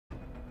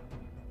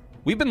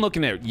We've been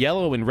looking at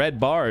yellow and red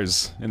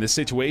bars in the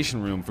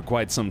Situation Room for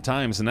quite some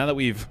time, so now that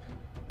we've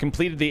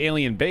completed the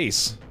alien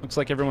base, looks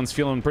like everyone's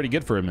feeling pretty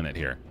good for a minute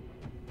here.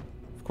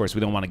 Of course,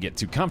 we don't want to get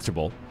too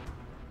comfortable,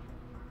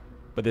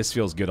 but this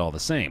feels good all the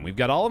same. We've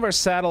got all of our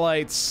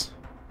satellites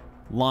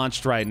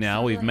launched right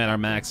now. We've met our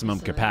maximum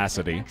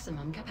capacity.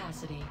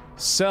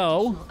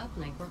 So,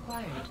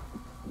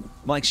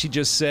 like she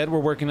just said, we're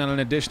working on an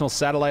additional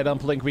satellite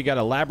uplink. We got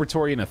a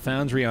laboratory and a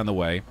foundry on the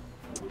way.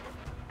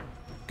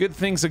 Good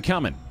things are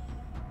coming.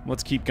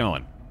 Let's keep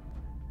going.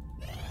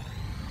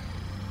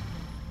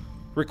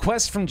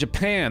 Request from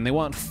Japan. They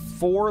want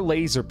 4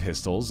 laser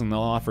pistols, and they'll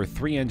offer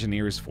 3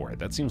 engineers for it.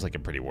 That seems like a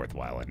pretty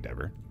worthwhile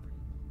endeavor.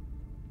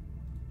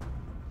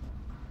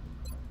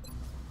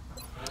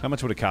 How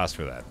much would it cost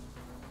for that?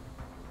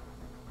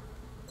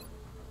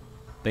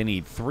 They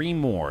need 3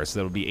 more, so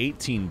that'll be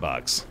 18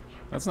 bucks.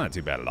 That's not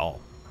too bad at all.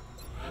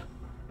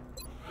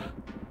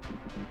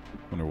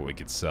 Wonder what we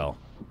could sell.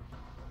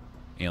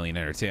 Alien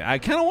entertainment. I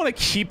kind of want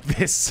to keep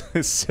this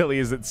as silly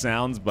as it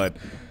sounds, but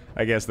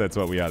I guess that's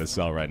what we ought to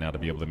sell right now to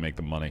be able to make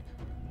the money.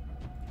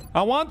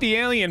 I want the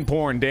alien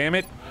porn, damn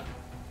it.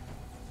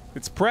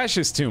 It's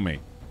precious to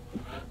me.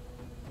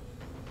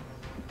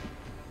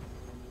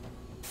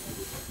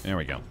 There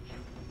we go.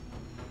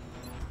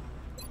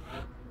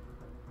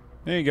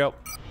 There you go.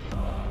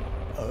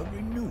 A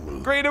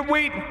renewal. Great of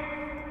wheat.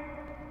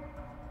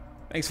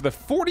 Thanks for the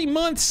 40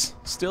 months.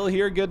 Still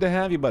here. Good to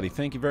have you, buddy.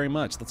 Thank you very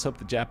much. Let's hope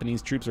the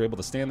Japanese troops are able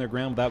to stand their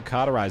ground without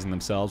cauterizing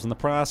themselves in the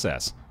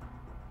process.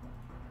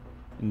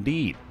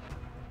 Indeed.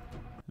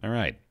 All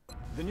right.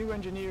 The new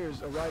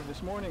engineers arrived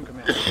this morning,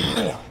 Commander.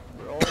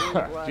 We're all really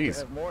glad to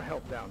have more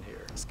help down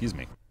here. Excuse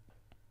me.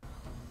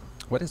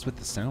 What is with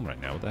the sound right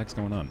now? What the heck's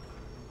going on?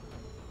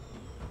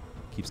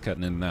 Keeps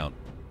cutting in and out.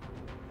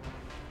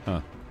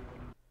 Huh.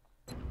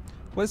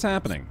 What is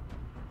happening?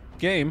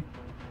 Game?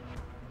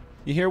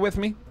 You here with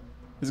me?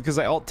 Is it because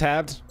I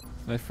alt-tabbed?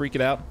 Did I freak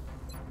it out?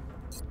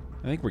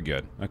 I think we're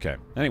good. Okay.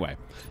 Anyway,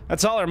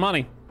 that's all our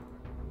money.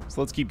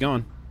 So let's keep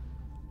going.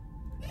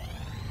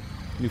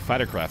 New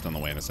fighter craft on the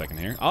way in a second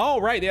here. Oh,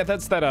 right. Yeah,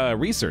 that's that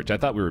research. I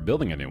thought we were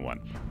building a new one.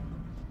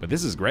 But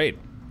this is great.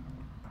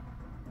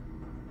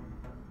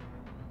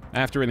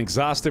 After an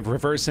exhaustive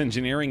reverse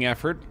engineering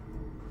effort,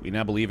 we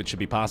now believe it should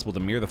be possible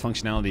to mirror the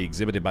functionality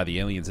exhibited by the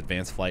aliens'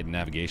 advanced flight and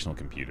navigational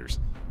computers.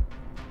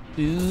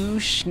 Ooh,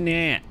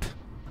 snap.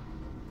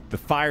 The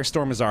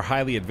Firestorm is our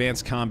highly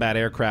advanced combat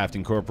aircraft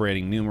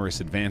incorporating numerous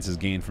advances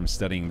gained from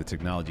studying the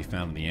technology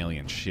found in the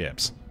alien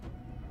ships.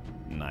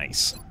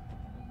 Nice.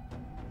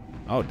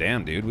 Oh,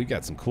 damn, dude. We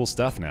got some cool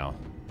stuff now.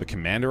 The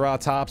commander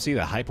autopsy,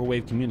 the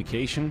hyperwave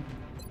communication.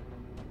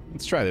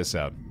 Let's try this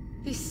out.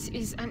 This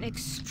is an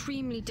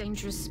extremely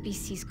dangerous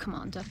species,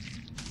 Commander.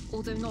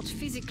 Although not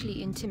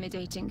physically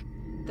intimidating,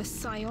 the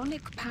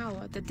psionic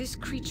power that this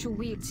creature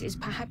wields is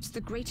perhaps the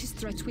greatest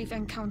threat we've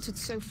encountered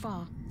so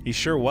far. He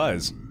sure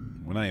was,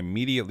 when I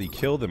immediately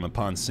killed him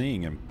upon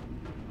seeing him.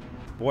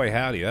 Boy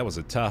howdy, that was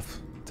a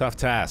tough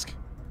task.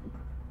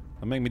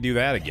 Don't make me do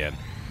that again.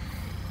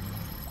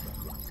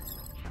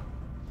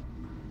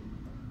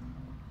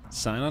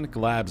 Psionic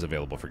labs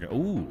available for...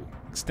 Ooh,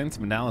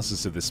 extensive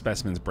analysis of this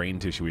specimen's brain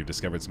tissue. We've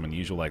discovered some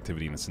unusual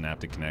activity in the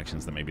synaptic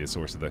connections that may be the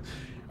source of the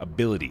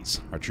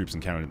abilities our troops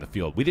encountered in the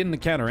field. We didn't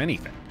encounter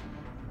anything.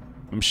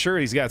 I'm sure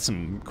he's got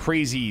some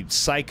crazy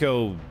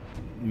psycho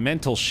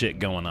mental shit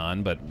going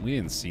on, but we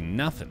didn't see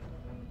nothing.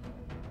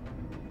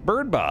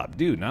 Bird Bob,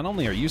 dude, not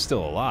only are you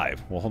still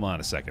alive... Well, hold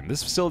on a second.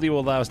 This facility will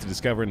allow us to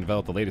discover and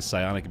develop the latest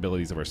psionic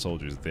abilities of our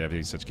soldiers. If they have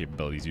any such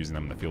capabilities, using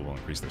them in the field will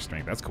increase their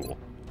strength. That's cool.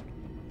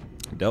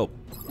 Dope.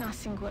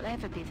 Nothing will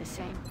ever be the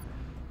same.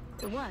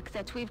 The work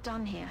that we've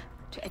done here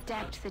to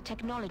adapt the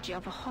technology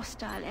of a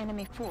hostile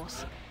enemy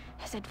force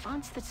has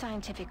advanced the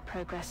scientific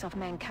progress of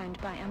mankind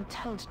by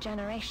untold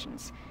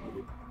generations.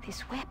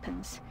 These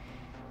weapons...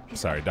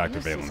 Sorry, Dr.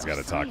 Valen's got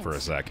to talk for a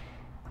sec.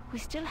 We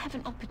still have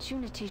an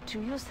opportunity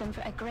to use them for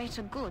a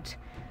greater good.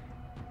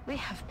 We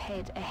have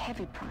paid a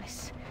heavy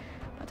price,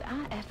 but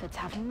our efforts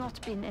have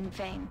not been in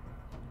vain.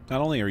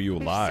 Not only are you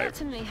alive...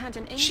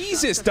 Jesus,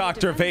 Jesus,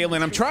 Dr.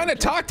 Valen, I'm trying to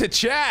talk to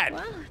chat!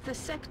 Well, the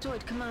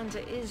sectoid commander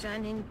is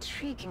an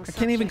intriguing subject. I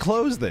can't even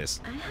close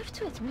this. I have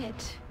to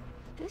admit,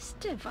 this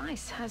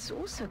device has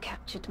also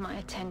captured my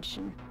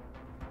attention.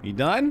 You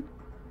done?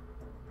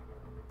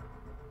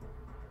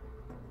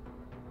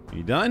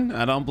 You done?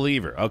 I don't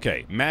believe her.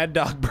 Okay, Mad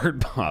Dog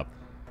Bird Bob.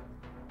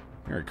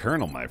 You're a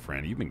colonel, my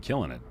friend. You've been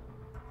killing it.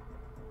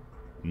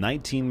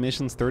 19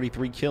 missions,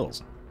 33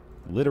 kills.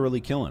 Literally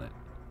killing it.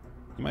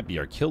 You might be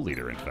our kill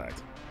leader, in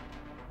fact.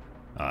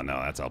 Oh, no,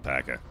 that's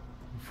Alpaca.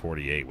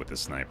 48 with the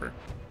sniper.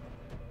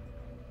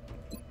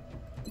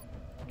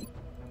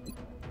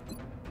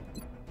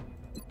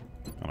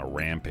 On a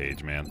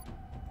rampage, man.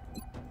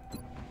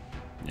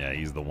 Yeah,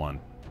 he's the one.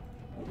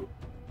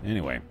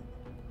 Anyway.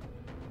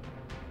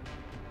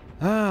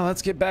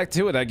 Let's get back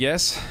to it, I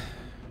guess.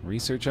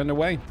 Research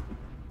underway.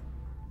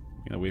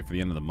 Gotta wait for the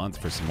end of the month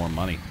for some more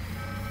money.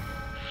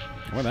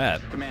 What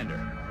that? Commander,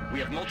 we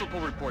have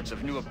multiple reports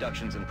of new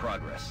abductions in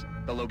progress.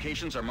 The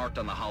locations are marked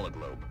on the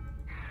hologlobe.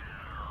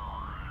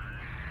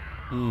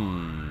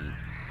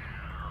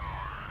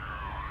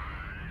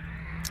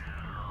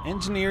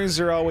 Engineers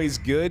are always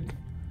good.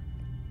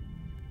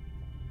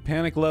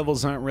 Panic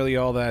levels aren't really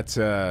all that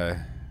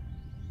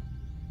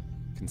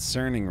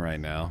concerning right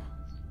now.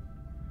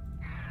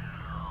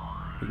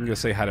 We can go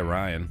say hi to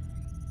Ryan.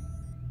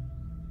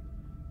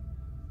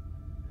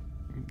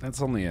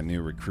 That's only a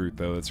new recruit,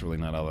 though. It's really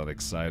not all that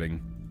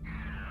exciting.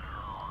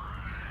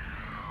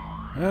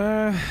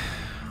 The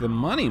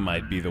money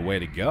might be the way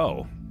to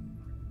go.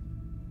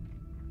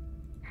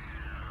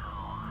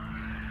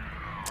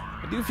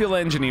 I do feel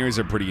engineers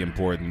are pretty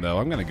important, though.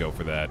 I'm gonna go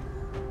for that.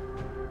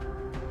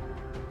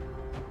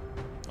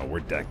 Oh,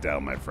 we're decked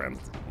out, my friend.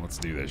 Let's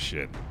do this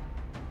shit.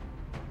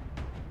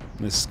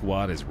 This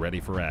squad is ready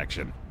for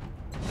action.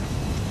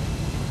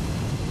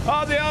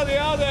 Aussie, Aussie,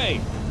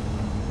 Aussie!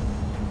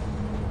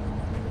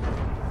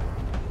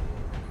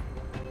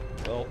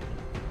 Well.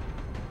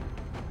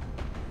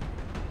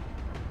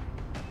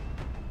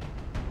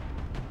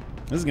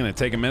 This is gonna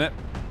take a minute.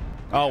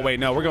 Oh, wait,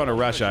 no, we're going to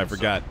Russia. I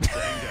forgot.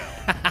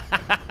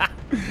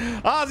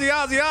 Aussie,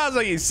 Aussie,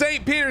 Aussie!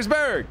 St.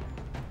 Petersburg!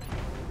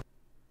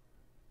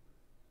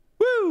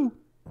 Woo!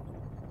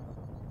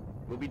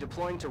 We'll be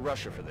deploying to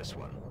Russia for this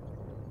one.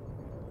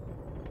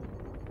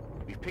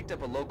 We've picked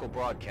up a local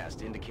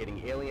broadcast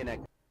indicating alien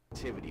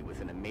activity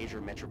within a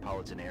major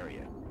metropolitan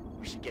area.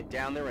 We should get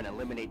down there and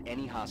eliminate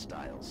any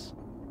hostiles.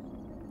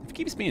 If it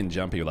keeps being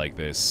jumpy like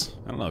this,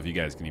 I don't know if you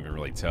guys can even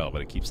really tell,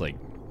 but it keeps, like,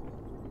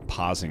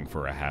 pausing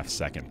for a half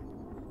second.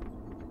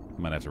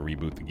 Might have to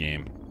reboot the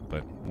game,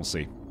 but we'll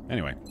see.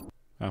 Anyway,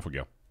 off we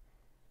go.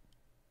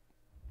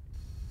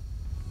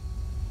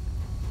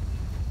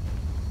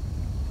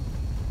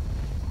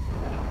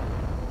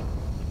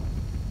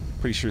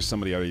 Pretty sure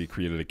somebody already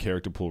created a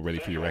character pool ready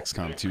for your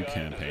XCOM 2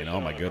 campaign.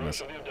 Oh my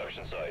goodness.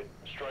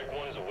 Strike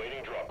 1 is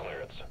awaiting drop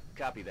clearance.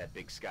 Copy that,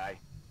 Big Sky.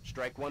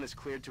 Strike 1 is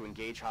cleared to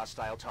engage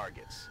hostile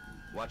targets.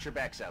 Watch your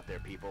backs out there,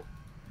 people.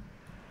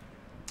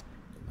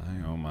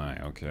 My, oh my,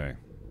 okay.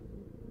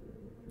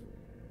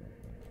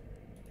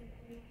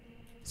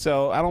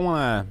 So I don't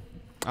want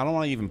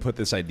to even put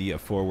this idea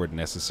forward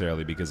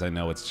necessarily because I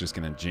know it's just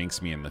going to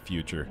jinx me in the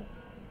future.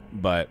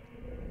 But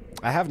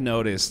I have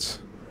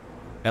noticed,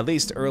 at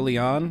least early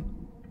on,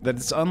 that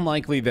it's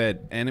unlikely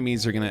that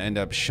enemies are going to end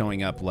up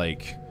showing up,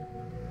 like,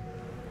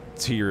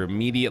 to your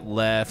immediate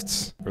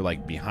left, or,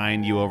 like,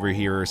 behind you over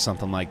here, or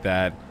something like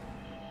that.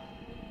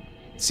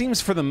 It seems,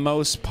 for the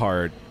most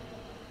part,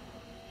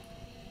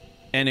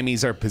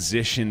 enemies are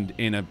positioned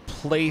in a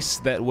place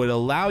that would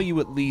allow you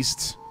at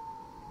least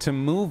to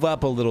move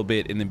up a little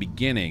bit in the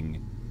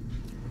beginning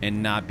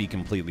and not be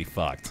completely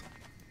fucked.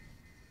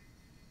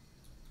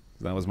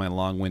 That was my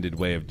long-winded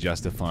way of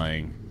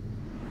justifying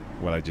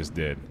what I just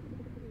did.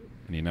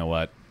 And you know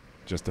what?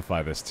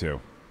 Justify this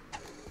too.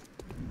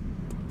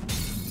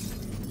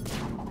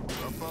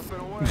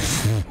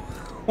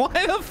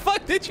 Why the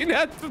fuck did you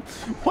have to...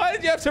 Why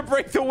did you have to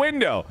break the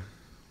window?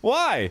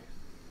 Why?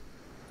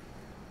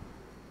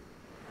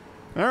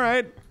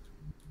 Alright.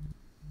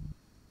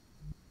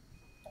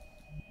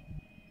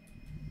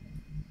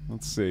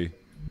 Let's see.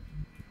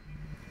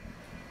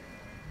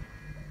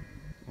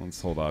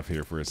 Let's hold off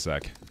here for a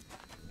sec.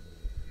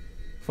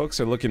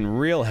 Folks are looking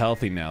real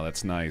healthy now.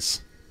 That's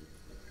nice.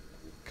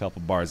 A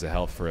couple bars of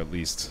health for at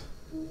least...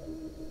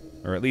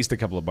 Or at least a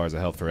couple of bars of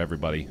health for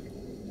everybody.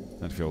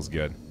 That feels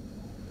good.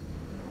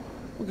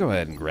 We'll go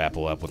ahead and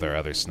grapple up with our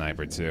other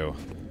sniper, too.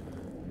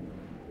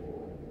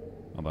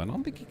 Although I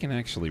don't think he can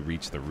actually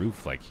reach the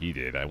roof like he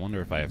did. I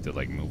wonder if I have to,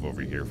 like, move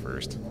over here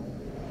first.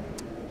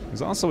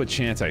 There's also a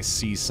chance I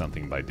see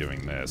something by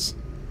doing this.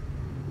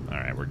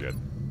 Alright, we're good.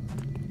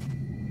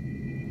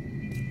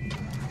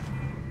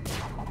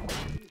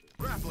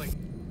 Grappling.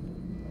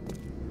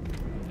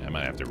 Yeah, I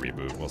might have to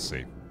reboot. We'll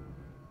see.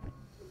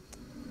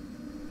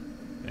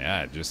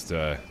 Yeah, I just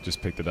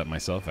picked it up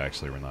myself,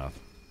 actually, Renath.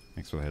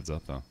 Thanks for the heads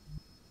up, though.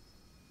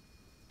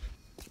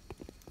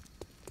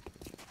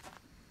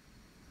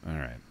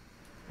 Alright.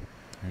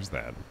 Here's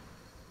that.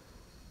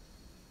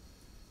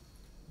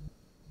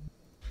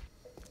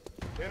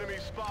 Enemy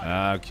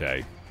spotted.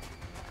 Okay.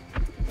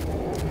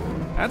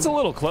 That's a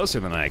little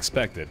closer than I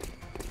expected.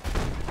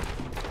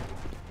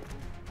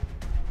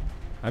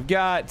 I've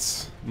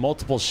got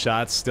multiple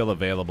shots still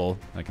available.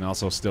 I can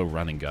also still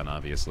run and gun,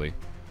 obviously.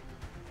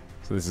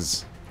 So this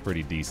is a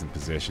pretty decent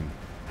position.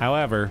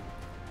 However,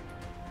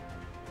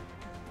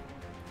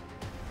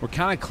 we're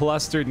kind of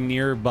clustered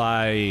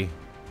nearby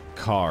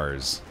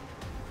cars,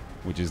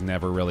 which is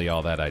never really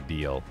all that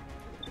ideal.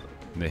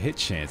 And the hit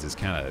chance is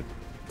kind of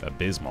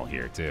abysmal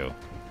here, too.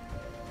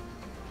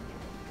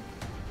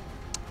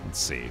 Let's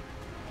see.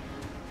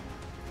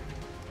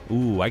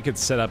 Ooh, I could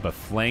set up a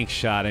flank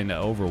shot into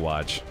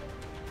Overwatch.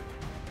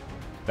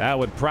 That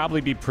would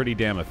probably be pretty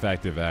damn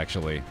effective,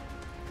 actually.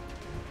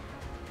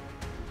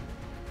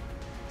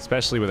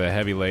 Especially with a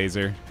heavy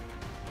laser.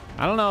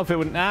 I don't know if it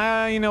would...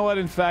 you know what?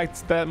 In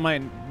fact, that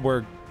might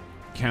work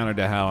counter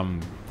to how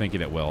I'm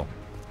thinking it will.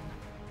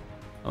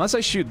 Unless I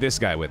shoot this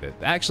guy with it.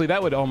 Actually,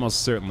 that would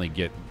almost certainly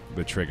get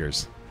the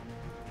triggers.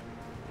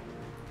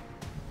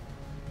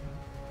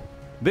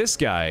 This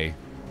guy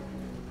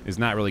is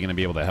not really going to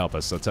be able to help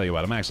us, so I'll tell you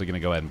what, I'm actually going to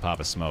go ahead and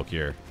pop a smoke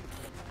here.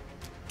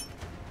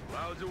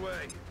 Clouds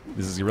away.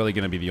 This is really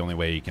going to be the only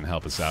way he can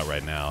help us out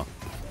right now.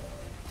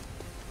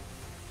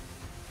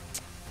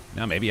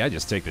 Now maybe I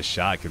just take the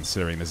shot,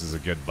 considering this is a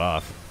good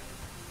buff.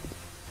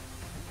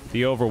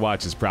 The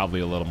Overwatch is probably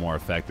a little more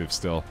effective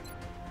still.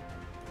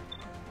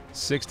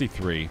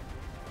 63.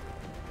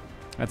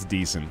 That's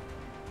decent.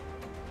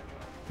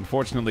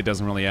 Unfortunately,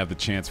 doesn't really have the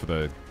chance for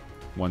the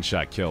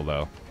one-shot kill,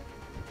 though.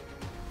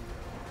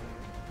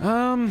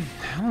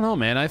 I don't know,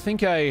 man. I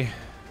think I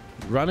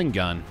run and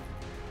gun.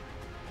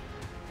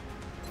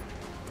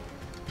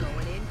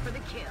 Going in for the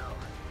kill.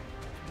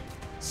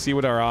 See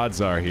what our odds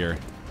are here.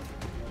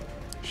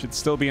 Should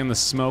still be in the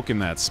smoke in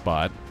that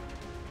spot.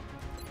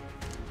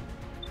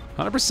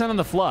 100% on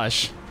the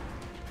flush.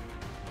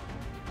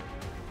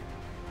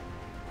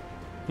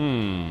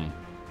 I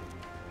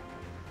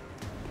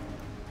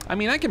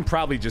mean, I can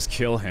probably just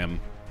kill him.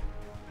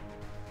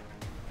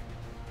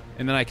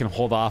 And then I can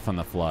hold off on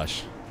the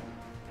flush.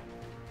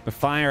 The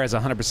fire has a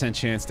 100%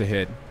 chance to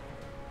hit.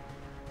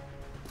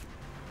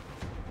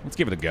 Let's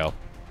give it a go.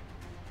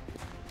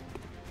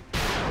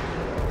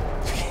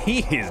 He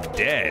is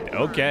dead.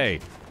 Okay.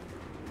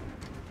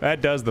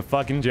 That does the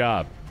fucking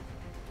job.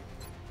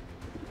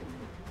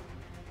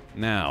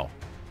 Now.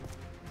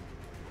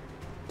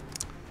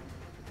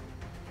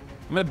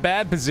 I'm in a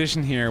bad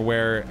position here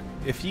where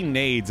if he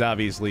nades,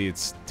 obviously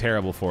it's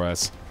terrible for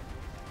us.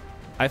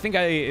 I think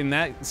in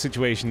that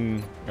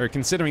situation, or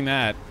considering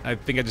that, I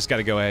think I just got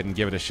to go ahead and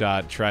give it a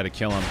shot, try to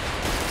kill him.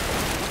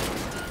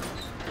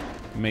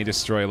 May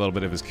destroy a little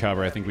bit of his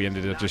cover. I think we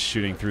ended up just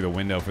shooting through the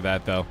window for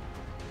that, though.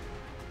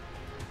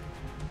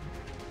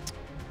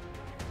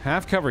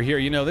 Half cover here.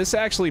 You know, this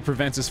actually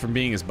prevents us from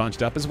being as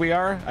bunched up as we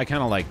are. I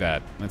kind of like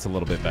that. That's a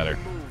little bit better.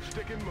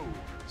 Stick and move.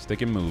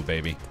 Stick and move,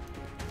 baby.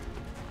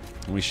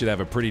 We should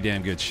have a pretty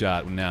damn good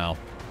shot now.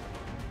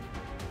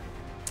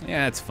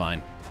 Yeah, it's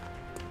fine.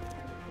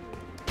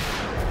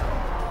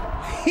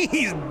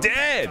 He's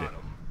dead!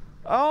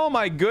 Oh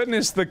my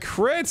goodness, the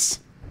crits!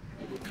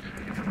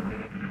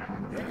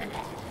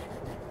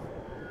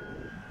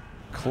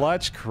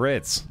 Clutch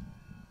crits.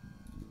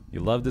 You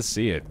love to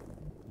see it.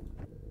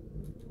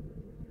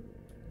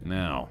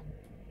 Now,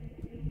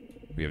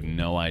 we have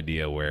no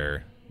idea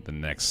where the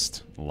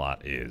next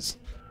lot is.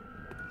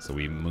 So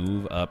we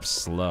move up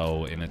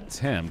slow in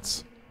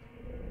attempt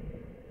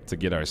to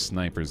get our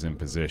snipers in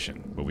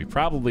position. But we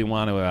probably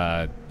want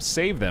to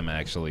save them,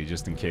 actually,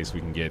 just in case we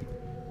can get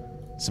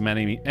some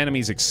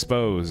enemies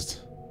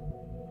exposed.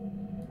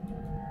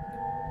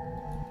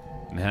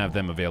 And have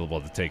them available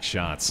to take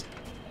shots.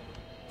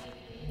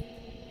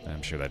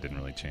 I'm sure that didn't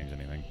really change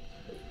anything.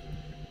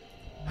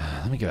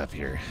 Let me get up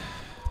here.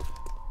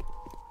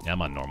 Yeah,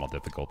 I'm on normal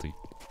difficulty.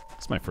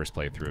 It's my first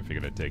playthrough. I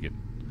figured I'd take it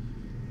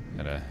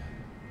at a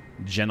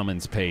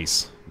gentleman's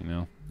pace, you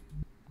know?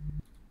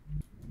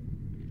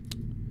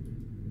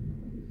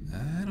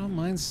 I don't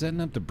mind setting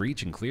up the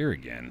breach and clear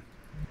again.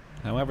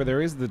 However,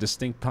 there is the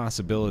distinct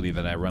possibility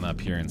that I run up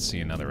here and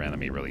see another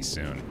enemy really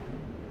soon.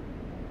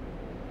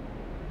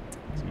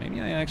 So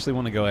maybe I actually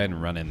want to go ahead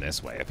and run in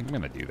this way. I think I'm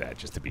going to do that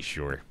just to be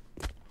sure.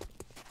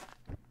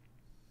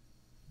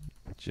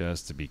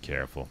 Just to be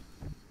careful.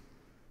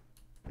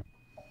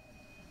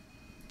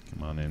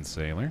 Come on in,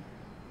 sailor.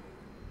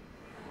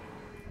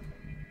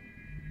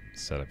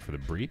 Set up for the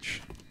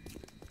breach.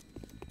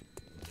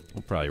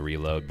 We'll probably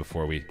reload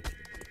before we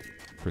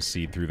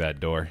proceed through that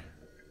door.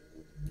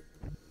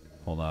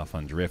 Hold off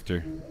on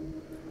Drifter.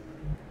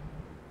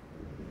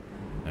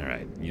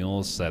 Alright,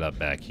 you'll set up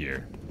back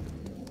here.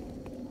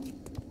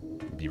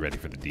 Be ready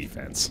for the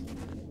defense.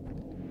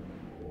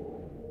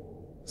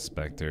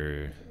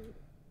 Spectre,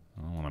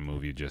 I don't want to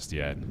move you just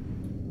yet.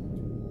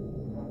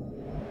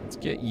 Let's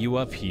get you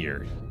up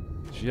here,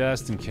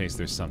 just in case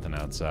there's something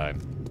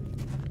outside.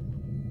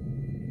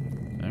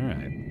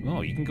 Alright.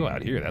 Oh, you can go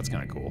out here. That's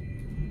kind of cool.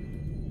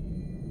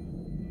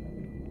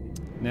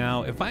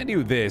 Now, if I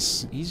do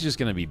this, he's just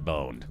going to be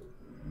boned.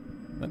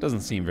 That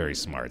doesn't seem very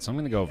smart, so I'm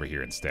going to go over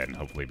here instead and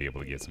hopefully be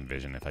able to get some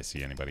vision if I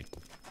see anybody.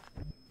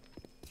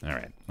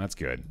 Alright, that's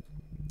good.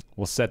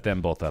 We'll set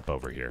them both up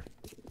over here.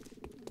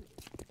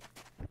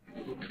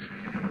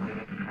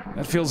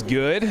 That feels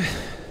good.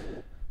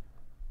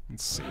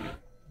 Let's see.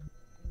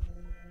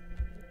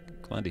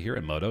 Glad to hear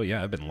it, Moto.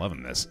 Yeah, I've been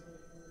loving this.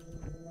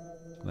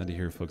 Glad to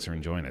hear folks are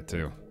enjoying it,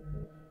 too.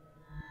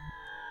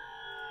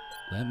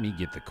 Let me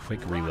get the quick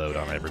reload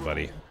on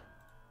everybody.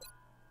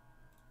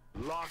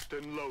 Locked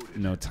and loaded.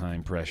 No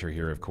time pressure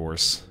here, of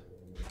course.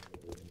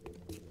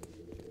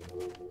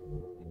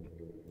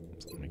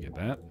 So let me get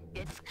that.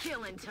 It's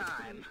killing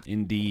time.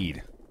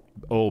 Indeed.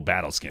 Oh,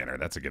 battle scanner.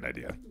 That's a good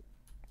idea.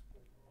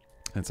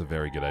 That's a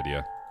very good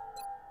idea.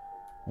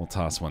 We'll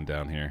toss one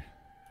down here.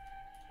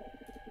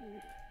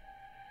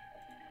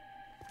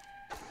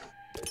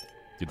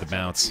 Get the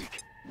bounce.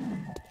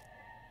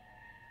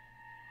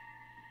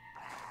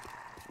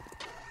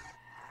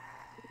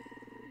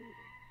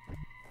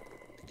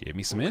 Gave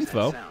me some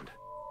info.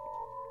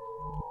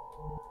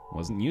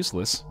 Wasn't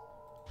useless.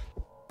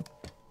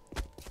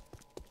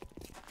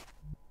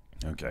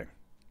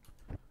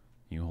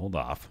 hold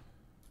off.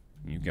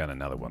 You've got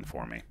another one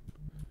for me.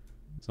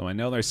 So I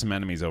know there's some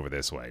enemies over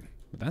this way.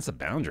 But that's a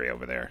boundary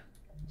over there.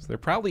 So they're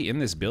probably in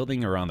this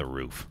building or on the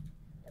roof.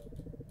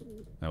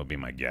 That would be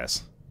my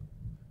guess.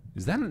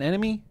 Is that an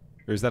enemy?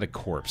 Or is that a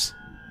corpse?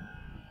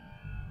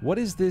 What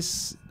is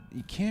this?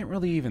 You can't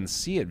really even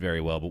see it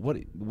very well, but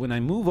when I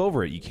move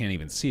over it, you can't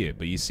even see it.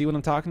 But you see what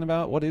I'm talking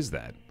about? What is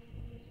that?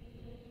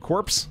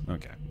 Corpse?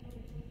 Okay.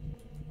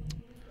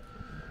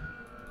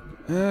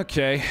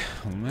 Okay,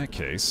 in that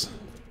case,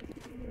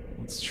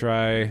 let's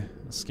try a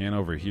scan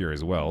over here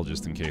as well,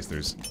 just in case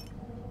there's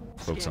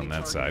folks on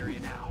that side.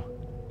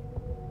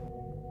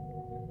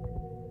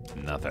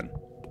 Nothing.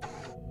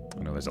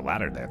 Oh, no, there's a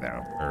ladder there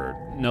now.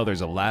 Or, no,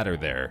 there's a ladder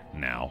there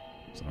now,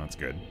 so that's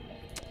good.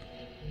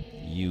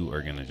 You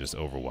are gonna just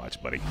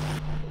overwatch, buddy.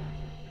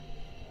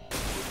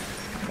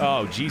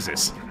 Oh,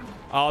 Jesus.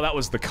 Oh, that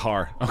was the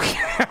car. Okay,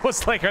 I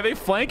was like, are they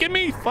flanking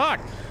me? Fuck.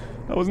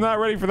 I was not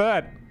ready for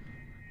that.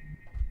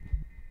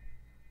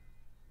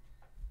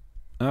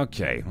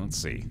 Okay, let's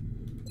see.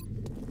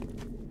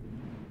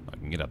 I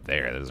can get up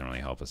there. That doesn't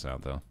really help us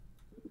out, though.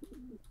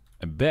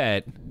 I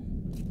bet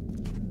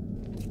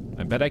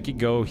I could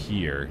go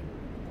here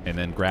and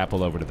then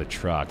grapple over to the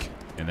truck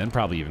and then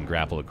probably even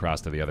grapple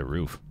across to the other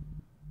roof.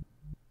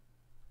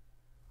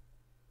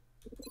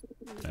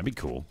 That'd be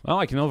cool. Oh,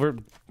 I can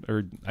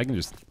I can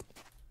just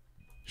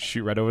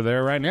shoot right over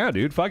there right now,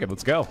 dude. Fuck it,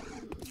 let's go.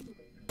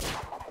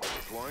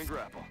 Flying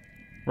grapple.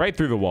 Right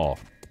through the wall.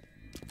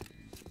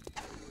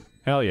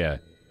 Hell yeah.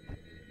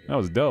 That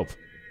was dope.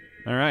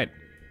 All right.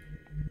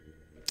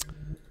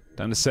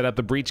 Time to set up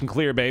the breach and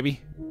clear,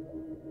 baby.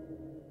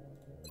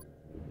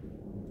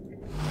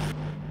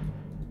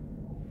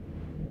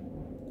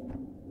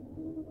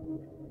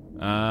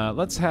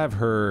 Let's have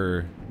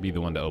her be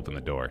the one to open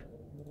the door.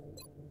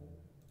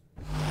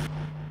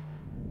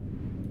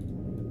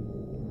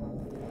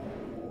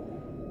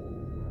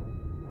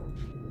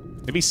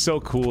 It'd be so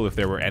cool if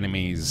there were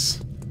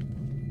enemies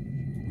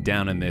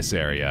down in this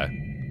area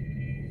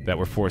that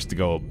were forced to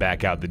go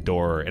back out the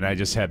door, and I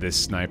just had this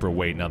sniper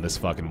waiting on this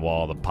fucking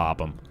wall to pop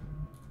them.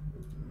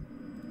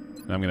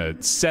 And I'm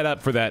gonna set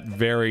up for that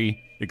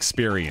very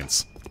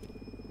experience.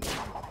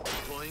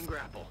 Flying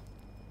grapple.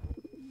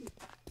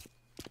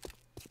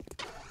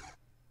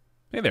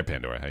 Hey there,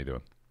 Pandora. How you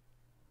doing?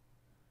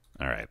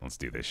 All right, let's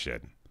do this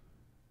shit.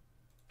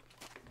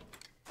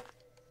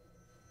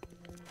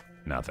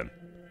 Nothing.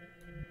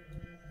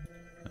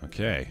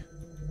 Okay.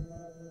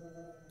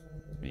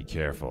 Be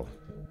careful.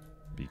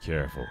 Be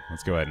careful.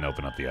 Let's go ahead and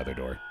open up the other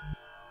door.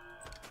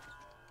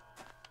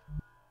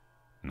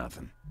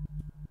 Nothing.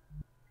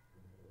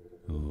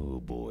 Oh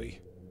boy.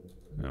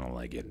 I don't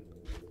like it.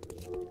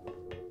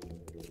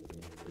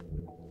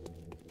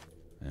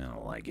 I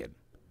don't like it.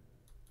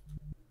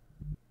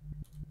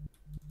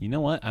 You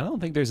know what? I don't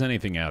think there's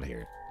anything out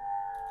here.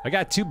 I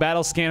got 2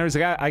 battle scanners.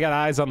 I got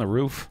eyes on the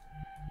roof.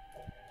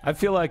 I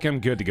feel like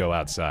I'm good to go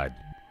outside.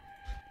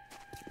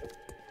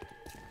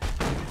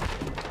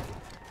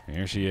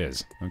 Here she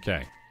is.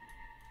 Okay.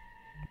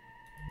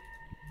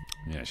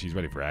 Yeah, she's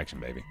ready for action,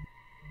 baby.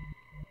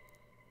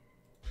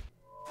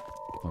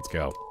 Let's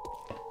go.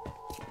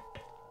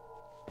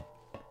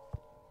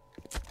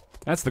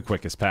 That's the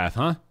quickest path,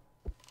 huh?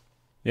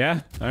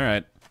 Yeah?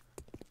 Alright.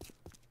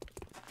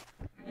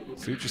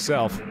 Suit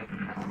yourself.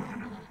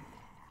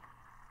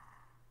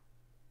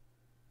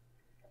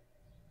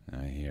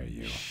 I hear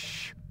you.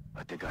 Shh.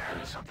 I think I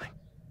heard something.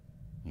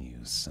 You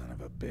son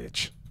of a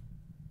bitch.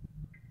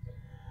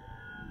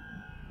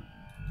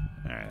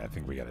 Alright, I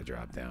think we gotta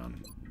drop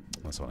down.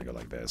 Unless I want to go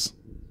like this.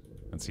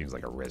 That seems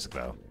like a risk,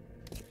 though.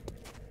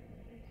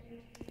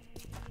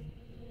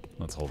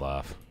 Let's hold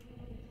off.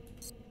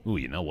 Ooh,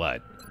 you know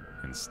what?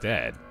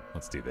 Instead,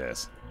 let's do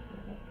this.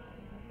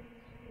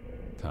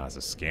 Toss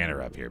a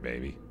scanner up here,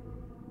 baby.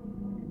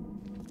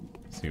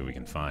 See what we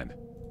can find.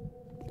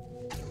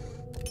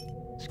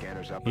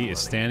 Scanners up. He is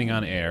standing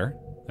on air.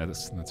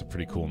 That's a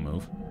pretty cool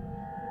move.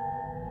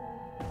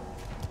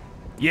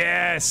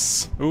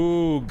 Yes!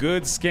 Ooh,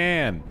 good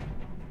scan.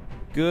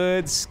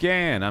 Good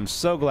scan. I'm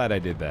so glad I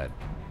did that.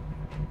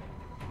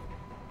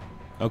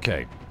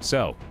 Okay,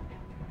 so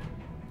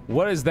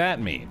what does that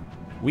mean?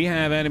 We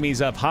have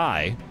enemies up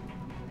high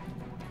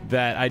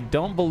that I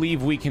don't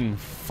believe we can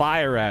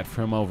fire at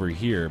from over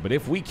here, but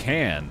if we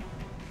can,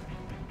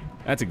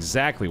 that's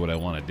exactly what I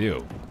want to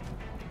do.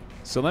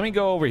 So let me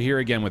go over here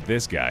again with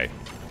this guy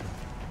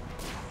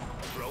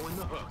Throwing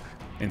the hook.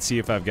 and see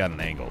if I've got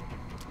an angle.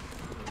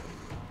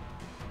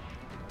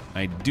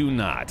 I do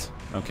not.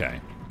 Okay.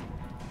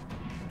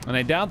 And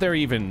I doubt they're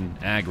even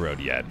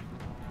aggroed yet.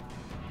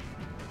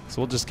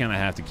 So we'll just kind of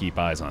have to keep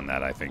eyes on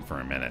that, I think, for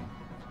a minute.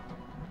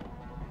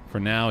 For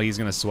now, he's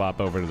going to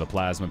swap over to the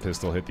plasma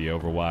pistol, hit the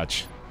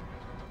Overwatch.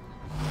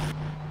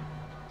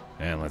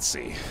 And let's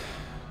see.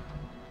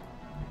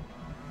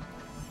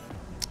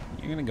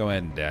 You're going to go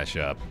ahead and dash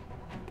up.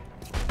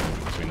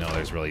 So we know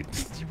there's really...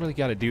 You really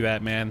got to do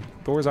that, man.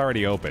 Door's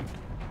already open.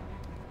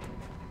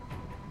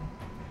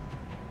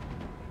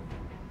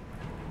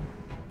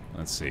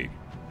 Let's see.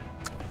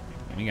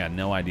 We got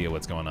no idea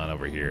what's going on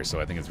over here, so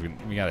I think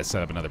we got to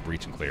set up another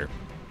breach and clear.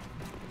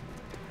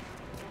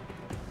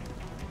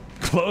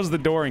 Close the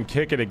door and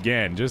kick it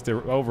again, just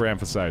to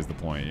overemphasize the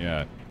point,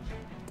 yeah.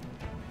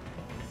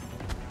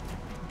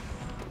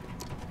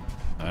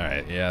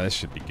 Alright, yeah, this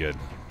should be good.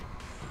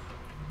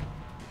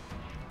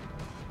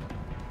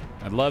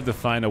 I'd love to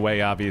find a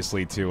way,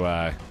 obviously,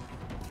 to,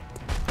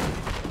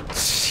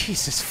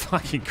 Jesus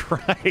fucking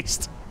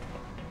Christ.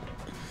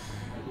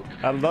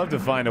 I'd love to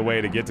find a way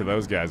to get to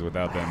those guys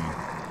without them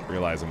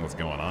realizing what's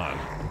going on.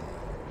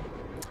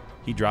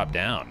 He dropped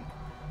down.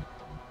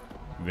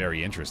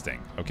 Very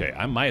interesting. Okay,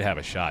 I might have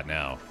a shot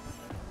now.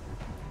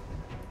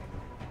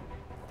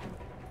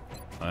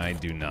 I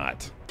do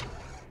not.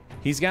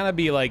 He's got to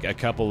be like a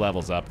couple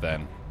levels up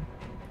then.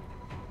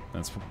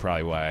 That's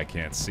probably why I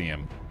can't see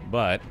him.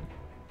 But,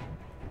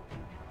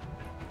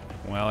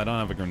 well, I don't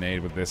have a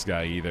grenade with this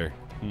guy either.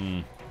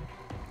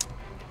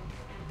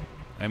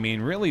 I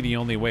mean, really the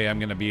only way I'm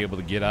going to be able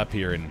to get up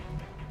here and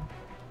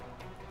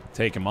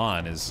take him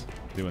on is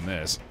doing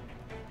this.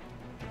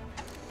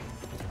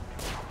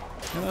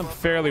 And I'm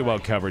fairly well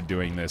covered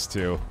doing this,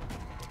 too.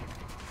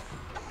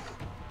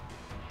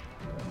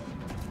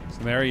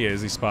 So there he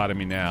is. He spotted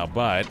me now,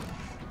 but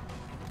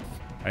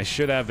I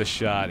should have the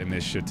shot, and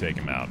this should take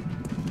him out.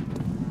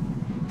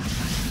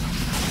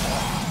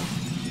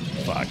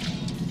 Fuck.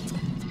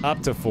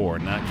 Up to 4,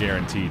 not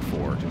guaranteed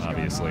 4,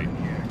 obviously.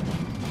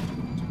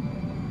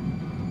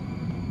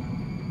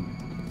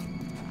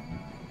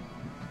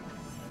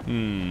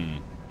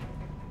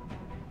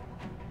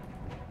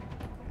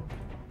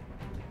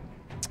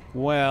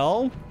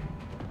 Well.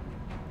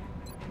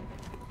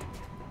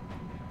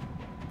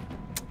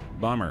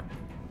 Bummer.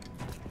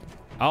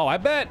 Oh, I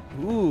bet.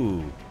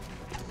 Ooh.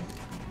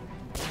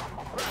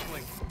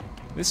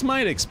 This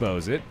might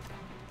expose it.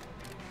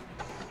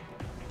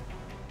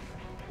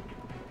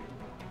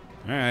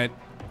 Alright.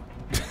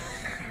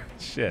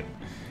 Shit.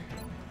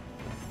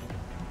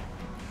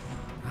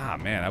 Ah,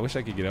 man, I wish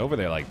I could get over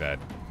there like that.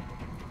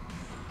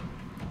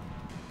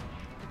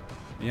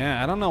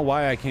 Yeah, I don't know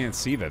why I can't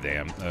see the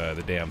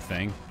damn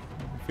thing.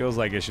 Feels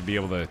like I should be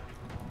able to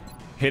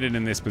hit it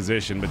in this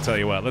position, but tell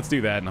you what, let's do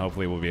that and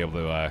hopefully we'll be able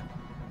to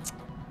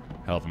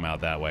help him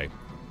out that way.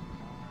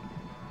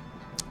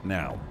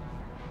 Now,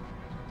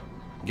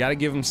 gotta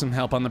give him some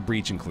help on the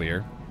breach and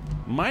clear.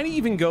 Might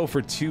even go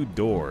for 2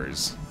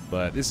 doors,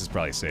 but this is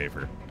probably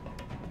safer.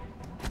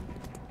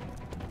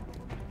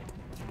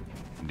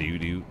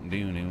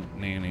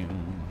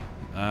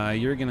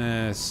 You're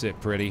gonna sit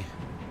pretty.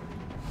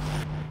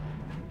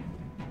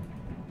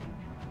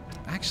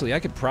 Actually, I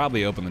could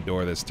probably open the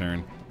door this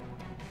turn.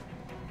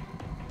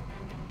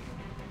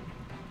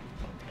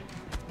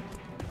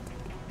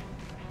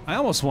 I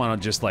almost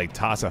want to just, like,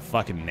 toss a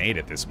fucking nade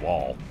at this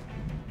wall.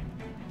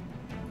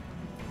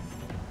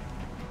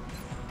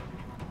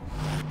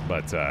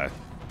 But,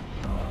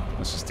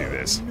 let's just do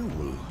this.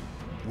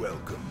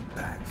 Welcome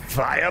back.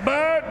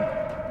 Firebird!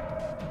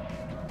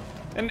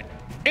 An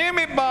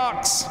Emmy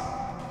box!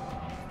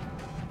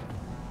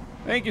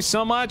 Thank you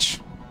so much.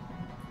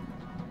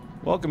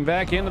 Welcome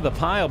back into the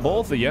pile,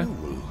 both of you.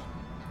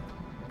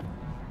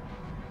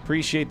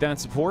 Appreciate that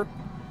support.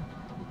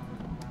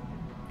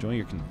 Enjoy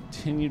your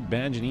continued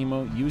badge and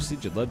emote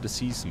usage. I'd love to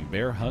see some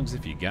bear hugs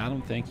if you got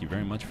them. Thank you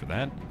very much for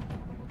that.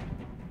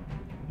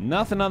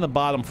 Nothing on the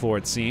bottom floor,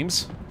 it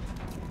seems.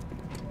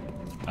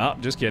 Oh,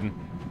 just kidding.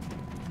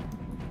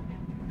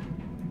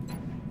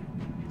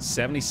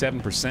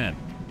 77%.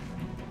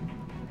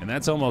 And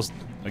that's almost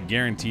a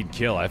guaranteed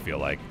kill, I feel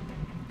like.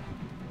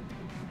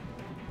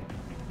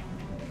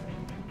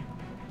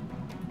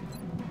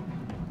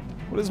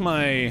 What is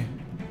my...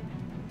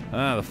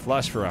 the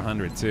flush for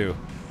 100, too.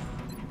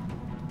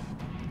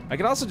 I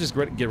could also just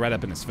get right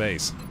up in his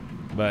face.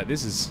 But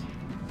this is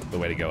the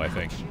way to go, I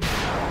think.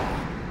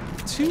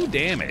 2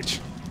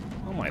 damage.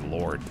 Oh, my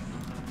lord.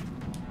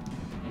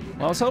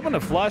 Well, I was hoping to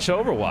flush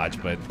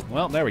Overwatch, but,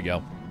 well, there we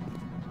go.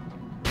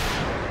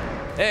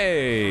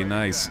 Hey,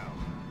 nice.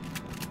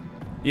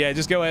 Yeah,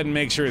 just go ahead and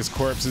make sure his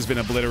corpse has been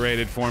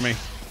obliterated for me.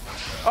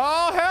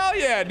 Oh, hell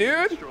yeah,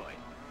 dude!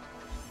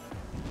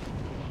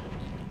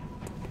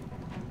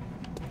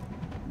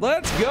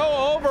 Let's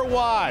go,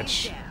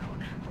 Overwatch!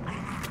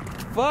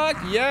 Fuck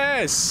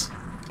yes!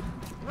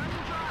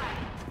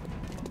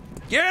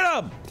 Get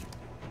him!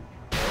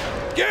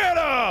 Get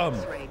him!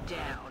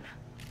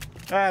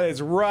 That is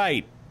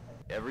right.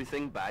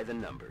 Everything by the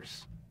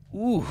numbers.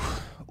 Ooh,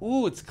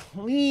 ooh, it's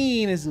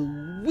clean as a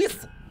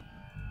whistle.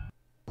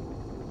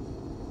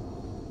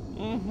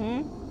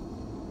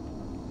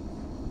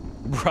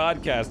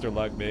 Broadcaster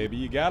luck, baby.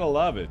 You gotta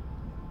love it.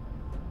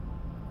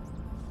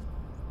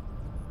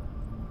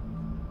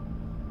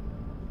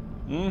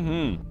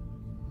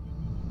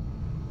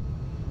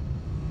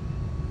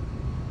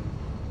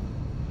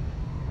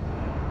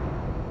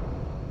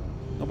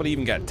 Nobody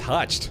even got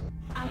touched.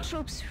 Our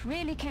troops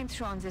really came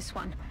through on this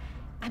one.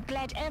 I'm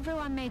glad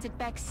everyone made it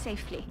back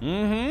safely.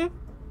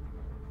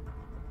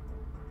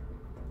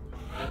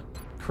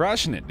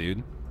 Crushing it,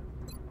 dude.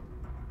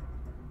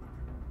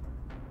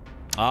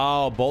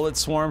 Oh, bullet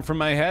swarm from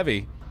my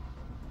heavy.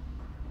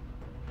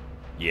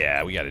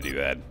 Yeah, we gotta do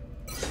that.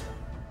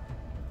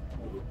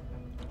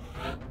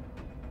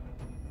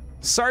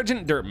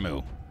 Sergeant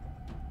Dirtmoo.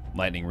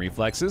 Lightning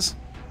reflexes.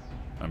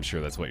 I'm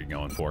sure that's what you're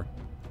going for.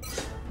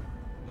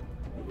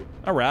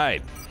 All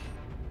right.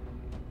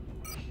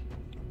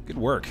 Good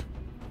work.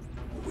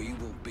 We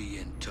will be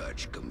in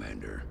touch,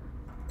 Commander.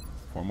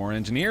 4 more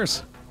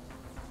engineers.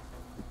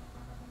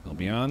 They'll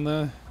be on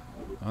the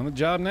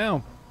job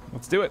now.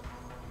 Let's do it.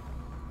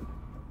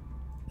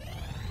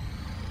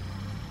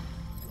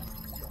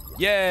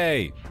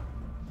 Yay!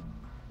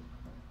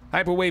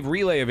 Hyperwave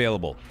relay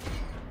available.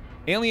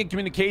 Alien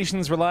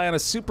communications rely on a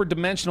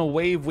super-dimensional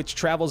wave which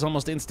travels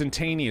almost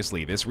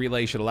instantaneously. This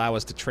relay should allow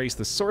us to trace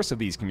the source of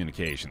these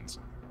communications.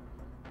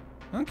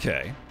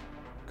 Okay.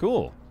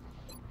 Cool.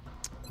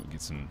 We'll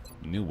get some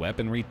new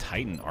weaponry,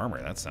 Titan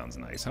armor. That sounds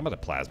nice. How about a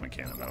plasma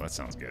cannon, though? That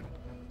sounds good.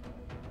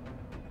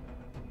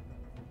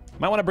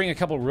 Might want to bring a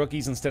couple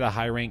rookies instead of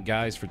high-ranked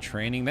guys for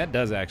training. That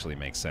does actually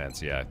make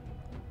sense, yeah.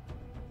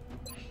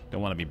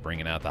 Don't want to be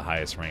bringing out the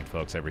highest-ranked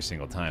folks every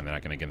single time. They're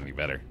not going to get any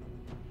better.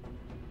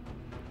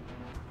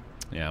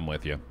 Yeah, I'm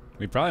with you.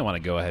 We probably want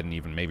to go ahead and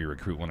even maybe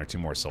recruit 1 or 2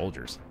 more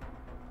soldiers.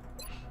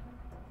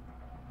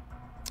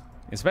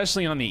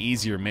 Especially on the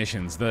easier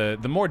missions. The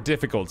more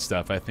difficult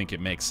stuff, I think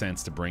it makes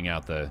sense to bring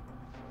out the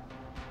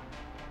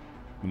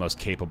most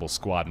capable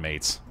squad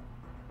mates.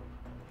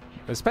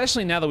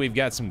 Especially now that we've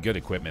got some good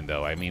equipment,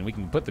 though. I mean, we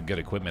can put the good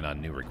equipment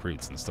on new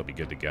recruits and still be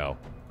good to go.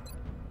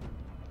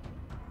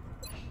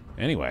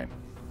 Anyway.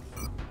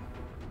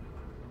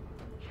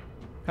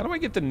 How do I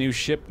get the new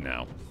ship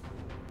now?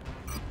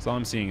 So all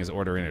I'm seeing is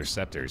order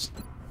interceptors.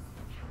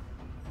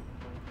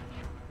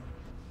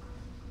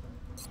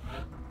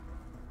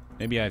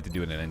 Maybe I have to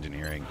do it in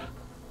engineering.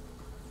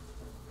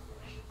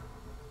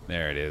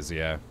 There it is,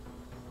 yeah.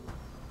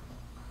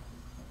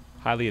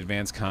 Highly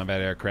advanced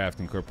combat aircraft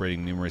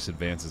incorporating numerous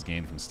advances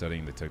gained from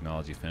studying the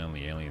technology found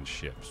in the alien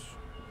ships.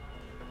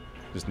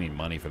 Just need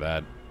money for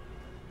that.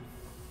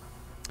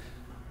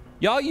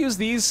 Y'all use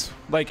these,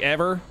 like,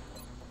 ever?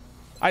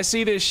 I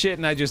see this shit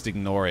and I just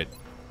ignore it.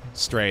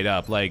 Straight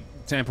up. Like,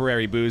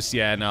 temporary boost,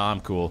 yeah, no,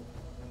 I'm cool.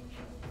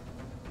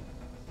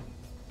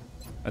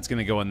 That's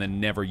gonna go in the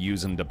never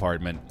use them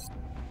department.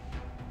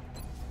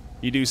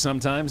 You do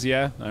sometimes,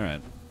 yeah?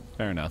 Alright.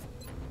 Fair enough.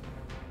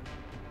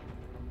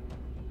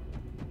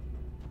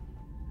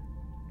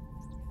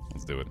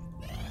 Let's do it.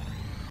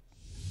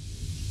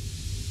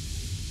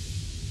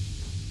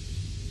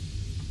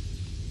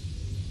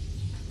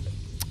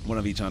 One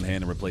of each on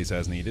hand and replace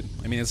as needed.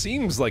 I mean, it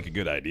seems like a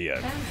good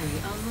idea.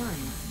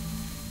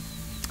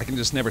 I can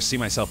just never see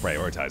myself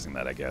prioritizing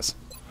that, I guess.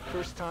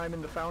 First time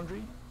in the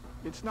Foundry?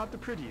 It's not the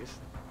prettiest,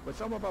 but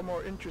some of our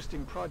more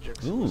interesting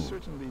projects will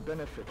certainly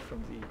benefit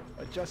from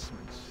the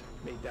adjustments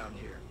made down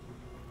here.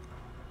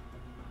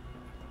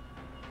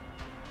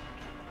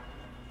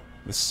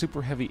 The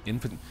super heavy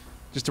infant...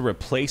 Just a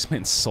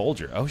replacement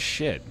soldier. Oh,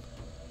 shit.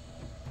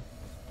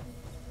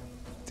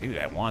 Dude,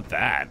 I want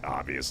that,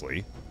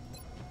 obviously.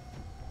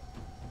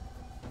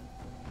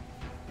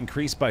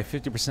 Increased by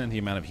 50% the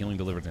amount of healing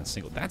delivered in a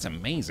single... That's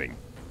amazing.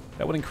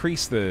 That would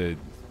increase the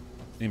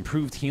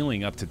improved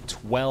healing up to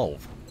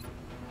 12.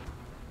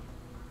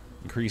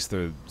 Increase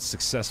the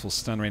successful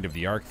stun rate of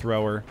the arc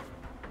thrower.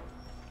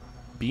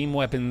 Beam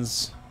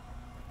weapons.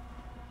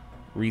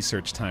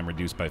 Research time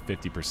reduced by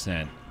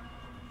 50%.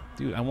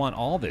 Dude, I want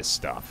all this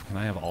stuff. Can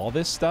I have all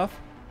this stuff?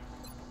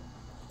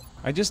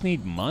 I just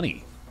need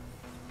money.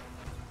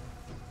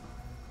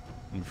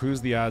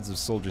 Improves the odds of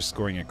soldiers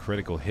scoring a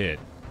critical hit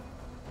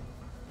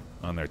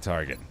on their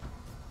target.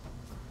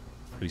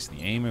 Increase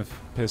the aim of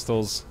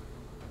pistols.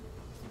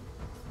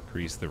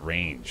 Increase the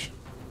range.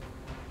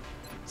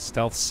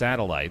 Stealth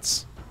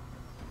satellites.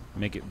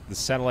 Make it the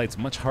satellites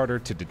much harder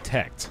to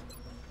detect.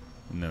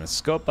 And then a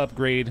scope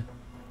upgrade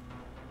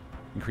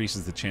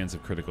increases the chance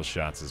of critical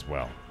shots as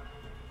well.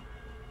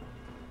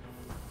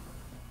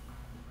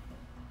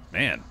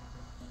 Man.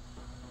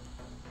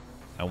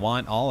 I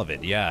want all of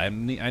it. Yeah, I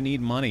need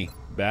money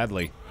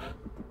badly.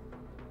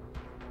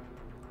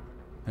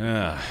 I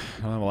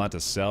don't have a lot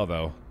to sell,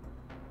 though.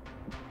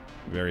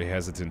 Very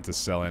hesitant to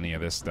sell any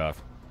of this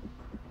stuff.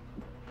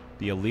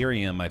 The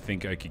Illyrium, I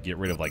think I could get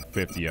rid of like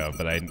 50 of,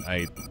 but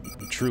I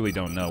truly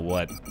don't know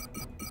what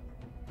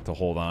to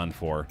hold on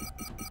for.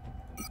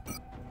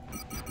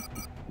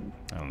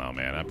 I don't know,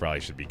 man. I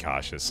probably should be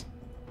cautious.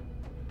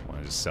 I want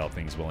to just sell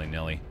things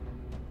willy-nilly.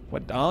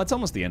 What? Oh, it's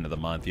almost the end of the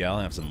month. Yeah, I'll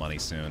have some money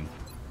soon.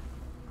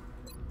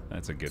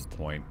 That's a good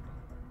point.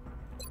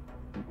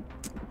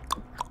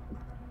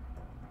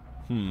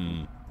 I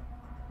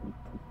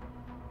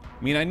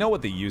mean, I know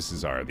what the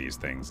uses are of these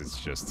things.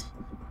 It's just...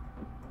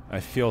 I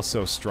feel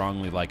so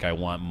strongly like I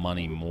want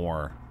money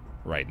more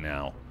right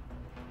now.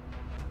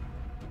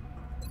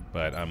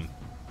 But I'm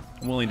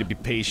willing to be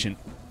patient.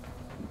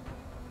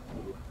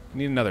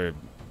 Need another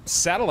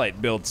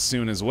satellite built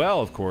soon as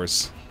well, of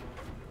course.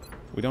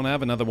 We don't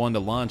have another one to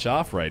launch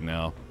off right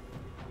now.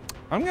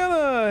 I'm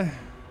gonna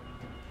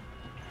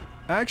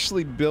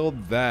actually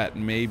build that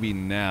maybe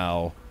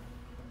now.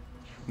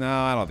 No,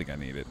 I don't think I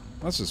need it.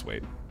 Let's just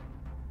wait.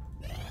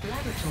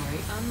 Laboratory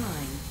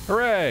online.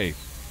 Hooray!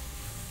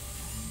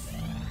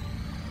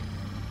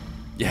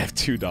 Yeah, I have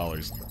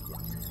 $2.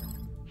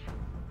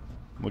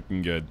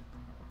 Looking good.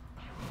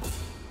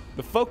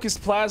 The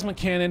focused plasma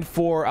cannon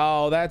for...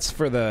 Oh, that's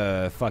for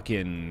the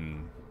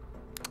fucking...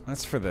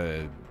 That's for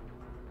the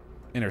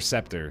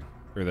interceptor.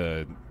 Or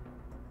the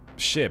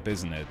ship,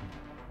 isn't it?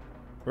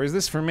 Or is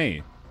this for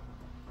me?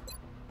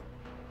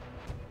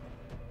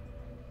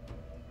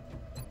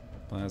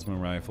 Plasma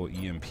rifle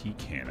EMP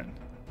cannon.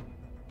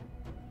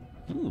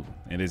 Ooh,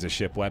 it is a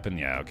ship weapon?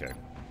 Yeah, okay.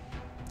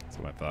 That's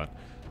what I thought.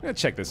 I'm gonna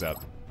check this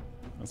out.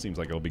 That seems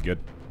like it'll be good.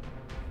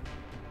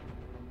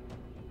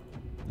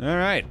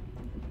 Alright.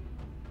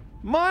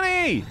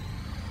 Money!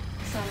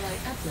 Satellite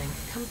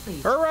uplink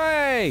complete.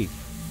 Hooray!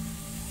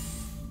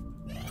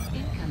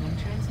 Incoming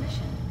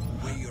transmission.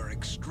 We are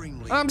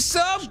extremely I'm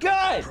so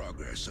good!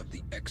 progress of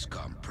the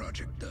XCOM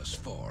project thus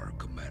far,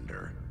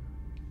 Commander.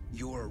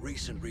 Your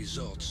recent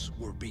results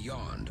were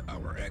beyond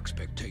our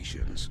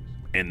expectations.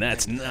 And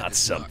that's not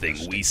something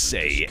we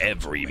say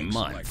every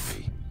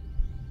month.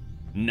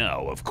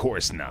 No, of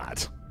course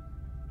not.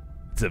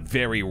 It's a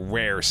very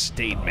rare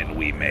statement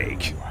we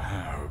make. You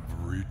have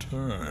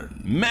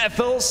returned.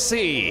 Methyl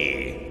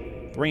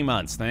C! 3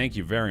 months, thank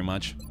you very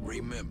much.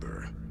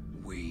 Remember,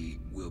 we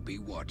will be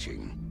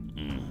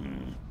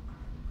watching.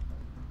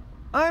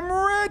 I'm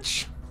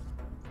rich!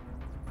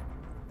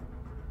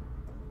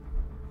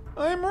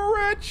 I'm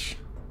rich!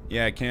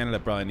 Yeah, Canada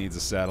probably needs a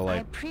I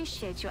satellite.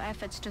 appreciate your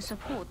efforts to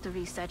support the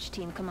research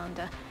team,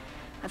 Commander.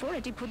 I've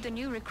already put the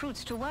new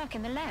recruits to work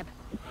in the lab.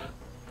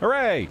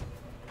 Hooray!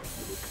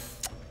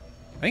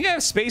 I think I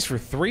have space for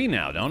 3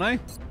 now, don't I?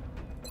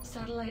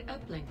 Satellite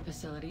uplink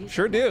facilities.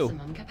 Sure do.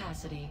 Maximum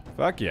capacity.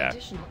 Fuck yeah.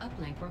 Additional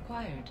uplink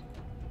required.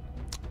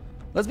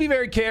 Let's be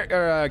very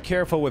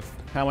careful with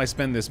how I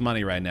spend this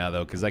money right now,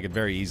 though, because I could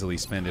very easily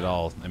spend it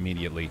all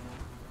immediately.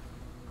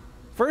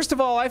 First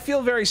of all, I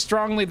feel very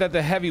strongly that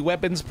the heavy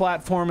weapons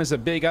platform is a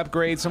big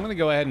upgrade, so I'm going to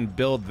go ahead and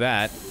build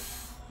that.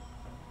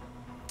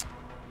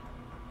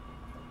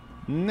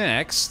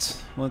 Next,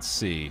 let's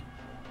see.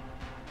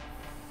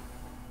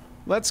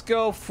 Let's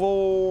go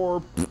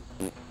for...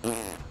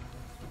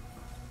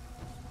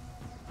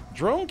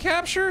 drone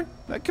capture?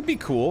 That could be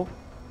cool.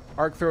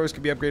 Arc throwers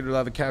could be upgraded to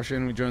allow the capture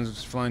enemy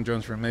drones, flying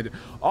drones from mid.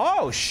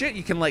 Oh shit!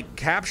 You can like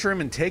capture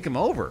him and take him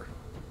over.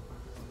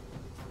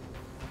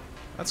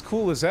 That's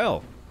cool as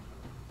hell.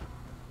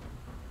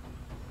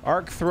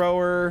 Arc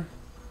thrower,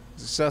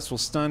 successful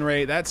stun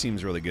rate. That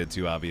seems really good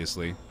too.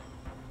 Obviously,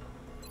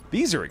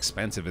 these are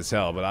expensive as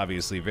hell, but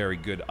obviously very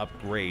good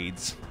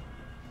upgrades.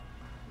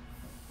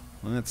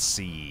 Let's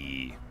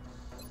see.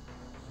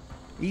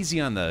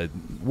 Easy on the.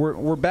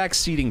 We're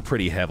backseating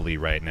pretty heavily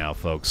right now,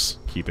 folks.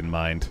 Keep in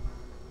mind.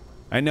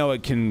 I know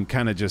it can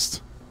kind of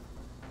just...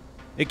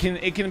 It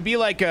can be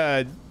like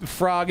a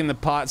frog in the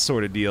pot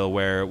sort of deal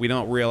where we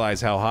don't realize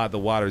how hot the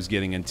water's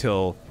getting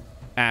until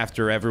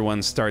after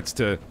everyone starts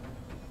to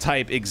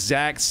type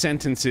exact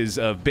sentences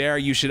of, Baer,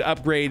 you should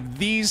upgrade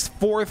these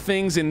 4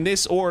 things in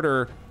this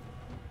order,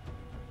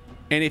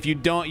 and if you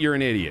don't, you're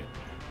an idiot.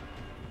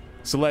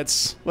 So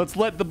let's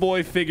let the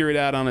boy figure it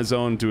out on his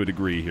own to a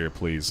degree here,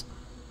 please.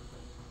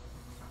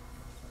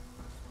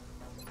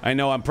 I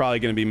know I'm probably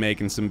going to be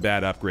making some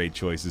bad upgrade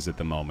choices at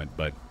the moment,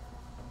 but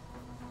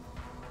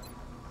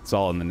it's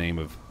all in the name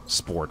of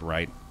sport,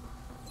 right?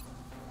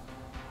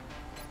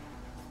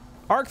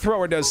 Arc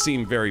thrower does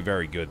seem very,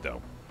 very good, though.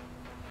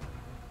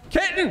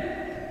 Kitten!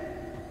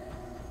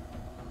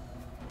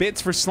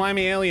 Bits for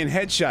slimy alien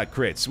headshot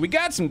crits. We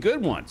got some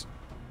good ones.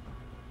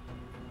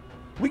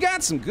 We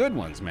got some good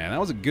ones, man.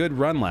 That was a good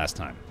run last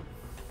time.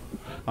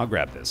 I'll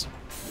grab this.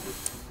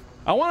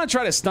 I want to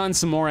try to stun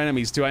some more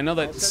enemies, too. I know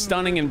that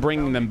stunning and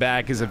bringing them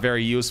back is a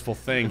very useful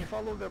thing.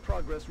 Follow their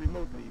progress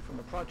remotely from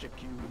the project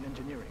queue in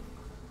engineering.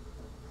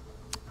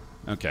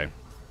 Okay.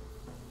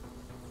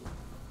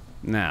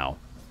 Now,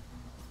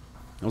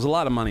 it was a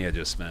lot of money I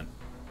just spent.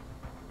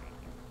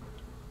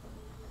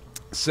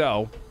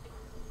 So,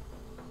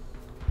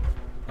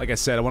 like I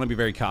said, I want to be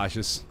very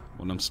cautious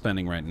when I'm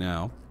spending right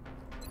now.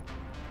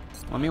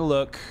 Let me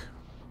look.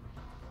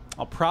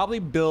 I'll probably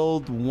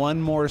build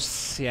 1 more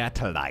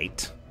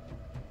satellite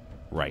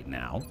right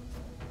now.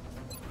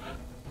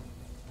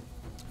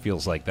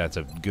 Feels like that's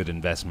a good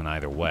investment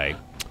either way.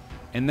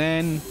 And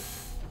then,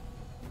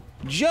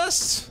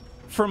 just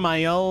for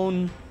my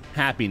own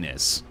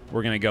happiness,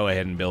 we're going to go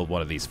ahead and build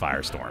one of these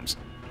firestorms.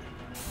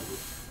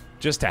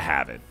 Just to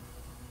have it.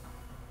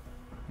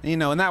 You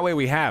know, and that way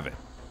we have it.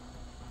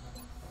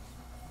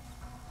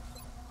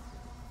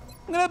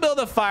 I'm going to build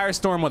a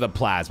firestorm with a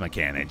plasma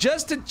cannon.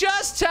 Just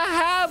to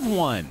have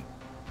one.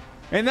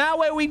 And that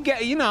way we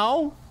get, you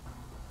know,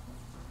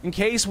 in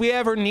case we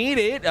ever need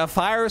it, a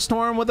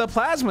firestorm with a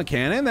plasma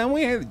cannon, then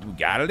we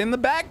got it in the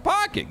back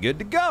pocket. Good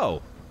to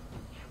go.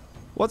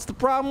 What's the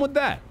problem with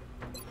that?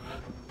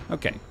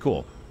 Okay,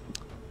 cool.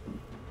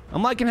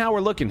 I'm liking how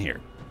we're looking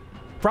here.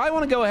 Probably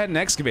want to go ahead and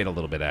excavate a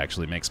little bit,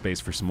 actually. Make space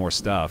for some more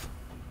stuff.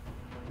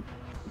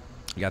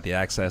 We got the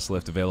access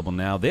lift available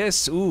now.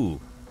 This, ooh,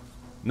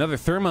 another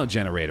thermo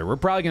generator. We're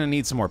probably going to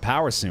need some more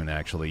power soon,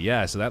 actually.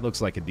 Yeah, so that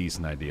looks like a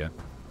decent idea.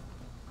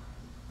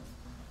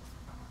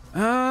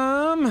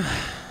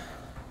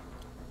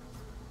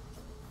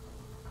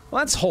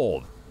 Let's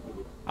hold.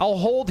 I'll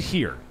hold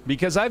here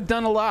because I've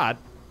done a lot.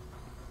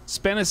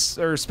 Spent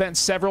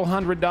several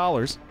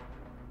 $100s.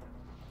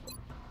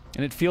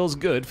 And it feels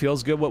good.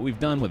 Feels good what we've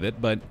done with it,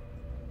 but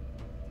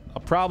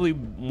I'll probably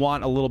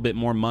want a little bit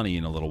more money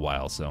in a little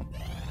while, so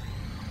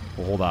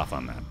we'll hold off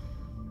on that.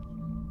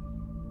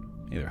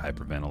 Either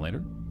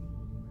hyperventilator.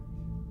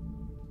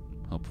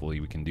 Hopefully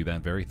we can do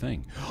that very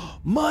thing.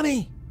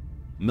 Money!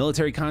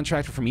 Military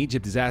contractor from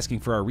Egypt is asking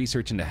for our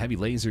research into heavy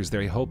lasers.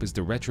 Their hope is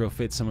to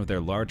retrofit some of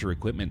their larger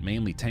equipment,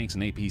 mainly tanks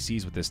and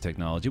APCs, with this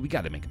technology. We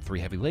gotta make them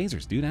 3 heavy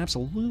lasers, dude.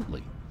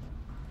 Absolutely.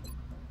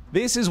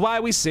 This is why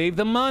we save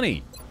the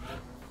money.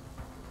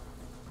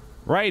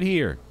 Right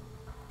here.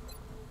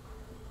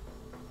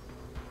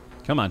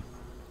 Come on.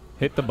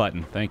 Hit the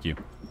button. Thank you.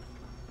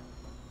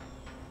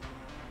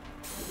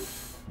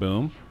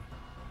 Boom.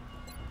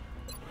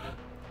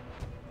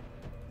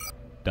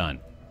 Done.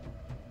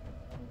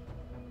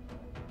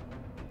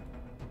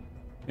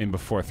 In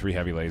before 3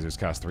 heavy lasers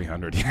cost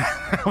 300.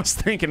 I was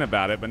thinking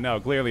about it, but no,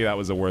 clearly that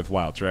was a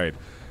worthwhile trade.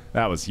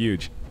 That was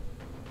huge.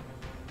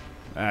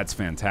 That's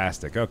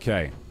fantastic.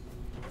 Okay.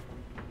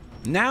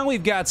 Now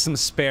we've got some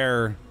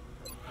spare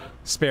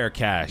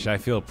cash. I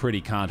feel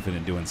pretty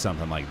confident doing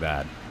something like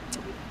that.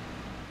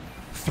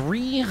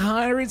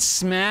 300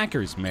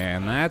 smackers,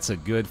 man. That's a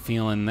good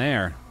feeling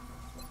there.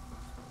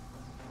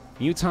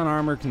 Muton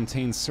armor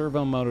contains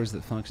servo motors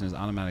that function as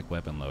automatic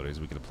weapon loaders.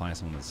 We could apply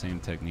some of the same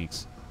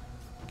techniques.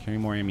 Carry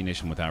more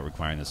ammunition without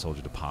requiring the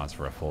soldier to pause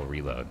for a full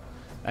reload.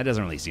 That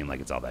doesn't really seem like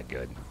it's all that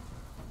good.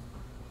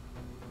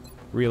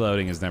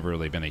 Reloading has never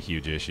really been a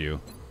huge issue.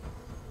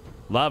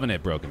 Loving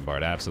it, Broken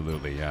Bart.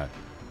 Absolutely, yeah.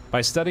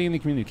 By studying the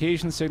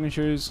communication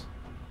signatures,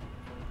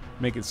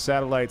 make its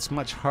satellites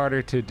much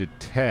harder to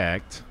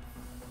detect.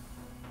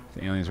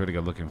 The aliens were to go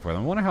looking for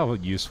them. I wonder how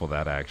useful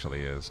that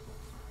actually is.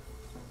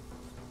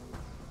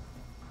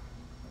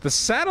 The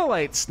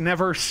satellites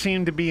never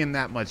seem to be in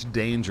that much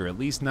danger, at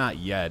least not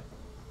yet.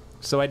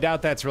 So I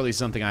doubt that's really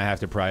something I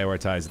have to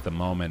prioritize at the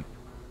moment.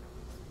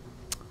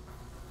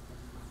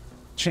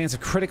 Chance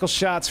of critical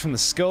shots from the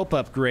scope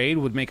upgrade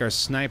would make our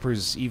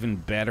snipers even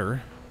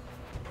better.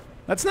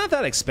 That's not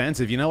that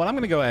expensive. You know what? I'm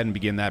going to go ahead and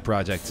begin that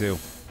project too.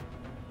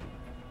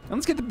 And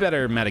let's get the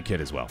better medikit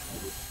as well.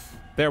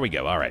 There we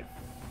go. All right.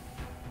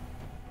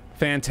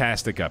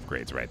 Fantastic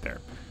upgrades right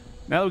there.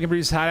 Now that we can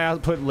produce high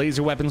output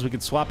laser weapons, we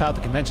can swap out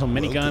the conventional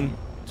minigun.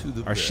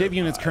 Our Shiv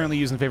unit's currently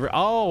used in favor.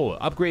 Oh,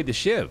 upgrade the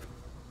Shiv.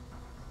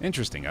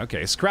 Interesting.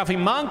 Okay. Scruffy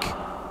Monk.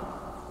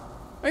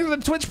 Thanks for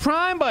the Twitch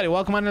Prime, buddy.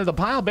 Welcome under the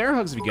pile. Bear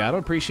hugs if you got it.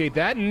 Appreciate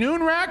that.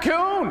 Noon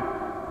Raccoon.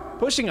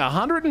 Pushing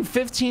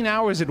 115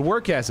 hours at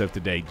work as of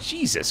today.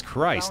 Jesus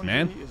Christ,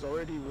 man. Is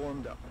already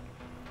warmed up.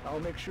 I'll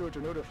make sure to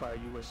notify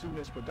you as soon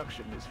as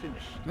production is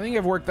finished. I think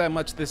I've worked that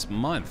much this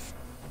month.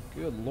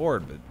 Good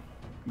Lord, but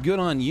good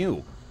on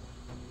you.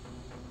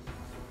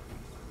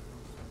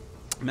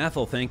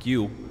 Methyl, thank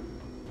you.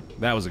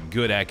 That was a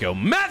good echo.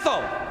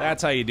 Methyl!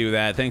 That's how you do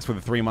that. Thanks for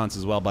the 3 months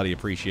as well, buddy.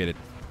 Appreciate it.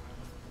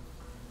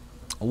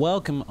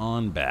 Welcome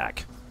on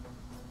back.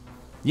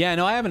 Yeah,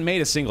 no, I haven't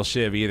made a single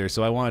Shiv either,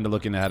 so I wanted to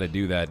look into how to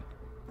do that.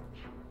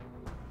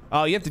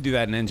 Oh, you have to do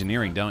that in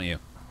engineering, don't you?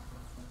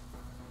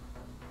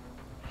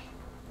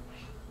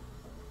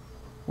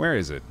 Where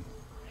is it?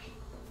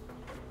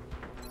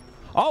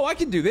 Oh, I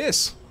can do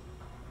this.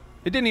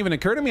 It didn't even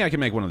occur to me I could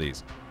make one of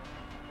these.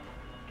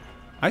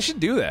 I should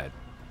do that.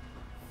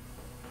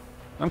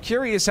 I'm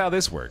curious how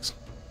this works.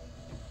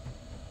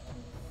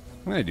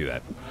 I'm gonna do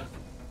that.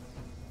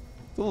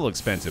 It's a little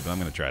expensive, but I'm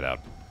gonna try it out.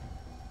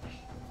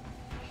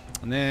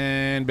 And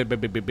then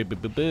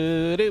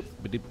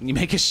you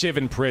make a Shiv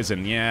in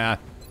prison, yeah.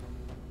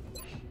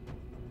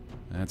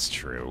 That's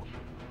true.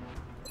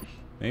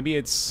 Maybe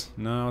it's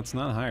no, it's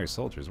not hire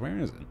soldiers. Where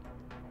is it?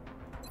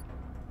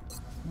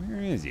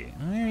 Where is it?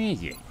 Where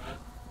is it?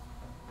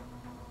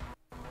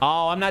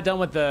 Oh, I'm not done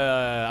with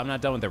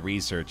the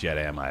research yet,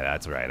 am I?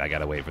 That's right. I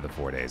gotta wait for the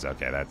 4 days.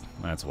 Okay,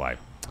 that's why.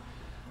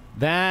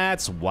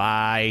 That's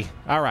why.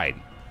 All right.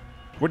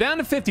 We're down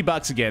to 50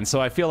 bucks again,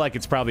 so I feel like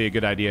it's probably a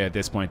good idea at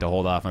this point to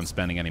hold off on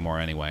spending any more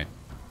anyway.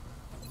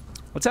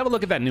 Let's have a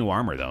look at that new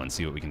armor, though, and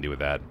see what we can do with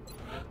that.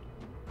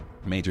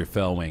 Major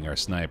Fellwing, our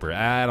sniper.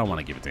 I don't want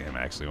to give it to him,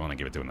 actually. I want to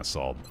give it to an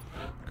assault.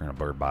 Colonel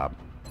Bird Bob.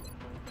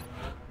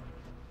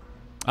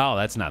 Oh,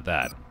 that's not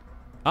that.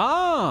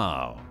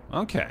 Oh,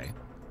 okay.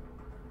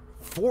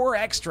 4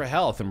 extra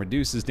health and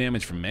reduces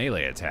damage from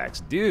melee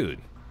attacks. Dude.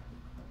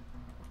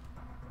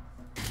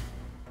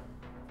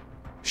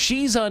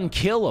 She's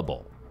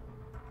unkillable.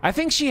 I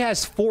think she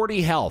has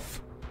 40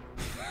 health.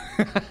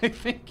 I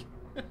think.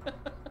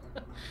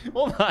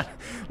 Hold on.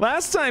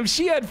 Last time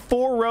she had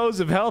 4 rows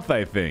of health,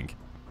 I think.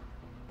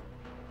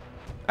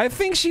 I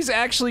think she's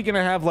actually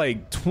gonna have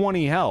like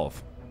 20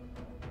 health.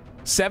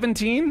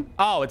 17?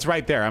 Oh, it's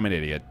right there. I'm an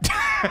idiot.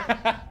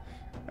 I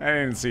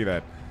didn't see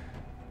that.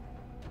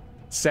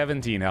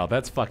 17 health.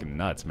 That's fucking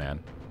nuts,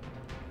 man.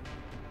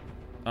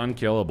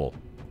 Unkillable.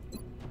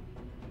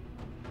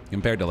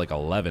 Compared to like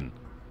 11.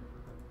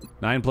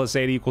 9 plus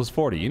 8 equals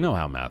 40. You know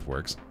how math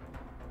works.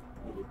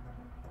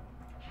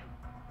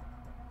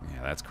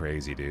 Yeah, that's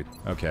crazy, dude.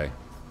 Okay.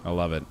 I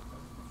love it.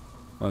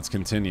 Let's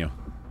continue.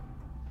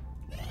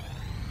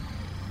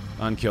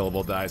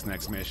 Unkillable dies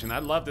next mission.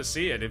 I'd love to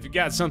see it. If you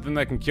got something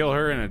that can kill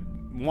her in a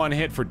one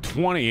hit for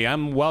 20,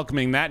 I'm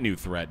welcoming that new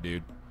threat,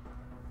 dude.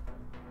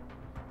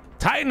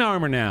 Titan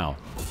armor now.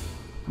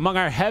 Among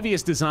our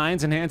heaviest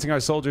designs, enhancing our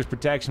soldiers'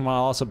 protection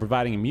while also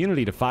providing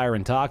immunity to fire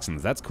and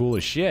toxins. That's cool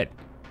as shit.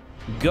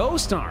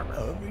 Ghost armor.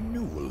 A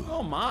renewal.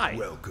 Oh my.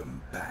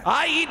 Welcome back.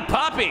 I eat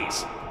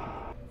puppies.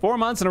 4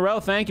 months in a row.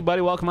 Thank you,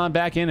 buddy. Welcome on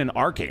back in. And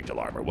Archangel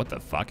armor. What the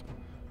fuck?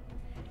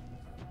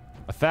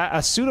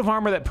 A suit of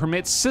armor that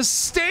permits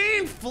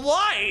sustained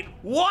flight.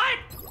 What?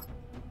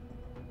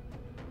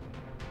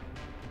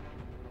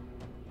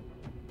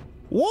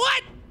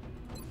 What?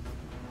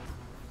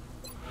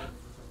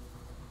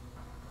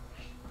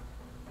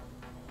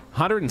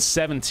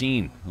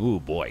 $117. Ooh,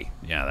 boy.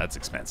 Yeah, that's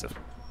expensive.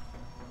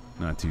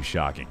 Not too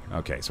shocking.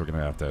 Okay, so we're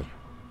gonna have to...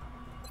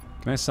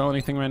 Can I sell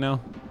anything right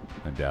now?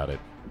 I doubt it.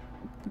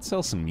 I could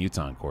sell some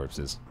mutant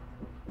corpses.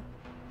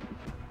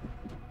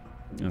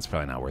 That's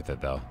probably not worth it,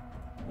 though.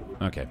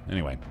 Okay,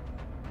 anyway.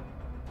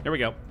 Here we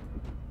go.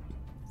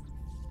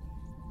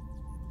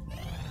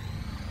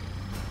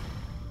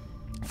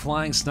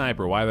 Flying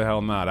sniper, why the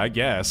hell not? I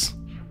guess.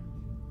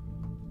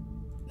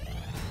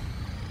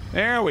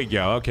 There we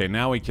go. Okay,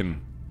 now we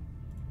can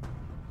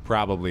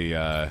probably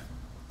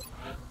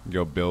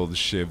go build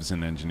shivs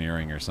in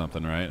engineering or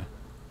something, right?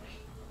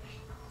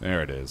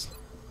 There it is.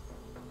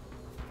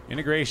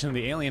 Integration of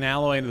the alien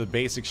alloy into the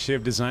basic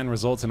shiv design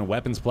results in a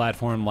weapons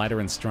platform lighter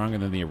and stronger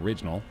than the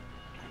original.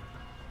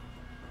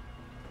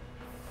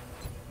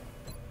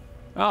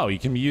 Oh, you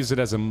can use it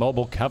as a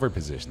mobile cover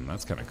position.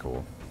 That's kind of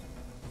cool.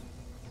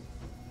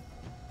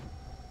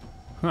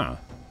 Huh.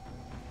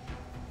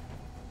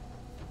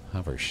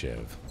 Hover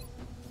shiv.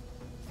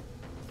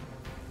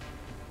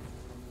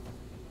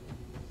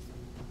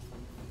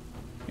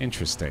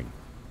 Interesting.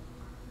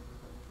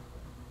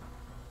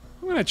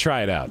 I'm gonna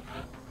try it out.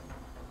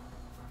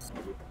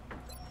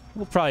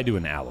 We'll probably do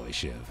an alloy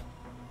shiv.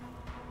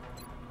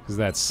 Because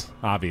that's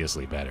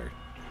obviously better.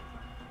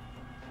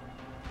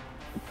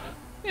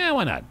 Yeah,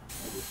 why not?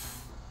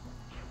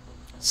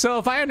 So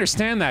if I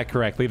understand that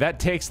correctly, that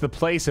takes the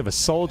place of a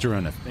soldier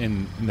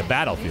in the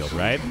battlefield,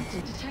 right?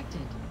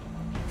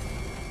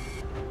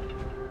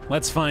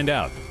 Let's find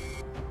out.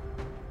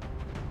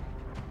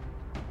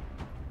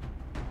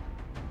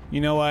 You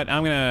know what?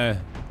 I'm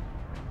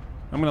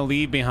gonna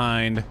leave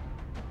behind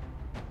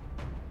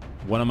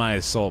one of my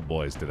assault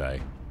boys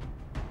today.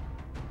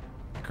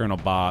 Colonel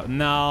Bob.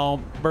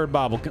 No, Bird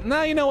Bob will...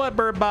 No, you know what,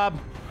 Bird Bob?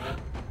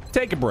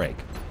 Take a break.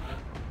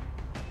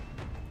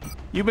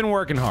 You've been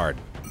working hard.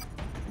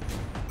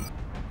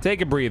 Take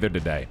a breather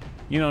today.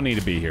 You don't need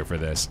to be here for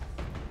this.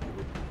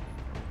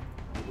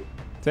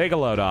 Take a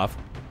load off.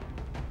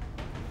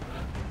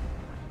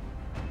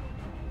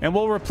 And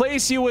we'll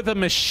replace you with a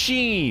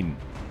machine.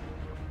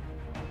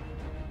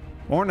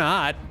 Or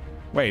not.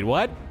 Wait,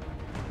 what?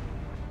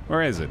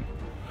 Where is it?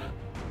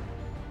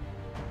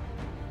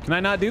 Can I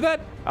not do that?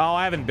 Oh,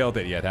 I haven't built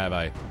it yet, have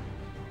I?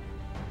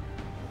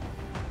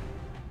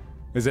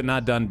 Is it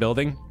not done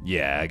building?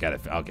 Yeah, I got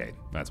it. Okay,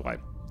 that's why.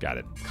 Got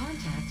it.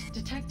 Contact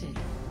detected.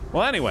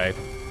 Well, anyway,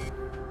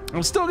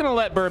 I'm still gonna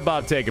let Bird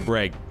Bob take a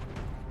break.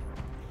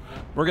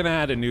 We're gonna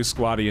add a new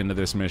squatty into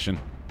this mission.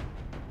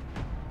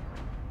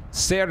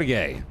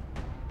 Sergey.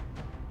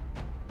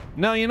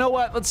 No, you know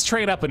what? Let's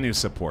trade up a new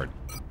support.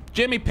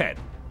 Jimmy Pitt.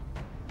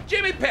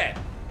 Jimmy Pitt!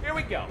 Here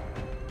we go.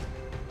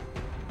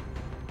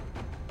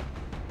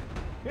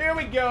 Here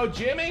we go,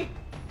 Jimmy.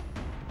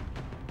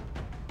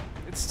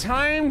 It's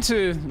time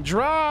to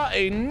draw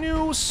a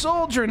new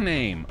soldier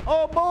name.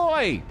 Oh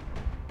boy!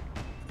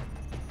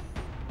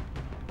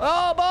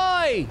 Oh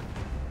boy!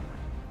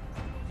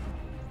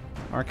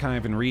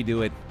 Archive and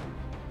redo it.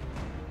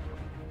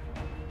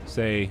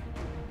 Say,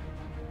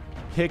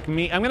 pick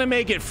me. I'm gonna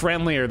make it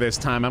friendlier this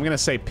time. I'm gonna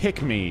say,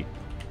 pick me.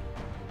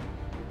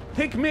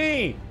 Pick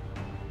me!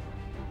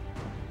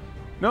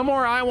 No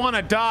more I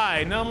wanna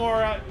die. No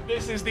more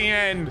this is the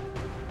end.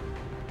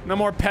 No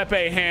more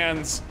Pepe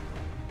hands.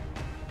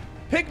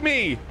 Pick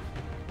me!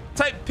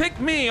 Type pick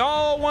me,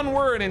 all one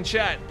word in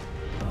chat.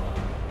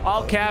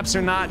 All caps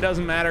or not,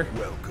 doesn't matter.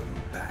 Welcome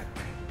back.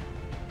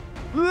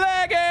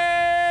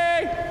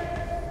 Leggy!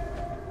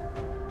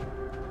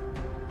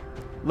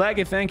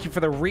 Leggy, thank you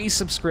for the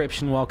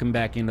resubscription. Welcome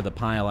back into the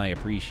pile, I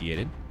appreciate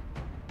it.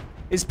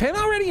 Is Pen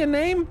already a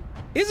name?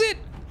 Is it?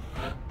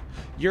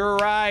 You're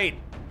right.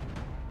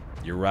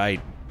 You're right.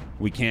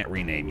 We can't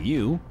rename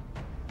you.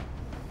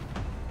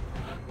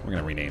 We're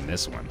gonna rename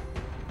this one.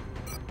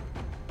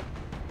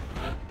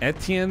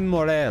 Etienne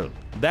Morel.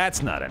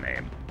 That's not a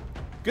name.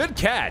 Good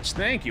catch.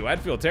 Thank you. I'd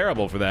feel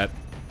terrible for that.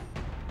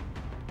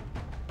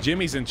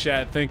 Jimmy's in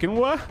chat thinking,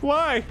 what?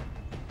 Why?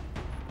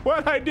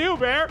 What'd I do,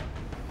 Baer?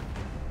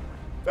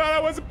 Thought I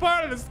wasn't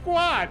part of the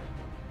squad.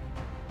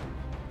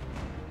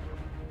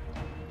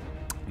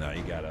 No,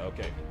 you gotta,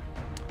 okay.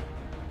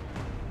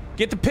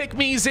 Get the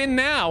pick-me's in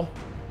now.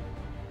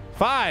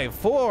 5,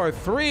 4,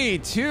 3,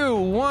 2,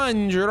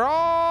 1,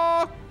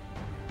 draw.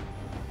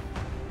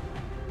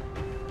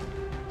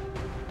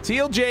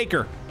 Teal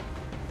Jaker.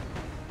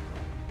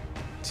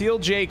 Teal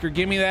Jaker,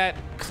 give me that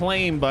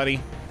claim, buddy.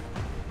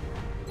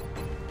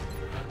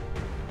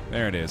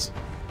 There it is.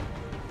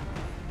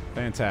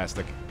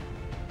 Fantastic.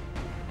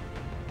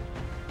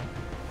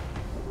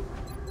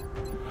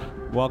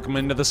 Welcome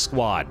into the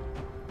squad.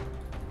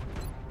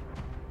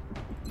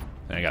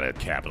 I gotta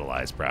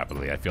capitalize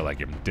properly. I feel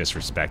like I'm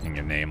disrespecting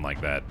your name like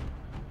that.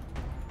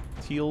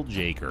 Teal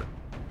Jaker.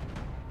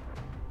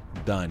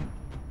 Done.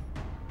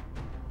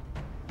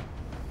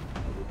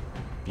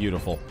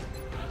 Beautiful.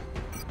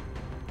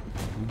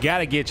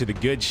 Gotta get you the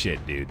good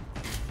shit, dude.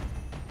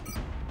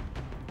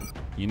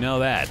 You know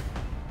that.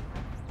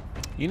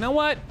 You know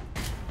what?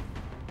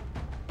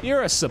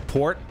 You're a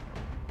support.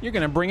 You're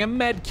gonna bring a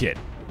med kit.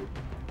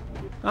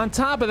 On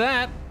top of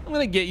that, I'm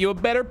gonna get you a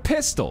better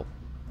pistol.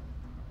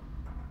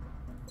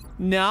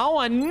 No,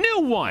 a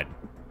new one.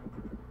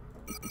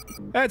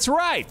 That's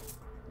right.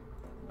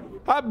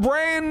 A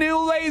brand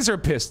new laser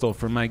pistol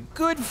from my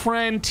good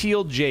friend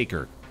Teal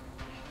Jaker.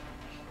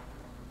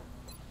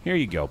 Here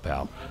you go,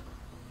 pal.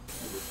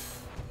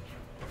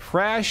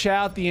 Fresh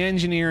out the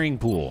engineering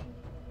pool.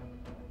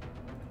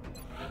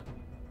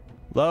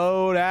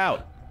 Load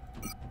out.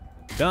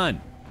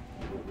 Done.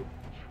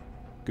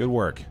 Good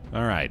work.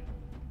 All right.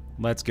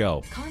 Let's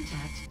go.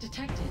 Contact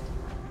detected.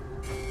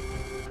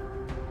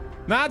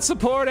 Not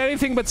support,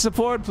 anything but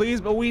support,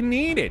 please, but we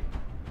need it.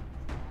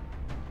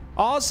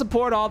 All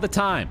support all the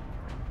time.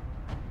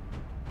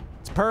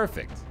 It's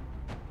perfect.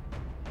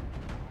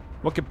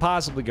 What could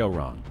possibly go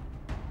wrong?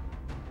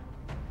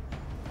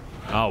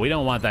 Oh, we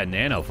don't want that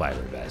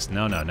nanofiber vest.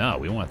 No, no, no.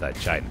 We want that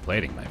chitin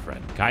plating, my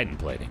friend. Chitin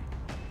plating.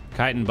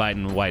 Chitin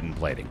biting, whiten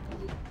plating.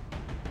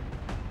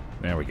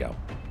 There we go.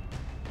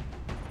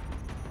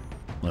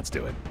 Let's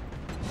do it.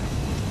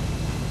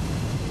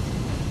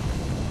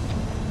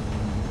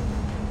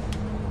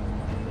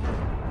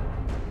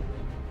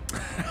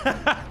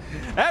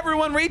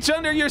 Everyone reach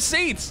under your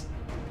seats!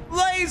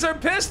 Laser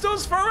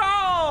pistols for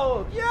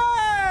all!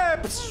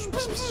 Yeah!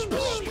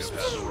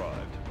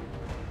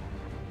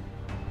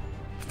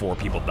 4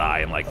 people die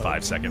in like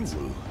 5 seconds.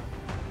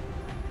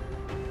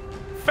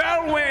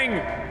 Fell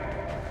wing!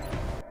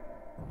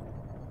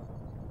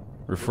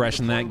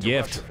 Refreshing that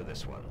gift. For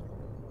this one.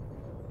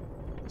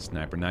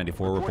 Sniper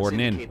 94 Reports reporting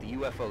in. indicate the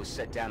UFO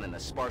set down in a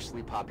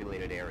sparsely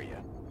populated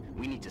area.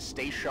 We need to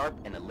stay sharp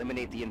and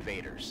eliminate the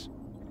invaders.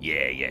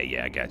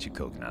 Yeah, I got you,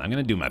 Coconut. I'm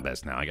gonna do my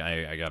best now.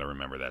 I gotta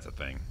remember that's a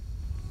thing.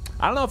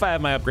 I don't know if I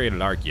have my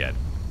upgraded arc yet,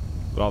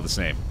 but all the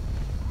same.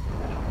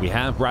 We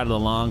have brought it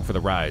along for the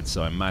ride,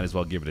 so I might as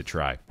well give it a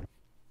try.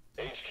 HQ,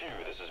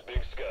 this is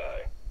Big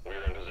Sky. We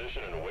are in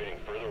position and awaiting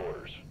further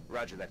orders.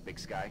 Roger that, Big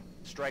Sky.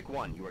 Strike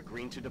 1, you are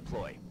green to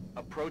deploy.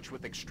 Approach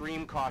with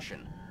extreme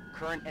caution.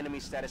 Current enemy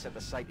status at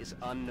the site is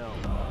unknown.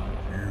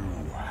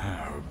 You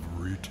have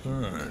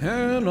returned.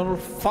 Hello,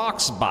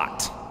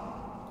 Foxbot.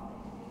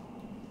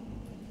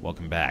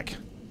 Welcome back.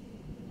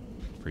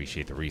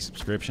 Appreciate the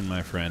resubscription,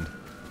 my friend.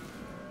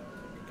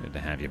 Good to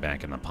have you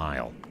back in the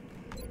pile.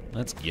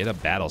 Let's get a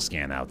battle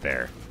scan out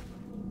there.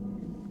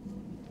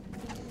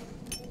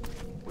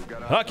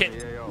 Hook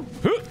it.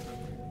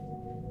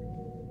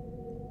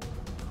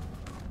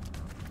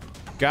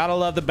 Gotta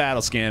love the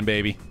battle scan,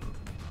 baby.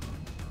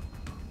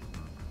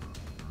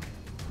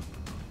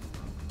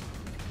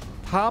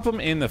 Pop them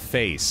in the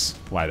face.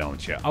 Why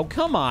don't you? Oh,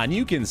 come on.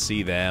 You can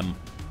see them.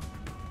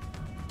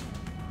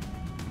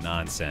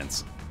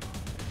 Nonsense.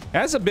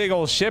 That's a big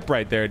old ship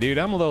right there, dude.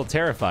 I'm a little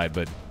terrified,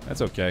 but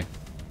that's okay.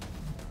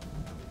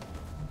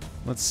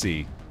 Let's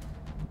see.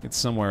 It's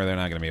somewhere they're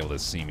not going to be able to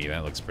see me.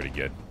 That looks pretty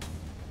good.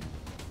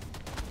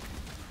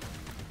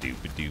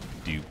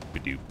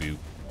 Doop-a-doop-doop-a-doop-boop.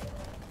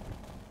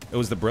 It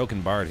was the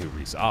Broken Bard who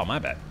Oh, my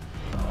bad.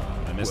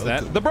 I missed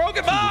that. The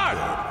Broken Bard!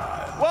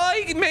 Well,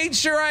 he made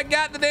sure I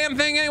got the damn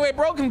thing anyway.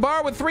 Broken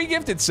Bard with 3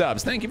 gifted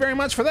subs. Thank you very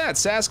much for that.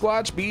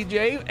 Sasquatch,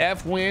 BJ,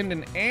 F-Wind,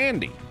 and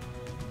Andy.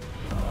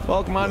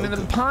 Welcome on into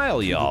the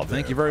pile, y'all.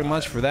 Thank you very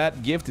much for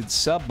that gifted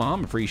sub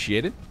bomb.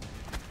 Appreciate it.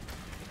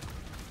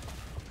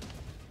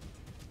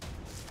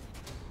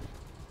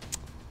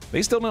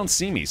 They still don't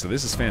see me, so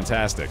this is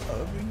fantastic.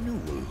 A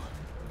renewal.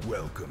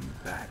 Welcome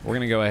back. We're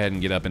gonna go ahead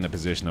and get up into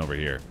position over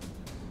here.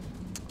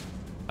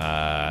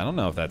 I don't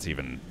know if that's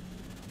even...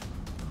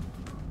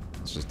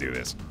 Let's just do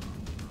this.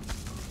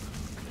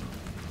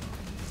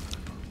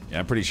 Yeah,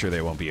 I'm pretty sure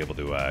they won't be able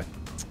to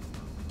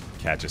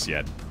catch us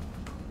yet.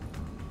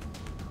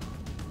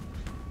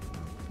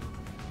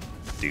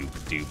 Doop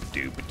doop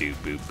doop doop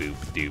boop boop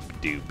doop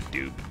doop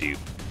doop doop.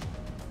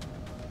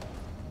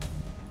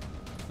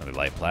 Another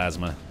light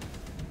plasma.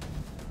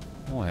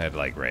 We'll head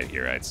like right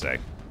here, I'd say.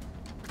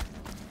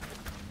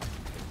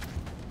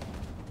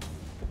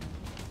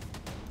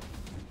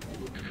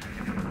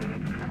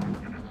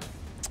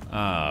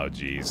 Oh,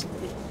 jeez.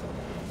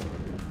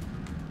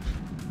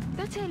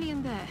 That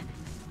alien there,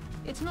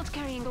 it's not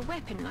carrying a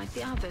weapon like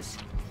the others.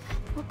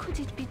 What could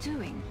it be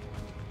doing?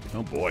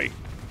 Oh boy.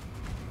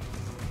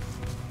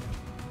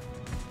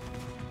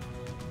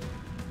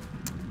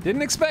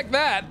 Didn't expect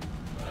that.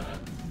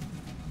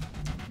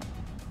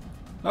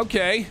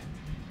 Okay.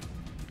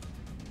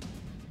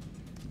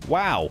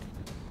 Wow.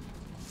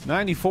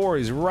 94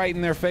 is right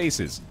in their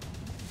faces.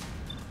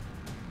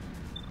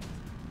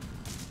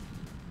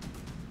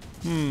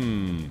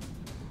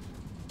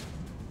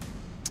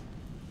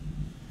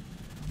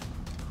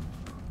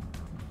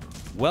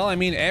 Well, I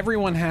mean,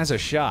 everyone has a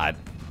shot.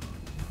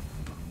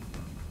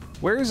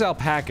 Where is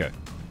Alpaca?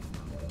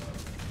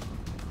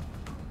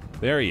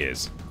 There he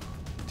is.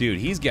 Dude,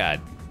 he's got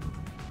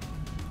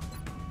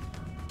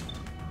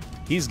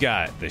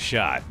the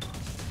shot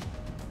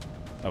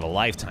of a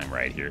lifetime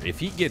right here. If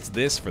he gets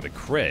this for the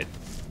crit...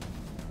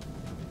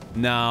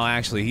 No,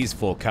 actually, he's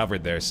full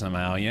covered there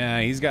somehow. Yeah,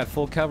 he's got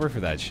full cover for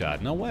that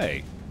shot. No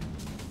way.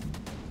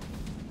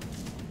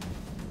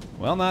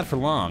 Well, not for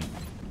long.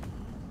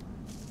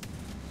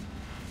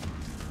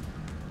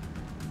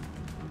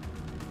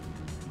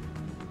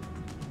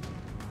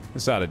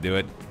 This ought to do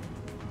it.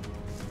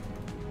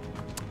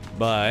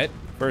 But,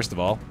 first of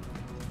all,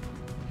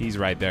 he's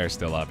right there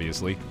still,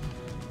 obviously.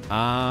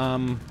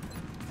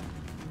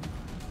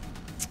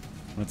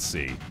 Let's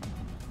see.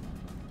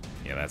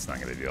 Yeah, that's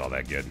not going to do all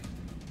that good.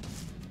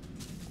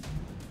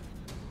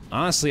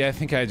 Honestly, I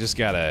think I just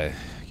gotta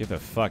get the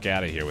fuck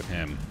out of here with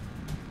him.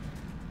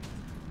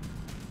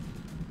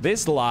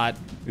 This lot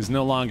is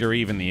no longer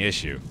even the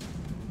issue.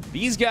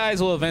 These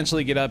guys will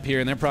eventually get up here,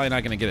 and they're probably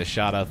not going to get a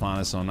shot up on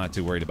us, so I'm not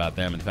too worried about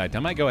them. In fact, I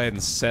might go ahead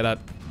and set up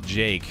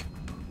Jake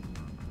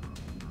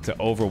to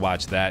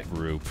overwatch that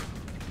group.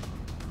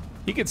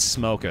 He could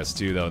smoke us,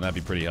 too, though, and that'd be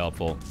pretty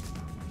helpful.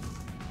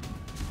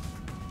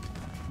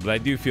 But I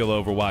do feel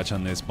Overwatch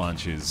on this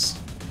bunch is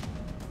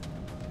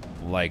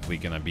likely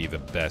going to be the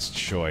best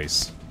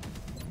choice.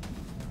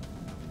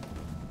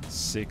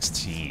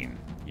 16.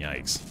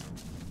 Yikes.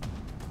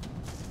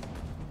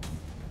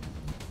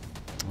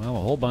 Well, a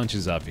whole bunch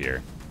is up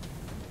here.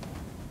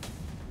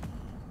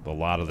 A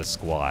lot of the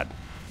squad.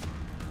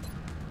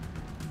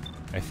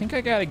 I think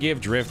I gotta give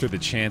Drifter the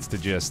chance to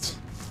just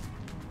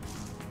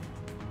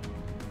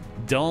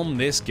dome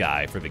this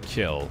guy for the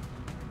kill,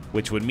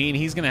 which would mean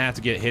he's gonna have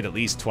to get hit at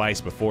least twice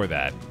before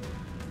that.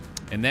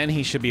 And then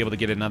he should be able to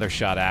get another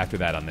shot after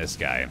that on this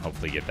guy and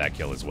hopefully get that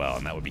kill as well,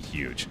 and that would be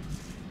huge.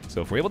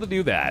 So if we're able to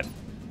do that,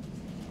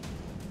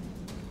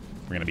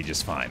 we're gonna be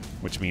just fine,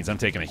 which means I'm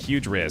taking a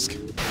huge risk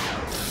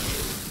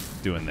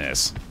doing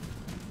this.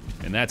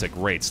 And that's a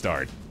great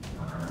start.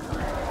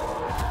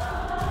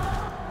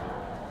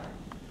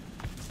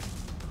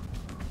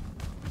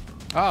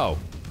 Oh.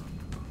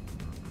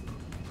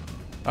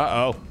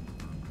 Uh-oh.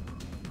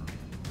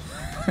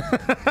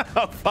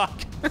 Oh,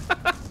 fuck.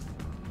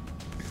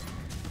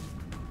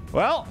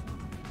 Well.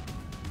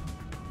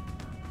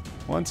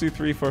 1, 2,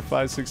 3, 4,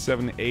 5, 6,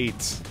 7,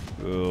 8.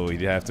 Oh,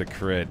 he'd have to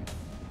crit.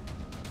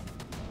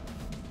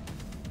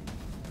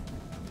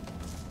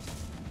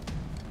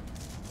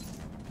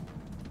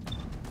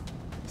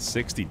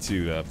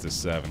 $62 up to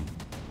 7.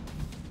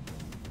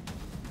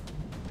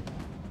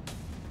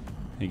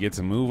 He gets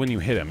a move when you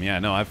hit him. Yeah,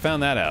 no, I've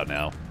found that out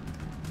now.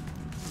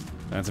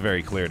 That's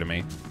very clear to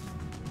me.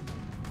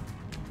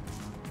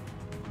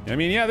 I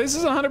mean, yeah, this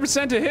is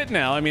 100% a hit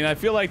now. I mean, I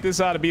feel like this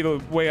ought to be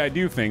the way I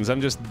do things.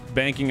 I'm just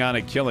banking on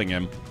it killing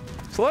him.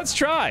 So let's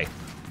try.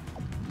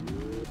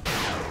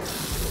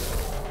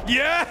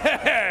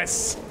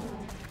 Yes!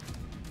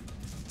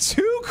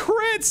 2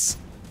 crits!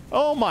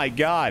 Oh my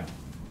god.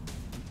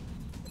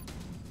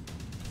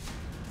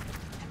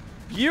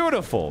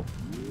 Beautiful.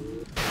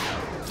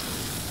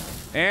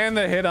 And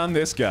the hit on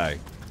this guy.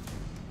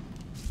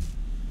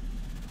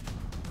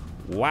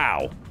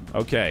 Wow.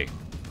 Okay.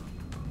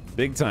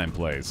 Big time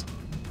plays.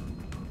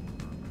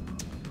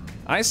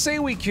 I say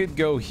we could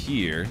go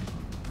here.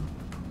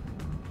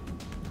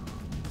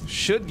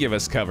 Should give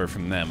us cover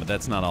from them, but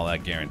that's not all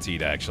that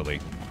guaranteed, actually.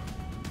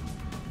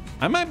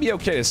 I might be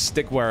okay to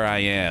stick where I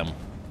am.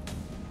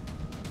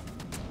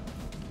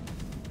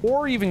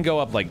 Or even go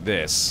up like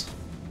this.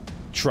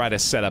 Try to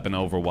set up an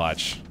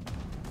Overwatch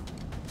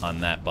on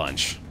that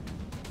bunch.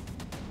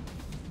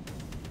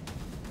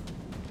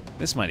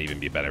 This might even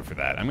be better for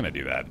that. I'm gonna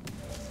do that.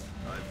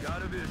 I've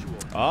got a visual.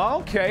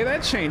 Okay,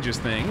 that changes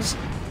things.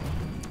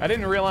 I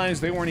didn't realize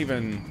they weren't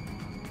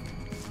even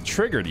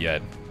triggered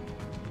yet.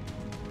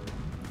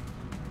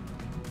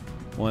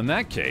 Well, in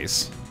that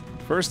case,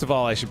 first of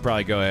all, I should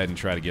probably go ahead and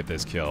try to get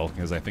this kill,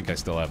 because I think I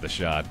still have the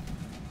shot.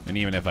 And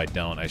even if I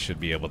don't, I should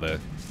be able to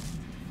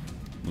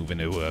move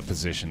into a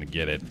position to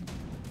get it.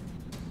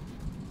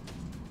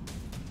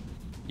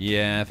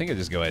 Yeah, I think I'll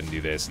just go ahead and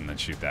do this and then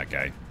shoot that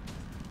guy.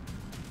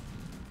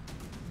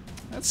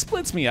 That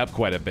splits me up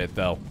quite a bit,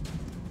 though.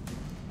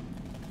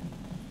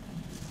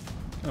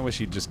 I wish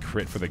he'd just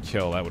crit for the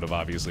kill. That would have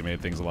obviously made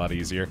things a lot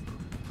easier.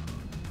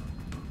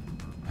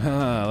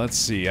 Let's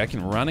see. I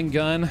can run and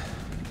gun.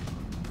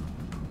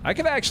 I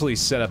could actually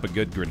set up a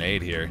good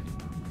grenade here.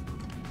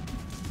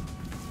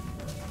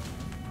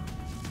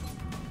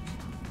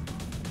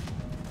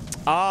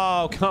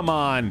 Oh, come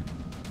on.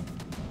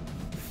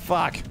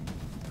 Fuck.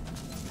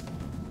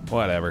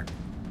 Whatever.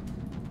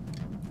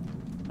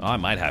 Oh, I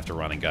might have to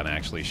run and gun,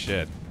 actually.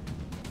 Shit.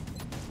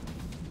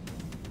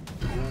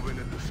 Moving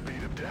at the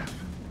speed of death.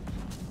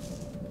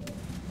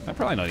 I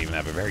probably don't even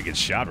have a very good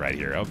shot right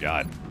here. Oh,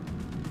 God.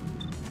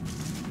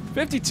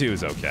 52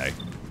 is okay.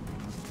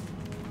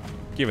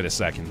 Give it a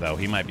second, though.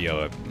 He might be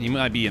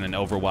in an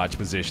Overwatch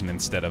position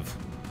instead of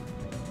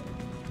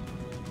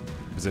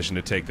position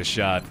to take the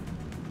shot.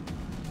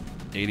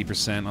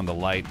 80% on the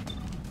light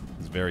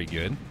is very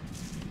good.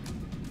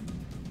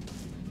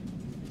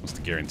 What's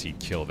the guaranteed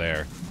kill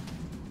there?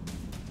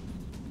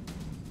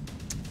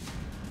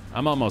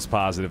 I'm almost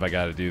positive I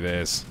gotta do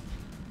this.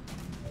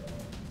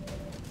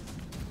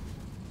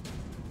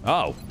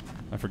 Oh,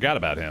 I forgot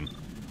about him.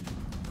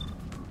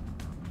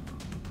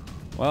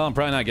 Well, I'm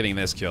probably not getting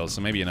this kill, so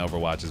maybe an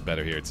Overwatch is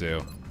better here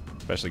too.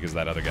 Especially because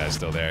that other guy's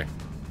still there.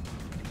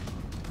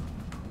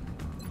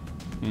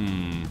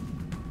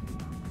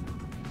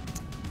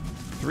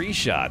 3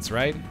 shots,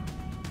 right?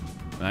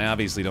 And I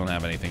obviously don't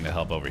have anything to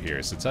help over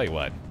here, so tell you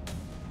what.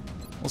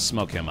 We'll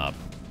smoke him up.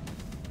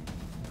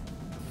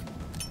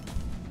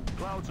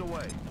 Clouds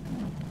away.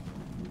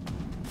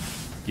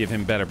 Give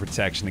him better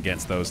protection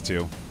against those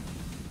two.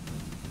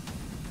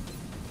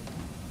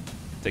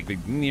 Take the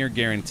near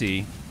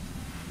guarantee.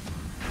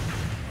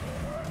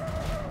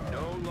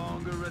 No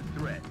longer a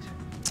threat.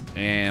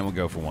 And we'll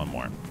go for one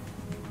more.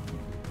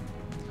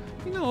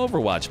 You know,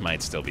 Overwatch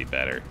might still be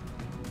better.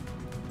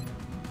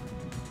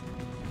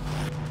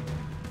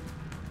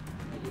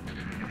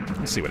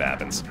 Let's see what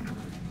happens.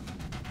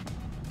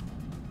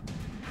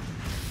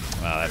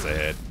 Wow, that's a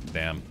hit.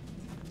 Damn.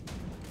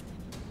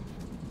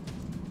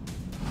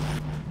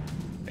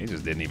 He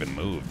just didn't even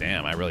move.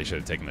 Damn, I really should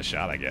have taken the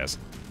shot, I guess.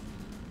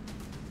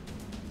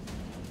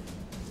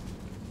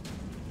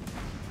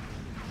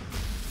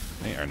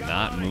 They are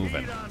not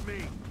moving.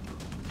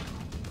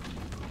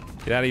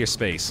 Get out of your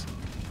space.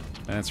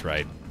 That's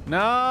right.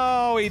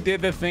 No, he did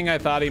the thing I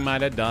thought he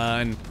might have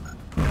done.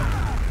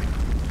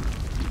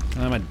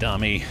 I'm a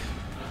dummy.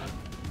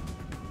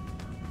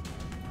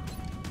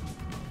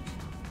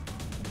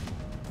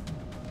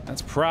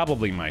 That's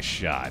probably my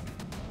shot.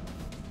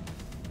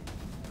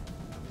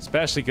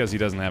 Especially because he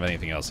doesn't have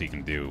anything else he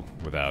can do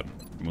without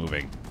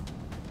moving.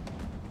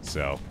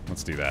 So,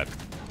 let's do that.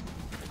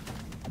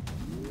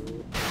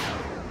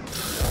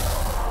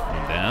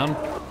 One down.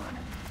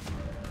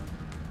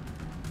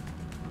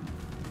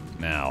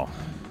 Now.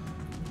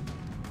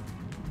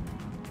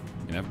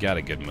 I mean, I've got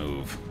a good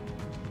move.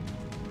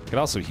 I could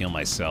also heal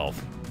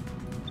myself.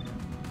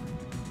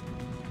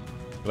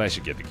 But I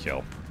should get the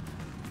kill.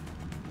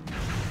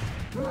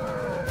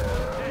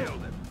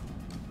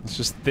 Let's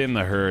just thin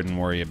the herd and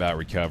worry about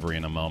recovery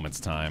in a moment's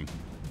time.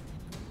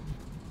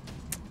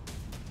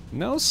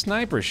 No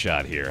sniper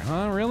shot here,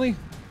 huh? Really?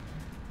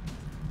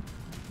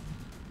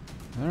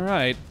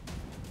 Alright.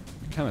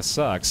 Kind of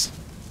sucks.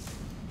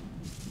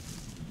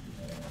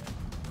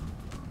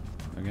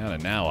 I got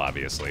it now,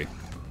 obviously.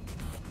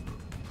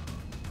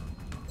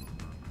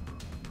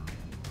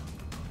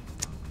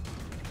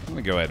 I'm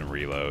gonna go ahead and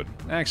reload.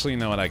 Actually, you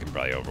know what? I can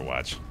probably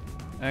Overwatch.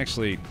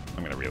 Actually,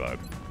 I'm gonna reload.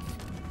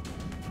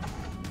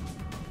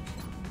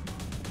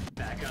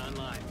 Back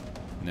online.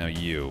 Now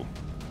you.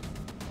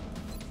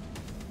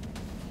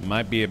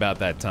 Might be about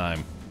that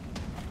time.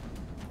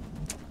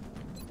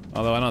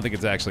 Although I don't think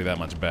it's actually that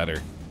much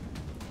better.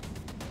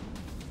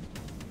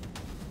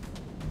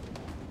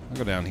 I'll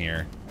go down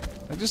here.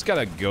 I just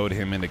gotta goad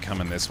him into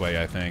coming this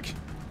way, I think.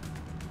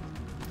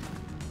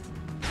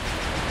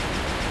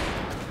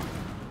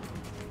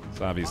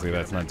 So obviously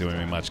that's not doing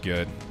me much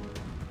good.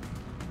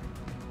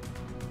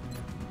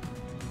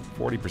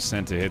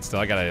 40% to hit still.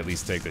 I gotta at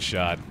least take the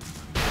shot.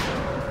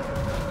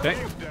 Okay.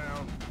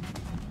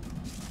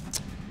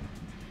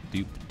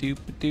 Doop, doop,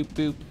 doop,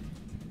 doop.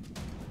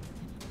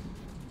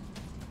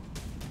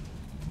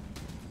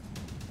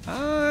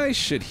 I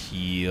should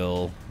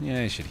heal.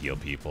 Yeah, I should heal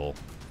people.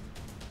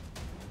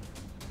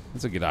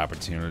 That's a good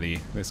opportunity.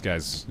 This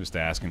guy's just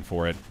asking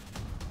for it.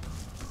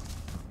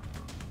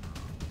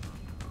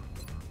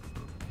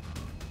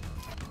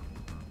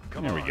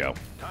 There we go.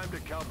 Time to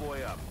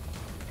cowboy up.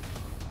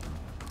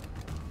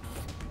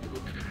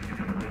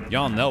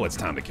 Y'all know it's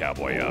time to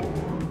cowboy up.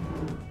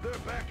 They're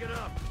backing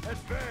up.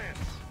 Advance.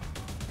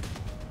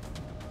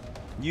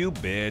 You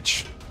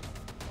bitch.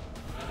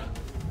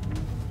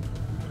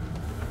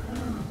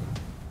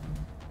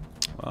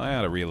 Well, I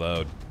ought to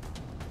reload.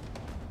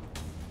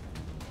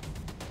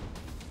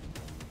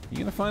 You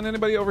gonna find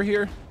anybody over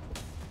here?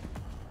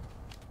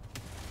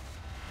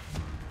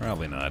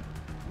 Probably not.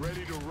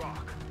 Ready to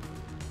rock.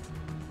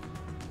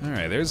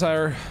 Alright, there's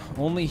our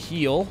only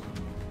heal.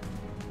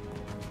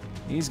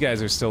 These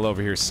guys are still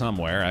over here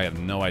somewhere. I have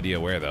no idea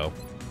where, though.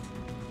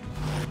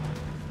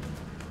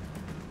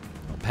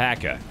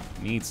 Alpaca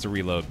needs to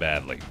reload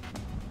badly.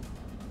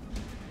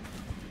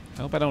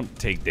 I hope I don't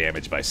take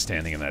damage by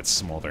standing in that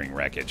smoldering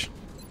wreckage.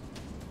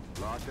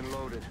 Locked and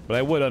loaded. But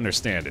I would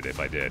understand it if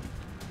I did.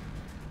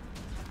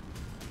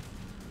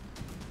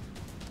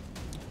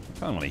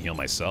 Kinda wanna heal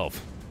myself.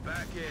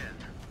 Back in.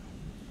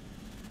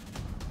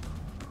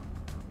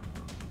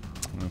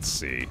 Let's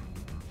see.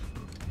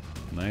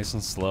 Nice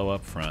and slow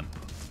up front.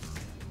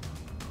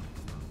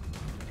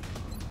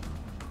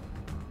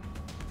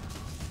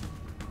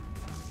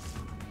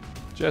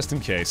 Just in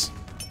case.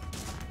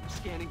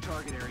 Scanning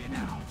target area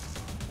now.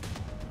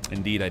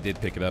 Indeed, I did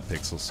pick it up,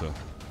 Pixel, so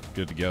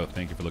good to go.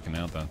 Thank you for looking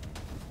out, though.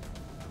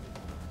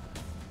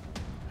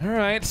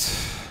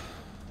 Alright.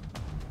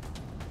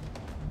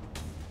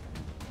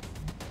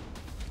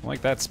 I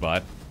like that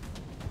spot.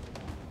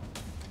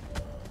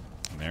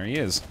 And there he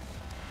is.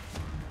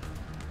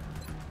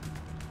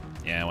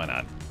 Yeah, why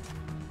not?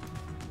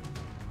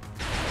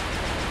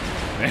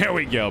 There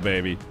we go,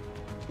 baby.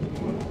 They're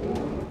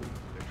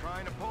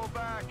trying to pull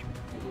back.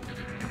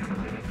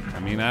 I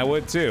mean, I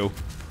would too.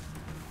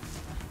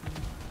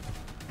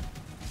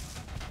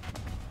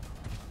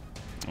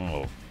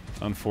 Oh,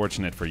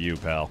 unfortunate for you,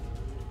 pal.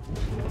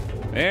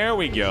 There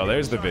we go.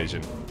 There's the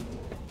vision.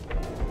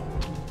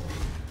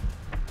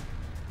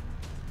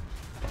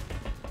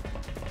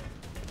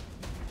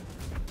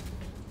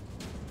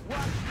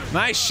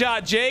 Nice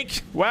shot,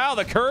 Jake. Wow,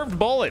 the curved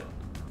bullet.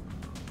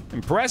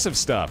 Impressive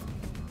stuff.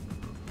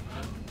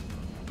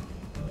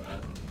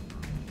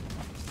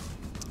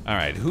 All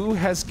right, who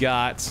has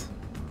got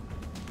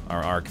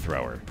our arc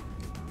thrower?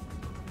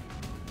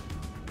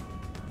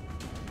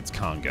 It's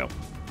Congo.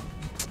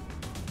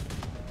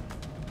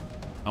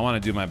 I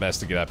want to do my best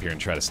to get up here and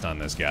try to stun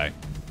this guy.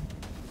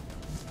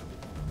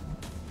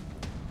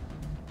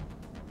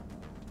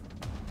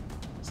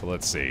 So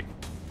let's see.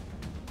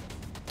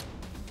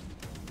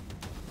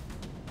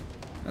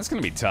 That's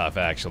going to be tough,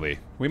 actually.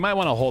 We might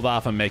want to hold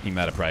off on making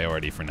that a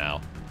priority for now.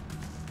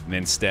 And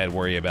instead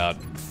worry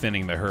about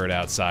thinning the herd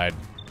outside.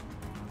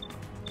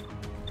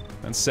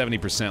 That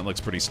 70% looks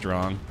pretty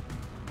strong.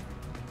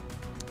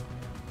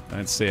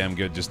 I'd say I'm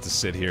good just to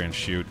sit here and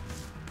shoot.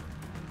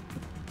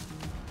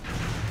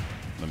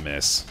 The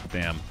miss.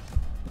 Damn.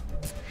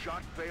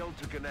 Shot failed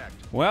to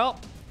connect. Well,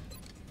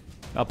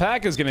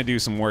 Alpaca's going to do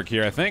some work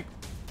here, I think.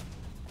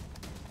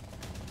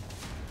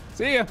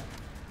 See ya.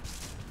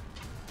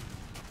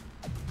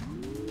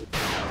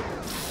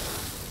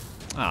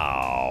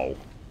 Oh.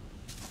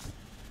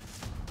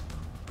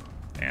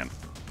 Man.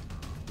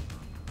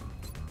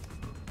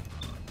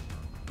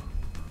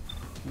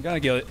 We gotta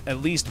get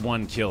at least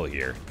one kill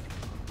here.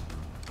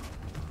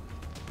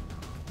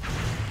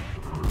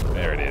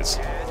 There it is.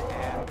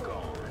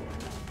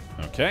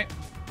 Okay.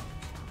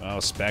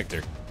 Oh,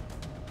 Spectre.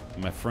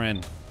 My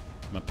friend.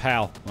 My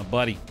pal. My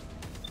buddy.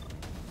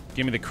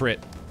 Give me the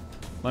crit.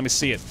 Let me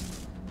see it.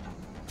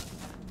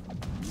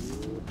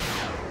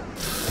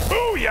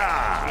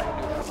 Booyah!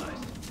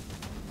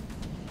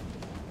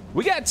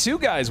 We got two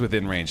guys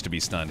within range to be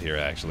stunned here,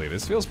 actually.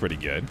 This feels pretty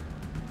good.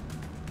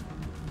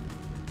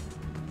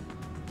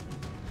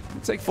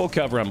 Let's take full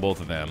cover on both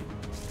of them.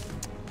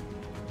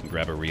 And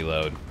grab a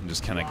reload and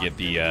just kind of get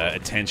the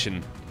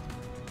attention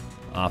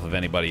off of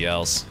anybody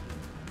else.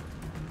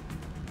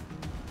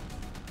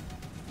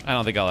 I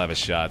don't think I'll have a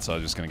shot, so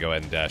I'm just going to go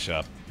ahead and dash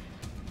up.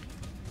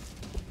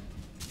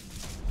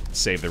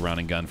 Save the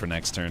running gun for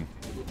next turn.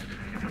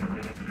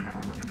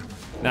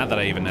 Not that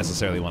I even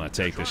necessarily want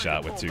to take the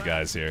shot with two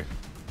guys here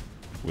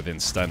within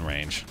stun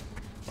range.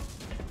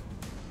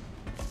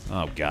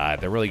 Oh god,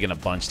 they're really gonna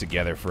bunch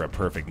together for a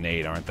perfect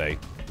nade, aren't they?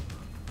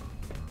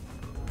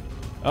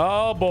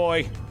 Oh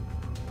boy.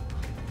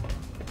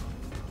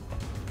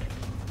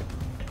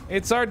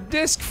 It's our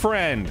disc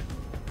friend.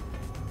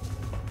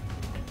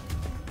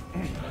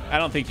 I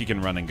don't think you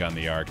can run and gun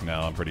the arc. No,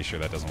 I'm pretty sure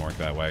that doesn't work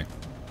that way.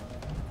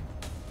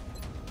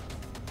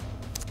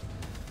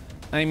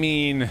 I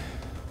mean,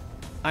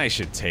 I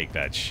should take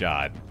that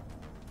shot.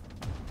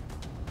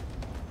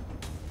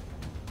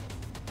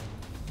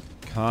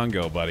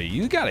 Congo, buddy.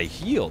 You gotta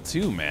heal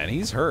too, man.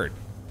 He's hurt.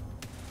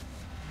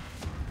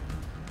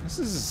 This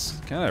is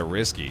kind of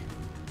risky.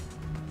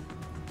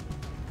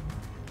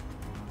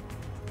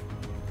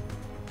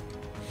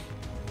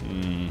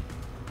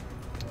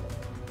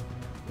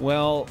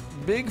 Well,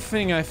 big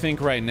thing I think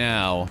right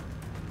now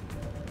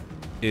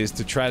is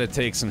to try to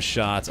take some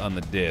shots on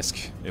the disc,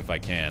 if I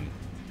can.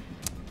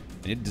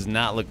 It does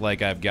not look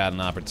like I've got an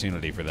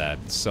opportunity for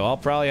that, so I'll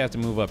probably have to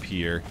move up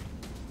here.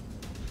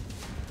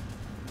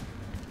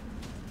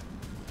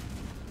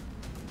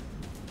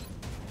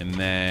 And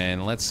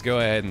then let's go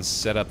ahead and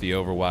set up the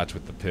Overwatch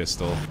with the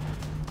pistol.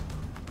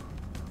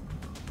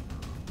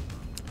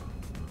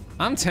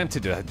 I'm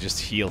tempted to just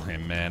heal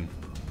him, man.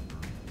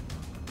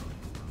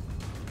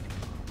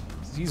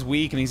 He's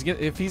weak, and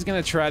if he's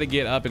gonna try to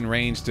get up in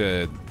range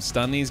to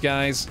stun these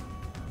guys,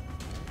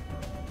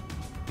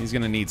 he's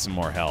gonna need some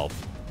more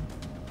health.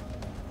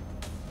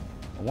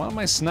 I want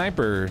my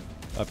sniper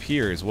up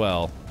here as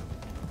well.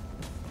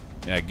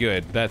 Yeah,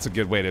 good. That's a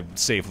good way to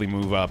safely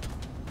move up.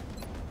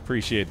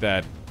 Appreciate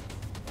that.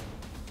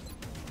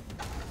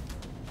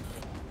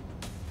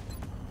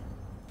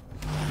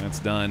 That's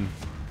done.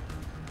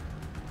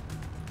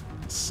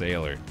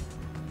 Sailor.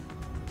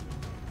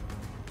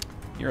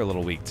 You're a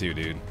little weak too,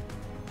 dude.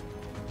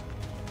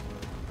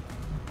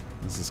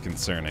 This is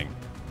concerning.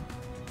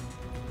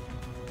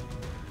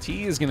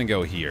 T is gonna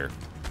go here.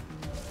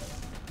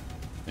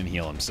 And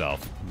heal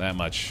himself. That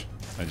much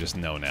I just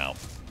know now.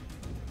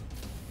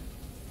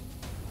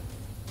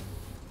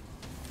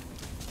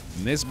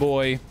 And this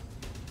boy...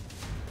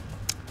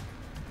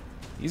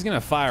 he's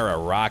gonna fire a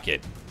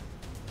rocket.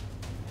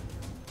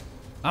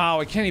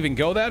 Oh, it can't even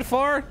go that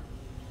far?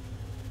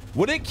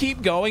 Would it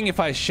keep going if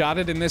I shot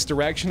it in this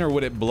direction, or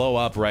would it blow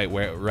up right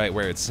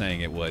where it's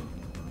saying it would?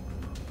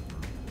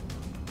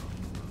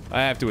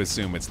 I have to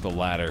assume it's the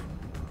latter.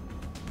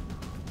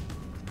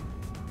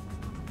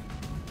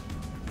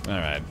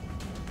 Alright.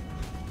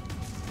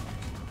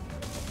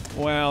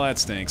 Well, that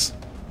stinks.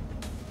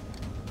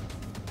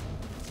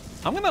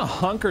 I'm gonna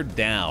hunker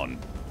down.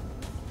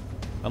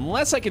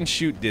 Unless I can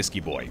shoot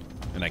Disky Boy.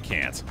 And I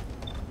can't.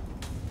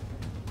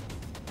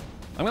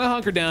 I'm gonna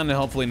hunker down and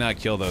hopefully not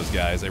kill those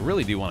guys. I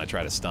really do want to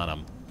try to stun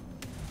them.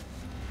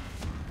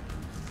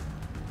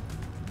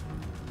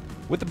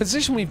 With the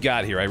position we've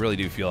got here, I really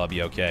do feel I'll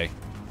be okay.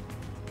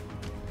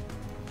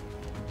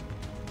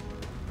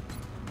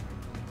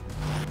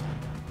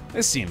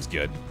 This seems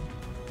good.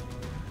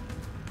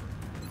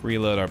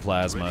 Reload our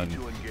plasma and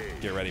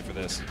get ready for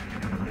this.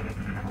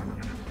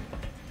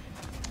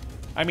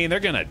 I mean, they're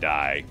gonna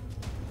die.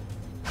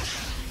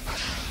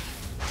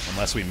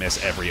 Unless we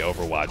miss every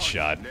Overwatch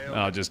shot.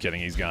 Oh, just kidding,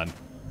 he's gone.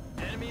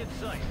 Enemy in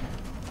sight.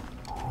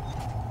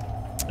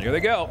 Here they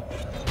go.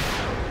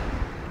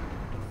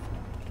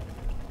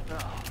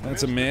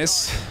 That's a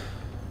miss.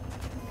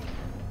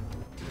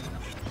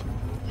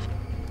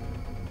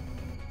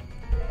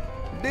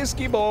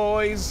 Disky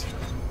boys.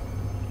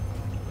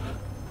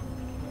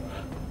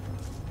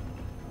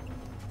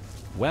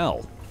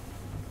 Well,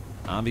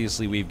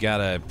 obviously we've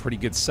got a pretty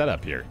good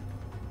setup here.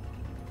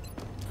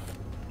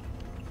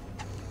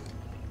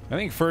 I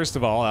think first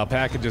of all,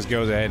 Alpaca just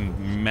goes ahead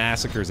and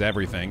massacres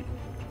everything.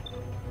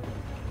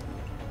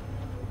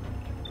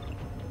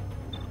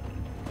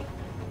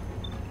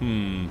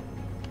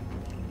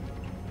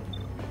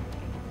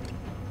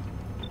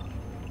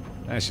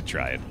 I should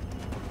try it.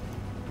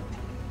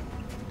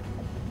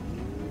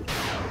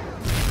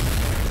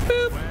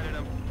 Boop.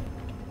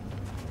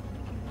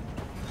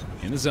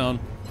 In the zone.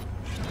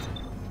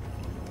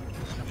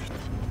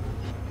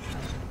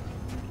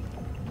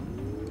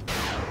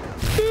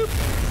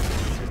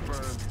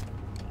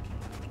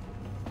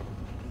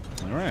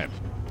 All right.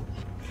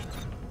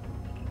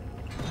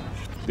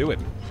 Do it.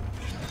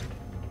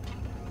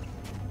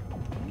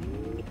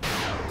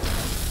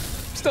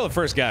 Still the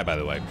first guy, by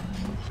the way.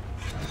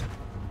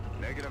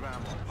 Negative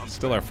ammo.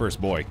 Still our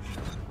first boy.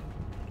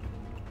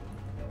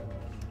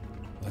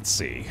 Let's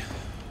see.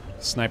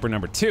 Sniper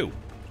number 2.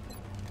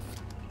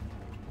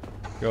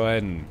 Go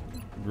ahead and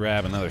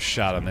grab another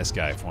shot on this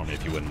guy for me,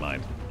 if you wouldn't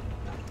mind.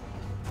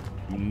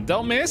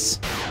 Don't miss.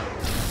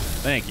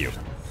 Thank you.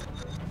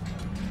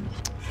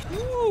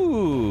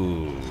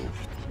 Ooh.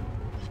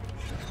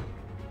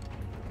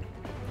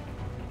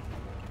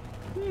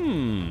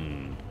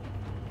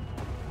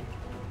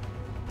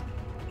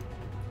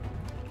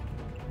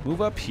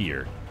 Move up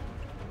here.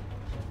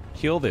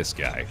 Kill this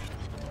guy.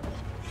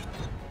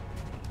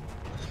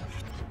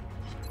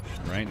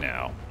 Right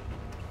now.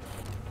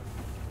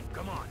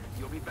 Come on,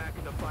 you'll be back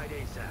in the fight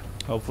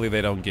ASAP. Hopefully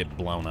they don't get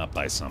blown up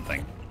by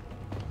something.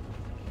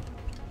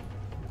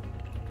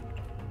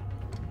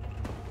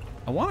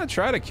 I want to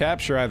try to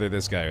capture either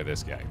this guy or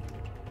this guy.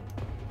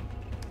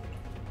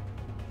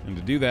 And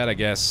to do that, I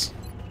guess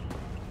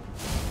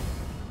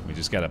we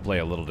just got to play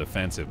a little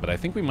defensive. But I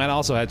think we might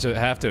also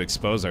have to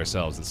expose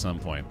ourselves at some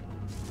point.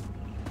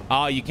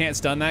 Oh, you can't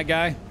stun that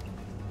guy?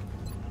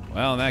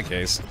 Well, in that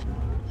case,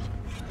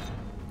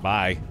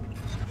 bye.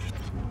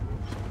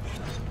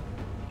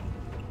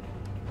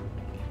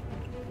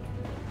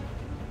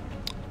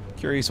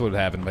 Curious what would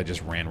happen if I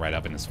just ran right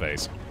up in his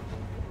face.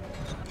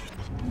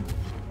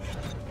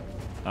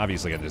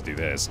 Obviously, I can just do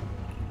this.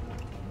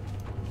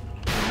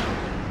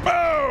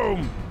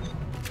 Boom!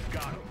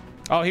 Got him.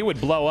 Oh, he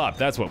would blow up.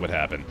 That's what would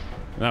happen.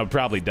 And I would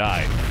probably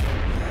die.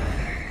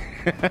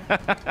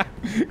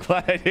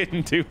 Glad I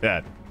didn't do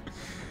that.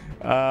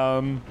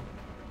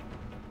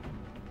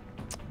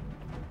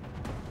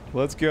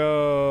 Let's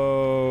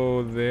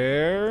go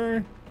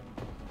there.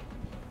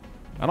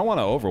 I don't want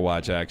to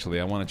Overwatch, actually.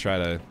 I want to try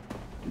to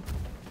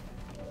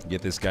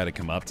get this guy to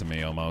come up to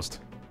me, almost.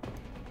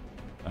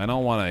 I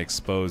don't want to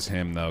expose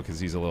him, though, because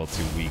he's a little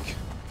too weak.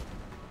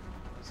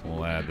 So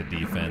we'll add the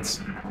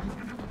defense.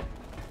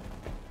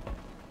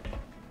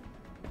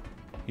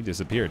 He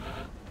disappeared.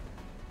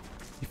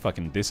 He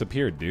fucking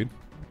disappeared, dude.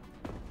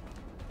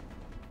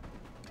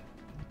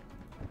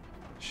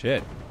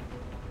 Shit.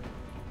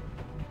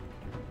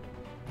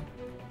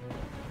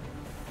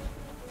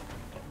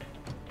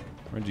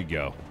 Where'd you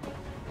go?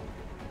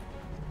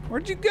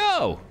 Where'd you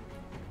go?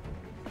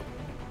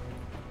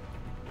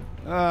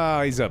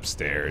 Oh, he's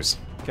upstairs.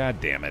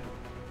 God damn it.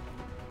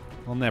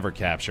 I'll never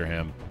capture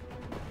him.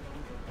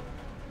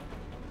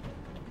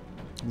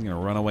 He's gonna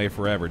run away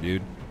forever,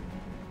 dude.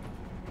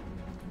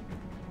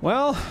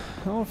 Well,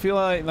 I don't feel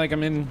like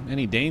I'm in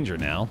any danger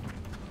now.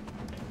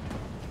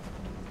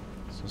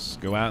 Just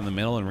go out in the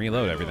middle and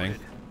reload everything.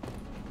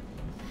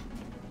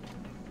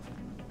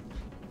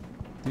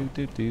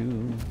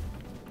 Do.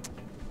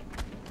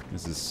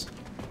 This is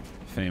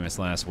famous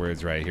last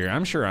words right here.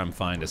 I'm sure I'm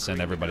fine to send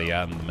everybody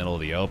out in the middle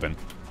of the open.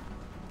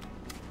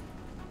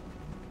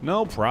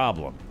 No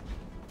problem.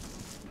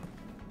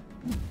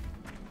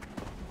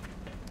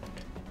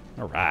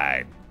 All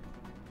right.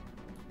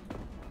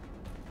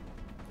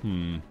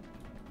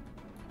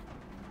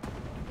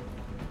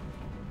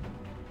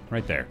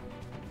 Right there.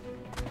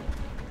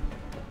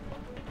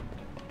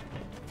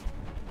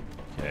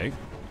 Okay.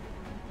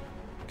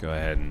 Go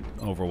ahead and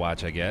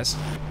overwatch, I guess.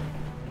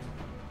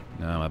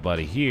 Now my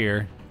buddy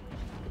here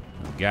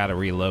has gotta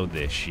reload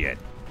this shit.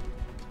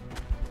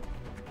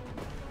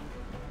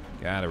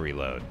 Gotta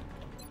reload.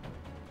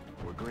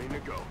 We're green to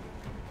go.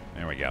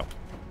 There we go.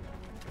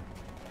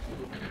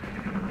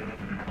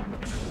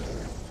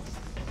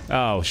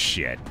 Oh,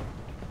 shit.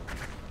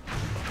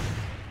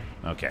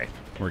 Okay,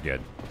 we're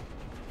good.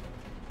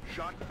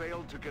 Shot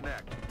failed to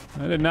connect.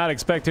 I did not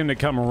expect him to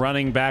come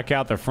running back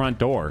out the front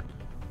door.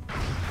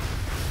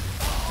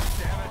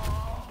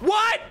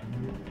 What?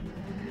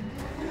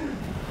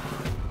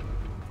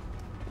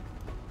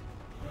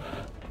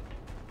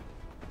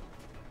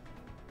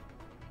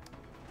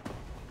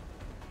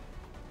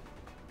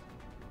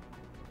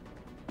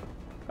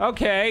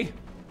 Okay.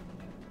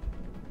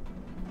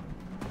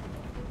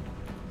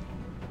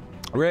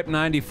 RIP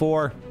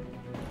 94.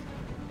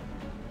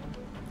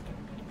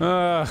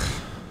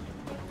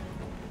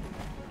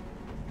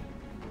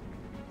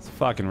 It's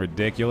fucking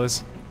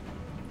ridiculous.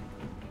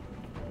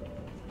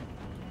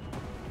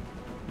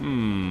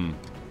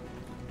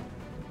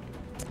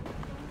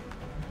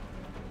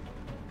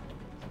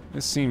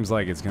 This seems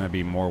like it's gonna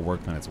be more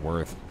work than it's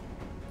worth.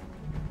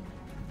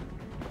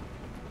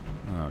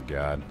 Oh,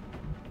 God.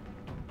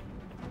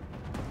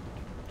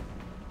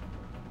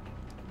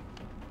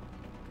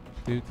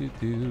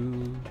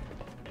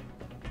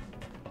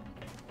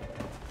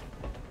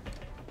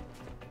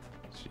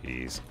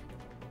 Jeez.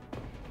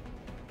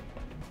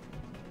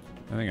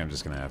 I think I'm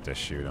just gonna have to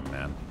shoot him,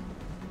 man.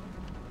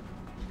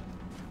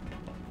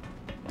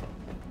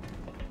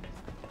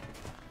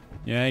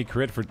 Yeah, he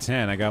crit for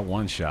 10. I got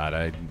one shot.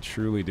 I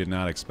truly did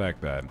not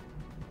expect that.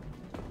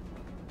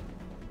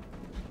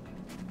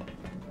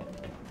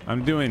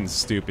 I'm doing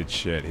stupid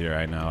shit here,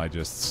 I know.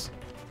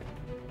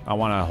 I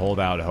want to hold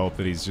out hope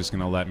that he's just going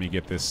to let me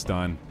get this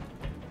stun.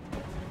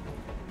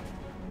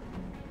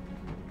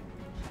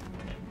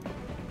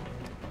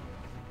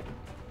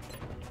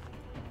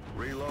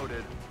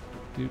 Reloaded.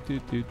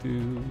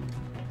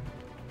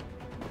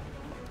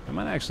 I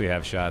might actually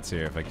have shots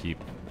here if I keep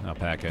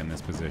Alpaca in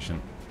this position.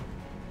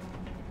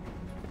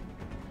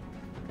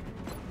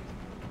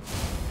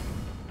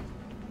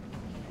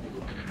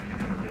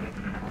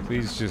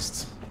 Please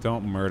just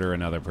don't murder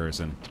another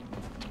person.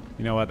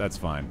 You know what? That's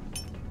fine.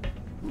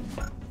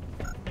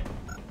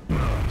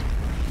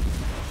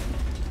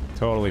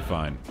 Totally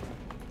fine.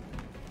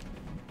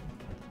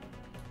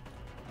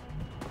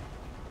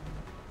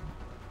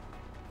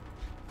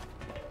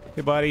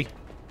 Hey, buddy.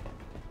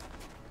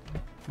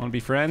 Want to be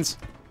friends?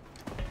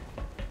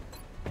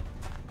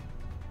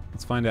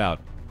 Let's find out.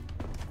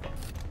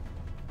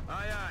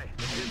 Aye, aye.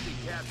 Busy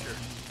capture.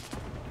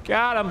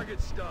 Got him.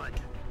 Target stunned.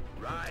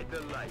 Ride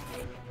the light.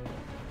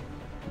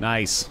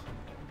 Nice.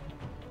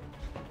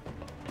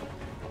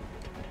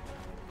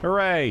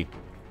 Hooray.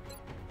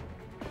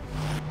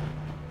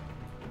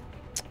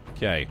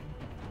 Okay.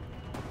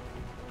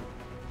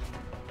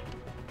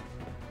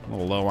 A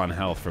little low on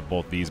health for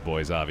both these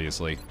boys,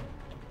 obviously.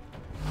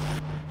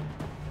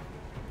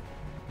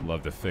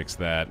 Love to fix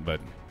that,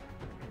 but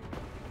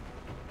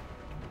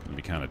it'd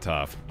be kind of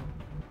tough.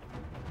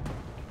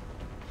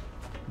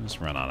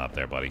 Just run on up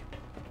there, buddy.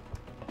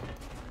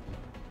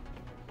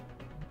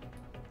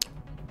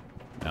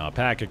 Now,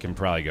 Alpaca can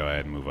probably go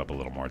ahead and move up a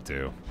little more,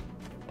 too.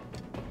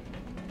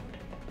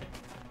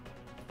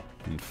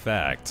 In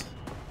fact,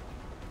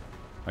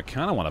 I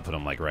kind of want to put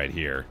him, like, right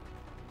here.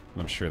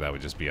 I'm sure that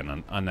would just be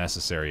an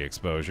unnecessary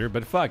exposure,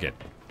 but fuck it.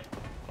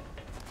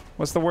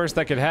 What's the worst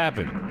that could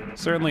happen?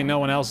 Certainly no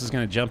one else is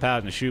going to jump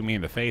out and shoot me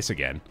in the face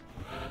again.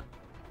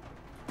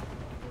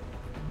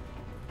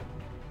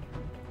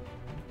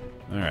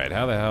 Alright,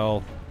 how the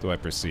hell do I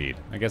proceed?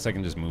 I guess I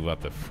can just move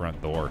up the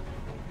front door.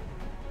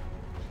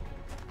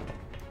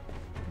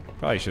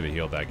 Probably should have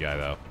healed that guy,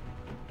 though.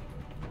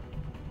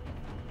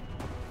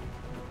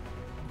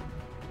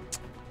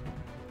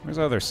 Where's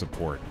other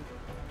support?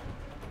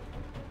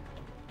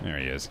 There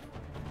he is.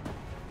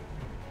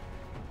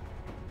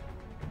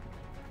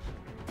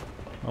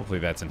 Hopefully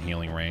that's in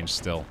healing range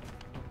still.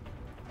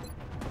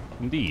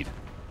 Indeed.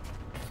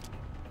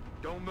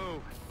 Don't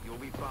move. You'll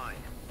be fine.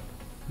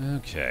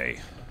 Okay.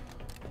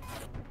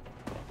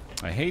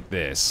 I hate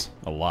this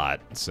a lot,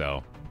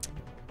 so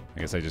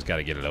I guess I just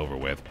gotta get it over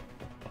with.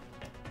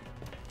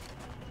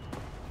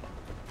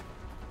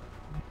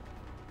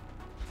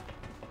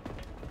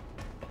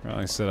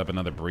 Probably set up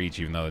another breach,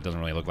 even though it doesn't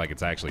really look like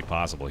it's actually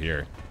possible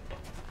here.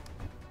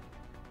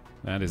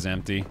 That is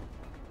empty.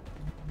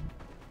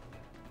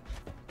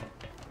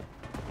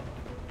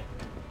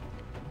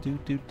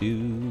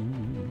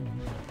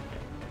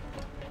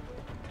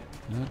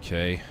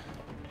 Okay.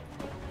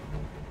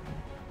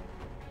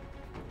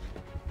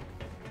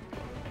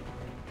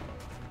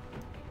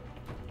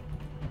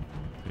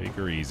 Take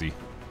her easy.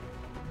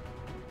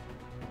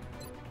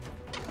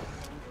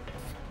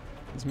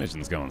 This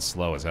mission's going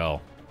slow as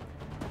hell.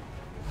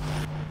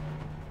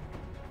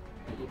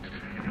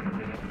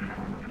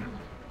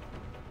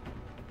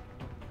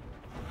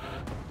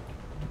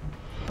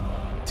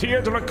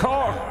 Tear to the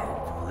core!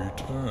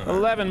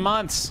 11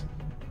 months!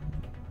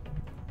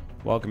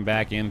 Welcome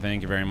back in.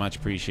 Thank you very much.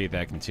 Appreciate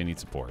that continued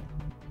support.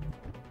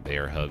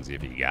 Baer hugs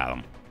if you got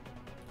them.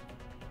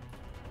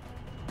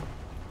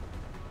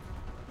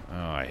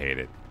 Oh, I hate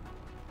it.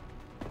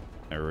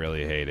 I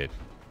really hate it.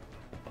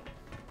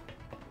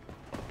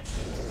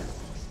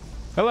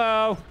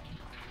 Hello!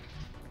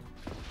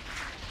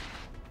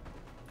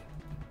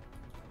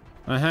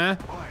 Uh-huh.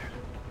 Quiet.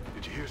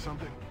 Did you hear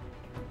something?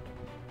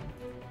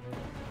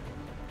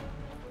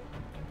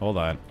 Hold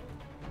on.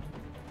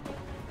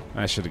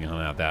 I should have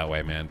gone out that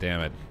way, man.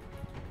 Damn it.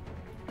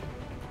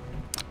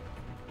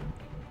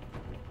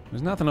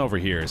 There's nothing over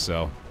here,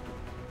 so...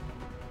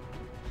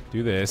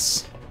 do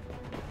this.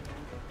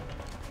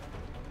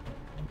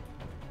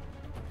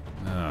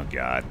 Oh,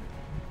 God.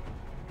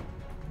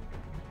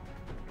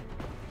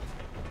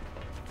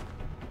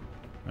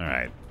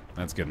 Alright.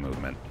 That's good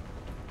movement.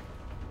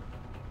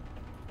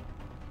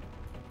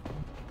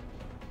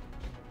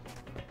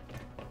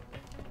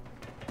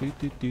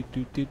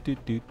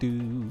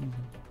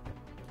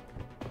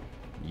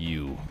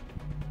 You.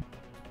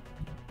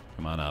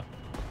 Come on up.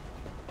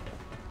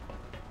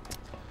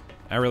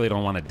 I really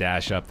don't want to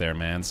dash up there,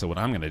 man, so what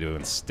I'm going to do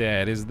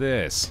instead is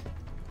this.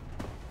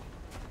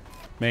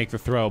 Make the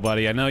throw,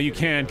 buddy. I know you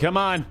can. Come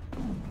on.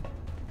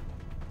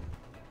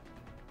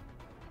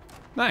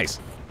 Nice.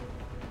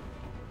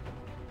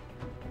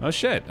 Oh,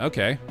 shit.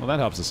 Okay. Well, that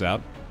helps us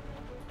out.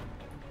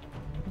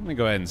 I'm going to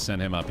go ahead and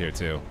send him up here,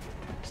 too,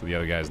 so the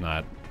other guy's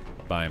not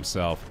by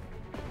himself.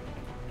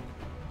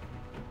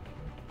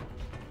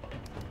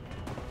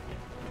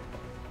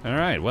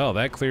 Alright, well,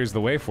 that clears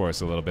the way for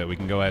us a little bit. We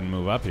can go ahead and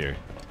move up here.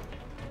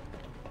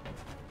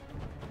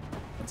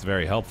 That's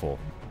very helpful.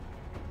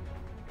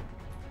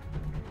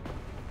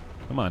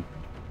 Come on.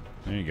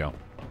 There you go.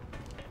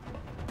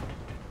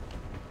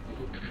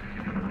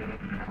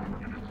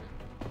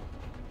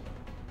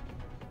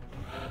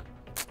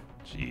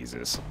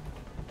 Jesus.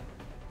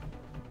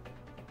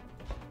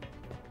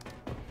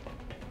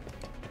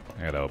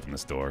 I gotta open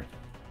this door.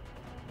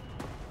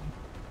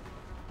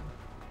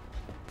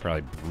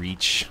 Probably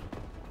breach.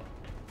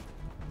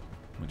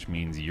 Which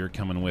means you're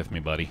coming with me,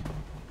 buddy.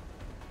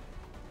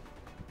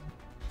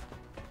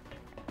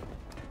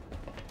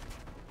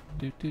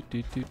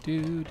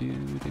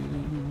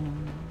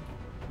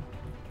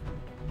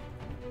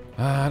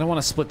 I don't want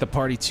to split the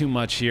party too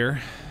much here.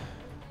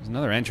 There's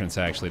another entrance,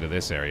 actually, to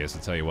this area, so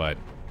I'll tell you what.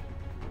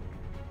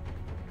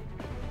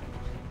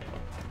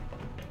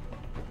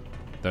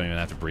 Don't even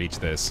have to breach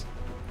this.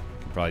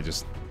 Can probably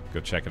just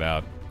go check it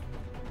out.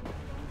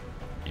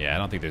 Yeah, I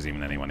don't think there's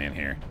even anyone in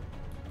here.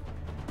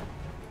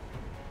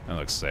 That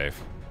looks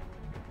safe.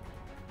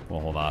 We'll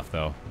hold off,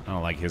 though. I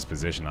don't like his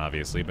position,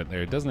 obviously, but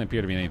there doesn't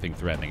appear to be anything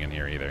threatening in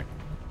here either.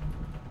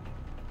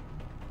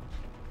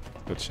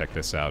 Let's go check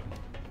this out.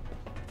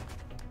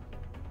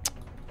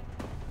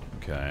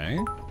 Okay.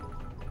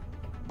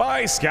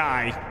 Bye,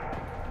 Sky!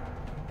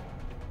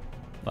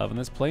 Loving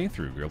this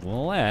playthrough.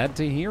 Glad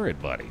to hear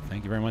it, buddy.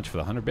 Thank you very much for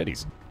the 100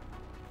 biddies.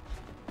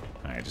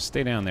 Alright, just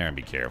stay down there and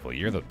be careful.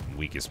 You're the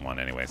weakest one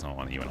anyway, so I don't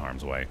want you in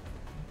harm's way.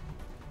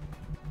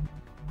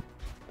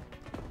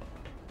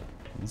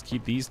 Let's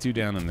keep these two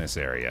down in this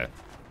area.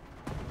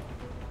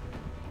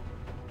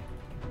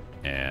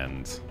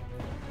 And...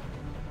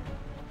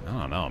 I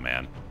don't know,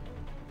 man.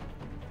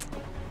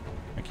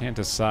 I can't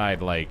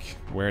decide, like,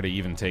 where to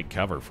even take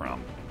cover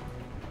from.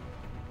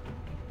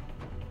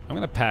 I'm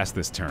gonna pass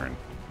this turn.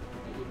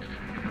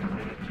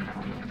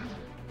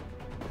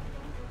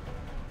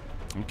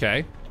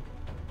 Okay.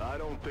 I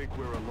don't think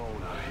we're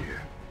alone out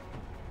here.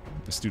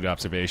 Astute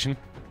observation.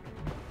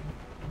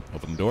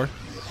 Open the door.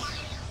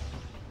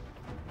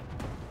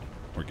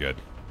 We're good.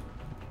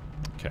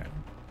 Okay.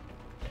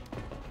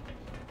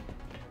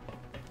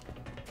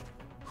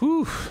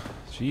 Whew.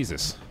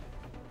 Jesus.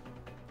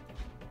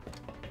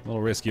 A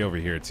little risky over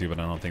here, too, but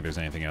I don't think there's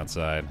anything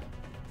outside.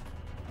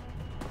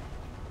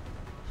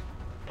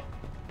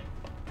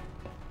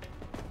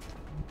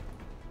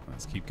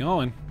 Let's keep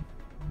going.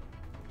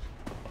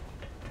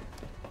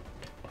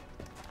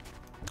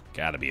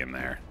 Gotta be in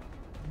there.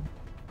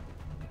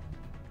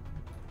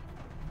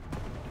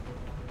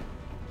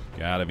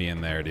 Gotta be in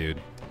there, dude.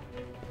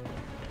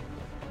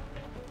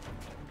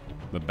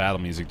 The battle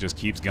music just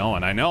keeps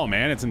going. I know,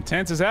 man. It's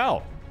intense as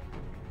hell.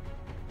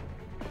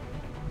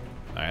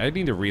 Alright, I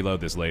need to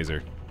reload this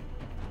laser.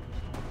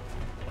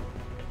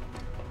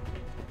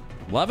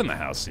 Loving the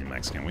house, Sea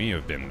Mexican. We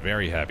have been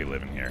very happy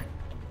living here.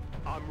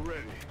 I'm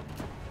ready.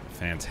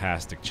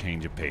 Fantastic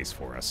change of pace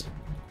for us.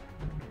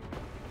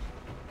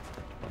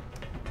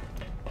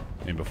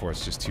 And before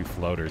it's just two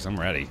floaters, I'm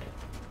ready.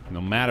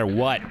 No matter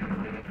what.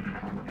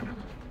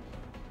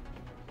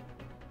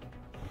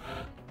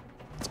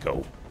 Let's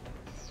go.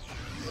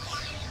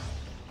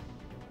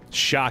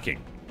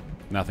 Shocking.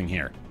 Nothing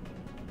here.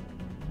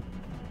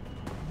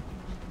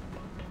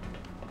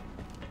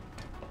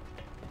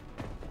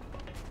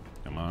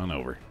 Come on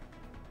over.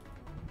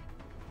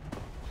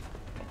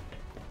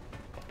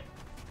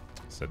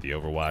 Set the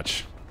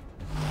Overwatch.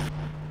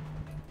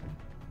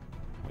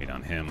 Wait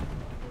on him.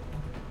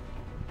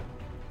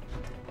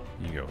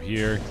 You go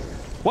here.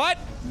 What?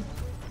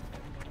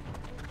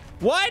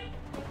 What?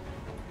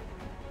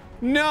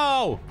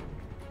 No!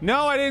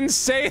 No, I didn't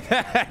say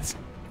that!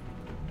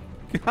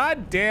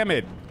 God damn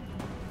it.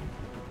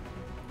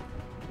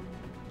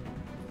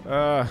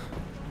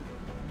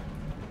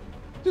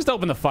 Just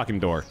open the fucking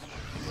door.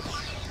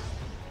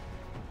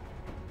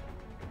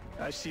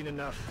 I've seen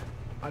enough.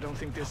 I don't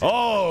think this.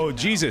 Oh,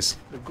 Jesus.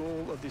 The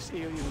goal of this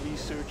alien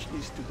research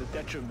is to the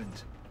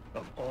detriment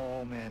of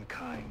all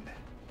mankind.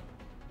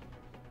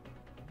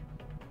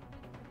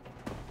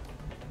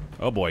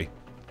 Oh boy.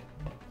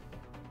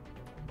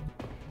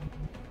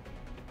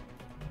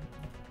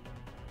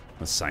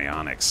 The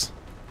psionics.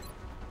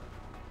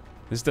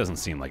 This doesn't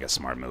seem like a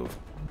smart move.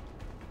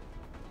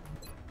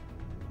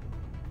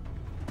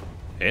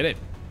 Hit it.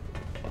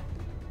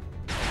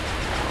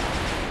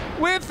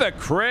 With a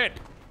crit.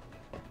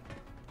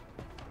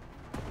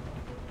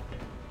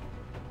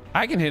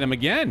 I can hit him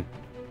again.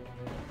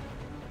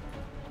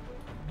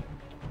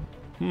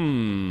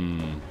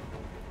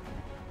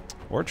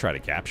 Or try to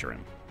capture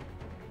him.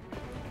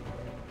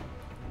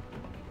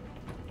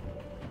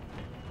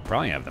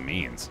 Probably have the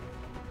means.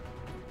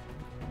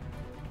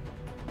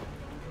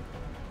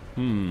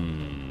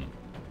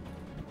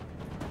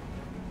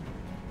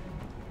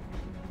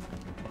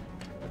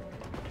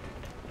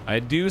 I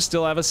do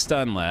still have a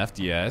stun left,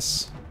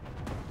 yes.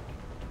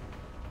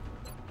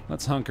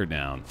 Let's hunker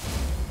down.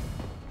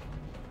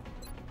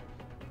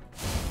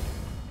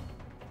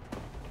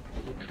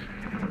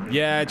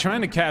 Yeah,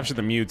 trying to capture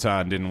the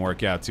Muton didn't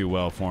work out too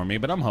well for me,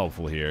 but I'm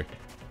hopeful here.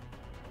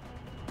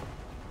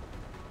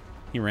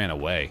 He ran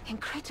away.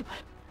 Incredible.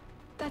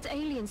 That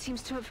alien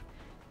seems to have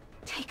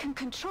taken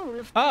control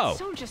of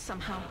soldiers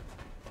somehow.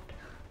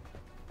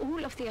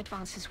 All of the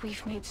advances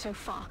we've made so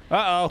far.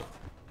 Uh-oh.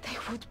 They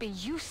would be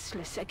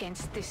useless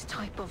against this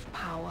type of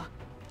power.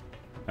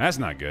 That's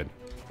not good.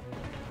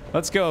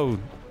 Let's go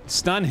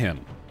stun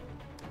him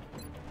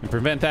and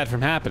prevent that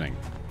from happening.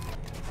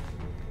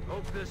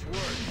 Hope this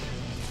works.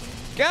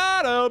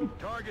 Got him!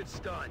 Target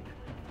stunned.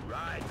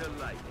 Ride the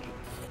lightning.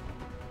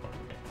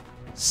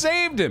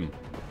 Saved him!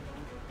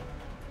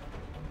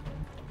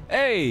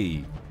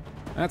 Hey!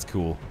 That's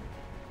cool.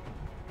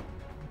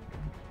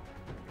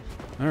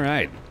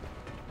 Alright.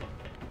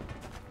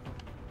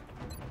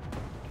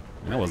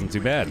 That wasn't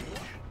too bad.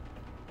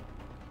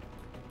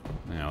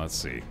 Now, let's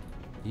see.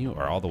 You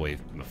are all the way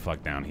the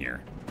fuck down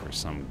here for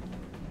some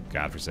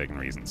godforsaken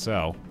reason.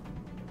 So,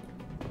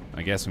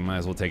 I guess we might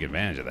as well take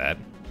advantage of that.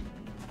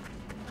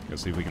 Go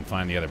see if we can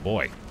find the other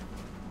boy.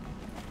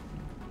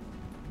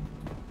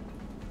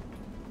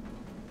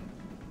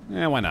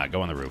 Eh, why not?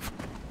 Go on the roof.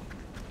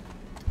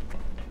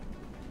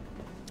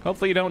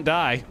 Hopefully you don't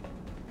die.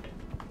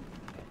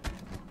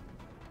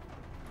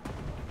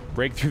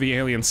 Break through the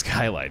alien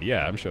skylight.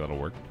 Yeah, I'm sure that'll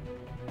work.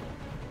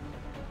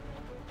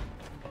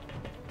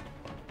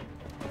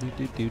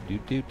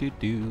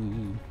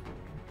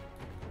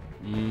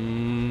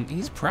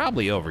 He's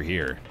probably over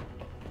here.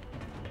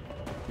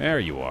 There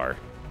you are,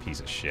 piece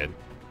of shit.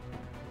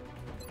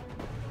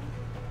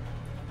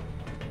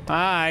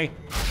 Hi.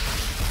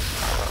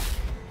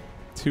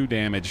 2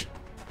 damage.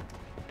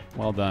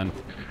 Well done.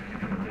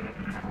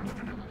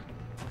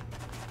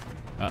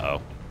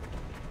 Uh-oh.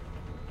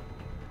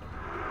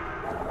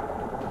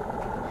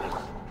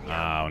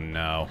 Oh,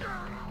 no.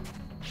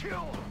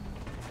 Kill!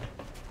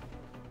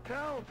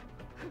 Help!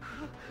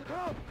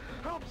 Help!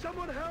 Help!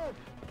 Someone help!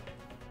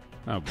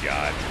 Oh,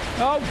 God.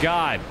 Oh,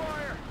 God!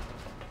 Fire!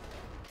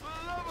 For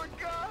the love of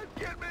God,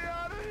 get me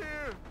out of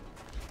here!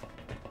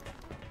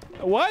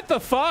 What the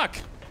fuck?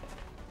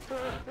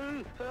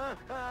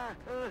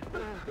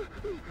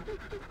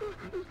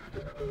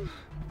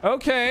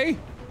 Okay.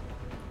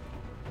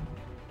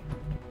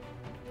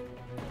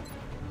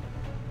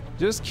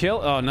 Just kill.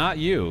 Oh, not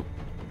you.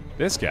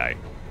 This guy.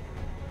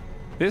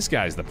 This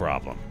guy's the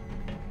problem.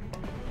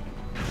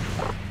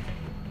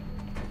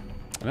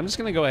 And I'm just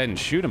gonna go ahead and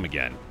shoot him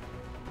again.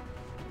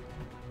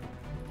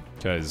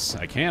 Because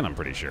I can, I'm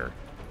pretty sure.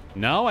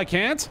 No, I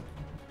can't?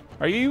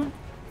 Are you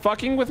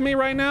fucking with me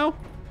right now?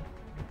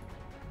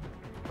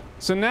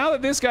 So now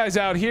that this guy's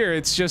out here,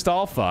 it's just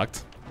all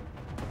fucked.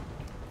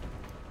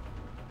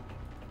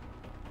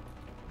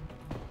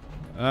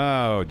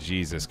 Oh,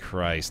 Jesus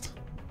Christ.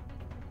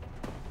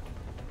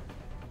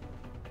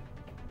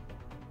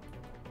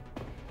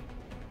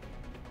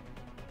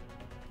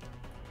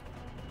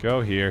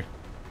 Go here.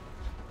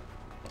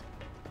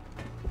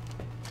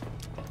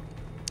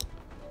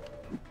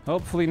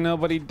 Hopefully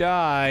nobody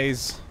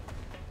dies.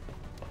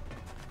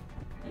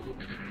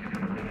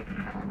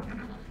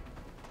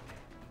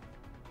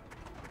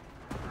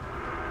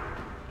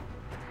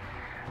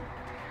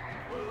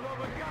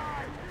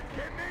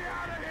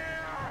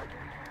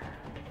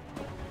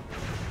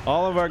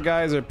 All of our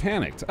guys are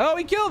panicked. Oh,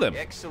 he killed him.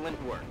 Excellent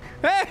work.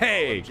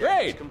 Hey,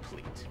 great.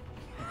 Complete.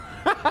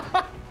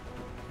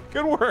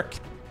 Good work.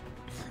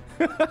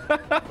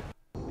 That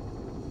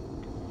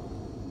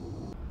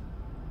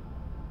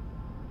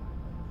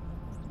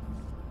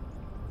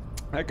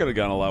could have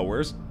gone a lot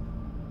worse.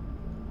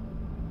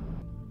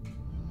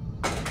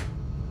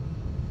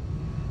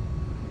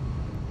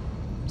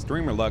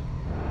 Streamer luck.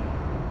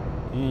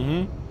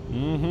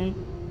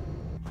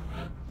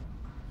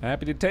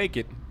 Happy to take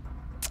it.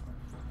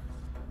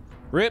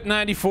 Rip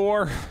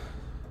 94.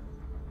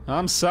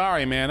 I'm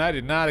sorry, man. I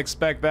did not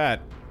expect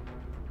that.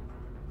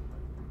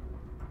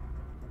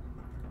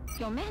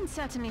 Your men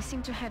certainly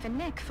seem to have a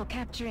knack for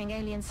capturing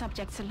alien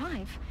subjects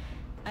alive.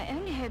 I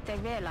only hope they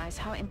realize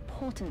how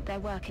important their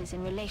work is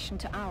in relation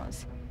to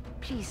ours.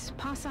 Please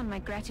pass on my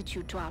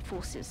gratitude to our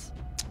forces.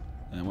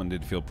 That one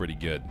did feel pretty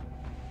good.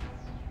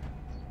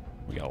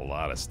 We got a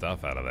lot of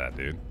stuff out of that,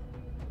 dude.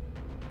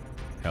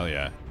 Hell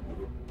yeah.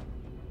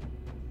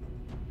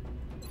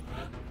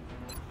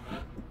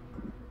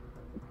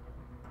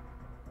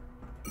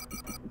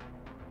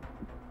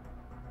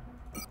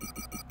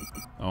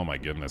 Oh my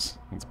goodness,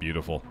 that's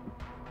beautiful.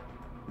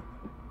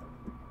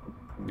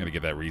 I'm gonna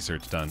get that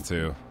research done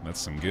too. That's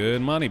some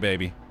good money,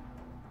 baby.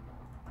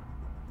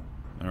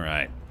 All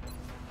right.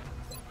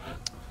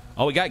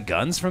 Oh, we got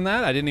guns from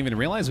that? I didn't even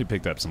realize we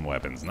picked up some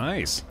weapons.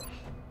 Nice.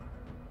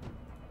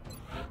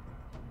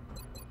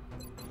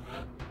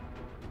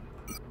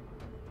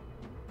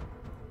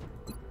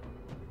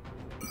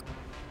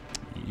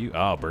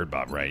 Oh, Bird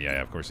Bob, right.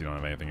 Yeah, of course you don't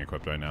have anything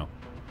equipped right now.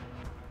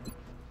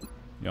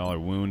 Y'all are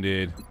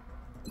wounded.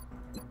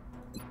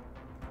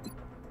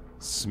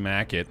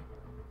 Smack it.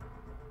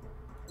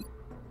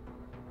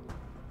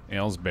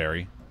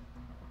 Aylesbury.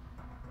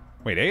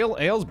 Wait,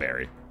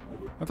 Aylesbury?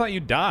 I thought you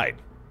died.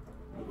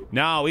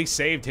 No, we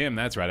saved him.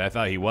 That's right. I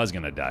thought he was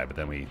going to die, but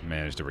then we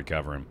managed to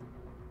recover him.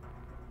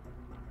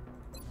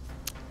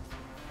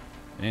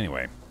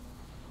 Anyway.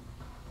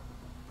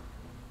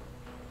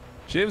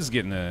 Shiv's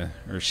gonna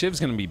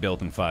be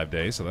built in 5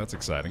 days, so that's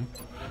exciting.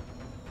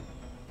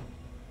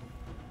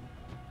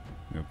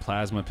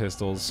 Plasma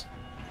pistols.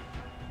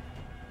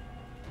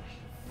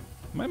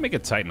 Might make a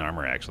Titan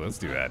armor, actually. Let's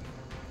do that.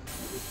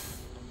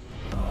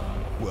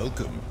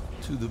 Welcome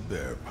to the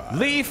Baer Pile.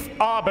 Leif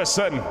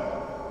Arbison!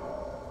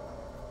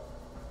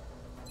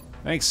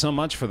 Thanks so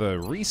much for the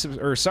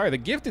the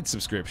gifted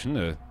subscription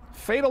to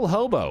Fatal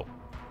Hobo.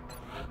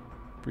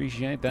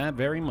 Appreciate that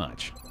very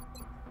much.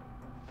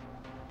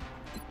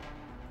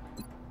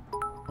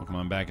 Welcome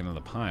on back into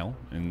the pile.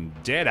 And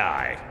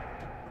Deadeye.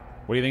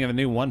 What do you think of the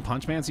new One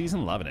Punch Man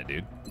season? Loving it,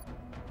 dude.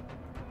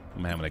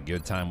 I'm having a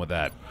good time with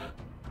that.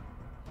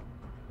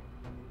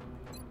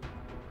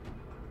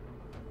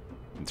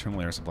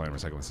 Internal air supply and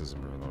recycling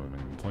system.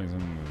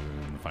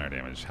 Poison, fire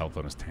damage. Health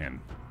bonus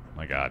 10.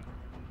 My god.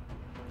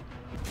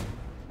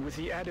 With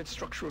the added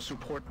structural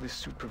support this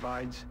suit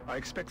provides, I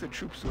expect the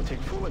troops will take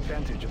full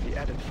advantage of the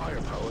added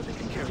firepower they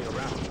can carry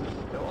around.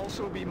 They'll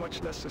also be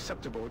much less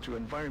susceptible to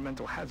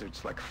environmental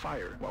hazards like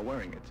fire while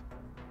wearing it.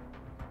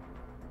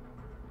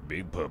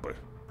 Big pupper.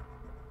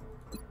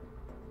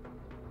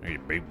 Hey,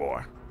 big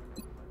boy.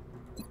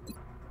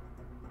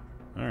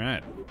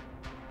 Alright.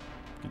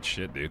 Good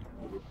shit, dude.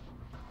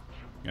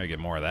 Gotta get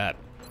more of that.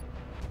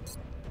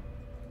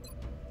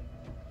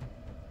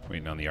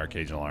 Waiting on the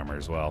arcadial armor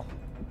as well.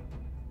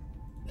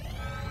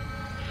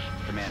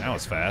 Commander, that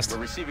was fast. We're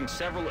receiving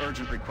several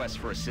urgent requests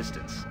for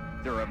assistance.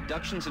 There are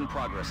abductions in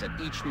progress at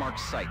each marked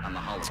site on the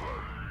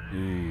hologlobe.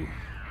 Ooh.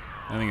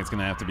 I think it's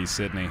gonna have to be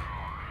Sydney.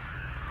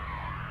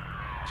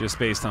 Just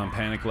based on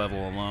panic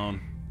level alone.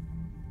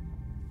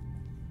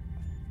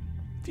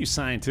 A few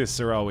scientists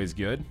are always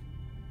good.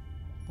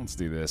 Let's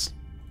do this.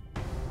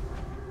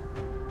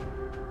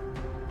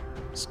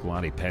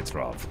 Squatty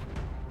Petrov.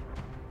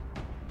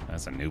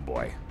 That's a new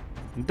boy.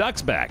 And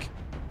Duck's back.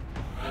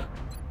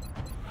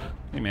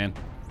 Hey, man.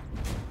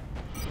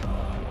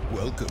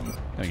 Welcome.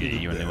 I'll get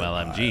you a new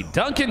LMG.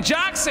 Duncan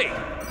Joxy!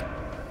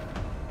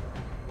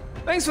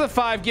 Thanks for the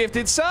 5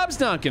 gifted subs,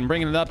 Duncan.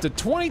 Bringing it up to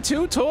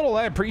 22 total.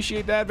 I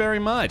appreciate that very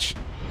much.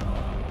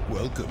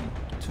 Welcome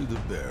to the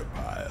Baer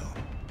Pile.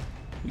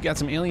 We got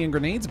some alien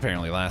grenades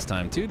apparently last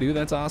time too, dude.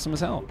 That's awesome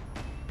as hell.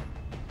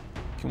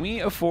 Can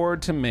we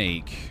afford to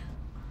make...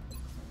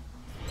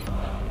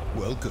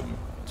 Welcome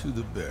to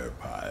the Baer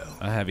Pile.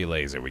 A heavy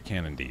laser. We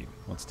can indeed.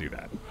 Let's do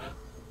that.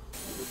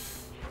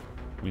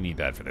 We need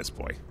that for this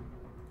boy.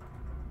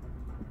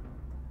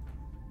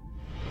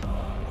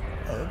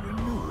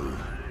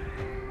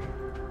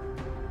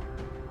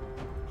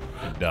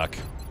 Duck.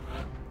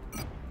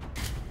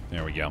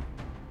 There we go.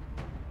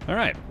 All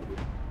right.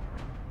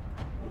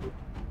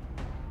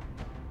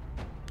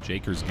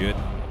 Jaker's good.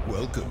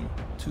 Welcome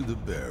to the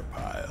Baer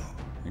Pile.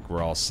 I think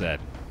we're all set.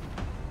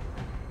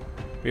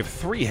 We have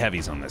 3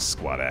 heavies on this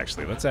squad,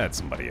 actually. Let's add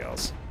somebody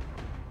else.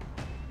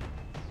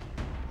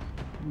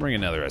 Bring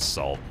another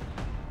assault.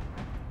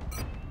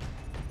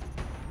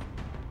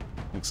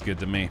 Looks good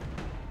to me.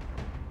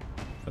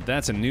 But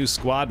that's a new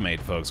squad mate,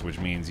 folks, which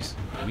means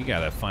we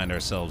gotta find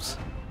ourselves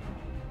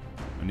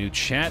A new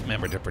chat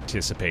member to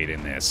participate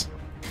in this.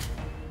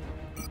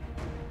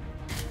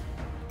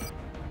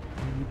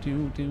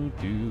 Hold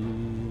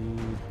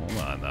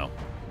on, though.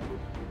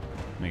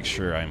 Make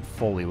sure I'm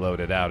fully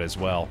loaded out as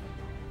well.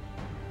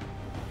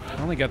 I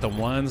only got the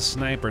one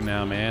sniper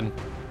now, man.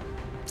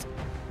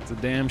 It's a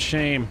damn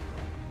shame.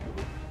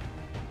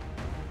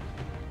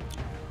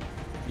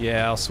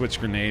 Yeah, I'll switch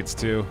grenades,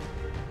 too.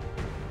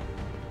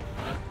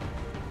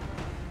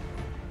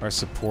 Our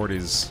support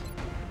is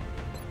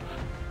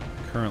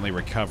currently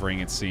recovering,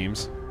 it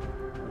seems.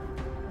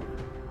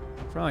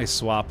 Probably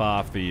swap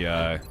off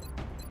the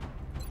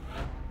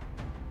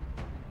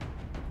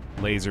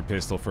laser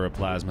pistol for a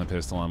plasma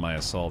pistol on my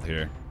assault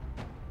here.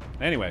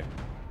 Anyway,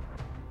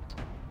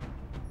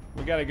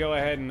 we gotta go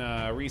ahead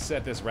and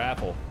reset this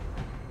raffle.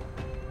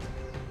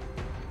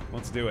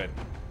 Let's do it.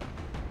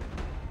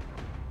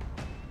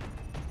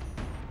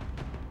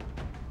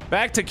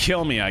 Back to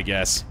kill me, I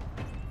guess.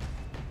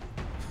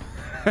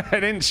 I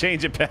didn't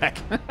change it back.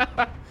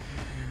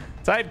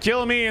 Type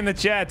kill me in the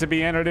chat to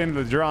be entered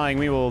into the drawing.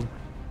 We will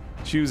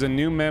choose a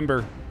new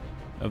member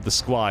of the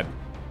squad.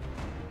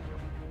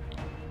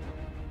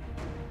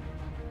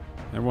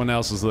 Everyone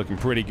else is looking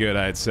pretty good,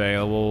 I'd say.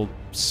 We'll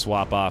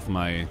swap off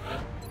my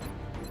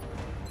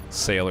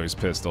sailor's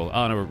pistol.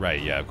 Oh, no,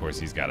 right, yeah, of course,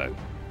 he's got a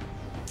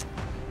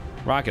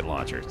rocket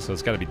launcher, so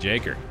it's got to be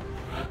Jaker.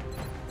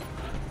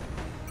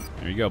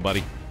 There you go,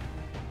 buddy.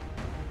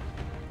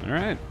 All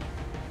right.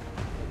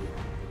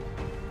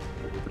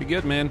 Pretty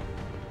good, man.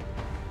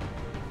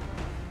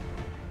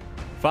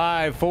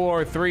 5,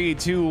 4, 3,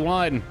 2,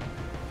 1.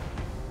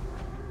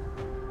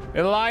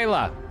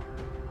 Elila.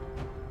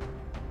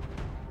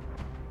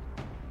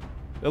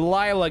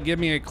 Elila, give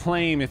me a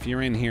claim if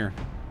you're in here.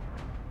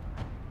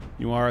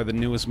 You are the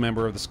newest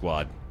member of the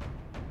squad.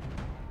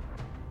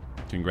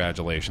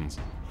 Congratulations.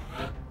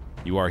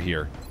 You are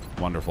here.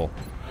 Wonderful.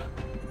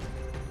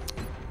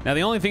 Now,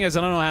 the only thing is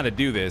I don't know how to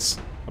do this,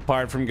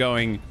 apart from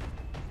going...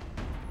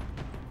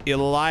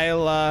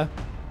 Elila.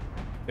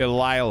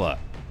 Elila.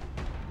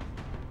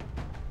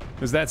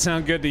 Does that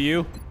sound good to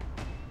you?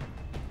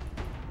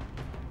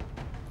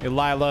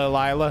 Elila,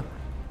 Elila?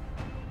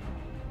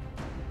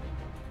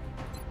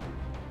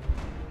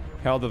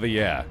 Hell to the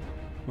yeah.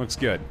 Looks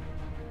good.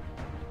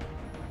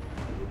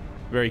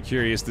 Very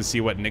curious to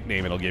see what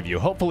nickname it'll give you.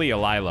 Hopefully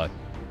Elila.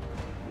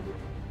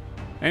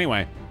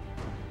 Anyway.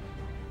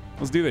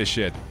 Let's do this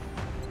shit.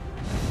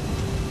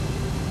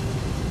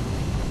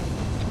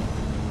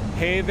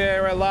 Hey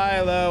there,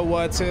 Elila.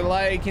 What's it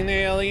like in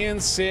Alien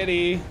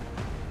City?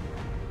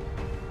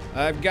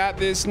 I've got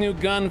this new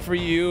gun for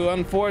you.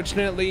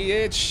 Unfortunately,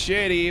 it's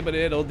shitty, but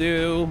it'll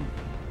do.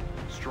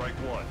 Strike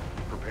one.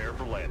 Prepare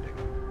for landing.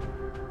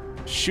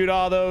 Shoot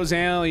all those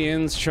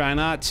aliens. Try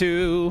not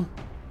to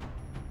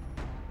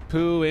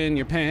poo in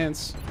your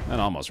pants. That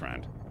almost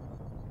rhymed.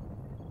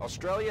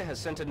 Australia has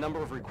sent a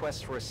number of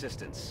requests for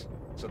assistance,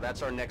 so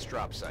that's our next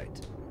drop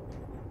site.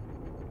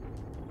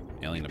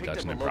 Alien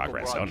abduction in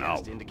progress. Oh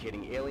no.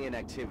 Indicating alien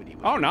activity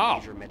oh no.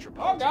 Major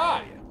metropolitan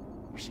area.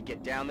 We should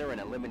get down there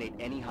and eliminate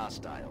any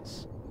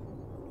hostiles.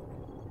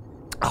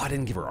 Oh, I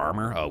didn't give her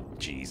armor? Oh,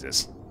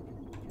 Jesus.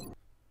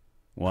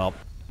 Well.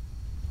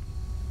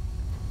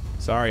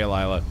 Sorry,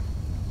 Elila.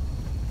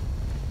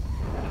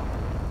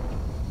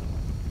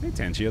 Hey,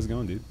 Tenchi, how's it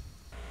going, dude?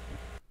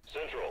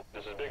 Central,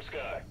 this is Big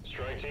Sky.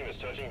 Strike team is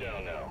touching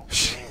down now.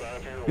 Standing by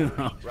for your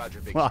orders. Roger,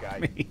 Big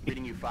Sky.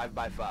 Reading you 5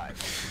 by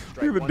 5.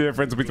 Look at the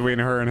difference between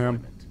her and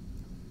him.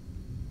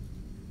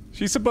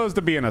 She's supposed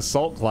to be an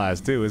assault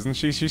class, too, isn't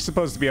she? She's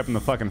supposed to be up in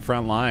the fucking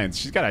front lines.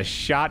 She's got a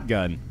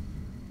shotgun.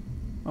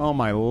 Oh,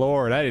 my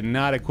lord. I did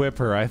not equip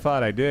her. I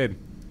thought I did.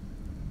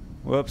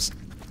 Whoops.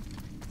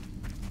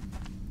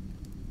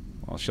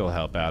 Well, she'll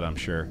help out, I'm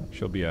sure.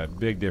 She'll be a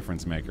big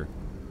difference maker.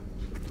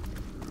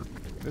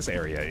 This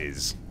area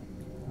is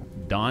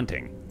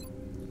daunting.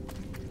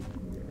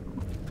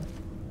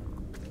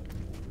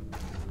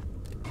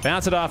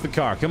 Bounce it off the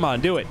car. Come on,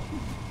 do it.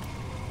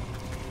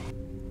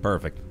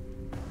 Perfect.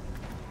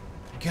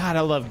 God,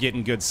 I love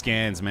getting good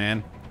scans,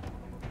 man.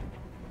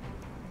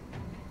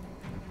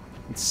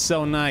 It's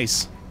so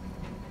nice.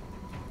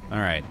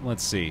 Alright,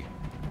 let's see.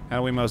 How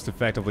do we most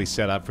effectively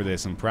set up for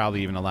this and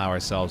probably even allow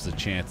ourselves a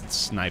chance at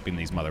sniping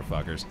these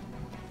motherfuckers?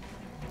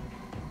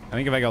 I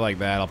think if I go like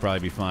that, I'll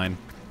probably be fine.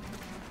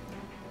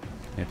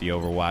 Hit the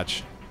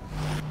Overwatch.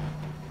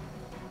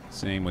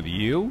 Same with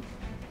you.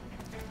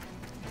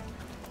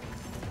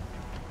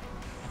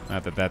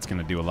 Not that that's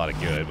gonna do a lot of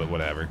good, but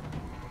whatever.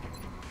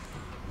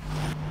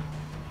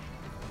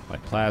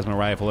 Like plasma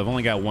rifle. I've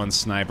only got one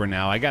sniper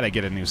now. I gotta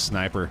get a new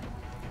sniper.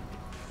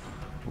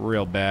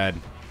 Real bad.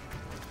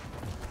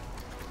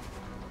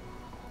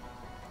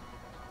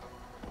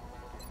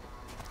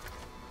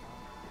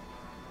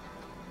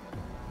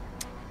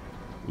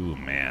 Ooh,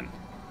 man.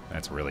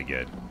 That's really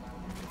good.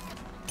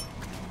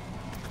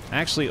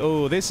 Actually,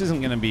 oh, this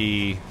isn't gonna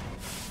be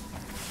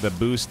the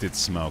boosted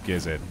smoke,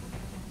 is it?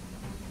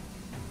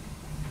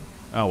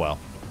 Oh, well.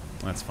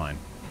 That's fine.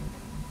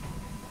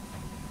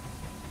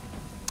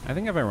 I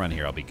think if I run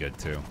here, I'll be good,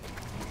 too.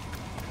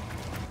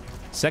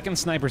 Second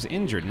sniper's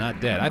injured, not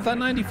dead. I thought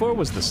 94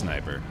 was the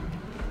sniper.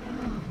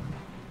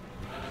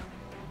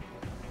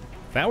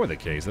 If that were the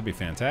case, that'd be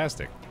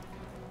fantastic.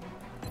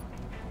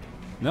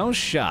 No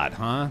shot,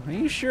 huh? Are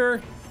you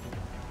sure?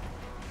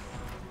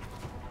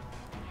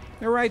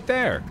 They're right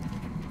there.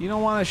 You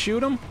don't want to shoot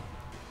them?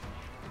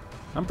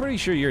 I'm pretty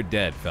sure you're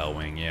dead,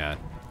 Fellwing, yeah.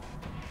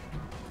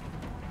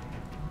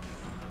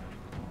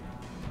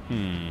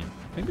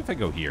 Maybe if I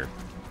go here.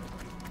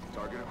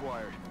 Target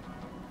acquired.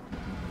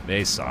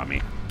 They saw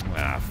me.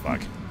 Ah,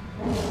 fuck.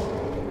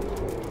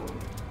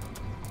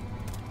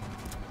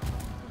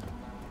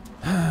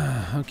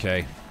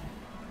 Okay.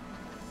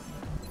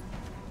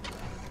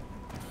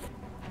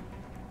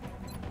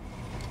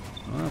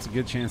 Well, that's a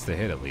good chance to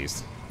hit at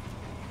least.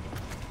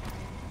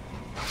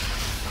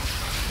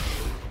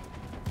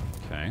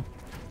 Okay.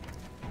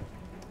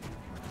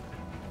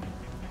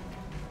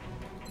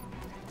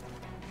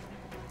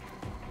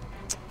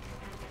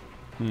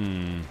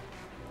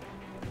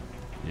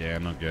 Yeah,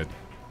 not good.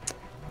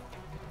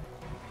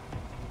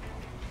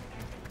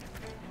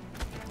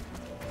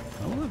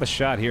 I will have a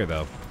shot here,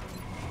 though.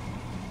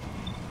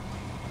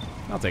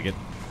 I'll take it.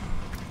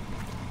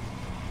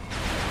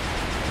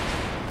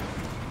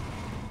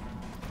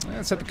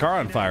 Let's set the car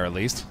on fire, at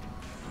least.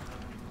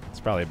 It's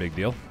probably a big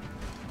deal.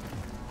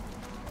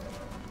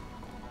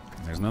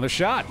 There's another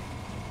shot.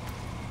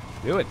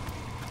 Do it.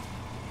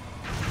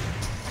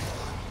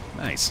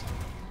 Nice.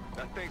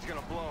 That thing's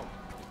gonna blow.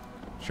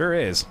 Sure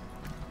is.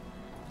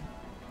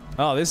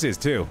 Oh, this is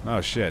too.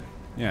 Oh, shit.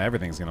 Yeah,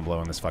 everything's gonna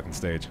blow in this fucking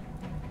stage.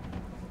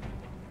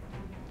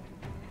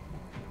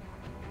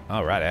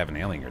 Alright, I have an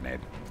alien grenade.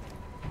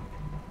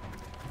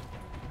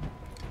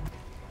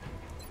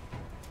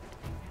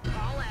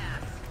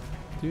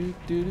 Do,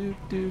 do,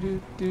 do,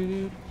 do, do,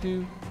 do,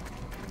 do.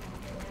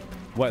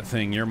 What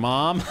thing? Your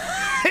mom?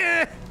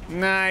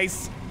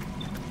 Nice.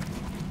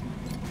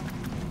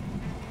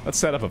 Let's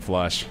set up a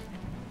flush.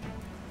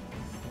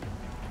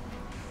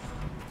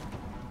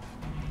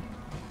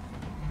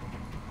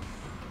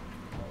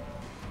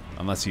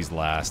 Unless he's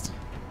last.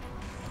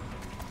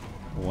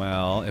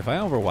 Well, if I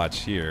overwatch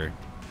here,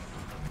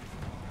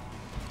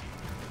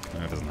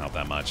 that doesn't help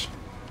that much.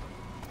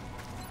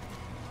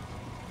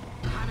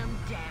 Hunt him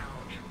down.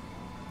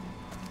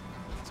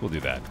 So we'll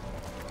do that.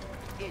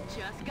 It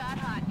just got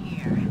hot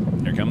here.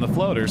 Here come the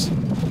floaters.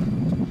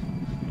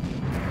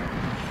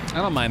 I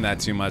don't mind that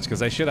too much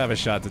because I should have a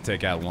shot to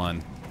take out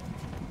one.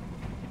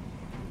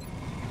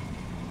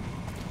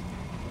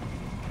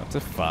 Up to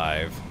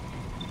 5.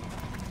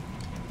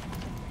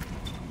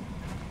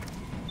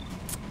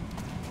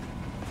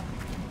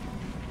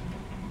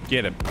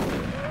 Get him.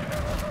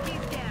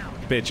 He's down.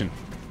 Bitchin'.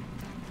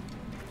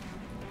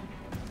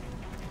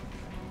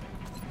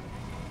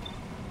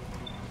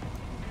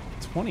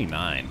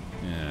 $29.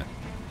 Yeah.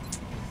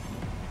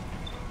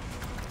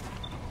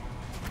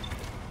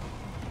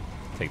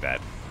 Take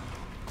that.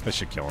 This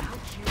should kill him.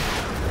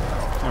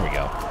 There we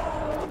go.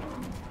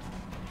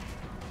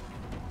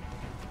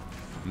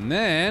 And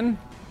then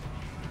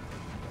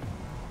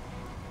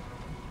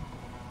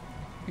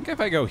I think if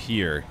I go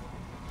here,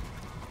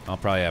 I'll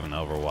probably have an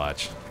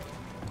overwatch.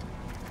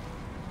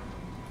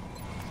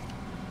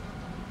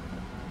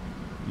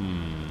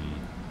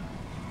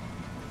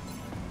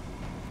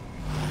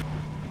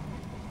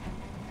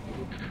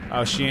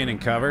 Oh, she ain't in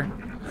cover?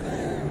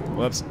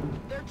 Whoops.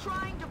 They're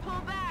trying to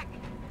pull back.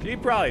 She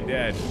probably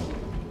dead.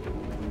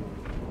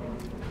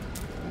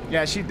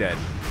 Yeah, she dead.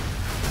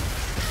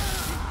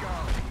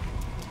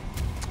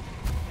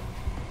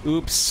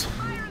 Oops.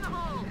 Fire in the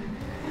hole.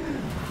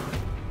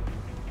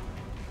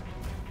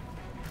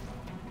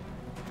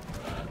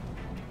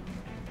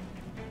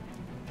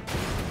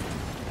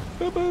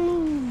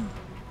 Boo-boo.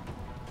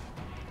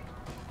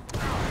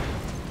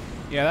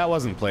 Yeah, that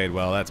wasn't played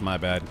well. That's my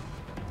bad.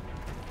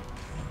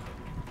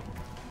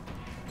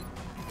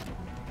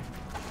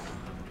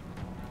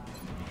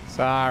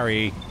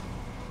 Sorry.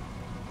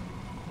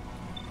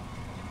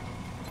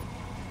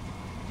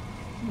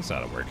 This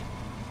ought to work.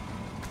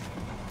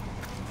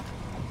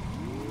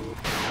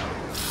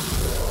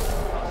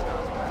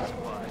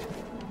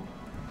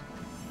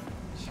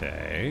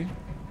 Okay.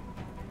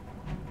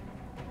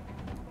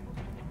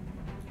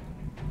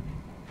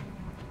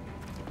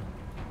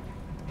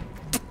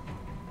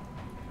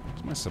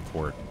 Where's my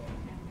support?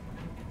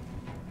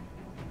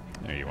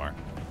 There you are.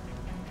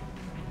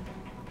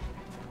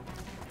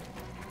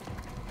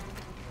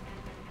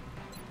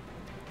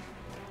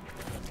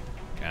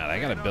 God, I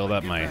gotta build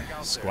up my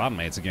squad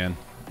mates again.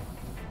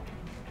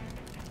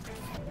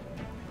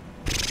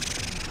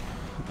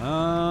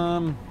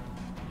 I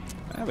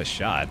have a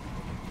shot.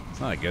 It's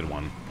not a good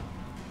one.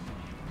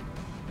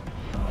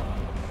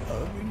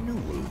 A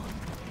renewal.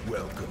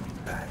 Welcome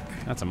back.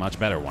 That's a much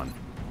better one.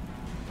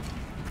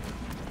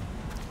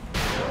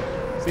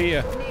 See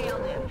ya.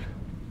 Nailed him.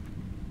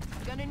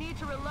 Gonna need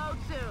to reload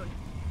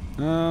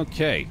soon.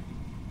 Okay.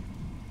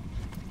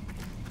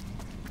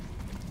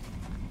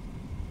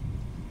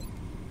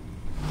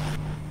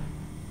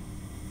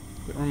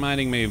 Quit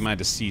reminding me of my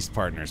deceased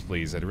partners,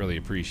 please. I'd really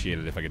appreciate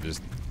it if I could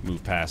just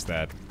move past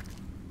that.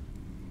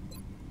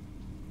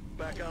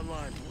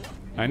 online.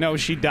 I know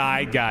she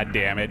died, god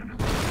damn it.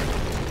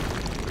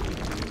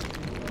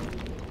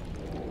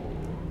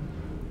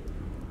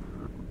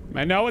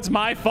 I know it's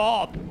my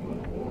fault.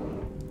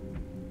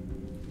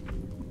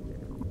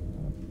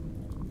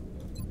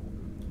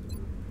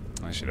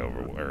 I should not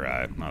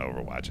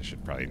overwatch. I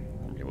should probably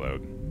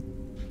reload.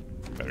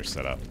 Better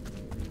setup.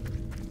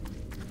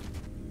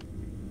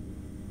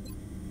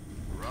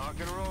 Rock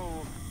and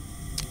roll.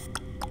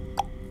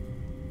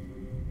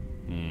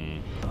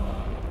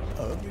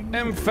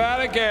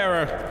 Emphatic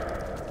error.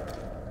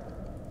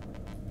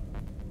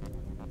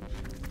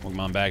 Welcome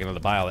on back into the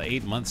pile.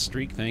 8-month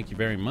streak. Thank you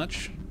very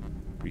much.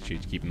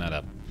 Appreciate you keeping that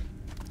up.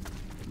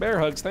 Bear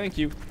hugs. Thank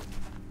you.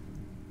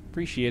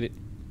 Appreciate it.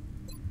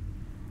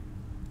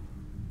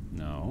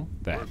 No,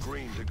 that. We're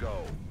green to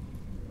go.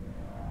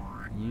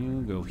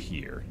 You go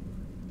here.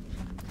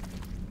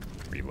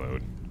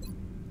 Reload.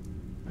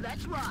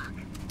 Let's rock.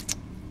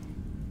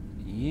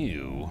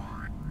 You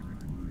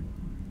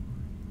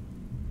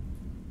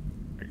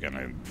are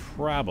gonna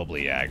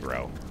probably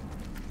aggro.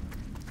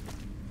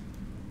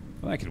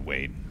 Well, I could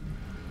wait.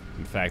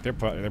 In fact, they're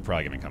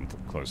probably gonna come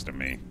close to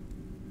me.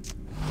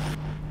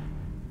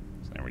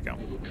 So there we go.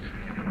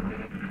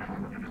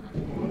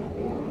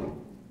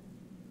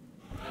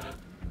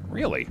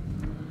 Really?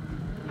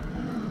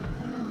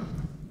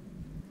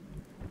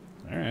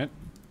 All right.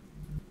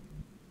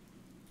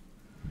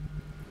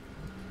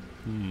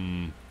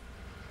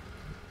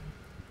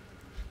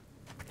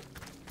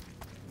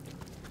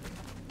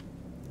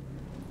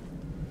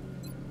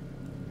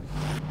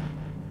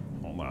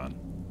 Hold on.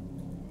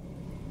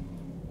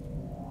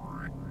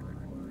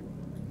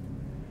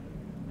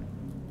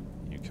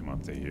 You come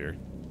up to here.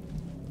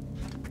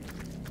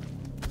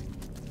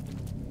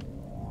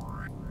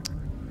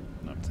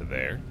 And up to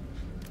there.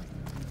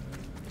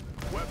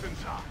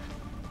 Weapons hot.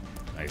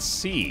 I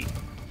see.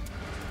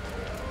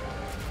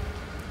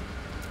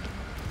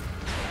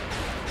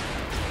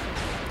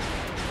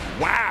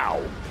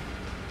 Wow.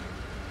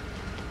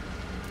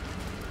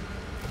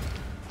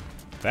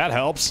 That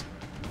helps.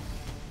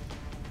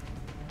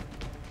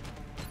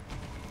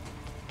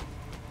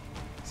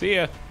 See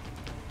ya.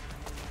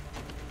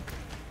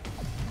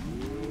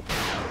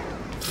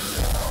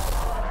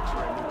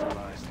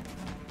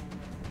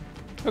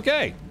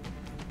 Okay.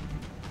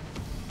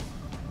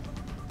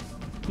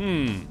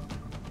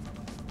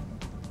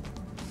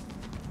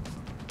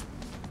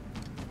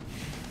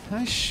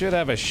 I should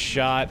have a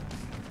shot.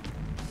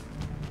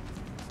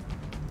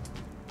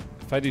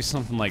 If I do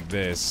something like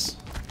this.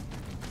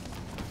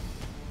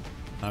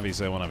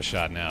 Obviously I won't have a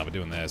shot now, but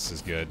doing this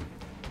is good.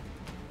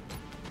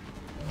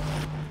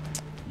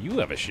 You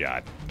have a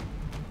shot.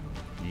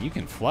 You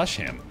can flush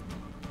him.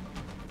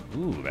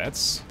 Ooh,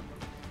 that's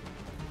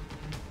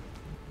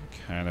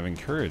kind of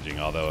encouraging.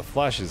 Although a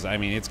flush is, I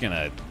mean, it's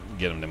gonna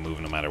get him to move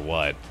no matter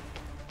what.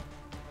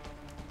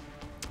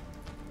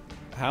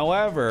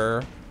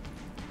 However,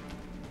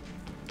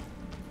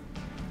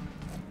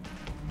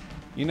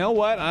 you know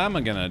what I'm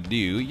gonna do?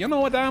 You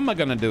know what I'm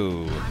gonna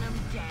do?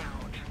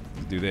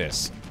 Let's do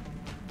this.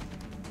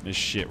 This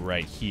shit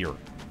right here.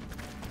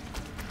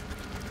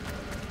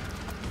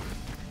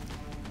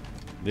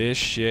 This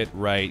shit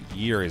right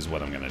here is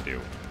what I'm gonna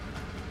do.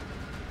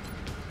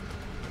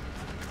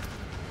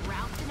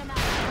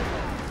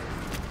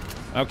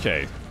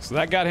 Okay, so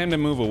that got him to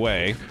move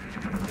away.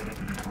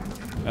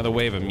 Another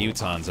wave of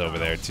mutons over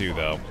there too,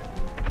 though.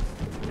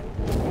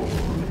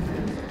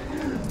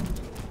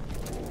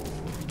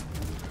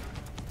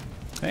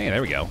 Hey,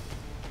 there we go.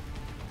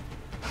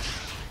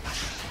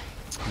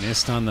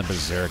 Missed on the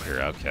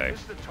berserker, okay.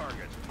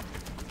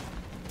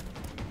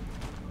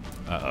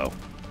 Uh-oh.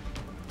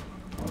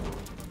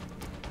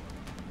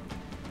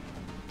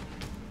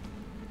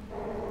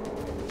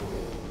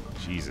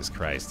 Jesus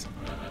Christ.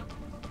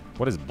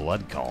 What is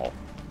blood call?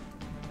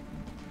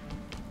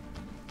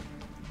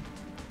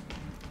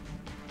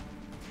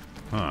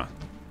 Huh.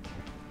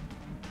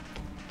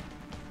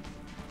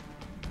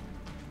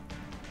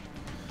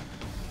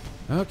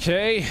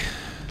 Okay.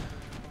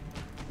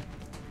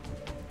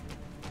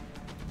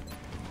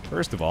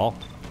 First of all,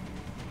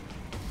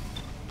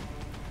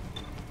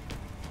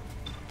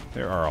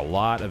 there are a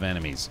lot of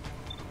enemies.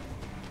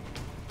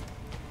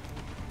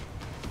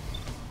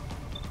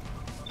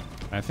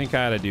 I think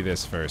I ought to do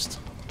this first.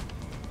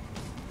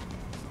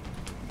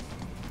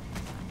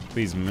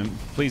 Please,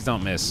 please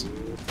don't miss.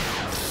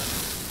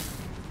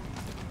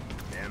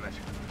 Damn it.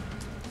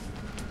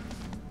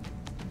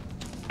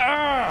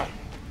 Ah!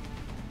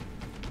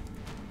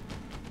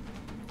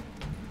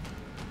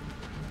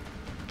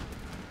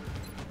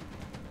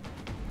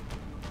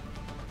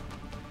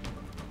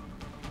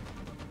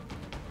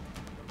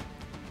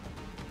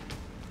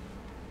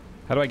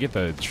 How do I get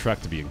the truck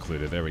to be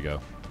included? There we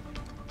go.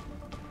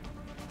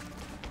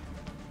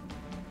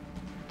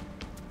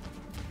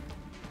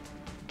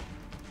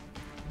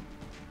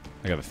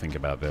 I gotta think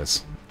about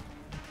this.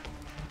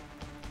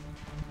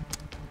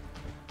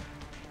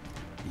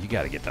 You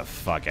gotta get the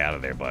fuck out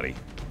of there, buddy.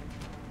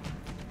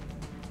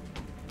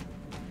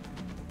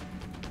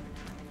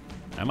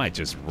 I might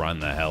just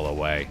run the hell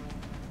away.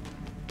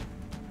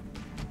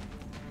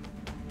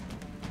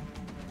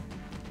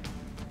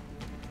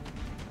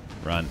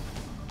 Run.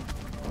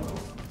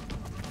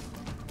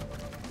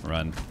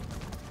 Run.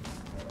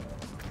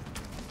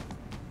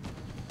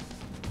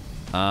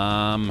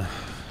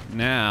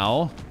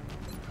 Now...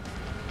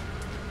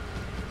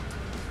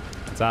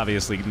 It's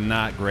obviously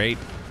not great.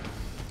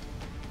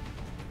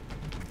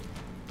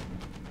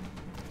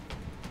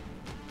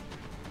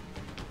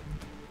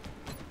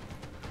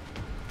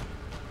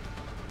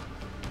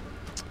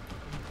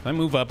 If I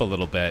move up a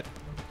little bit,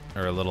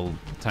 or a little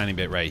tiny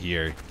bit right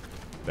here,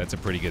 that's a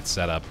pretty good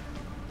setup.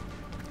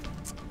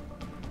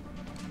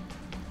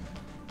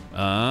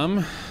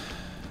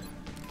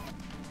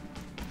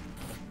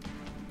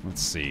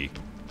 Let's see.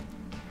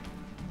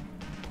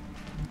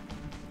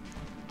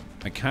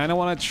 I kind of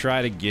want to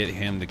try to get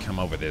him to come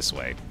over this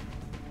way.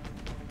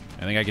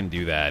 I think I can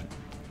do that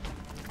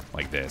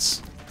like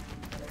this.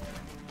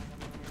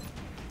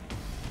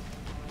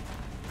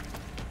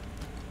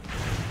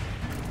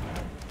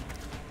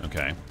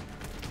 Okay.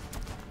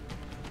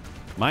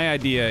 My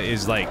idea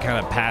is like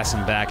kind of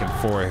passing back and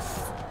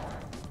forth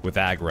with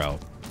aggro.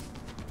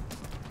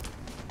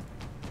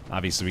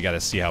 Obviously, we got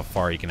to see how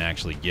far he can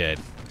actually get,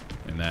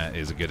 and that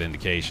is a good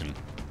indication.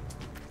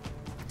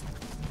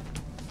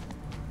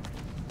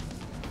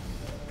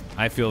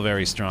 I feel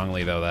very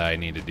strongly, though, that I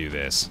need to do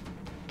this.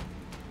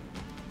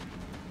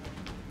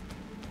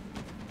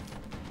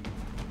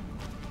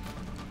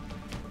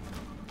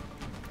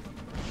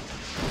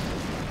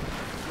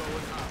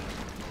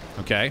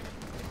 Okay.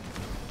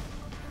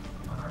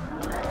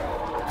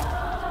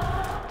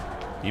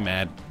 He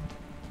mad.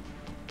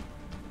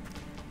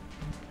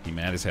 He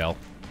mad as hell.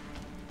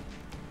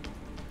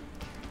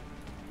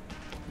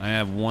 I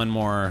have one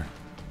more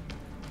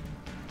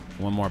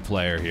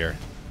player here.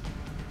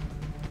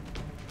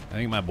 I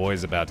think my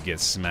boy's about to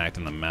get smacked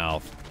in the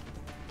mouth.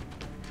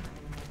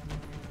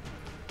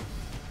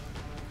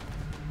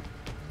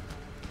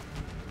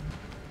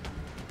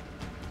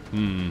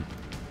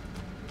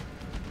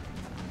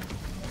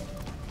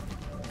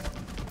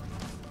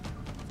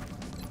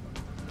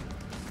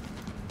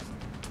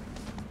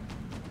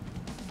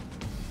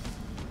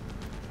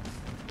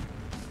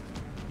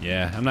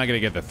 Yeah, I'm not gonna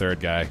get the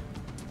third guy.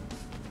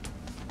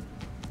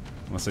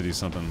 Unless I do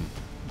something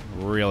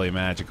really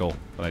magical,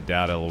 but I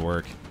doubt it'll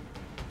work.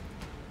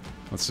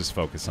 Let's just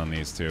focus on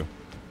these two.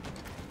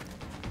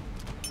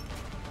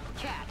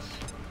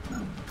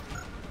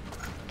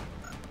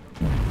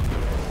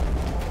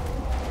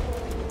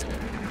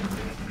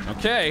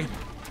 Okay.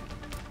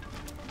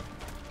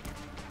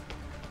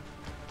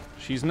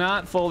 She's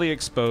not fully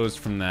exposed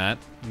from that,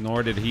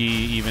 nor did he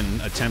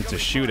even attempt to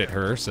shoot at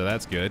her, so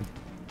that's good.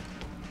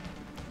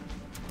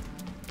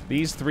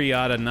 These three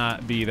ought to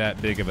not be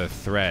that big of a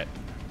threat,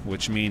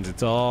 which means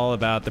it's all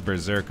about the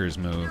Berserker's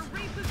move.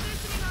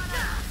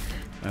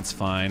 That's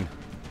fine.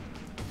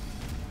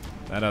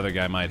 That other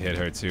guy might hit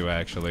her too,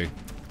 actually.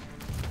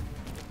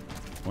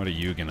 What are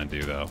you gonna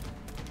do, though?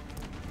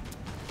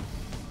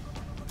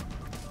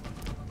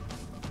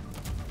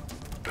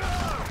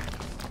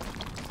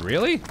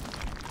 Really?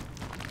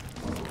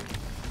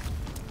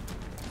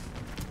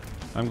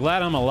 I'm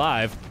glad I'm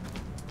alive.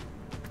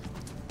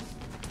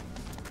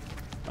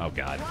 Oh,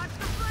 God.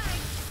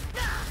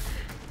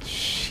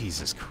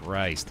 Jesus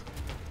Christ.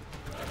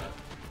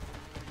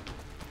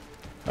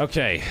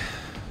 Okay.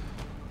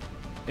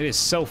 It is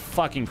so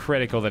fucking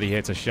critical that he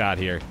hits a shot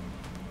here.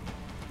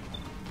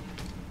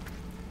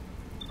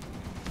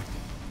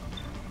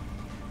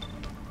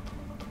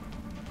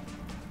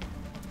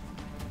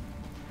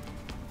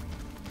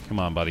 Come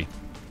on, buddy.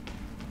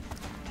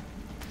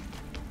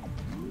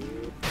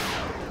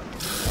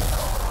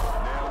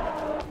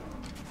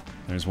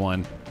 There's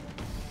one.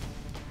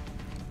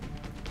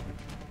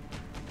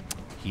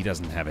 He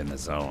doesn't have in the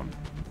zone.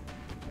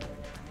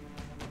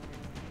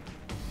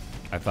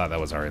 I thought that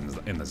was our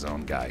in the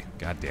zone guy.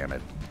 God damn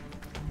it.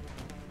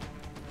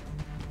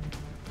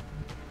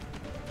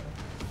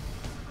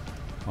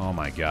 Oh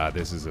my God,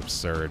 this is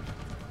absurd.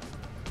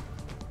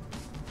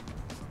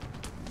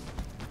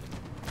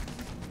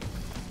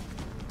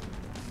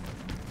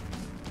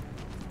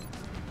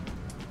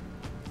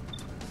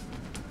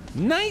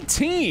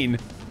 $19?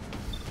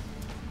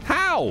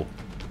 How?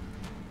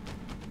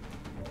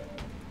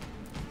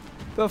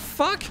 The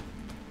fuck?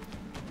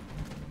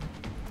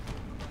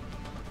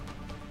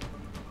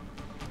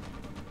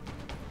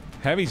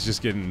 Heavy's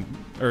just getting...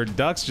 Or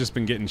Duck's just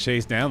been getting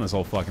chased down this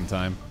whole fucking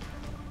time.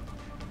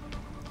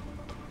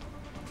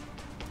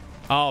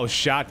 Oh,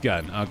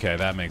 shotgun. Okay,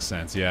 that makes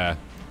sense, yeah.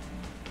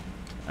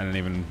 I didn't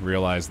even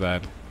realize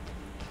that.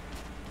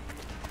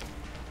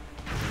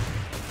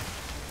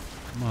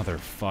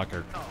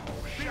 Motherfucker.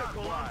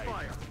 Vehicle on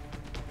fire.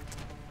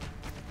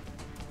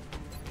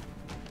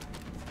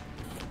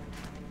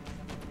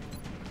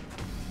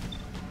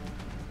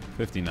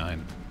 $59.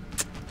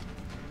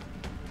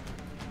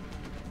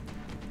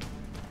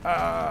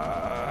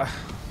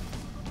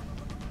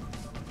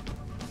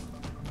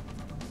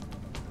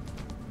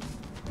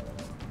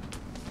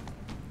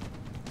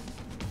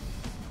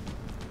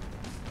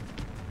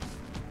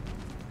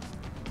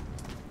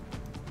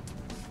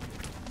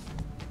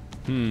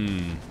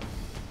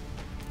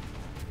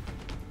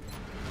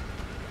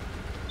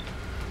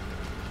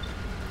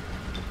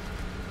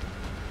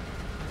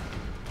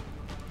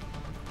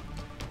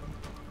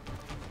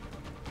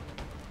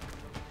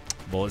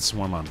 Bullet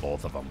swarm on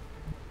both of them.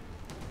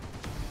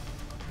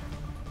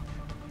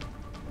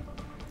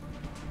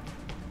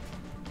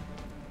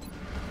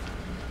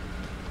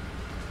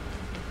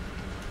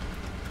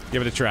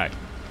 Give it a try.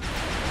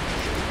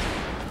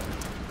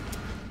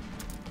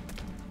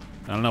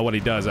 I don't know what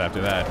he does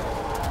after that.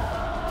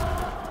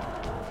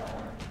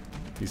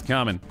 He's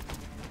coming.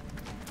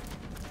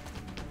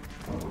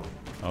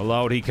 Oh,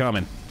 Lord, he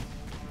coming.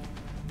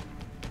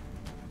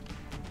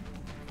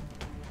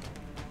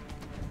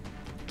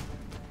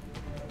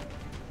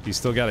 He's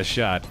still got a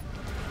shot.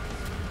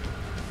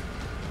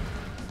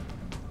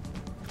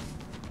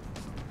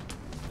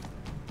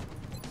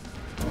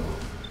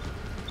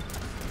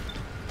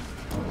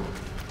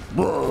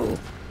 Whoa.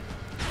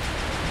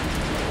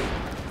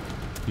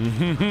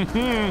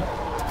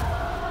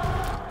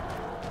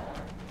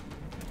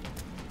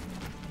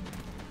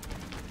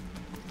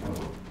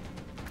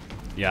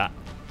 Yeah.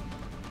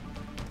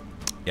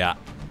 Yeah.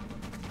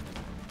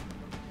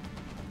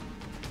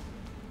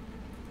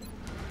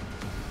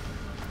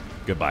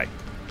 Goodbye.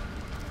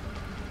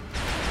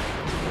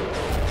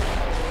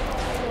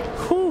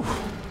 Whew.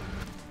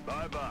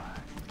 Bye-bye.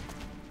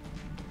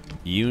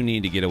 You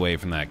need to get away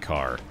from that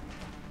car.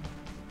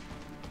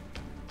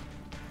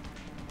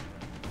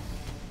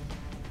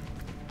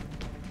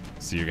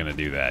 So you're gonna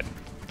do that.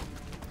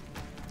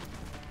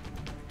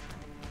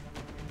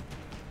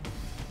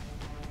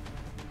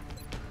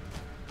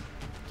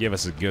 Give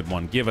us a good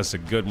one. Give us a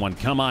good one.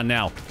 Come on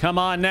now. Come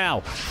on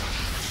now.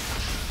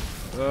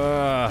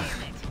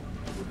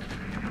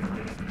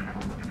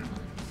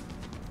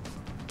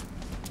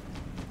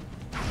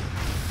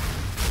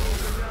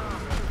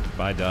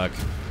 Bye, Duck.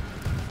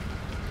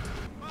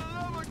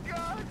 Oh my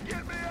God,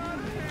 get me out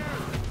of here!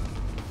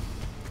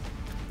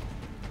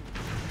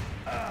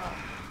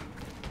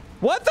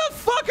 What the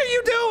fuck are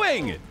you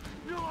doing?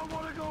 No, I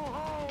want to go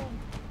home.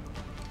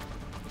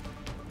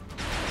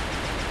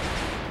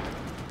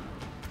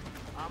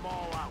 I'm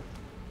all out.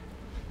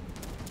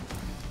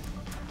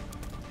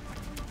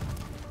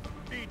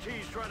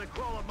 ET's trying to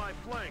crawl up my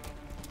flank.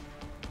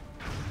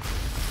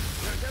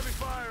 There's heavy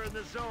fire in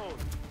the zone.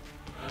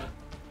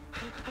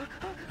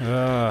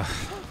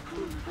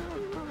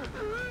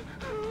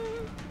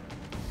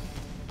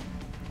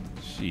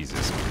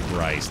 Jesus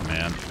Christ,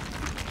 man.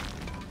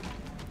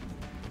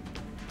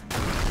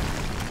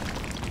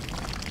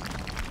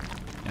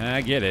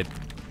 I get it.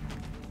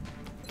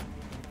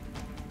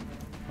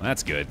 Well,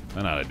 that's good.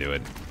 I know how to do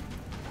it.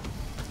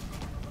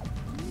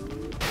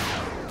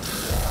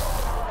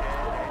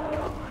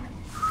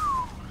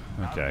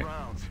 Okay.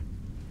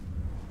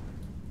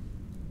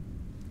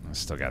 I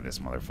still got this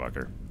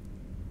motherfucker.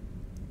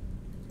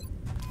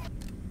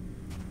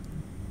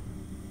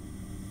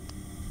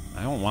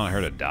 I don't want her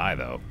to die,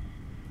 though.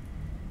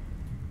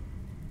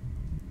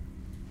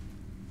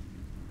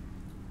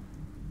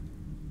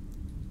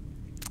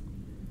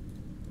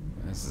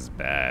 This is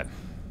bad.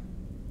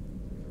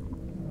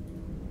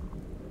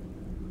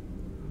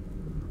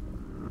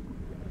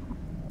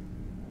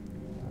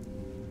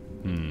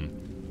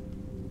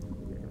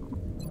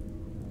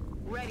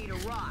 Ready to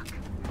rock.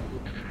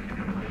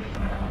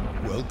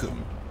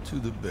 Welcome to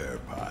the Baer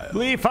pile.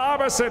 Leaf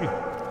Harbison!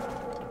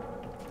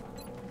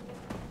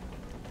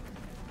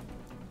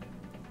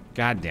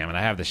 God damn it,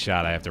 I have the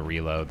shot. I have to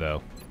reload,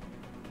 though.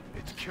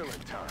 It's killing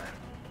time.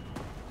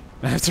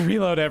 I have to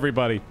reload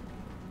everybody.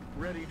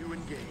 Ready to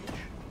engage.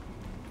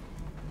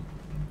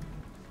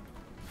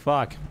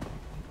 Fuck.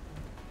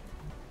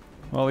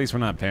 Well, at least we're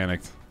not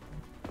panicked.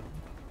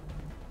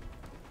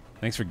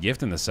 Thanks for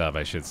gifting the sub,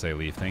 I should say,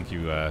 Leaf. Thank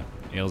you,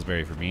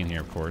 Aylesbury, for being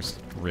here, of course.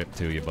 Rip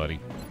to you, buddy.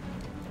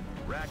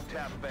 Rack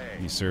tap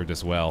bang. You served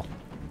us well.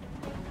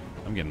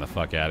 I'm getting the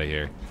fuck out of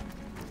here.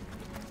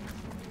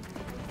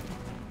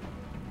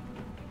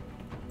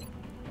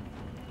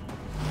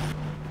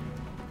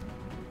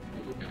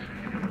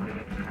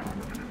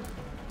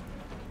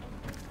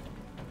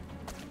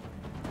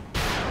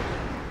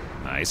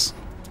 Nice.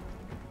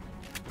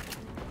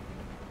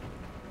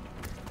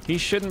 He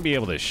shouldn't be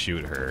able to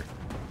shoot her.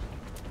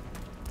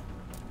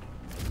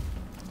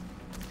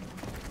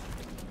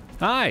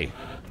 Hi.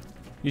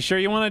 You sure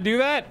you want to do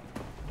that?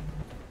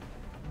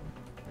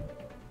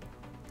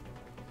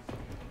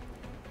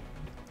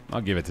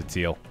 I'll give it to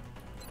Teal.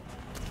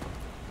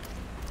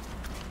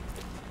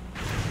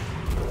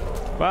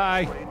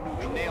 Bye.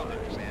 We nailed it,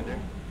 Commander.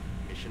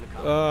 Mission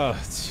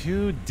accomplished.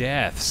 2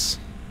 deaths.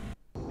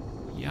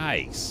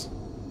 Yikes.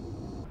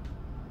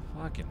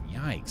 Fucking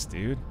yikes,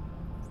 dude.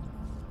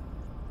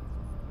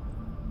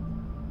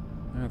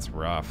 That's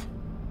rough.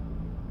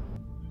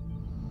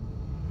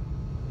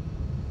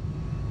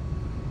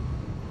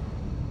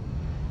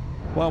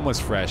 One was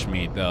fresh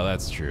meat, though.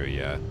 That's true,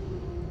 yeah.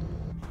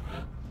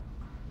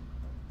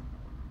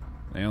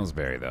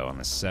 Aylesbury, though, on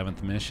the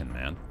 7th mission,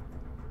 man.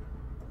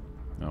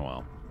 Oh,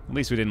 well. At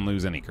least we didn't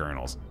lose any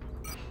colonels.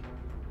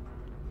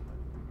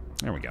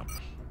 There we go.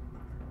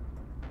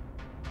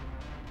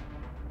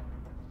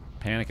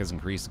 Panic has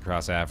increased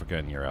across Africa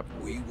and Europe.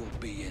 We will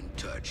be in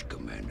touch,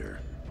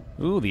 Commander.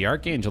 Ooh, the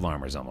Archangel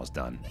armor's almost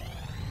done.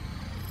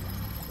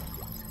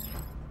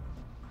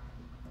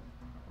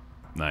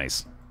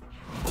 Nice.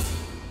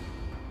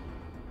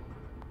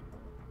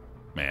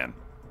 Man.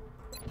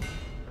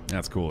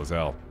 That's cool as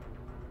hell.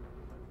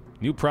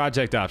 New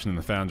project option in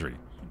the Foundry.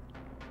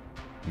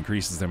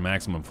 Increases their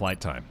maximum flight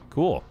time.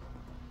 Cool.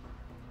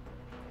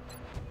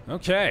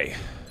 Okay.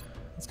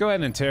 Let's go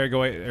ahead and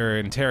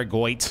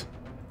interrogate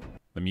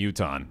the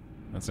Muton.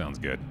 That sounds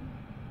good.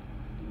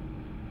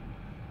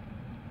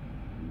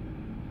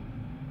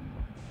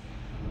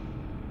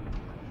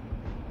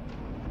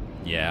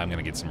 Yeah, I'm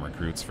gonna get some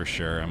recruits for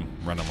sure. I'm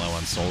running low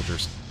on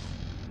soldiers.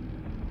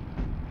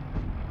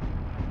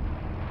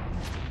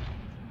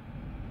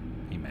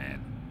 Hey,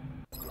 man.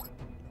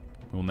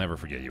 We'll never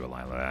forget you,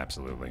 Elila,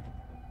 absolutely.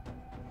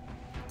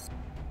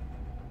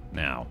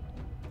 Now.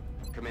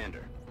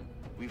 Commander,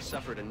 we've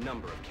suffered a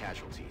number of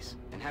casualties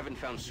and haven't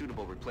found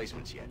suitable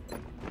replacements yet.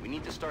 We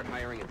need to start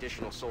hiring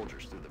additional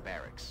soldiers through the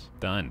barracks.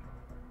 Done.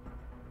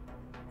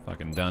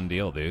 Fucking done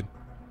deal, dude.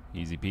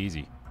 Easy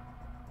peasy.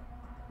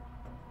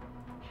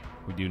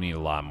 We do need a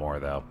lot more,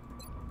 though.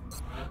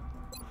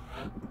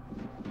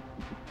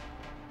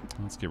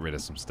 Let's get rid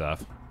of some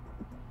stuff.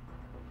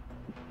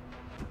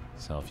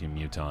 Sell a few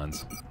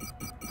mutons.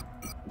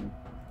 We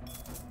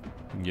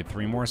can get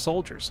 3 more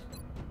soldiers.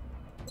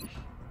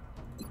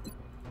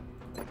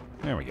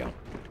 There we go.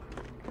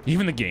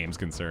 Even the game's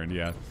concerned,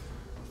 yeah.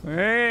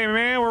 Hey,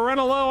 man, we're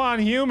running low on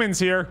humans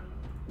here.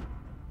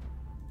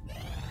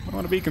 I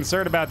want to be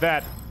concerned about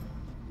that.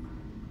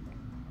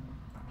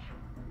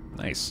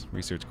 Nice.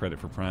 Research credit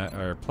for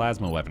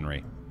plasma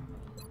weaponry.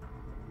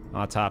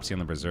 Autopsy on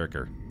the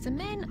Berserker. The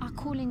men are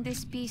calling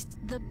this beast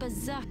the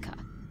Berserker,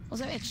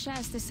 although it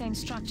shares the same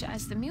structure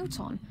as the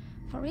Muton.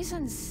 For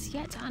reasons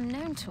yet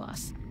unknown to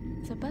us,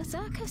 the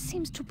Berserker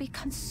seems to be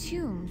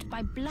consumed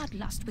by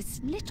bloodlust with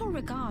little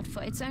regard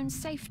for its own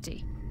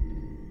safety.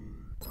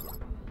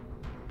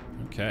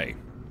 Okay.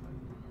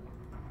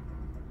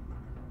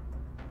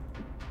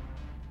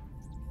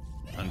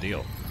 Done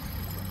deal.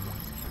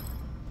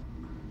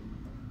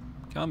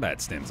 Combat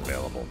stims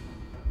available.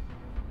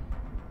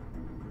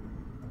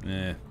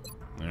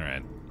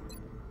 Alright.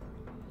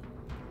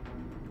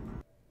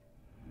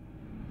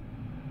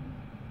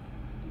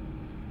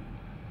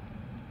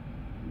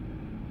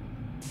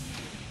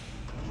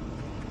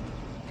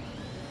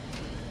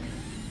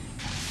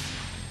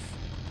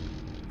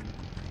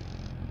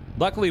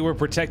 Luckily, we're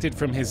protected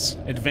from his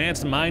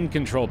advanced mind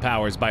control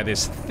powers by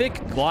this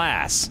thick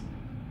glass.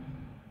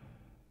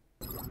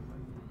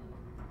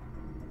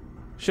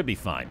 Should be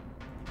fine.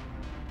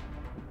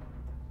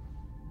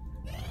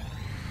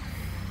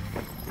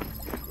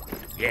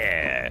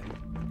 Yeah.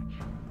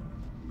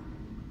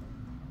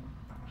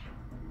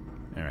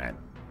 All right.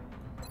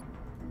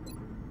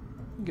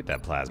 Get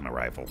that plasma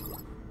rifle.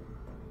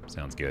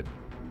 Sounds good.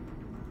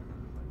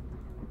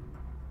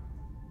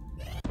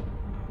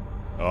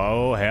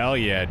 Oh, hell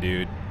yeah,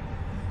 dude.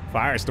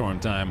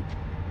 Firestorm time.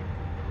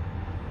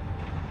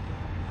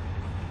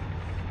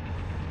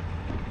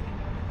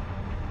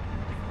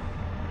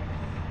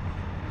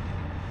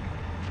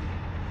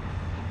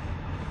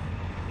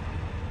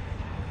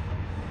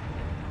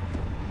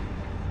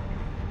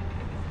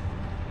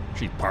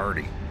 She's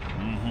party.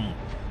 Mm-hmm.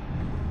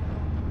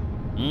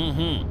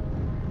 Mm-hmm.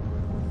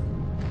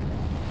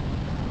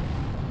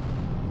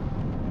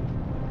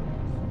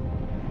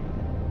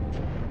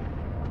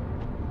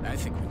 I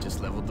think we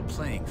just leveled the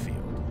playing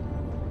field.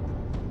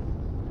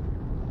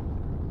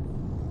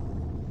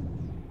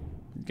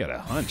 Got a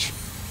hunch.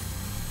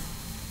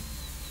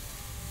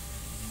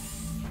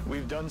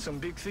 We've done some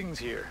big things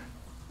here,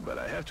 but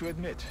I have to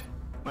admit,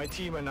 my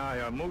team and I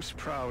are most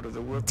proud of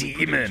the work we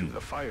put into the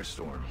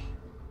Firestorm.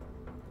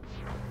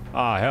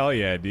 Ah, hell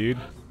yeah, dude.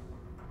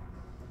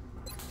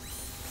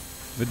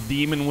 The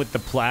demon with the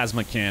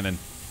plasma cannon.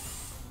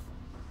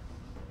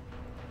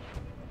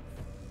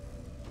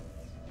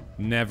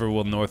 Never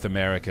will North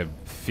America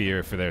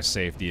fear for their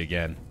safety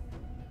again.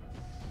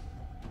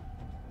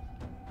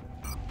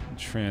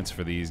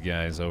 Transfer these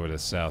guys over to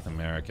South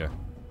America.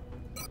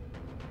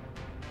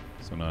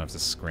 So I don't have to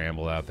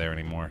scramble out there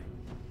anymore.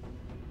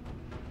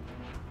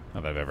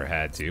 Not that I've ever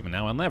had to, but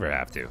now I'll never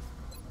have to.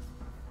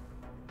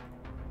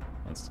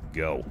 Let's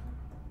go.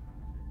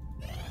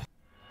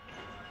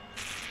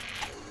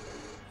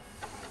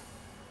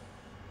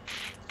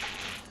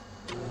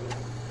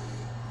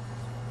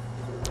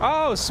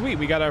 Oh, sweet.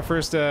 We got our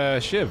first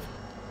shiv.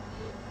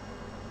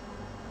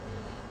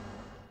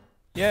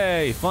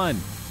 Yay, fun.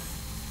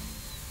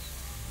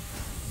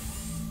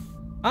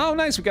 Oh,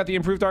 nice. We got the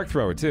improved arc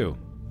thrower, too.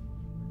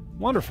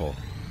 Wonderful.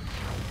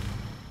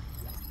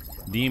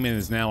 Demon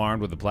is now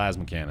armed with the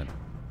plasma cannon.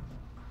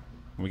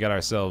 We got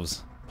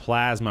ourselves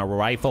plasma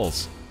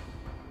rifles.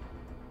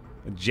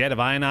 A jet of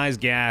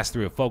ionized gas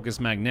through a focused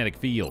magnetic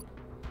field.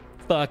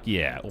 Fuck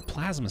yeah. Oh,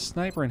 plasma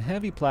sniper and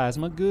heavy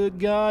plasma. Good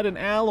God, an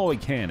alloy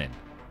cannon.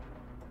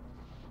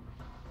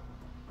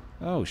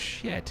 Oh,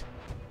 shit.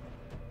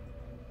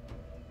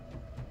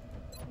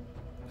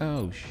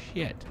 Oh,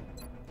 shit.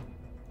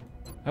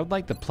 I would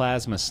like the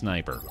plasma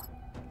sniper.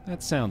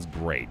 That sounds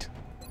great.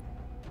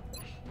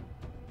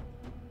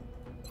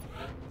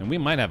 And we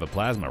might have a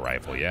plasma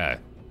rifle, yeah.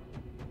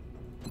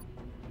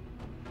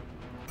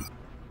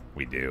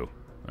 We do.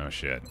 Oh,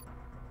 shit.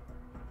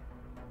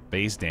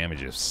 Base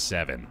damage is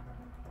 7.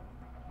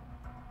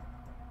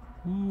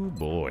 Ooh,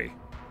 boy.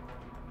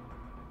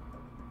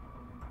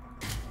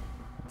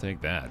 I'll take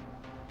that.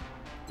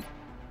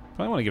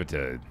 Probably want to give it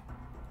to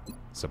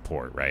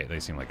support, right?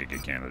 They seem like a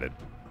good candidate.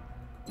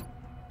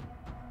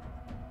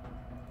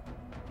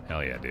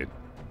 Hell yeah, dude.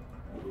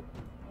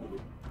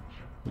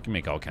 We can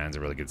make all kinds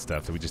of really good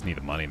stuff, so we just need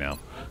the money now.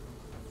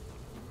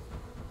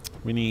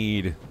 We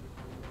need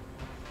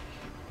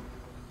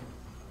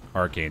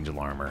Archangel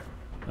armor.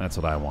 That's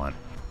what I want.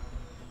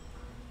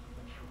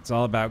 It's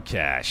all about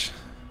cash.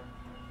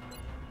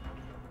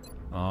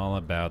 All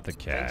about the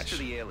cash. Thanks to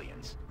the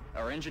aliens,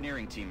 our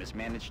engineering team has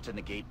managed to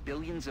negate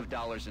billions of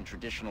dollars in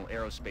traditional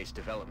aerospace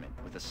development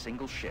with a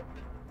single ship.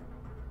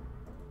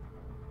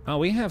 Oh,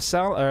 we have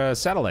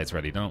satellites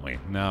ready, don't we?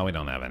 No, we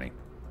don't have any.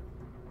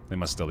 They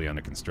must still be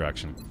under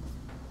construction.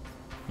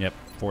 Yep,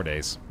 4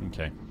 days.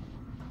 Okay.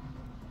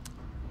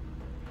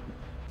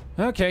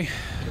 Okay.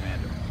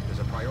 Commander, there's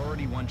a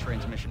Priority 1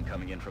 transmission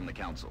coming in from the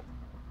Council.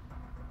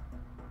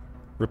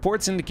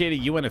 Reports indicate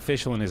a UN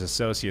official and his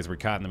associates were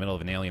caught in the middle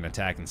of an alien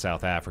attack in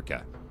South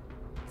Africa.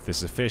 If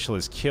this official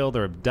is killed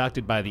or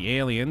abducted by the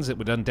aliens, it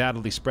would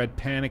undoubtedly spread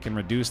panic and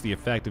reduce the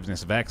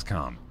effectiveness of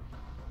XCOM.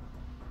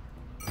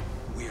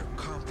 We are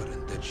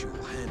confident that you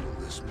will handle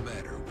this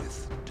matter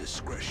with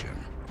discretion.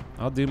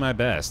 I'll do my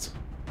best.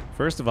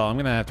 First of all, I'm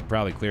going to have to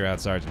probably clear out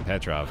Sergeant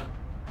Petrov.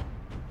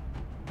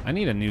 I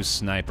need a new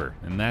sniper,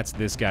 and that's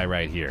this guy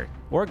right here.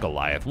 Or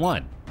Goliath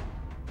 1.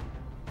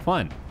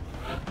 Fun.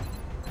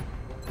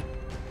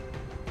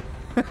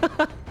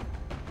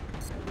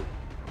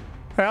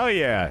 Hell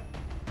yeah.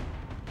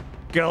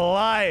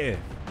 Goliath.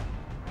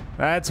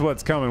 That's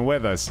what's coming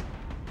with us.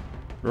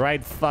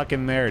 Right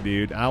fucking there,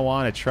 dude. I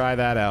want to try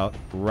that out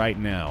right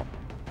now.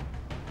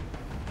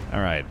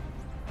 Alright.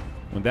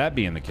 With that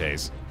being the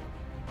case,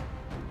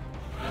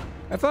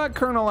 I thought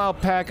Colonel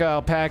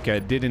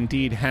Alpaca did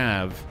indeed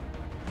have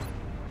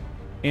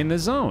in the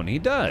zone. He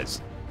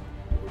does.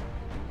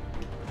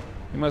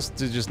 He must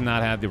have just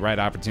not had the right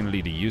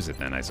opportunity to use it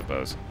then, I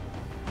suppose.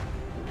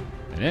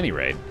 At any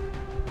rate,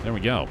 there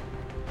we go.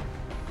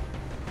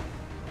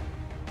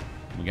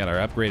 We got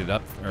our upgraded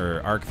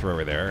arc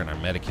thrower there and our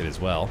medikit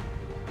as well.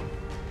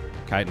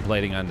 Chitin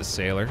plating onto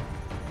Sailor.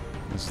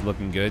 This is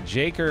looking good.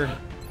 Jaker,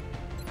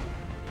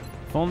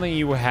 if only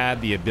you had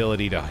the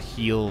ability to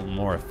heal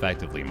more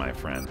effectively, my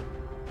friend.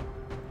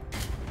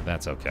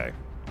 That's okay.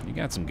 You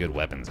got some good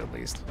weapons at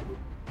least.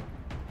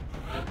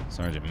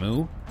 Sergeant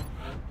Moo.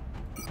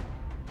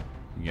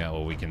 You got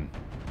what we can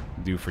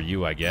do for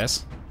you, I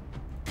guess.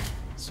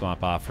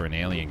 Swap off for an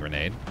alien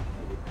grenade.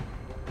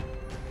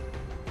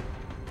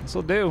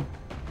 This'll do.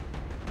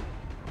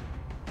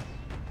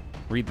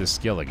 Read the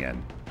skill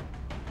again.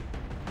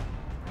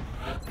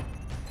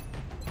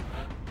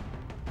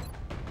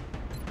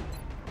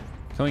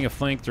 Killing a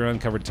flanked or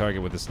uncovered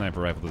target with a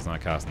sniper rifle does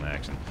not cost an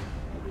action.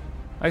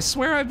 I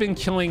swear I've been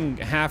killing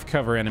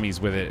half-cover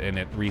enemies with it and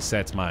it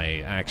resets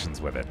my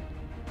actions with it.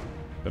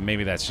 But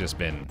maybe that's just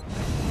been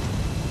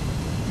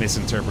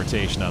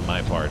misinterpretation on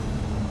my part.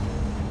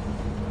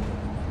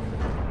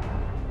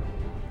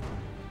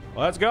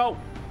 Let's go!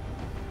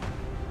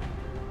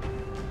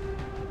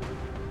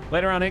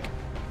 Later on, Nick.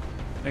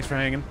 Thanks for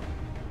hanging.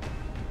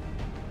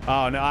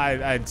 Oh, no,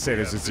 I'd say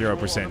there's a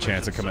 0%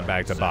 chance of coming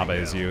back to Baba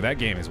Is You. That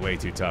game is way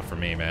too tough for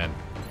me, man.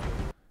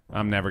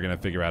 I'm never going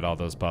to figure out all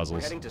those puzzles.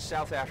 We're heading to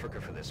South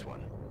Africa for this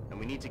one, and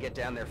we need to get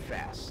down there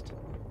fast.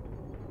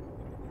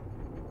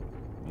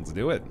 Let's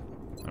do it.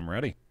 I'm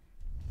ready.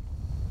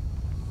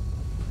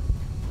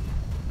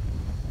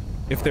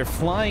 If they're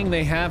flying,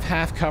 they have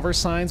half-cover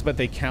signs, but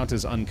they count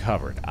as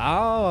uncovered.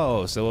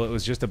 Oh, so it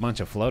was just a bunch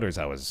of floaters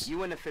I was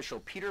UN official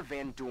Peter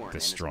Van Dorn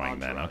destroying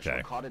then, okay.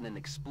 were caught in an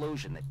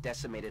explosion that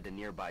decimated a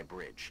nearby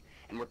bridge,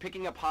 and we're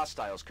picking up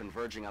hostiles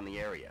converging on the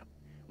area.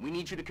 We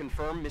need you to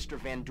confirm Mr.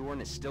 Van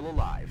Dorn is still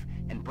alive,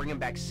 and bring him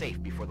back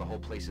safe before the whole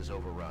place is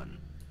overrun.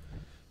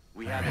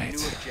 We have a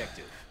new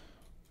objective.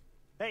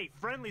 Hey,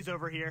 friendly's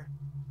over here.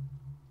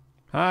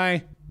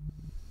 Hi.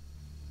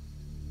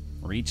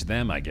 Reach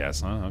them, I guess,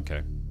 huh?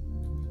 Okay.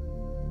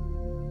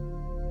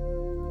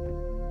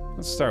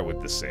 Let's start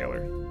with the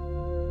Sailor.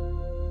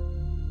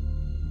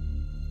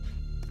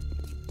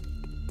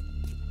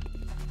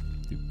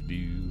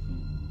 Doop-doo.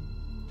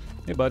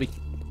 Hey, buddy.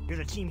 There's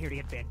a team here to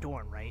get Van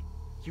Dorn, right?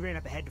 He ran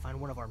up ahead to find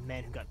one of our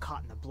men who got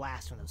caught in the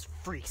blast when those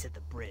freaks hit the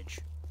bridge.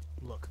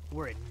 Look,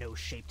 we're in no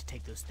shape to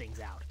take those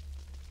things out.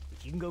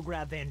 If you can go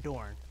grab Van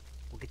Dorn,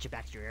 we'll get you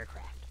back to your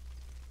aircraft.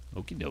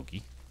 Okie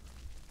dokie.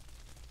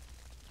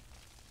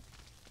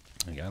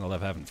 You gotta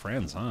love having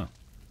friends, huh?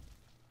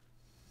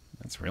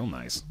 That's real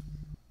nice.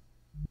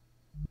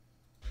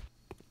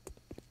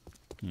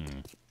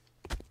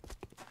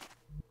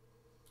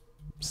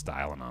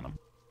 Styling on them.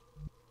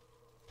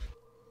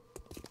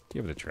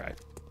 Give it a try.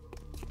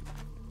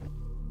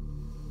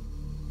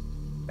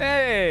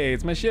 Hey,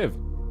 it's my shiv.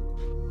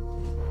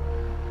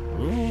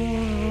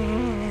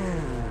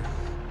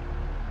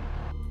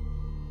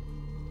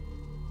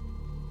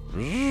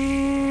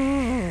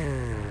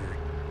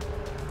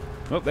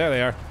 Oh, there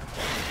they are.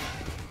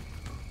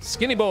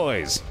 Skinny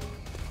boys.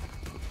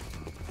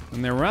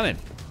 And they're running.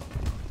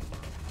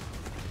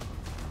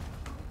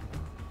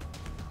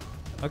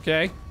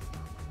 Okay.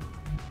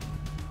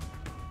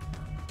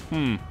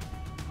 I'm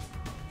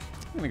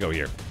gonna go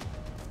here.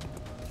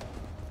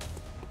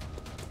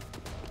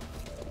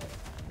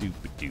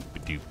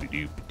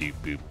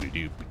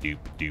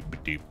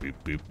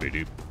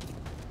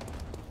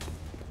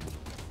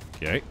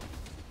 Okay.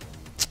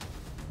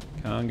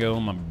 Congo,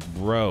 my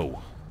bro.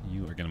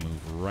 You are gonna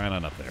move right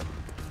on up there.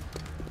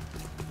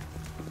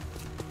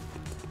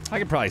 I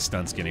could probably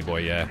stun Skinny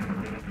Boy, yeah.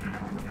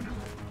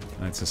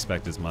 I'd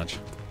suspect as much.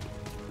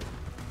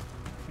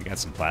 We got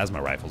some plasma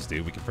rifles,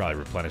 dude. We could probably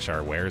replenish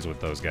our wares with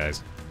those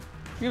guys.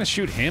 You're gonna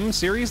shoot him?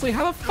 Seriously?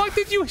 How the fuck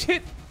did you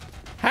hit?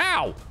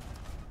 How?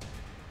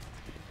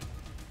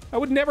 I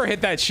would never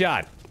hit that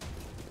shot.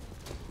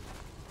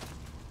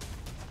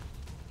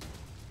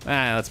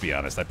 Let's be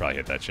honest. I'd probably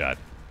hit that shot.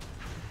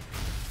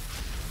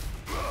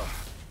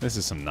 This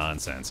is some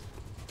nonsense.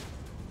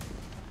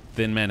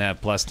 Thin men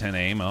have +10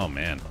 aim? Oh,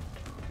 man.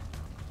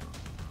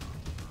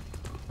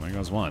 There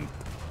goes one.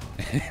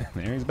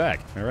 There he's back.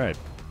 All right.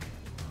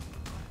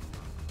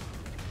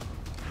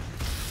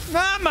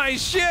 Not my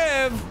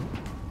shiv!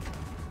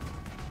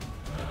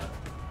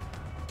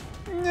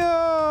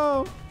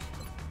 No!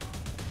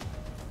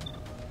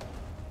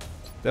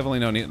 Definitely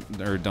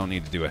don't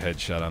need to do a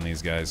headshot on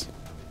these guys.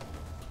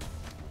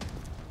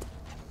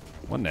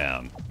 One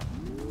down.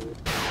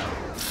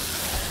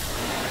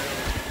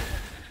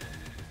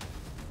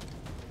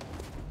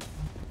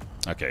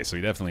 Okay, so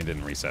he definitely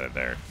didn't reset it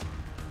there.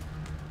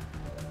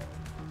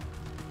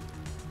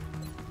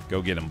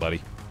 Go get him,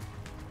 buddy.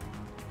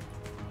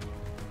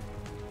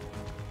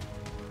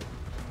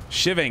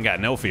 Shiv ain't got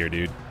no fear,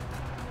 dude.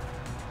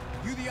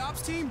 You the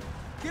ops team?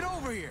 Get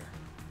over here.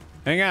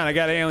 Hang on, I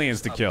got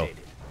aliens to kill.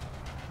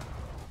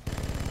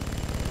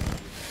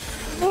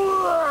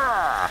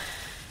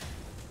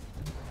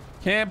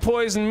 Can't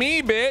poison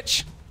me,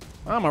 bitch.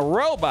 I'm a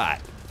robot.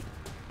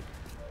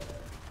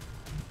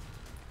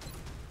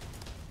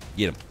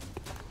 Get him.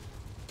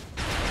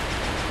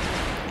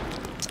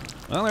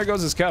 Well, there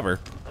goes his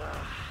cover.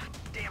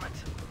 Damn it.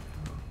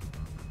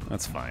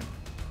 That's fine.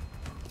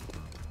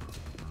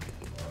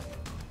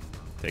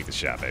 Take the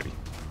shot, baby.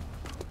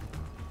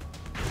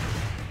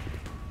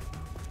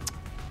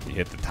 You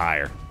hit the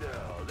tire.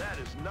 No, that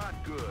is not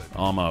good.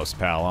 Almost,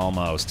 pal,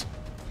 almost.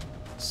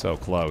 So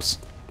close.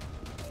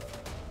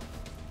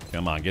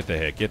 Come on, get the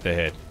hit, get the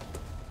hit.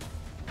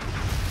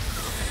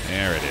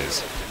 There it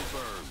is.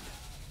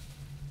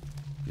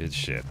 Good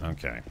shit,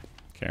 okay.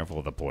 Careful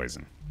of the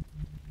poison.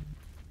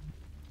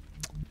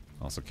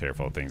 Also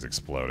careful of things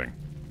exploding.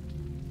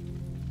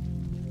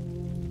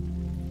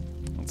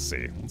 Let's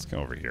see, let's go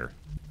over here.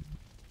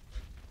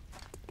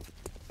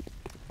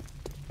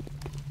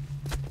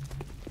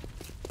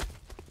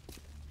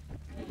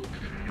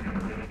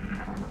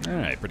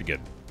 Alright, pretty good.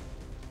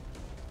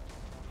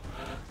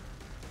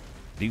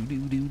 Get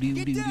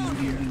down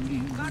here.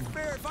 Not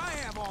fair if I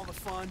have all the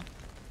fun.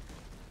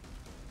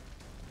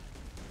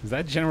 Is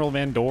that General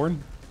Van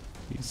Dorn?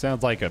 He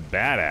sounds like a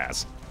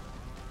badass.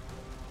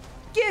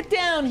 Get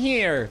down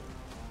here!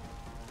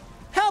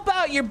 How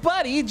about your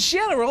buddy,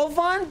 General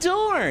Von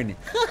Dorn?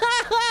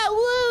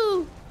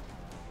 Woo!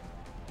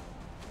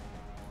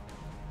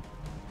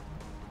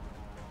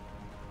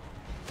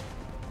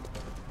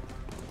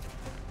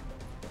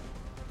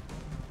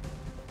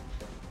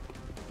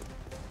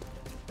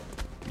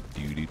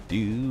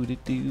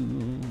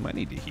 Might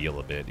need to heal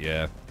a bit,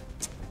 yeah.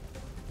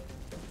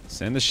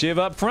 Send the Shiv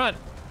up front.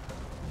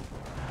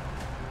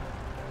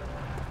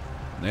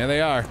 There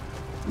they are.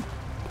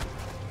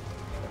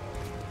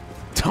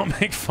 Don't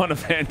make fun of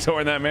Van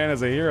Dorn. That man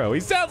is a hero. He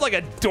sounds like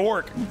a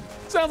dork.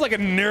 Sounds like a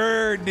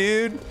nerd,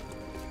 dude.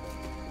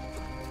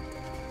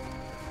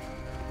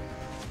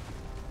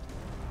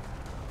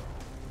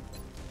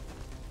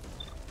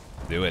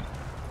 Do it.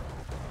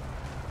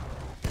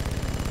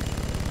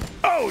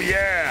 Oh,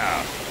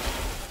 yeah!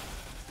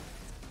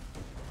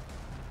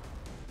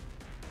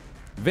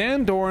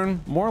 Van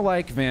Dorn, more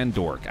like Van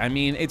Dork. I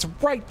mean, it's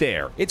right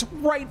there. It's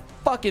right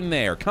fucking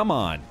there. Come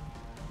on.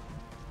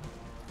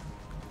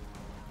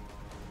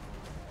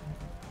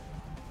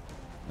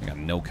 I got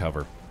no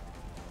cover.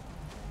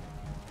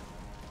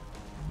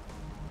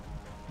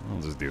 I'll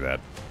just do that.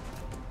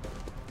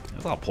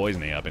 It's all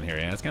poisoning up in here.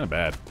 Yeah, it's kind of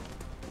bad.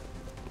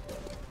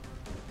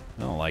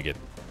 I don't like it.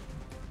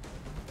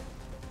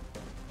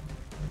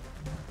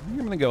 I'm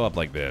gonna go up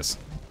like this.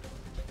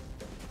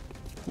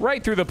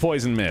 Right through the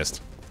poison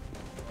mist.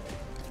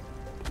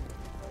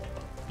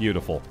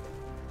 Beautiful.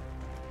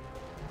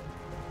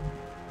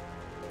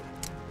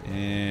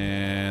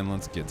 And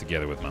let's get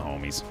together with my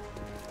homies.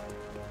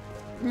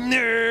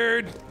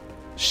 Nerd!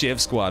 Shiv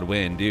Squad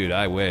win, dude,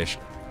 I wish.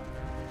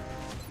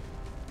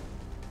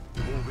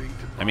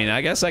 I mean,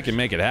 I guess I can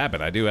make it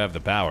happen. I do have the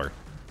power.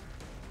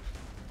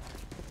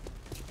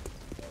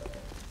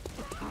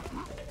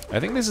 I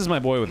think this is my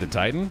boy with the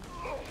Titan.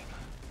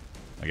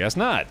 I guess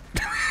not.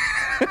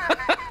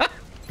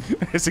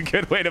 It's a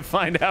good way to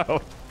find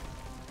out.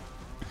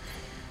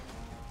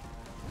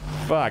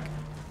 Fuck.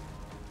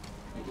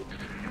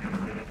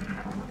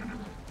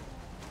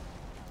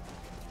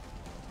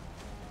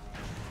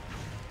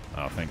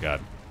 Oh, thank God.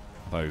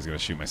 I thought he was gonna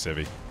shoot my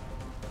civvy.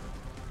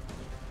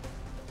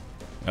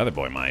 The other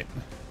boy might.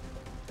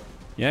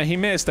 Yeah, he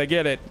missed. I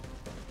get it.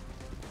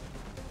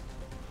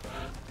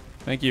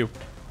 Thank you.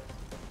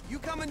 You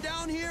coming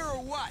down here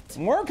or what?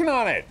 I'm working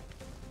on it.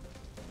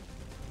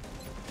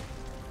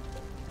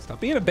 Stop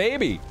being a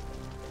baby.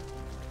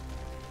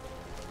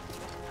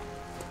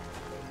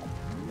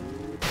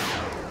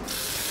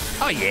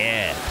 Oh,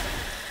 yeah.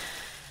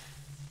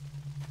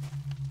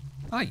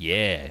 Oh,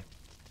 yeah.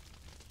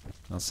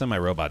 I'll send my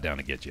robot down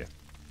to get you.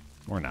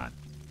 Or not.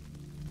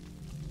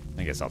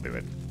 I guess I'll do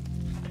it.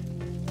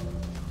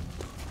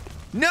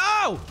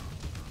 No!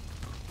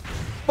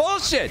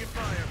 Bullshit!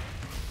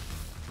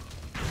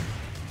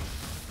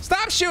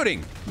 Stop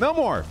shooting! No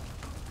more.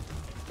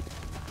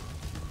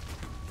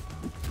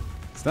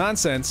 It's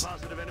nonsense.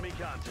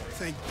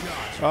 Thank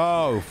God.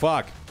 Oh,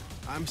 fuck.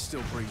 I'm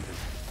still breathing.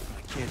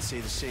 I can't say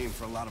the same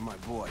for a lot of my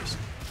boys.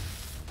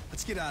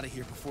 Let's get out of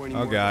here before any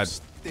more of those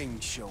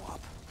things show up.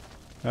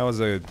 That was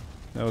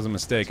a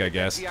mistake, I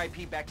guess.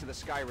 VIP back to the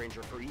Sky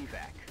Ranger for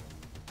evac.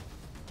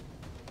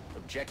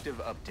 Objective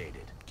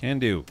updated. Can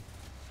do.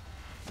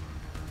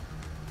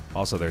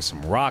 Also, there's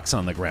some rocks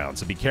on the ground,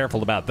 so be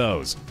careful about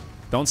those.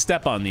 Don't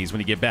step on these when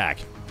you get back.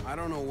 I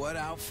don't know what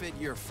outfit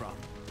you're from,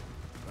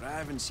 but I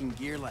haven't seen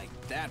gear like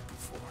that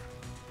before.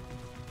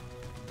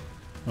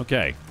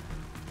 Okay.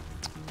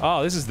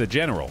 Oh, this is the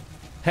general.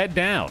 Head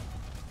down.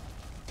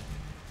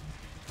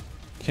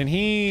 Can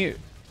he...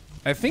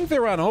 I think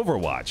they're on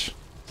Overwatch,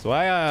 so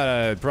I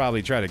ought to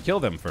probably try to kill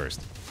them first.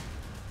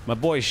 My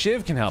boy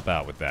Shiv can help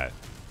out with that.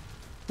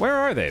 Where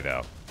are they,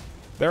 though?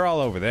 They're all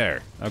over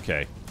there.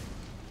 Okay.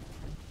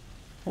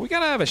 Well, we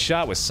gotta have a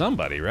shot with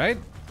somebody, right?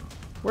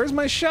 Where's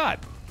my shot?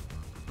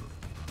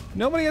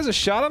 Nobody has a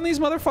shot on these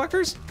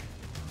motherfuckers?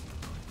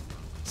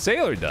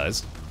 Sailor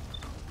does.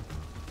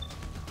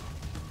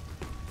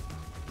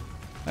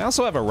 I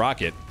also have a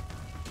rocket.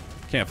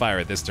 Can't fire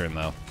it this turn,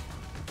 though.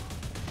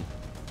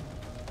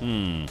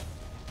 I'm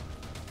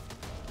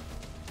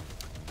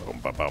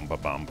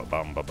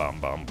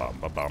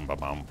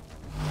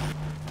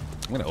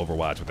gonna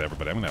Overwatch with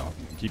everybody. I'm gonna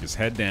keep his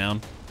head down.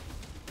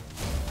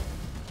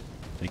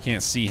 They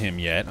can't see him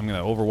yet. I'm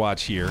gonna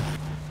Overwatch here.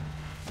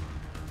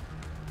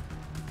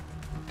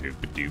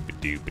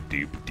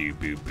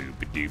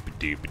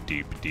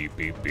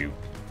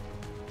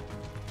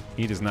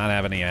 He does not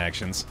have any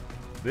actions.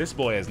 This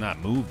boy has not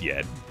moved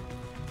yet.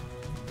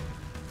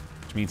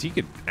 Which means he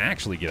could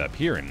actually get up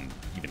here and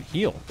even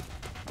heal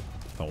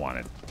if I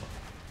wanted.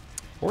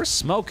 Or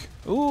smoke.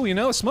 Ooh, you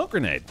know, a smoke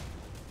grenade.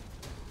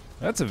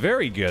 That's a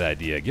very good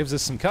idea. It gives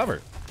us some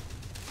cover.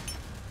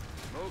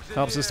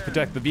 Helps us to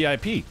protect the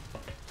VIP.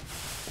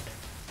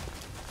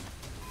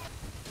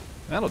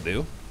 That'll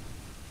do.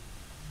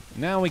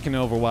 Now we can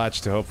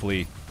Overwatch to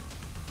hopefully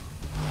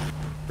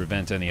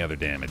prevent any other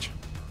damage.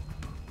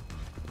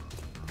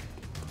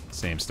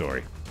 Same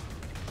story.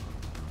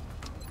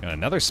 Got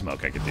another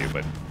smoke I could do,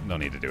 but no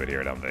need to do it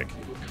here, I don't think.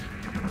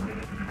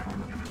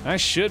 I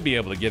should be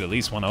able to get at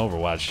least one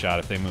Overwatch shot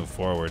if they move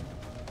forward.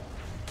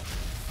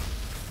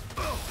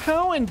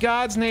 How in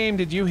God's name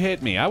did you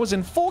hit me? I was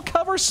in full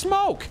cover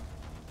smoke!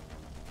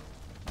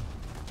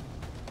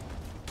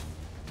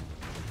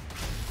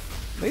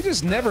 They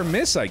just never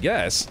miss, I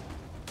guess.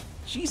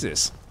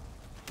 Jesus.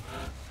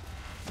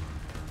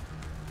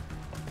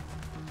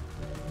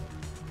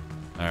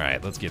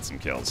 Alright, let's get some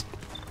kills.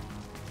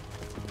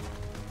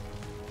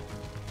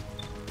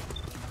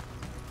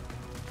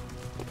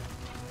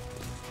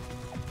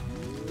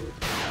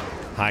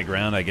 High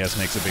ground, I guess,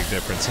 makes a big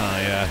difference, huh?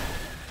 Yeah.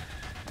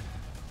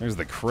 There's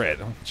the crit.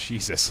 Oh,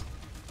 Jesus.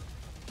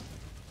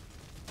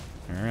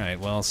 Alright,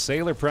 well,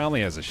 Sailor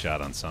probably has a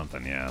shot on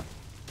something, yeah.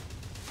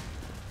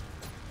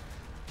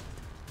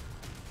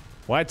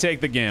 Why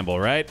take the gamble,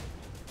 right?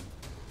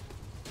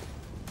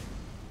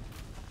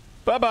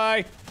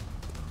 Bye-bye.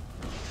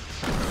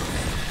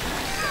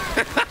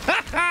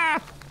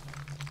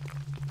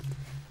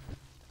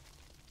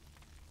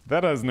 That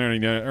doesn't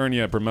earn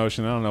you a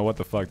promotion. I don't know what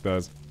the fuck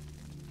does.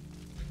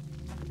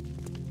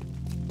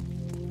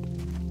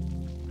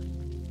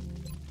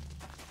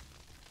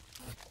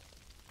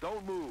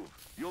 Don't move.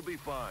 You'll be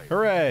fine.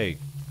 Hooray.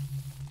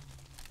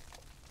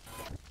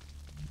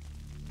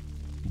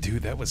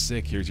 Dude, that was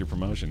sick. Here's your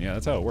promotion. Yeah,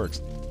 that's how it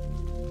works.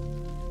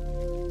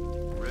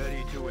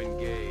 Ready to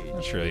engage.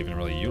 Not sure I even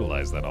really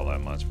utilized that all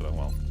that much, but oh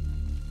well.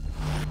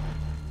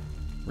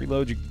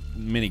 Reload your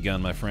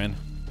minigun, my friend.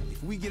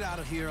 If we get out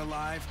of here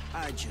alive,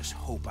 I just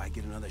hope I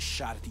get another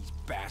shot at these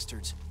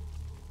bastards.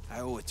 I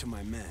owe it to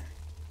my men.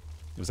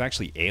 It was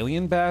actually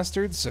alien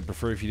bastards. I'd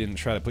prefer if you didn't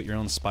try to put your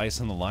own spice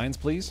on the lines,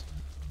 please.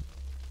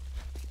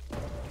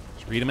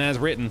 Just read them as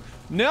written.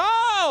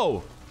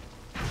 No!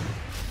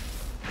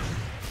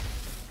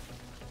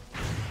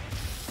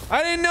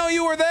 I didn't know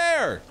you were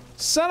there!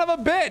 Son of a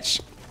bitch!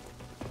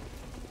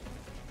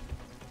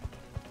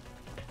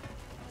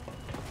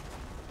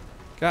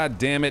 God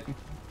damn it.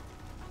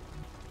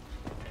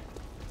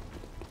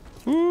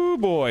 Ooh,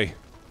 boy.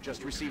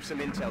 Just received some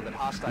intel that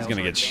hostiles He's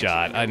gonna are get advancing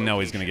shot. in your I know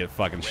he's location. gonna get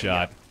fucking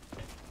shot.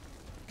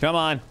 Come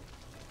on.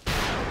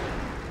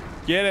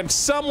 Get him.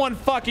 Someone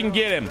fucking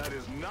get him. That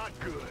is not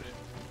good.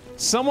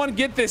 Someone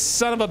get this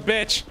son of a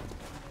bitch.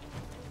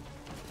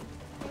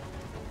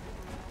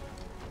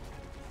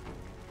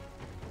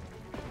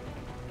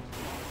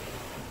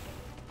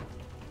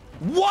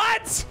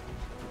 What?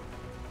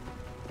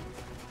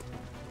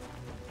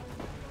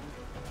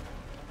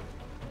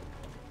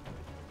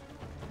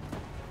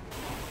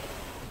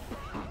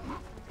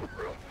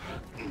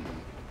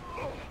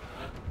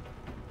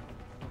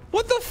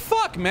 What the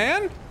fuck,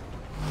 man?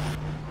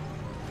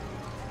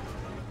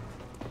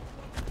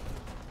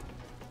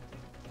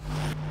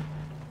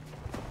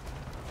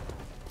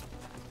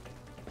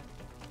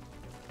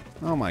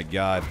 Oh my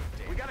god.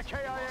 We got a KIA.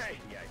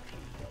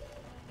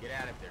 Get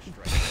out of there,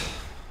 Striker.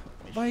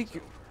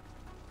 Like,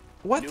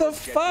 what New the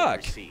objective fuck?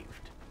 received.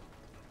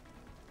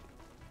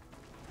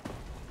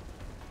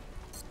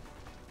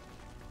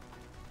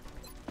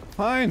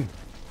 Fine.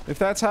 If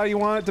that's how you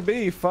want it to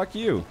be, fuck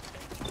you.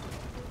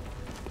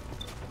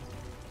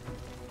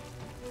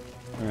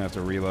 I'm gonna have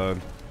to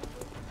reload.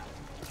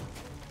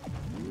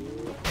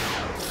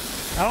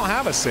 I don't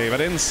have a save. I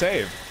didn't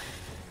save.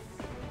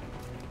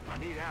 I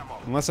need ammo.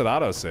 Unless it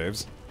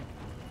auto-saves.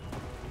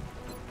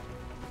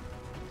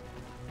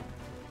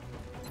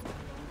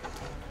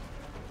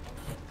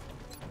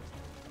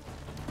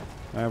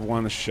 I have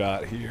one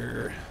shot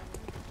here.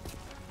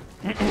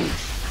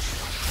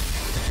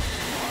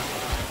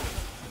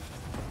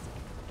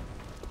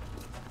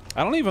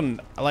 I don't even,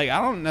 like, I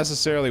don't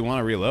necessarily want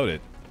to reload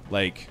it.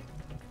 Like,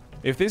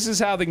 if this is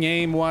how the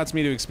game wants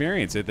me to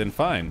experience it, then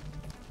fine.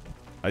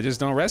 I just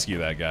don't rescue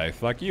that guy.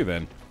 Fuck you,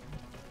 then.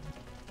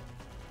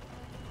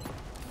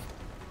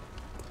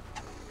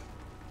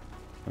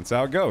 That's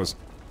how it goes.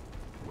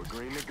 We're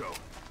green to go.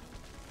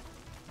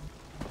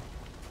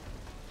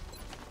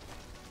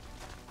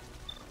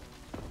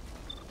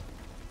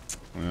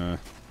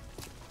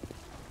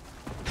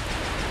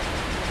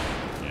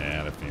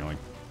 Yeah, the feeling.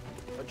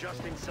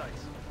 Adjusting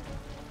sights.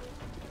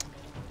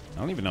 I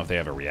don't even know if they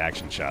have a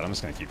reaction shot. I'm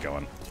just gonna keep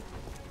going.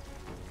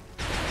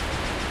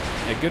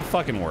 Yeah, good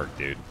fucking work,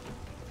 dude.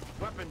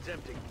 Weapons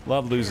empty.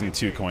 Love losing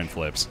 2 coin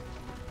flips.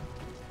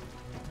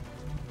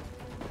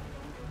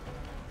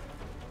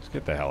 Just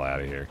get the hell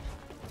out of here.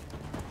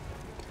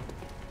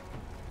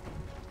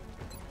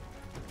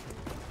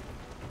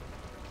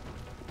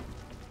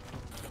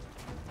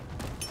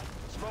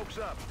 Smoke's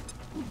up.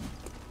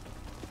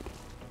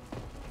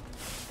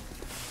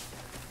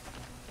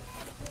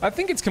 I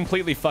think it's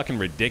completely fucking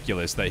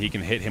ridiculous that he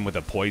can hit him with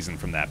a poison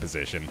from that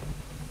position.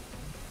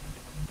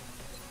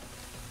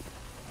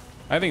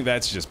 I think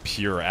that's just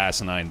pure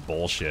asinine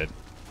bullshit.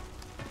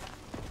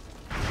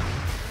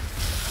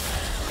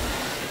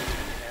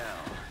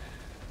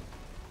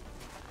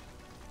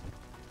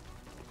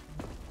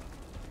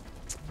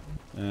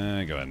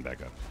 Go ahead and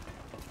back up.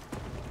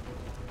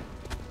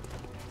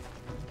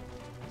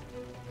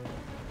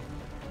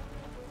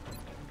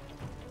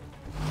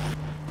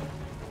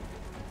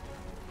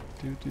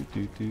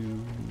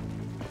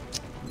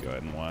 Go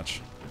ahead and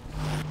watch.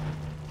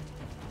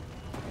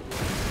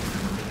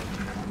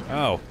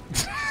 Oh.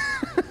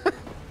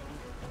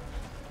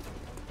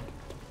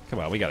 Come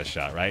on, we got a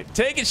shot, right?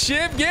 Take it,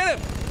 Shiv! Get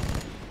him!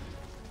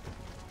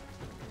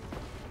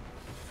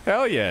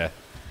 Hell yeah.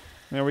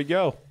 There we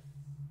go.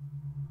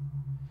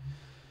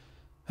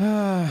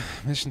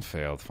 Mission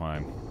failed,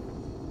 fine.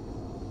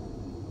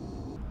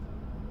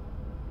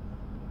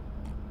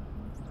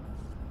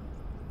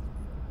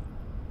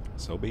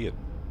 So be it.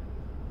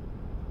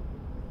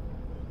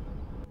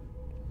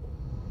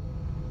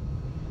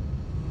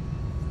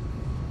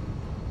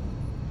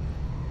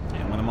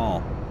 Can't win them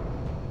all.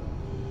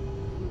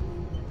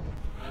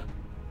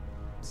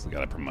 Still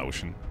got a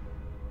promotion.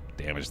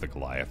 Damage the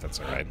Goliath,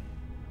 that's alright.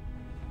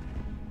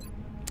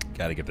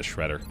 Gotta get the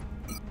Shredder.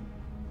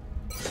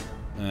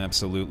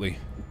 Absolutely.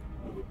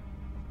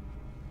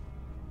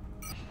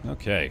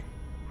 Okay.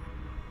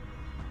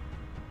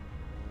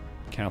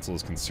 Council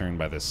is concerned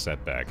by this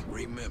setback.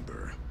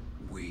 Remember,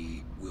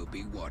 we will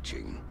be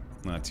watching.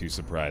 Not too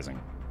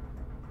surprising.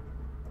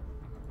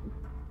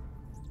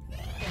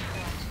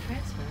 Aircraft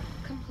transfer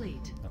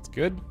complete. That's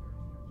good.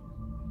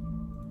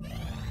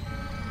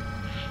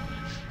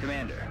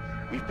 Commander,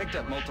 we've picked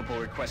up multiple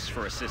requests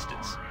for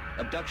assistance.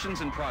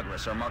 Abductions in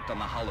progress are marked on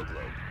the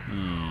hologlobe.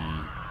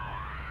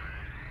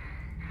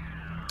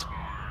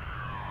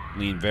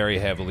 Lean very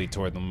heavily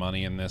toward the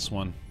money in this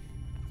one.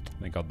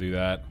 I think I'll do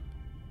that.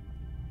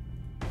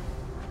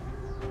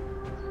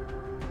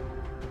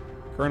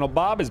 Colonel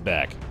Bob is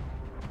back.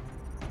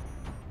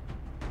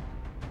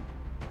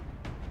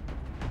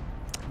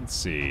 Let's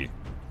see.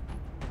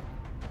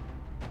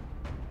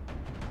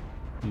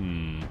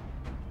 I'm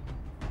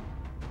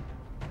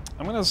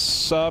gonna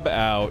sub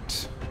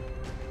out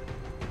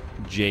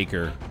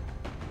Jaker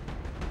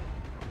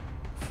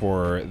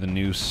for the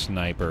new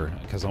sniper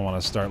because I want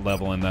to start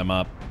leveling them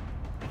up.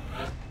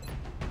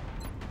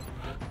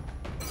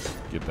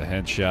 Get the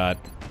headshot.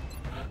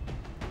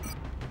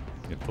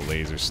 Get the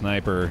laser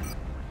sniper.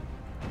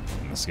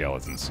 And the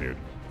skeleton suit.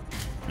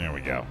 There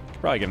we go.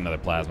 Probably get another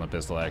plasma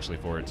pistol actually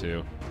for it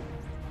too.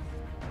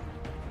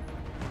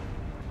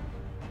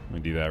 Let me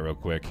do that real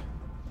quick.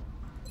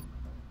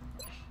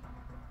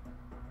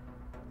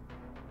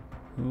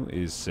 Who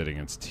is sitting?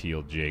 It's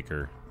Teal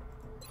Jaker.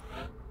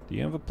 Do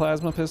you have a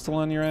plasma pistol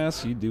on your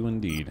ass? You do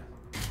indeed.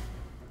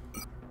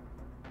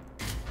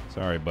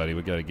 Sorry, buddy.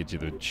 We gotta get you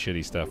the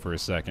shitty stuff for a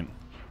second.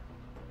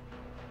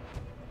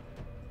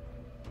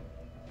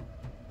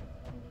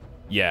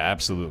 Yeah,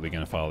 absolutely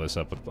gonna follow this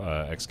up with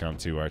XCOM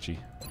 2, Archie.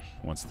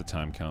 Once the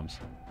time comes.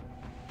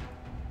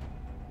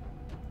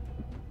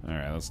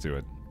 Alright, let's do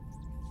it.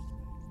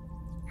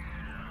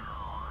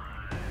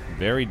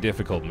 Very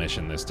difficult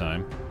mission this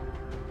time.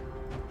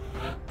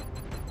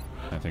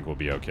 I think we'll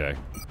be okay.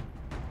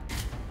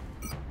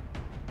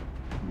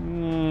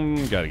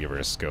 Gotta give her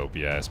a scope,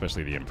 yeah,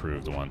 especially the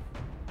improved one.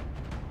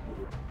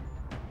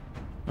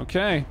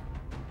 Okay.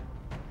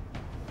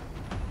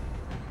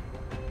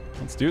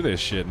 Let's do this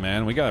shit,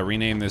 man. We gotta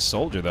rename this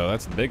soldier, though.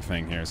 That's the big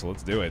thing here, so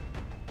let's do it.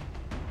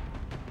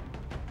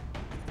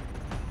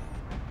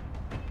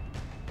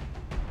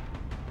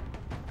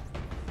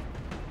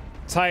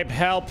 Type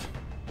help.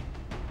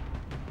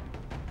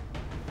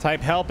 Type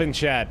help in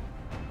chat.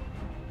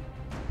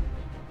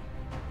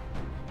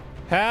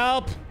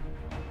 Help!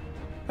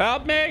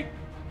 Help me!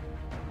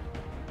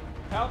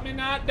 Help me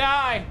not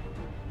die!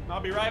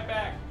 I'll be right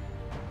back.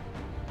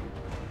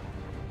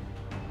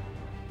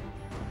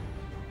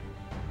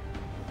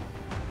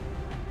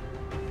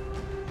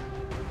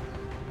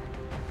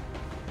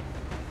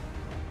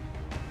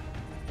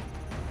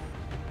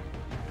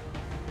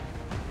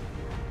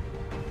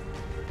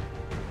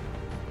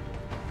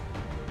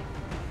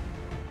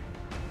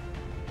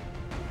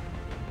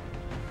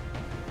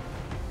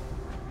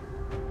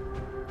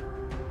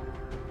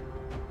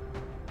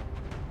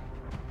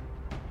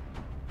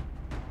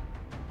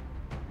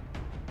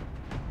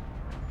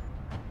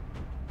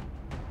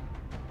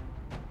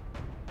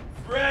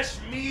 Fresh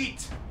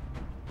meat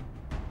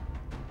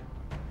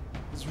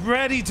is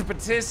ready to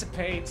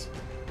participate.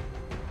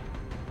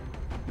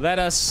 Let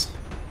us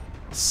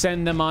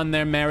send them on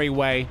their merry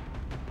way.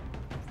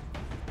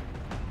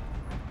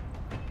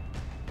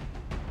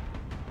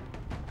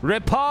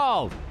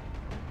 Repal!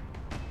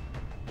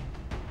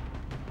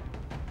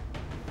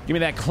 Give me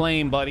that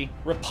claim, buddy.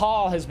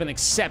 Repal has been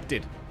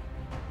accepted.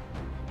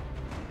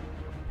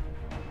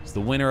 He's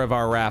the winner of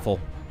our raffle.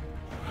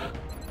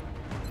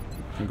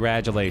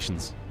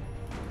 Congratulations.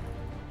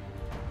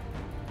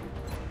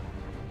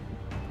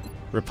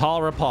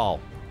 Repal.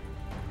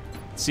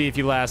 See if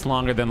you last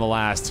longer than the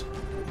last.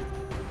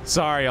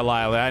 Sorry,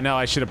 Alila. I know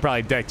I should have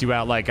probably decked you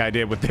out like I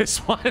did with this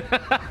one.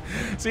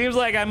 Seems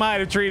like I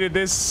might have treated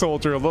this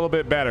soldier a little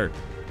bit better.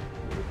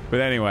 But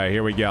anyway,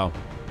 here we go.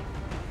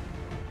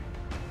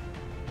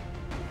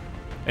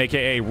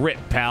 AKA RIP,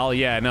 pal.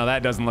 Yeah, no,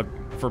 that doesn't look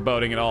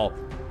foreboding at all.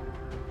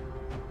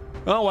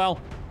 Oh,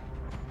 well.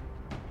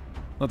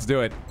 Let's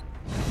do it.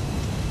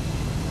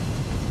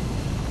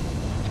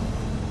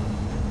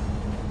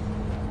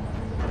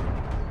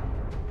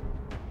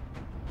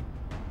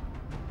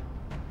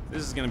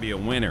 This is gonna be a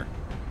winner.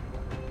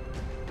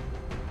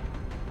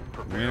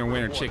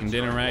 Winner, chicken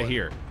dinner right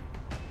here.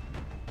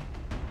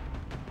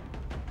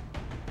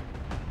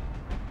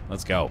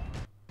 Let's go.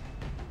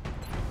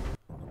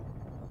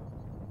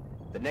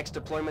 The next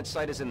deployment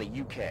site is in the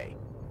UK.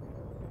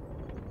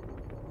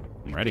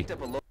 I'm ready.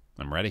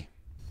 I'm ready.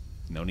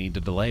 No need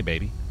to delay,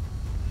 baby.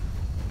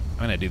 I'm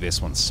gonna do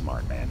this one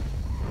smart, man.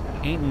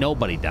 Ain't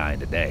nobody dying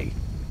today.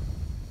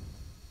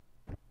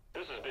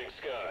 This is Big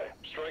Sky.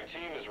 Strike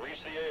team has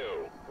reached the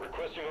AO.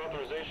 Requesting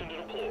authorization to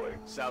deploy.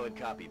 Solid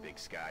copy, Big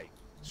Sky.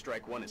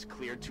 Strike 1 is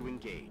cleared to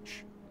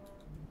engage.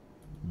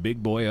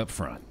 Big boy up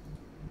front.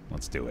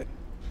 Let's do it.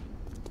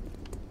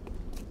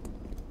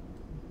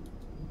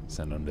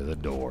 Send them to the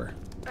door.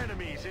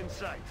 Enemies in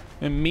sight.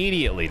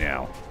 Immediately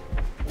now.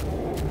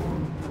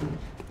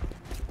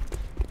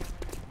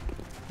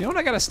 You know what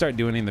I gotta start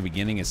doing in the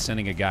beginning is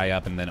sending a guy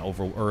up and then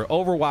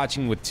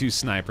overwatching with 2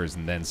 snipers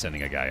and then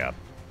sending a guy up.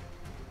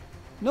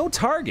 No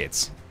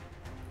targets.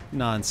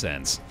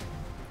 Nonsense.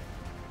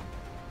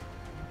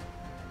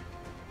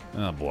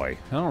 Oh boy,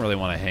 I don't really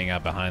want to hang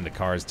out behind the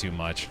cars too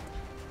much.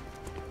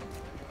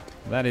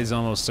 That is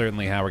almost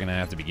certainly how we're gonna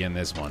have to begin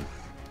this one.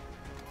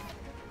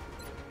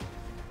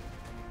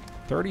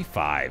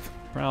 35.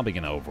 Probably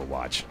gonna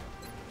overwatch.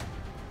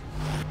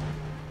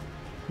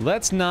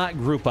 Let's not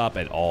group up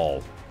at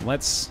all.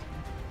 Let's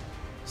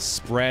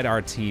spread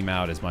our team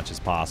out as much as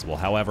possible.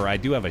 However, I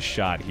do have a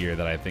shot here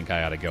that I think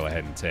I ought to go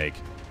ahead and take.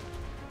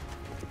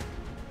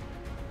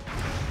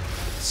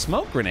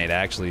 Smoke grenade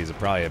actually is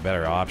probably a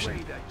better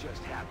option.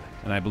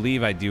 And I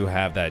believe I do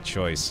have that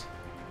choice.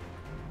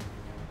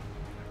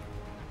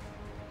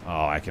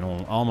 Oh, I can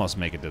almost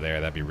make it to there.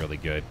 That'd be really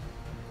good.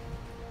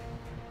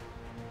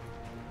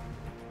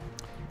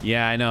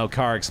 Yeah, I know.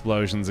 Car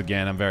explosions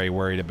again. I'm very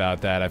worried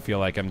about that. I feel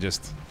like I'm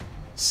just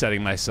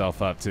setting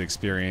myself up to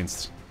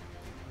experience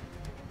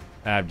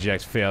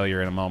abject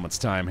failure in a moment's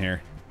time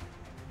here.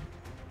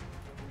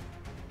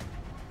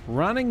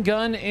 Run and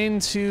gun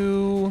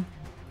into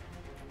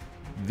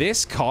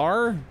this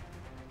car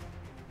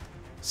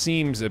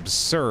seems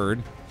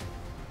absurd.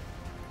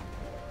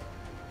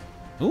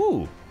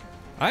 Ooh,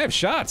 I have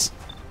shots.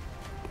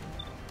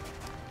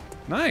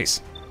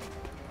 Nice.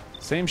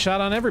 Same shot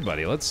on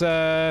everybody. Let's do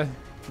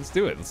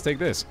it. Let's take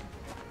this.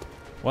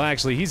 Well,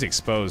 actually, he's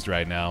exposed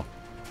right now.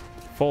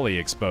 Fully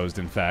exposed,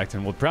 in fact,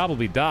 and will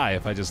probably die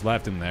if I just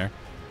left him there.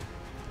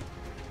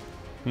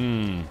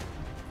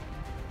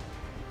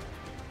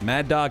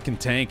 Mad Dog can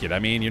tank it. I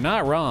mean, you're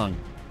not wrong.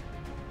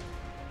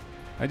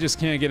 I just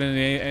can't get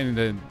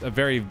in a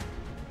very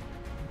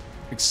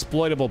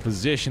exploitable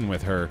position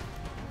with her.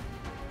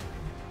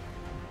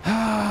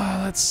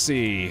 Let's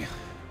see.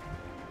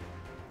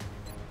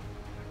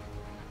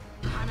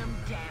 Gun him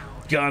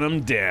down. Gun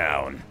him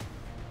down.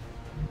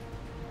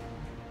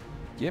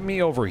 Get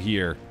me over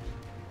here.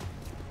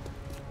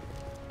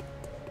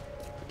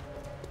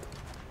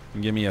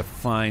 And give me a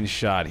fine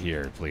shot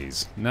here,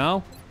 please.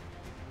 No?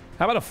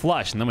 How about a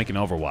flush, and then we can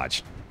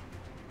overwatch?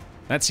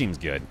 That seems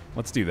good.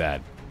 Let's do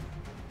that.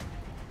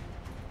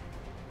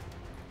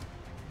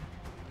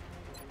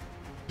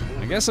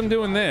 I guess I'm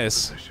doing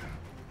this.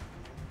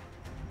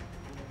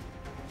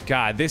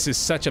 God, this is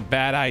such a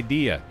bad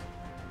idea.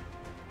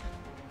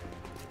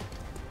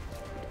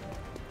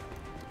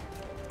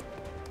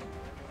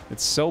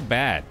 It's so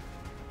bad.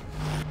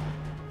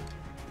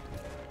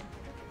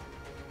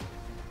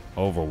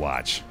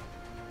 Overwatch.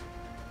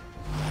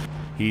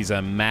 He's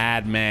a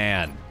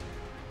madman.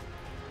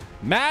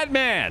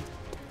 Madman!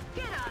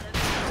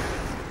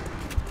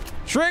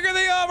 Trigger the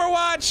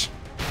Overwatch!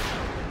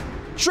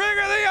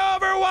 Trigger the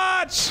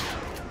Overwatch!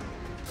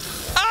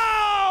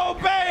 Oh,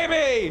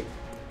 baby!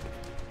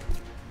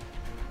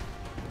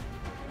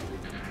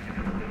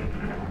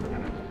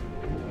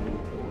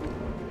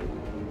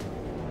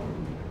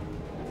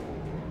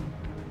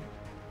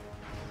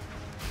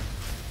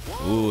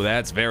 Ooh,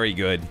 that's very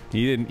good.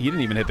 He didn't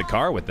even hit the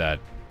car with that.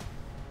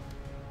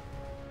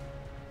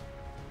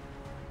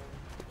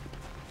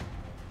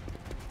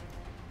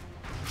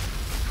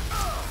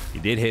 He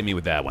did hit me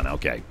with that one,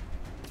 okay.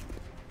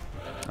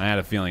 I had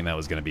a feeling that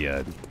was going to be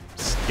a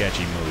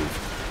sketchy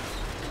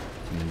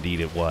move. And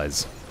indeed it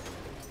was.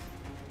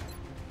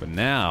 But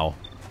now,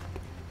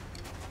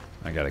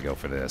 I gotta go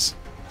for this.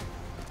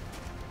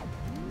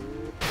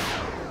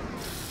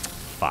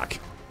 Fuck.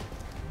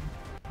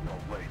 No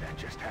way that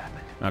just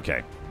happened.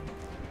 Okay.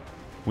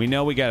 We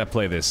know we gotta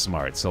play this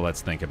smart, so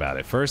let's think about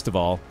it. First of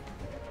all,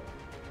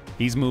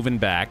 he's moving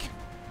back.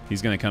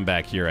 He's gonna come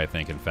back here, I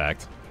think, in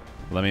fact.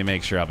 Let me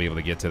make sure I'll be able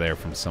to get to there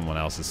from someone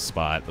else's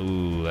spot.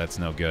 Ooh, that's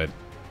no good.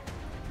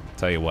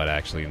 Tell you what,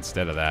 actually,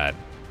 instead of that,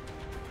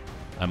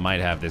 I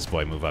might have this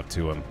boy move up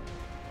to him.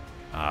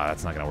 Ah,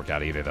 that's not gonna work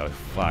out either, though.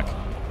 Fuck.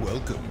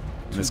 Welcome.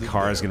 This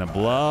car is gonna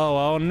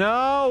blow. Oh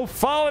no!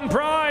 Fallen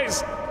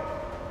prize!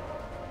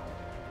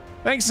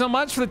 Thanks so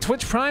much for the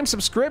Twitch Prime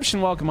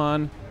subscription. Welcome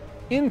on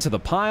into the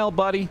pile,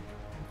 buddy.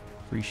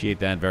 Appreciate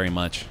that very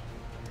much.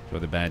 For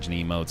the badge and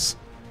emotes.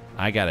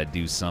 I gotta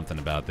do something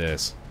about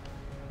this.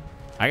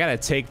 I gotta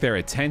take their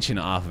attention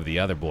off of the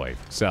other boy.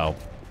 So,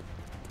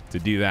 to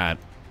do that,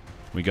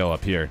 we go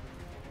up here.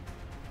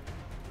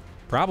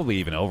 Probably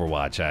even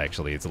Overwatch,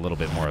 actually. It's a little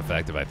bit more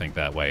effective, I think,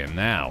 that way. And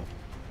now...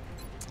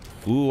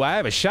 Ooh, I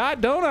have a shot,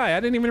 don't I? I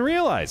didn't even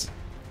realize.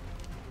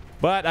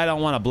 But I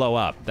don't want to blow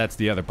up. That's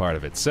the other part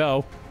of it.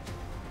 So...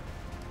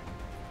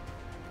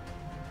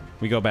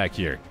 we go back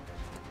here.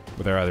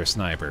 With our other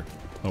sniper.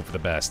 Hope for the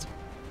best.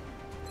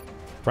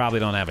 Probably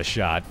don't have a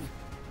shot.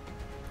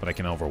 But I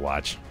can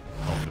Overwatch.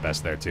 Hope for the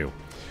best there, too.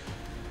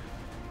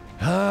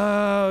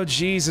 Oh,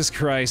 Jesus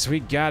Christ. We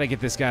gotta get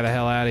this guy the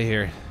hell out of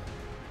here.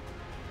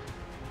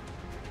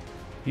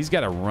 He's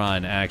gotta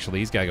run, actually.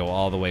 He's gotta go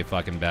all the way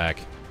fucking back.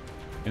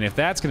 And if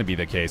that's gonna be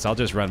the case, I'll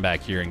just run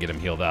back here and get him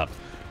healed up.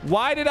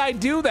 Why did I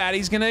do that?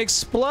 He's gonna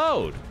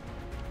explode.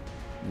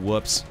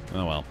 Whoops.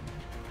 Oh, well.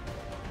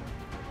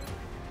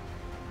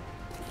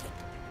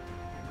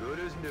 Good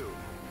as new.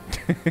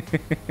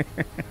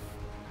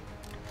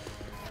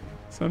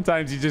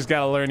 Sometimes you just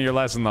gotta learn your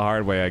lesson the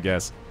hard way, I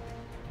guess.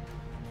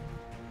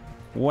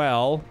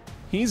 Well,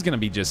 he's gonna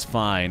be just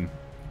fine.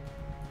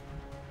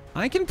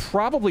 I can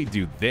probably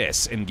do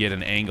this and get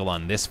an angle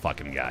on this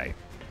fucking guy.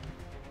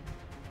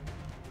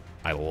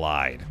 I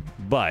lied.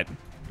 But,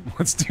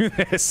 let's do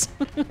this.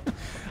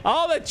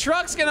 Oh, the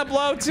truck's gonna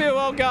blow too!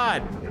 Oh,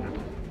 God!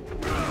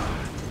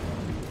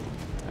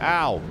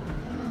 Ow.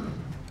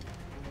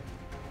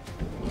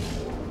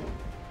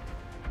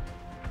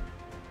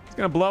 It's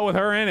gonna blow with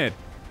her in it.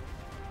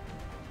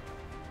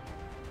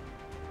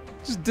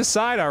 Just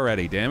decide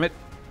already, damn it.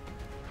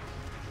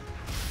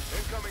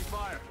 Incoming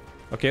fire.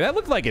 Okay, that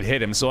looked like it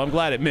hit him, so I'm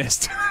glad it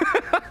missed.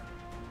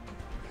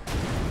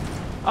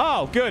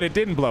 Oh, good, it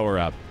didn't blow her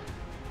up.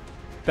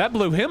 That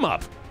blew him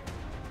up.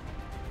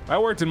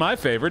 That worked in my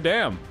favor,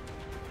 damn.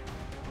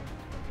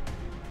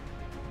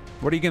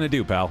 What are you gonna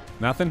do, pal?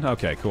 Nothing?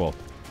 Okay, cool.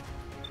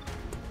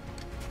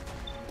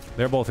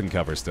 They're both in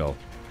cover still.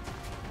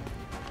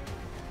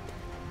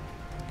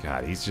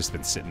 God, he's just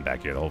been sitting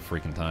back here the whole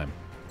freaking time.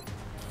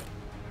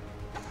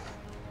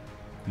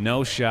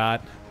 No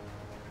shot.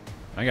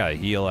 I gotta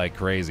heal like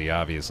crazy,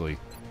 obviously.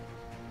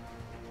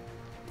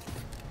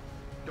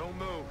 Don't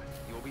move.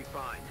 You'll be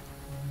fine.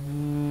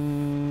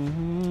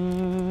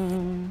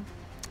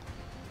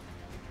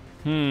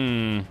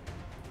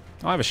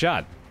 Oh, I have a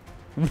shot.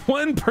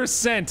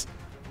 1%.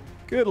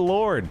 Good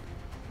lord.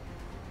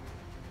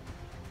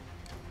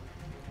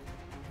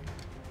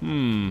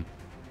 Yeah,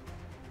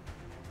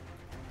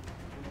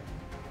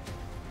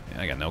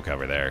 I got no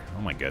cover there.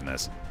 Oh my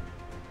goodness.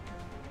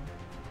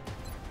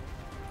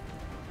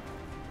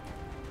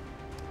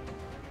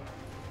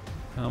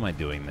 How am I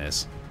doing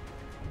this?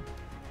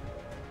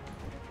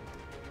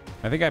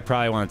 I think I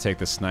probably want to take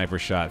the sniper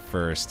shot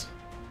first.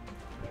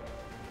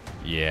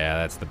 Yeah,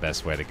 that's the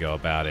best way to go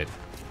about it.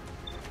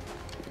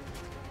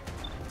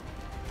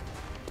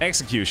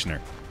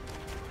 Executioner.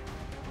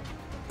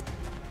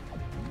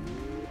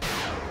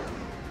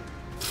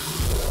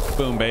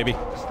 Boom, baby.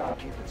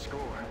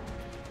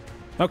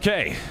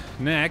 Okay,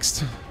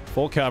 next.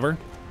 Full cover.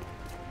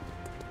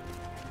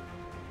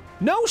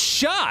 No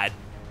shot?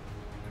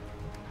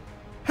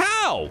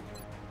 How?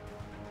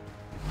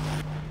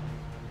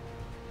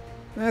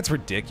 That's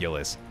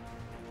ridiculous.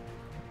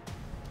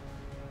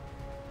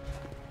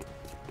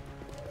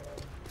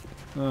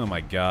 Oh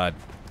my god.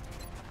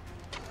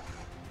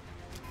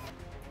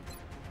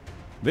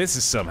 This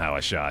is somehow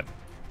a shot.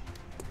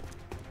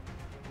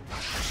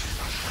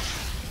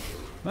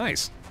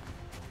 Nice.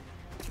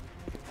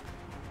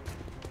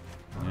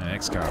 Yeah,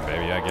 XCOM,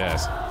 baby, I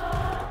guess.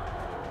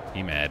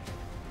 He mad.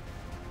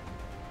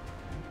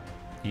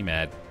 He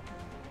mad.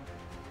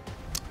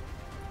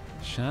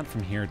 Shot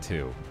from here,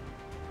 too.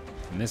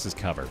 And this is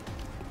cover.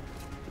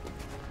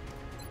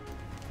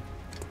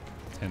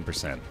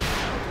 10%.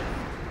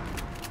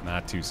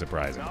 Not too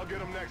surprising. I'll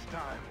get him next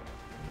time.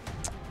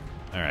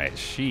 Alright,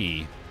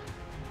 she...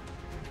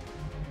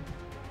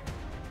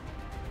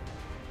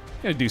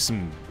 Gonna do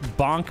some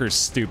bonkers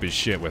stupid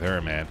shit with her,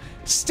 man.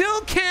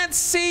 Still can't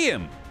see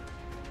him!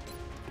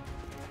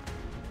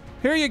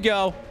 Here you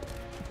go.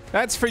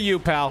 That's for you,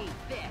 pal.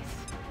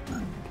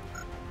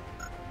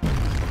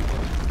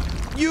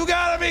 You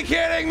gotta be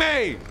kidding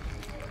me!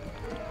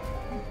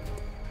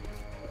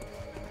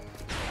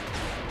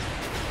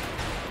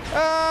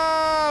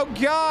 Oh,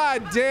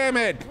 god damn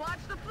it! Watch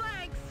the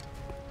flanks.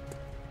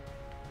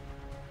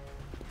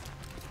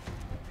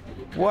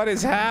 What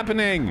is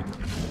happening?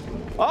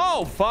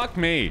 Oh, fuck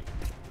me.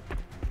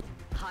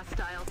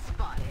 Hostile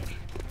spotted.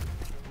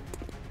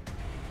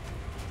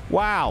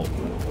 Wow.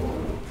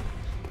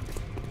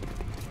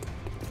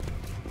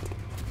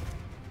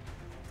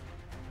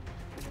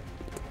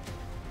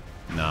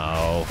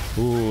 No.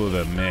 Ooh,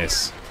 the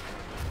miss.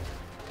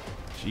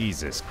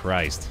 Jesus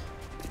Christ.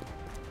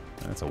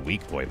 That's a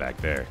weak boy back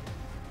there.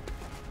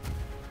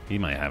 He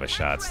might have a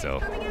shot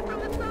still.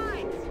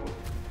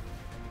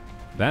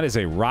 That is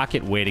a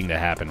rocket waiting to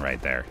happen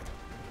right there.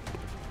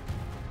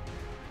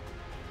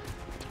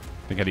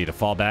 Think I need to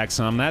fall back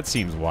some? That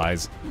seems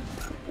wise.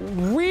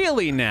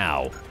 Really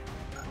now?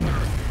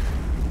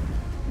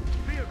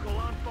 Vehicle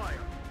on fire.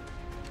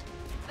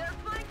 They're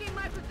flanking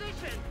my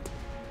position.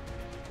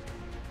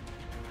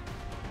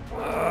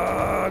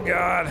 Oh,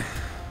 God.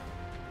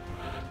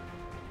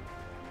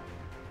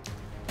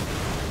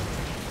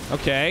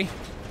 Okay.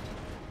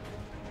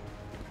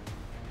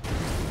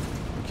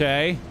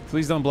 Okay.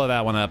 Please don't blow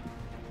that one up.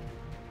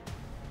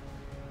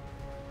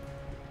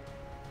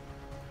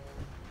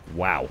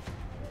 Wow.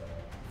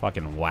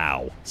 Fucking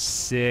wow.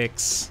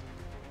 6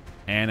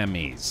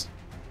 enemies.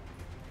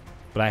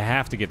 But I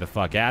have to get the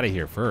fuck out of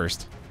here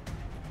first.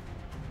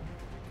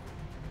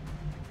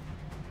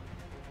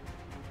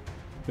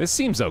 This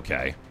seems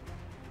okay.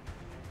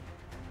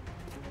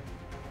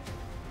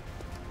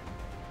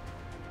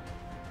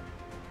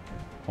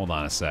 Hold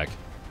on a sec.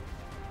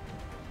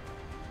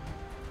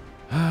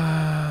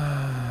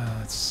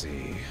 Let's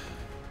see.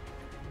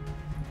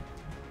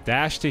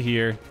 Dash to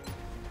here,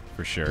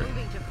 for sure.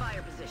 Moving to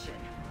fire position.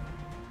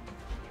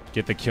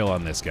 Get the kill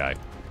on this guy.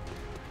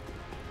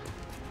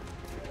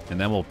 And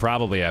then we'll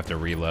probably have to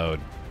reload.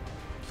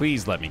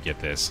 Please let me get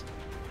this.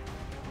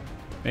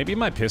 Maybe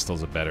my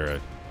pistol's a better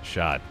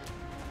shot.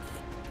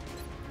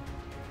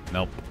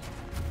 Nope.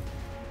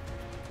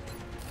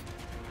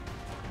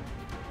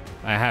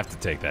 I have to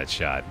take that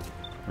shot,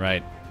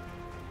 right?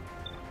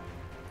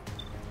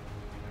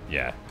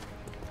 Yeah.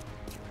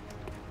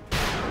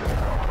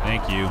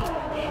 Thank you.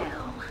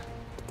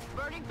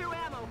 Burning through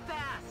ammo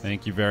fast.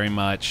 Thank you very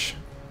much.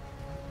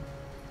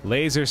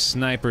 Laser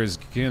sniper's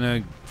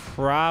gonna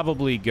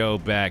probably go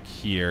back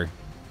here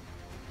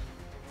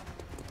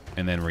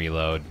and then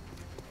reload.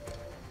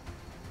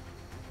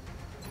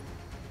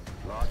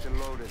 Locked and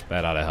loaded.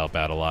 That ought to help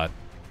out a lot.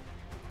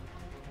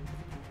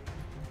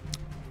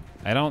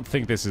 I don't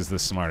think this is the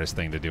smartest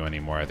thing to do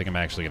anymore. I think I'm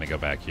actually going to go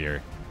back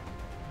here.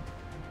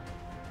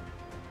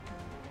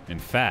 In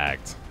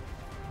fact,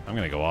 I'm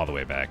going to go all the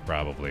way back,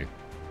 probably.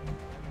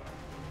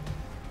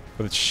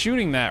 But it's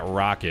shooting that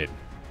rocket.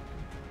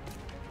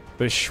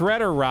 The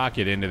shredder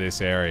rocket into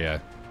this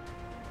area.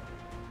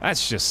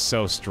 That's just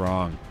so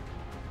strong.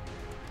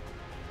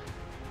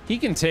 He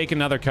can take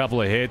another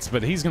couple of hits,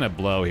 but he's gonna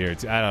blow here.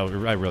 I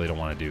really don't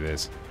want to do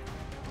this.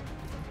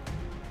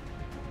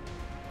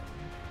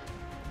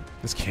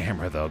 This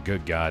camera, though,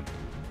 good God.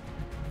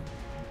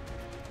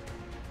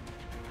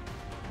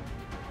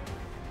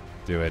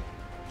 Do it.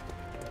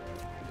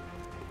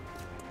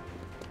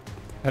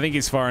 I think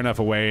he's far enough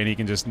away and he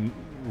can just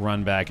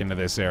run back into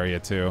this area,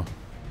 too.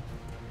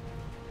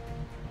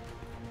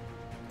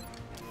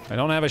 I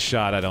don't have a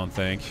shot, I don't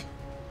think.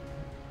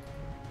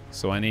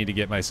 So I need to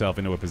get myself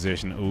into a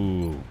position.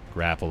 Ooh,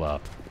 grapple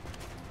up.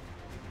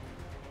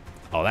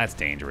 Oh, that's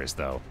dangerous,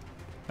 though.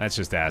 That's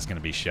just asking to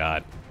be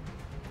shot.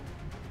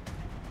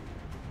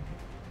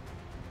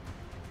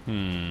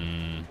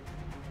 You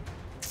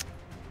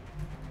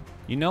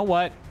know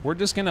what? We're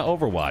just gonna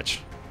Overwatch.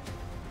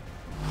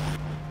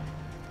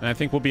 And I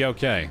think we'll be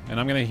okay. And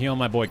I'm gonna heal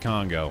my boy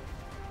Congo.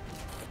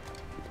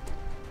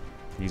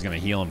 He's gonna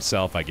heal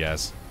himself, I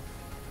guess.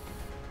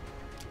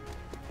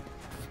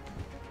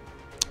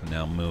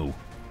 Now moo.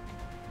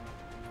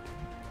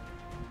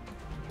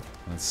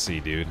 Let's see,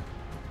 dude.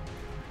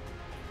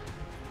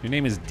 Your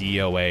name is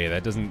DOA.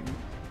 That doesn't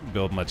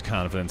build much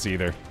confidence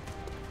either.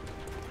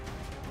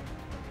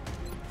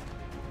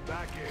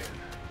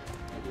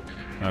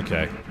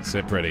 Okay,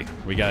 sit pretty.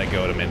 We gotta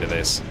goad him into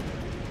this.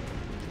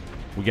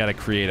 We gotta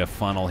create a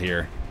funnel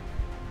here.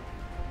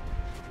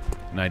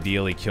 And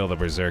ideally kill the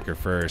Berserker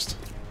first.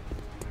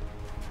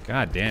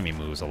 God damn, he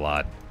moves a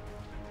lot.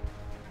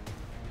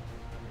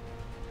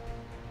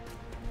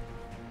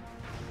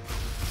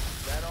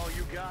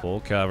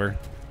 Full cover.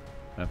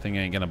 That thing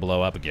ain't gonna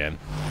blow up again.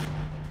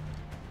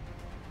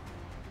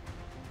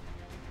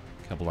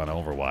 Couple on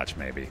Overwatch,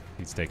 maybe.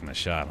 He's taking the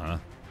shot, huh?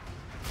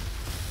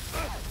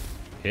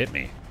 Hit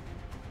me.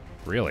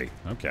 Really?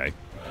 Okay.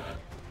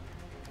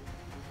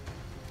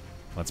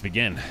 Let's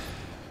begin.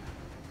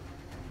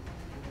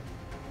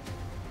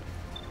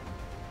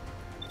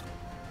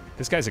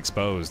 This guy's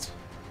exposed.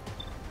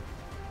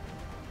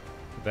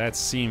 That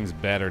seems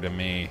better to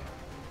me.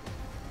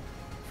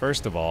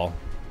 First of all,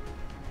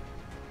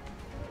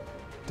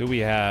 do we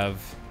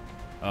have...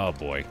 Oh,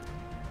 boy.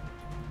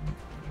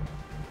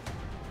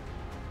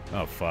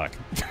 Oh, fuck.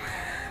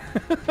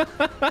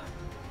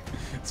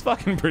 This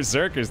fucking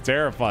Berserker's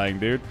terrifying,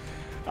 dude.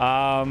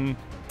 I'm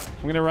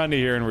gonna run to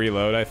here and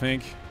reload, I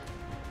think.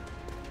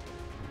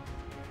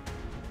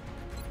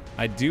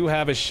 I do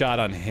have a shot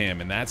on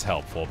him, and that's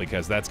helpful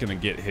because that's gonna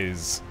get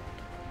his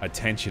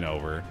attention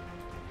over.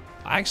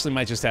 I actually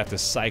might just have to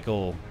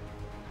cycle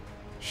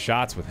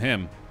shots with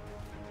him.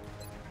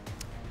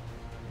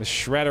 The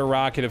Shredder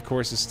rocket, of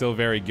course, is still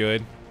very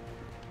good.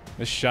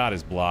 This shot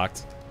is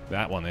blocked.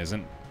 That one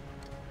isn't.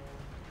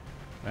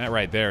 That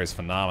right there is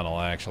phenomenal,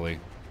 actually.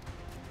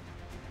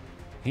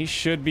 He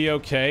should be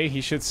okay. He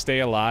should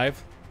stay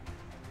alive.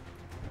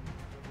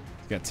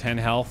 He's got 10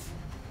 health.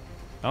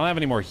 I don't have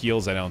any more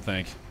heals, I don't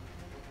think.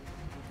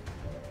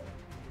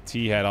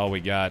 T had all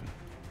we got.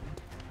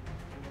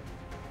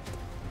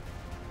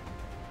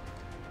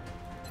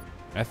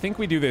 I think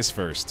we do this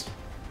first.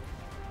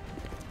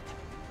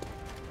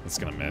 It's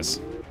gonna miss.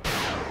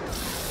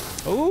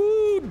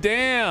 Ooh,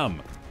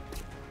 damn!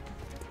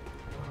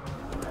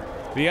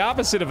 The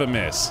opposite of a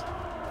miss.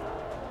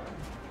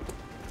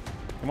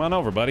 Come on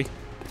over, buddy.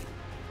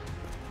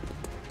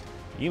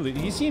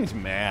 He seems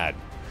mad.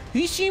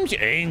 He seems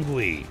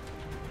angry.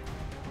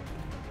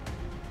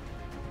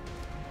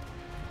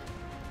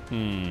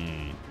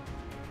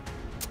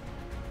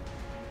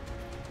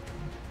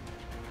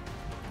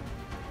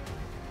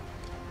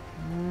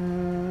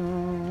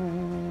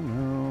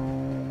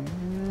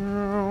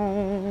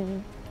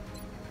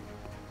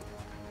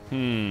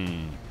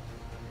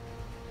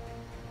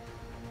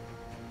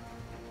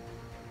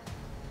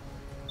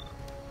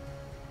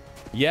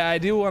 Yeah, I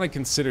do want to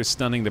consider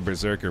stunning the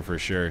Berserker for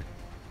sure.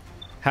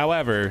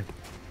 However,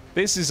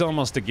 this is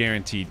almost a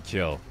guaranteed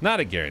kill. Not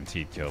a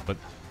guaranteed kill, but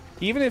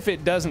even if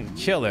it doesn't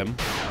kill him...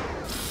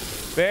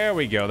 There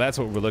we go, that's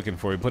what we're looking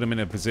for. We put him in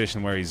a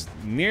position where he's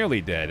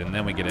nearly dead, and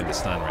then we get into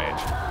stun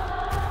range.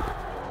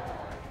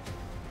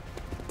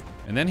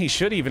 And then he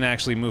should even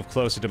actually move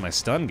closer to my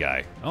stun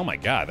guy. Oh my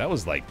god, that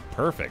was like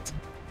perfect.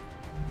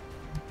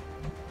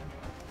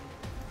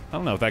 I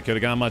don't know if that could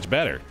have gone much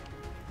better.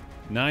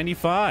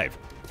 95.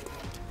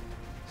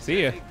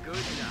 See ya. Good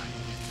night.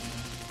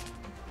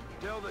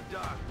 Tell the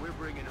doc we're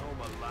bringing home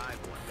a live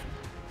one.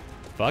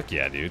 Fuck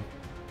yeah, dude.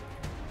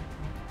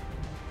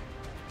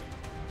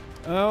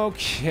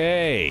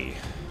 Okay.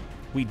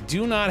 We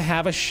do not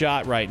have a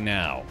shot right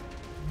now.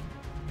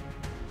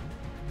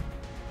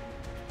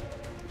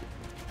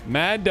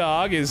 Mad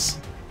Dog is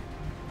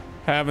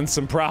having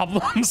some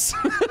problems.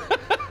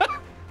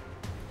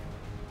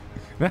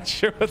 Not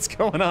sure what's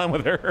going on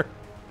with her.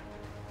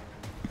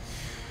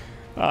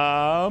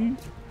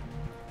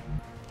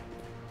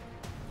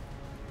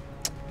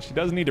 She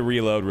does need to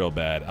reload real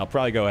bad. I'll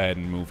probably go ahead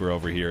and move her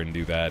over here and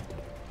do that.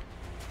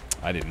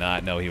 I did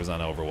not know he was on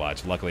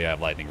Overwatch. Luckily, I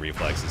have lightning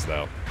reflexes,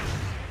 though.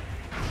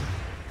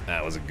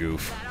 That was a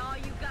goof.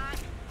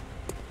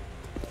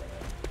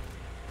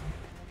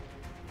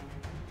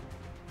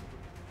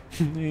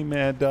 Hey,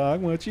 Mad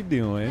Dog, what you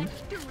doing?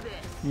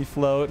 You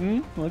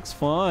floating? Looks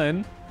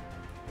fun.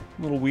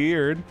 A little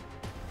weird.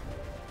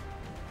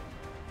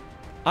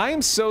 I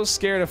am so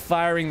scared of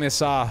firing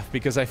this off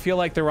because I feel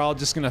like they're all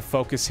just gonna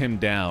focus him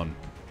down.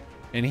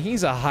 And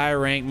he's a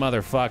high-ranked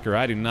motherfucker.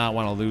 I do not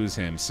want to lose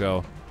him,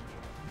 so...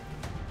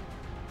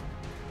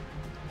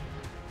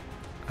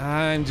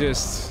 I'm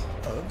just...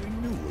 A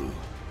renewal.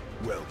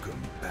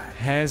 Welcome back.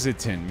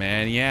 Hesitant,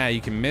 man. Yeah,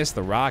 you can miss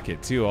the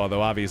rocket, too,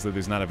 although obviously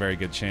there's not a very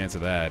good chance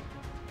of that.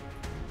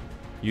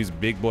 Use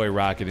Big Boy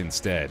Rocket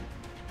instead.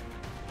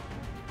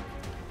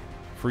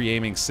 Free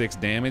aiming 6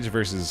 damage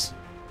versus...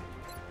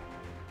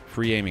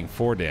 free aiming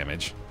 4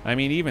 damage. I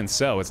mean, even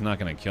so, it's not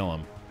going to kill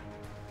him.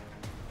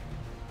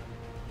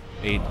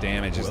 8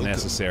 damage is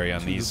necessary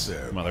on these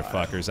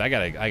motherfuckers. I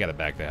gotta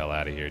back the hell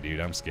out of here, dude.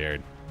 I'm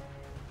scared.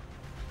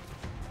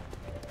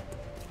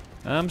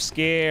 I'm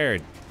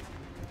scared.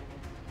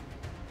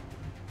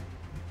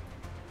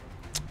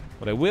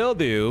 What I will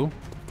do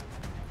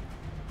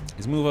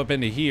is move up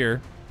into here,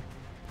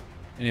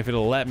 and if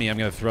it'll let me, I'm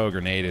gonna throw a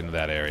grenade into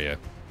that area.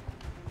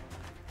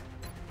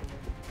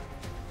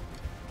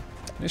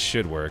 This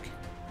should work.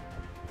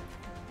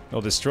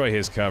 It'll destroy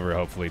his cover,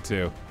 hopefully,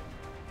 too.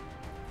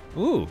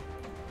 Ooh.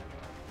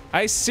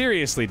 I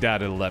seriously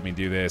doubt it'll let me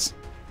do this.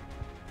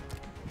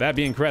 That'd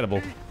be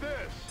incredible.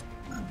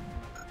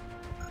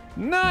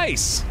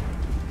 Nice!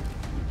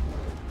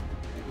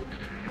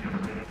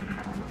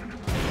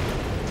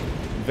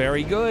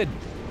 Very good.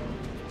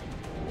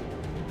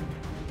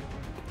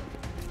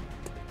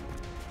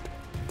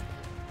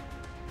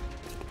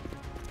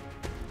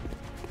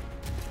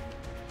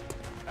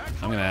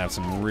 I'm gonna have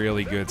some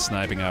really good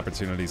sniping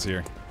opportunities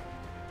here.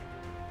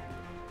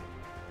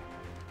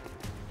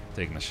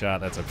 Taking the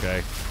shot, that's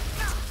okay.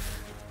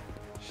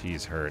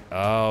 She's hurt.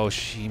 Oh,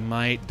 she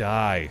might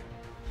die.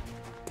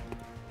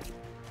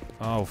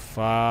 Oh,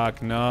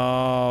 fuck.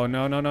 No.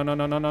 No, no, no, no,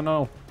 no, no, no,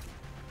 no.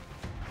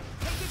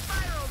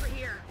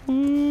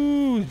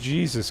 Ooh,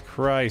 Jesus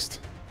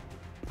Christ.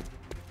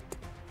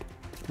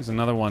 There's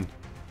another one.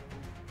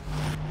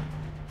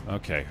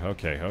 Okay,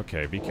 okay,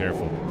 okay. Be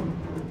careful.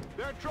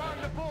 They're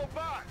trying to pull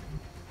back.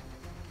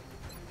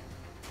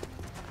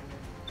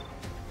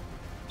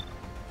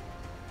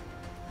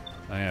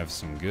 I have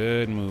some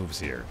good moves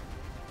here.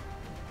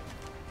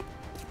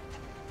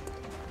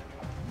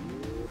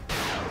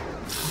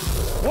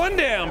 One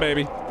down,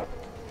 baby.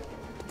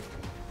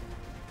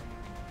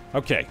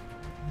 Okay.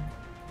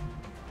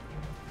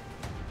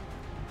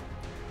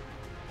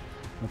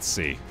 Let's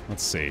see.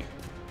 Let's see.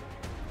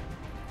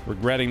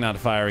 Regretting not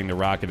firing the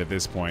rocket at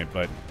this point,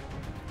 but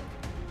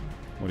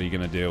what are you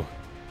gonna do?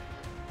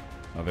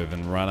 Other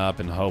than run up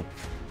and hope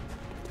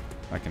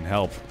I can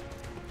help.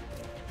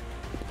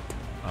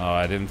 Oh,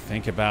 I didn't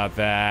think about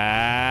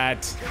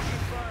that.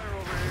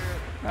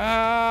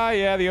 Ah,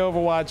 yeah, the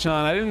Overwatch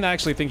on. I didn't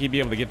actually think he'd be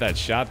able to get that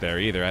shot there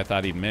either. I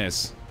thought he'd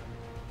miss.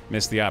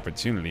 Miss the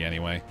opportunity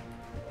anyway.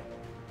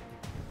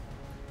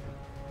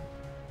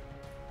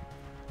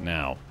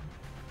 Now.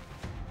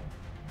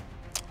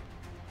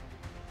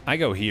 I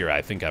go here.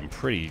 I think I'm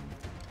pretty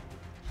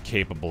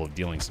capable of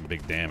dealing some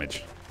big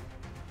damage.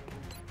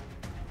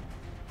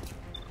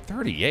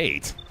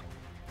 38?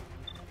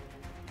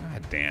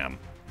 God damn.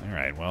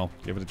 Alright, well,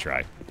 give it a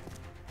try.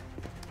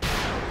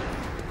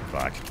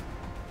 Fuck.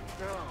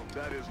 No,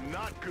 that is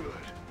not good.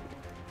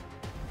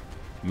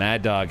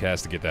 Mad Dog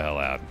has to get the hell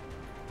out.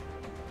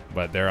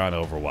 But they're on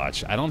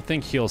Overwatch. I don't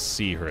think he'll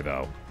see her,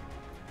 though.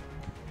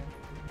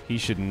 He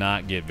should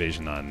not get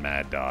vision on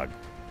Mad Dog.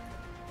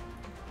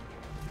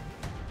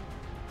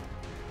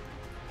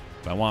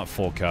 I want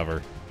full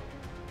cover.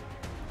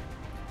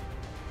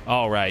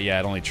 Oh, right, yeah,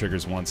 it only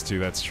triggers once, too.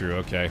 That's true.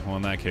 Okay, well,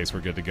 in that case, we're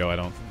good to go. I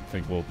don't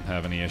think we'll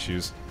have any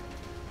issues.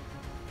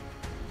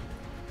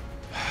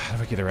 How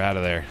do we get her out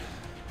of there?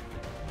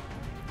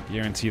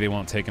 Guarantee they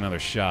won't take another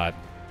shot.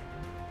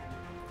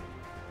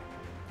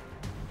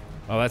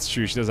 Oh, that's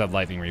true. She does have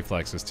lightning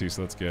reflexes, too,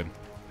 so that's good.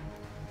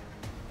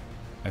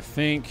 I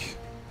think...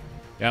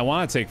 Yeah, I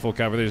want to take full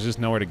cover. There's just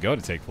nowhere to go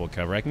to take full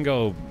cover. I can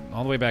go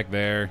all the way back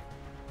there.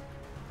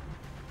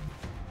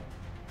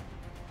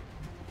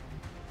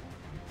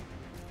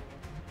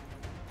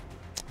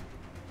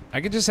 I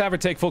could just have her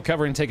take full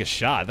cover and take a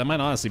shot. That might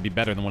honestly be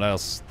better than what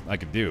else I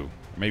could do.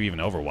 Or maybe even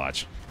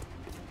Overwatch.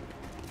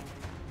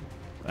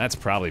 That's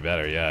probably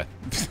better, yeah.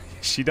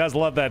 She does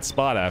love that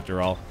spot, after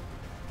all.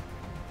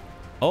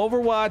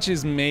 Overwatch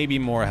is maybe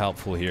more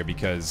helpful here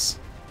because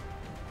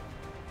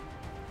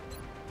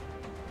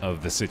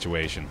of the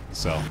situation.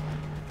 So,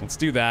 let's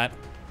do that.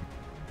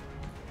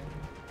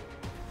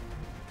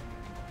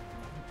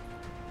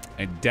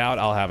 I doubt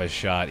I'll have a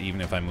shot even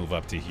if I move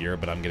up to here,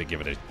 but I'm gonna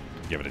give it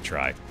a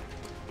try.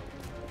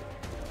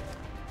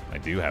 I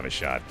do have a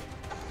shot.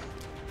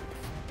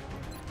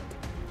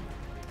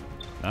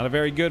 Not a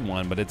very good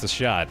one, but it's a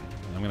shot.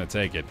 I'm gonna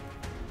take it.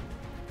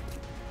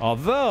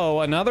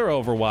 Although, another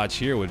Overwatch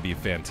here would be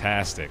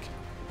fantastic.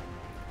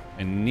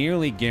 and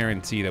nearly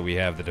guarantee that we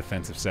have the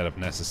defensive setup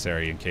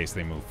necessary in case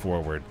they move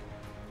forward.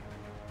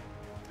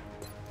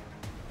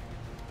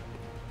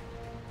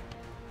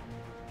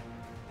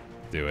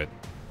 Do it.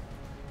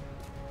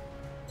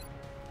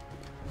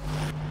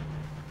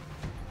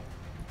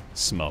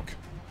 Smoke.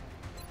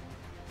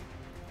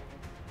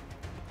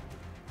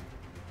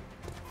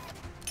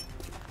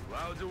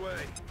 Clouds away.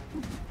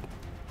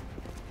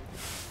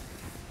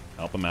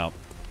 Help them out.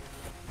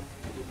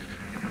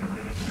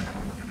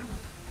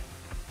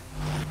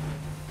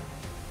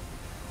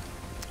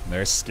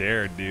 They're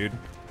scared, dude.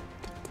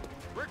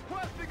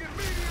 Requesting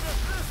immediate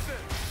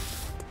assistance.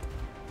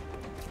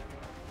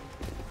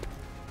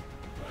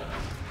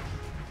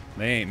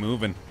 They ain't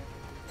moving.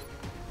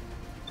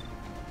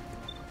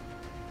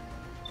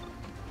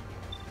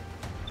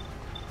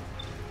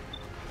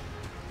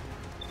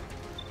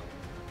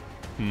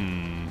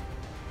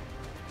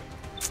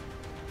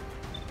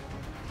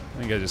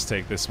 I think I just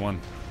take this one.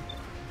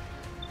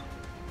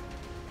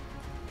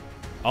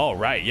 Oh,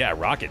 right. Yeah,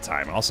 rocket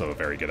time. Also a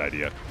very good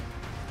idea.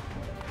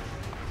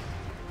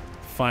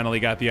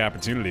 Finally got the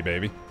opportunity,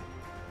 baby.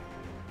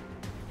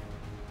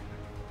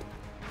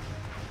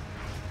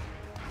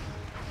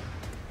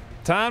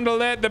 Time to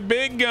let the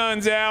big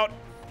guns out.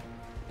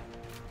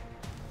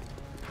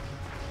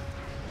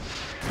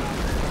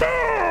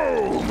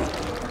 Boom!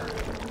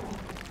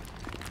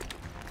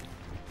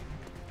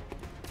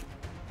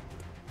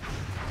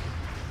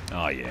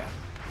 Oh, yeah.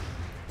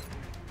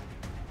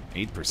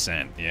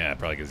 8%. Yeah,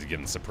 probably because he's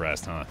getting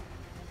suppressed, huh?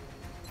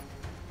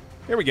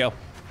 Here we go.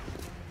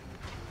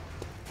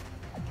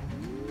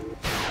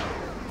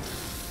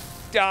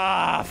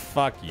 Ah,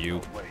 fuck you.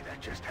 Wait,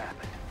 that just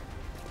happened.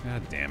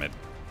 God damn it.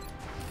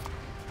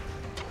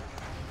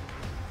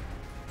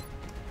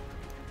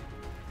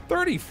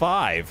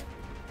 35?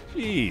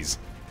 Jeez.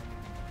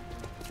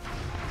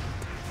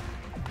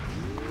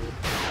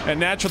 And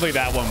naturally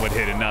that one would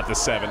hit and not the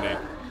 70.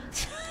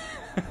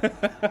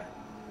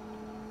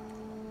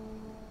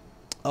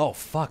 Oh,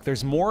 fuck.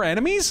 There's more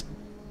enemies?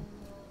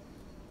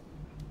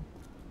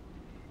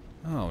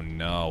 Oh,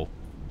 no.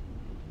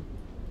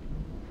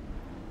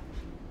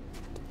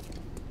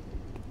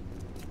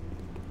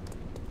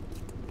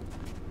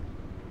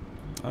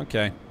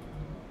 Okay.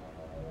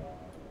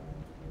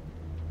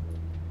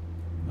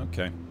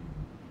 Okay.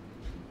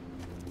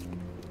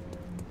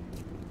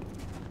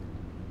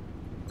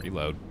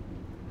 Reload.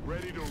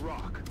 Ready to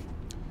rock.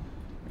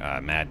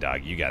 Mad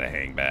Dog, you gotta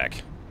hang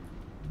back.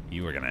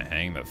 You are gonna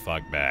hang the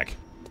fuck back.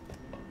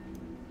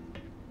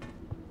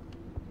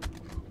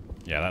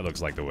 Yeah, that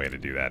looks like the way to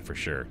do that for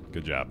sure.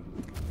 Good job.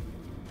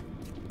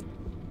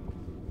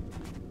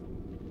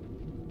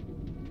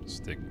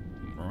 Stick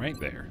right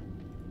there.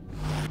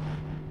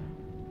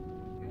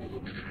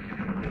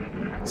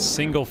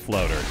 Single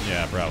floater.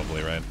 Yeah,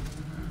 probably, right?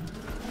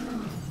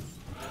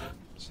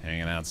 Just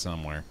hanging out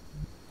somewhere.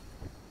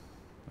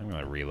 I'm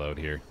gonna reload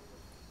here.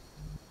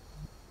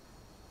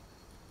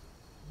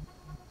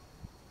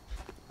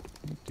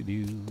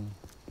 Do-do-do.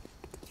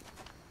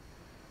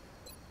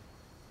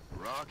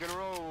 Rock and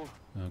roll.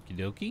 Okie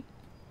dokie.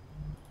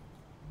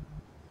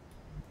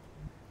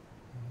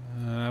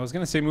 I was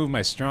gonna say move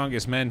my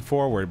strongest men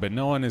forward, but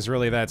no one is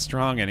really that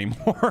strong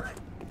anymore.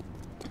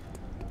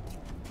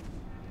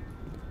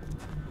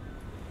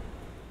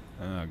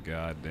 Oh,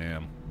 god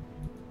damn.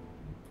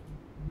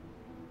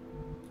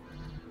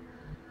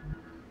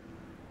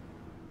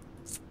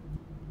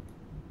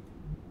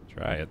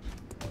 Try it.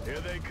 Here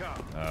they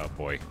come. Oh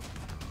boy.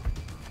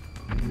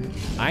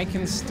 I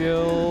can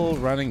still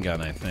run and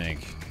gun, I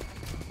think.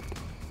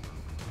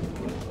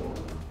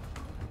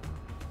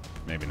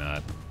 Maybe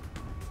not.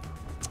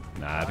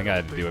 Nah, I think I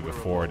had to do it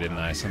before, didn't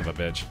I? Son of a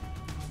bitch.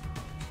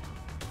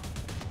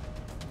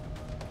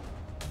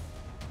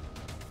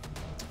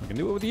 I can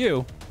do it with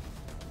you.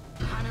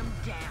 Hunt 'em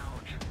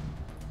down.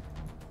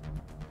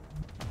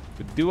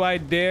 But do I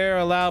dare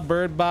allow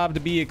Bird Bob to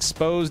be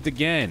exposed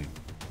again?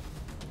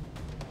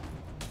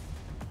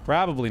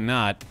 Probably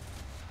not.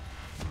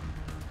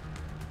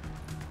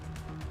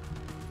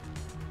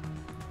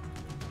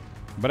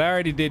 But I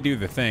already did do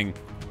the thing.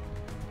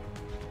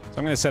 So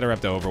I'm going to set her up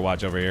to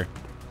Overwatch over here.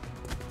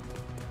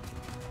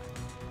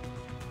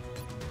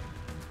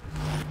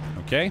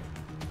 Okay.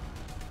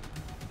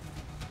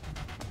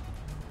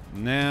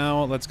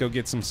 Now, let's go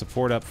get some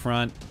support up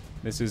front.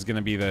 This is going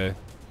to be the...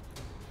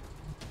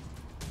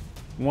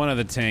 one of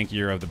the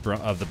tankier of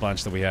the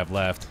bunch that we have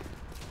left.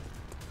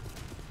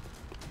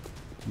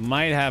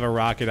 Might have a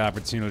rocket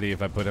opportunity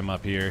if I put him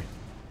up here.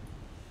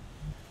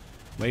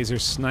 Laser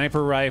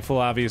sniper rifle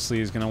obviously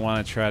is going to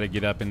want to try to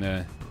get up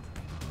into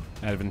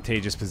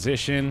advantageous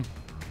position.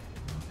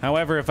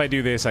 However, if I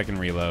do this, I can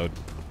reload.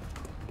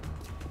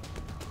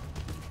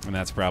 And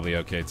that's probably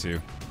okay too.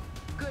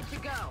 Good to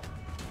go.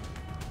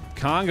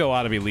 Congo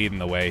ought to be leading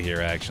the way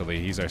here,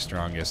 actually. He's our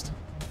strongest.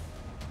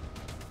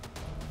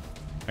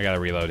 I gotta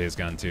reload his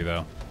gun too,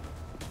 though.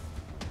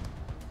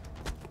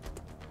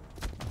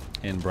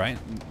 And Brian,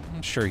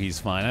 I'm sure he's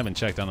fine. I haven't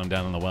checked on him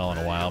down in the well in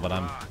a while, but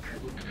I'm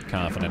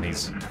confident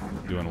he's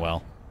doing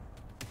well.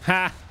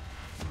 Ha!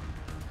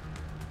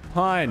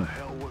 Hun. The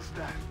hell was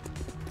that?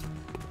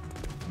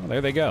 Well,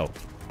 there they go.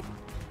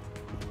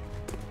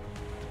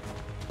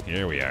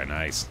 Here we are.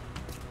 Nice.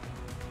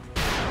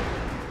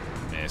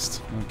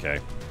 Missed. Okay.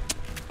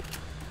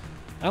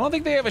 I don't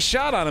think they have a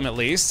shot on him, at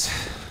least.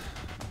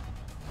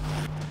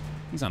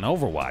 He's on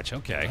Overwatch.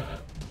 Okay.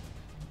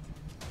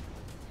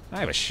 I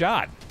have a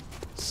shot.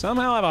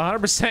 Somehow I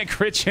have a 100%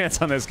 crit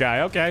chance on this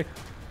guy. Okay.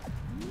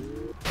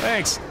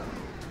 Thanks.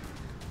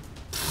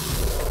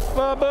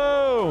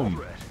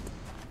 Ba-boom!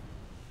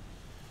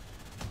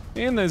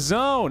 In the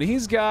zone.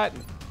 He's got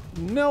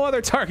no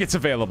other targets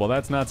available.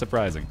 That's not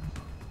surprising.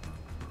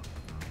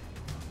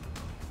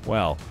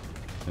 Well,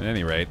 at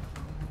any rate,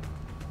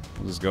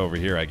 we'll just go over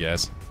here, I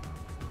guess.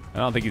 I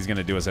don't think he's going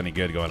to do us any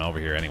good going over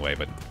here anyway,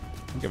 but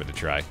we'll give it a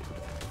try.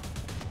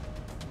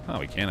 Oh,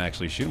 we can't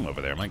actually shoot him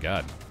over there. My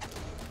God.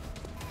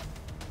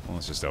 Well,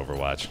 let's just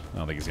Overwatch. I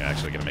don't think he's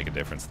actually going to make a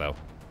difference, though.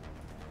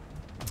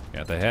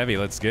 Got the heavy.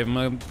 Let's give him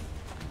a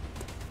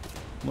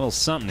little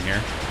something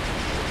here.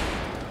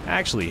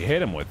 Actually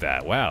hit him with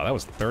that. Wow, that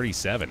was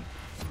 37.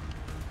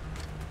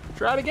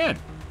 Try it again.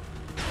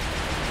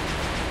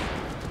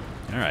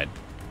 All right.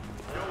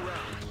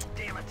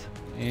 Damn it.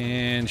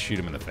 And shoot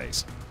him in the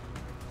face.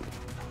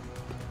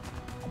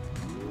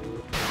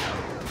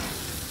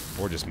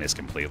 Or just miss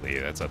completely.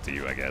 That's up to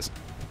you, I guess.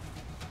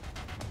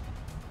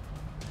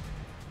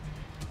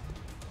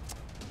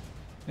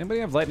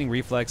 Anybody have lightning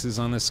reflexes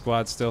on this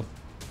squad still?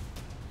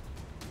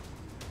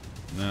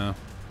 No.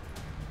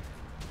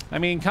 I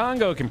mean,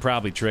 Congo can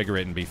probably trigger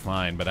it and be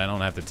fine, but I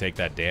don't have to take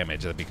that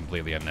damage. That'd be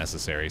completely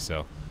unnecessary,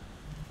 so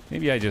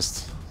maybe I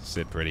just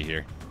sit pretty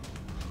here.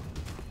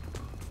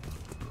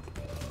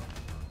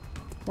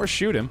 Or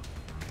shoot him.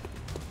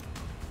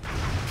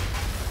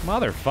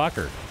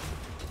 Motherfucker.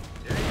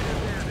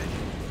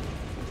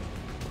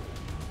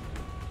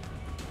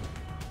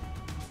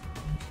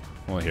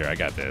 Well, here, I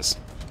got this.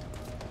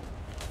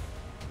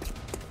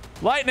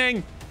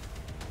 Lightning!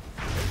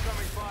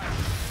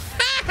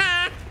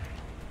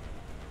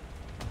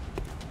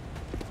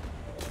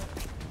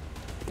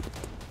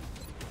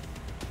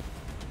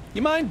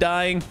 You mind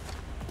dying?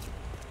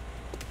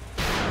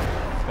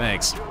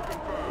 Thanks.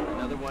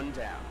 Another one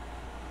down.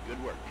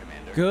 Good work,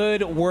 Commander.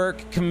 Good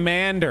work,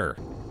 Commander.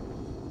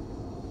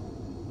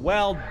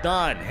 Well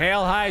done.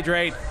 Hail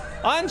Hydrate.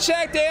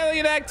 Unchecked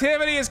alien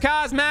activity has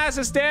caused mass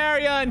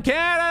hysteria in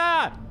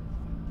Canada.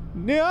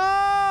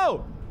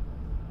 No!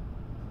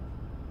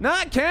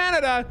 Not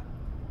Canada.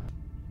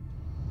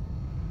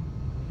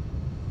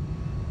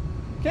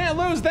 Can't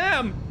lose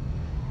them.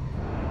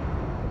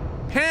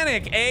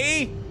 Panic,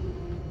 eh?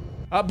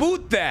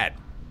 About that.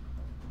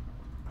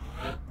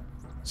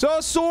 So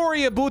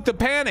sorry about the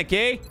panic,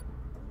 eh?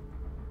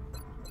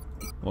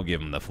 We'll give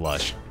him the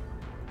flush.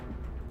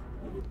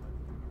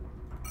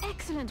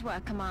 Excellent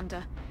work,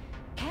 Commander.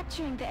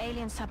 Capturing the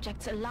alien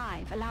subjects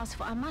alive allows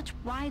for a much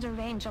wider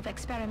range of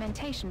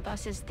experimentation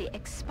versus the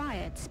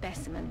expired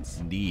specimens.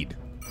 Indeed.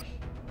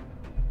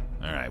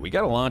 All right, we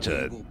gotta launch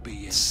a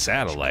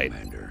satellite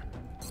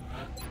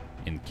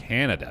in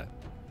Canada.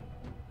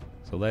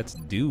 So let's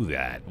do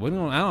that. I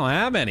don't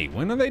have any.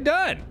 When are they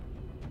done?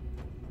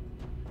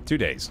 2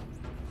 days.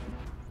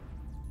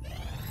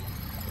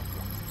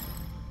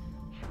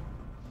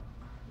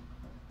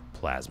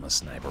 Plasma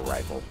sniper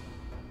rifle.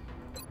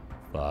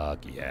 Fuck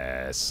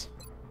yes.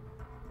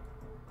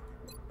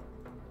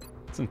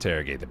 Let's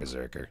interrogate the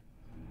berserker.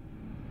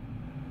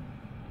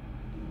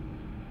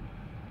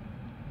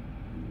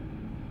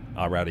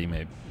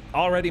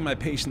 Already my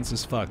patience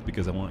is fucked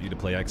because I want you to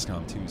play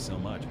XCOM 2 so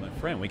much. My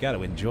friend, we got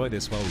to enjoy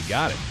this while we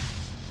got it.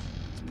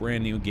 It's a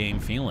brand new game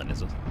feeling.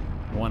 It's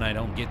one I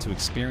don't get to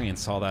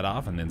experience all that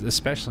often, and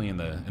especially in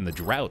the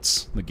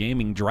droughts, the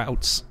gaming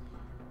droughts,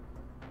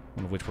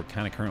 one of which we're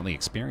kind of currently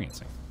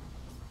experiencing.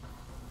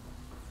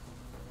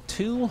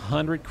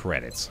 200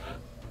 credits.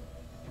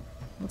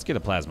 Let's get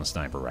a plasma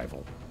sniper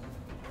rifle.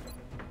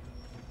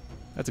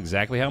 That's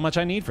exactly how much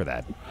I need for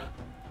that.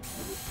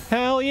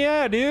 Hell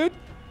yeah, dude!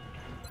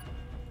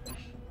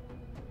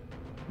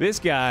 This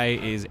guy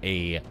is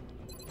a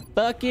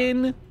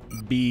fucking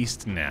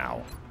beast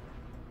now.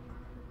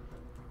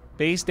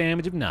 Base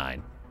damage of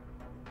 9.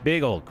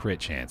 Big old crit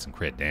chance and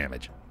crit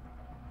damage.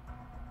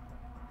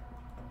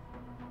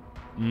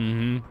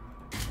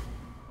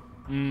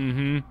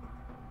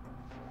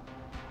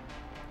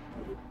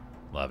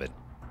 Love it.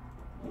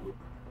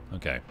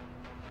 Okay.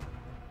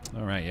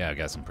 Alright, yeah, I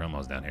got some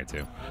promos down here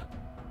too.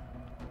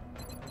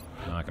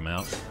 Knock him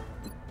out.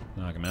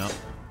 Knock him out.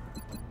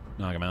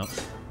 Knock him out.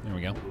 There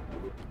we go.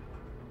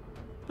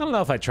 I don't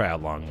know if I'd try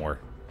out Long War.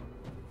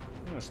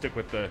 I'm gonna stick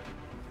with the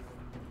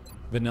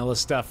vanilla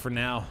stuff for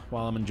now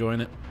while I'm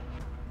enjoying it.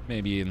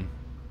 Maybe in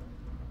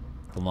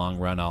the long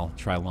run I'll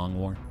try Long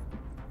War.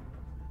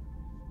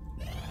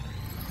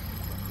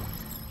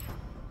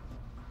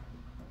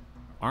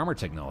 Armor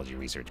technology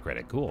research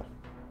credit, cool.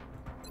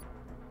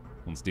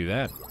 Let's do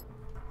that.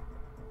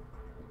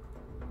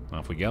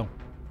 Off we go.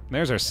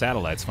 There's our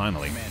satellites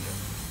finally. Commander,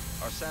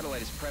 our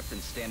satellite is prepped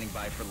and standing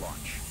by for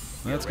launch.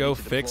 Let's go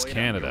fix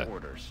Canada.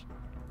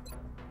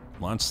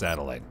 Launch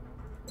satellite.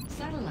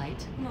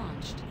 Satellite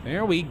launched.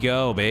 There we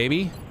go,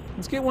 baby.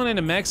 Let's get one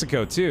into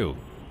Mexico, too.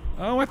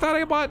 Oh, I thought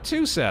I bought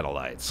 2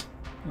 satellites.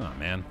 Oh,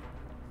 man.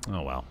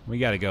 Oh, well. We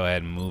got to go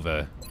ahead and move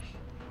a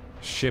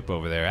ship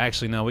over there.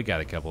 Actually, no, we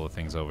got a couple of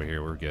things over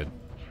here. We're good.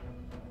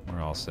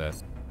 We're all set.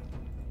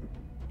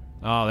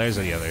 Oh, there's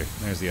the other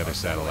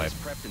satellite.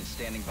 Prepped and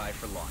standing by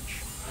for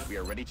launch. We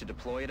are ready to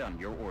deploy it on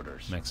your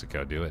orders.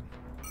 Mexico, do it.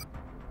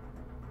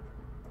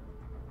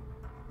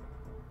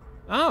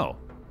 Oh.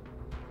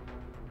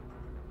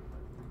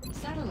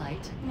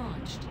 Satellite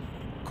launched.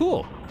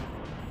 Cool.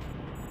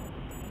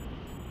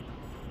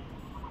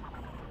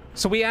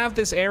 So we have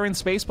this air and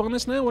space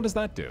bonus now? What does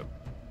that do?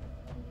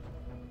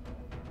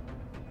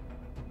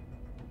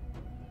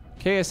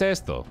 ¿Qué es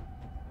esto?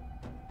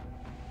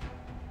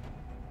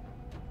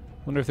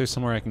 Wonder if there's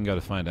somewhere I can go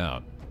to find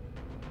out.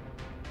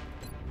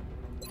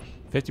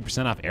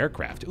 50% off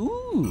aircraft.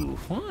 Ooh,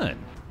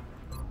 fun.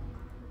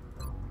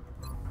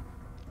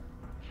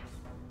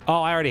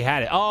 Oh, I already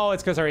had it. Oh,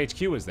 it's because our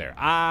HQ was there.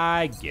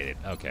 I get it.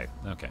 Okay.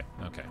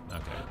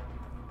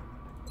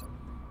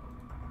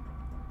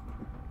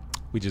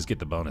 We just get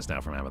the bonus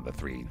now from having the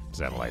 3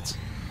 satellites.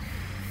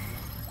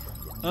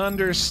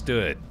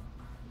 Understood.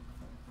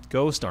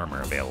 Ghost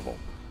armor available.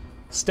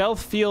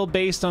 Stealth field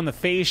based on the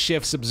phase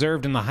shifts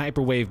observed in the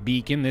hyperwave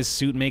beacon. This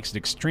suit makes it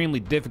extremely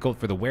difficult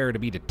for the wearer to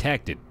be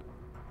detected.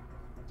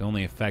 It's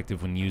only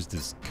effective when used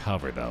as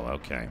cover, though.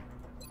 Okay.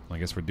 Well, I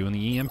guess we're doing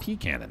the EMP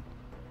cannon.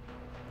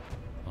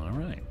 All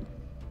right.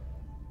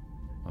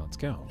 Well, let's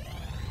go.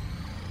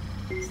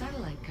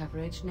 Satellite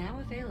coverage now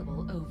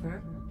available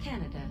over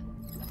Canada.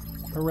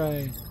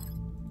 Hooray.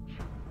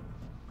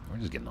 We're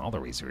just getting all the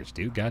research,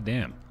 dude.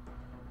 Goddamn.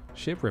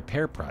 Ship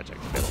repair project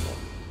available.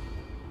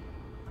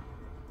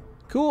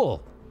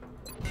 Cool.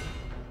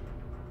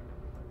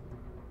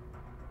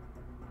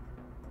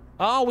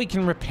 Oh, we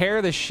can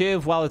repair the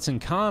Shiv while it's in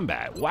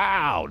combat.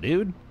 Wow,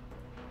 dude.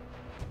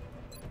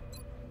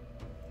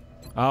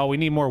 Oh, we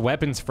need more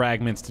weapons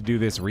fragments to do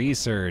this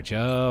research.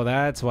 Oh,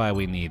 that's why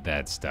we need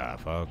that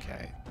stuff.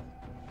 Okay.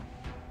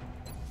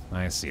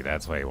 I see.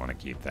 That's why you want to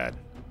keep that.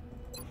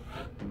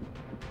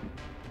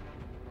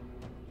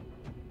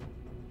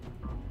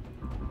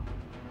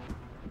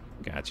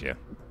 Gotcha.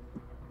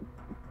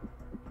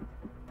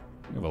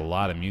 We have a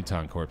lot of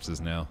muton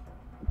corpses now.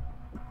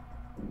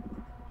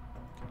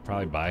 Could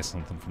probably buy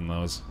something from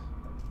those.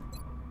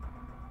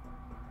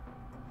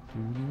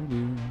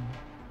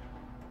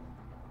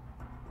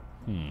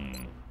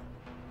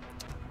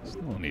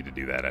 Still don't need to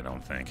do that, I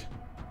don't think.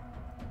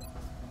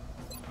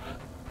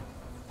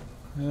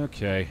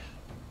 Okay.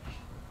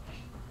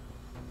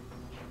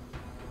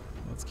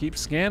 Let's keep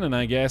scanning,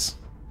 I guess.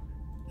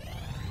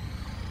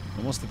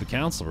 Almost at the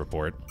council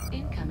report.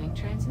 Incoming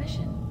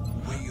transmission.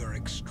 We are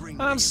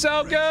extremely I'm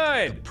so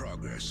good! with the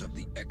progress of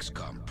the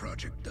XCOM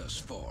project thus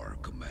far,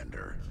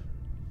 Commander.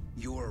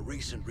 Your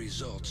recent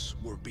results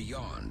were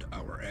beyond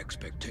our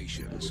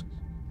expectations.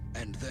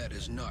 And that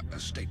is not a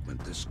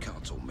statement this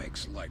council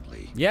makes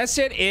lightly. Yes,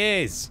 it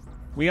is.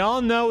 We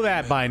all know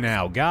that by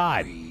now.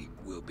 God. We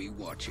will be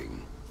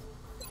watching.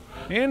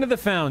 Into the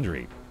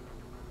foundry.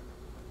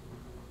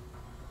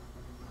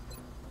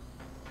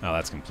 Oh,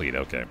 that's complete.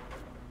 Okay.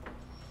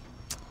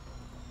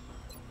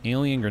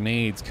 Alien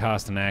grenades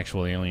cost an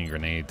actual alien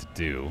grenade to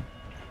do.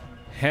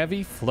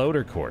 Heavy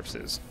floater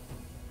corpses.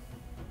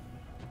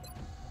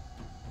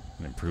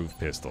 And improved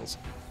pistols.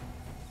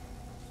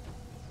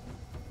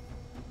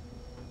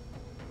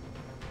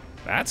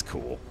 That's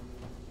cool.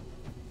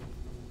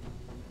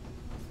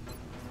 I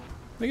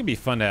think it'd be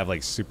fun to have,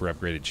 like, super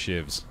upgraded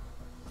shivs.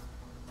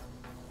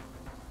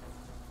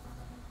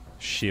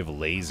 Shiv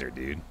laser,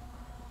 dude.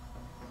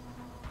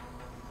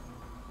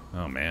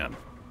 Oh, man.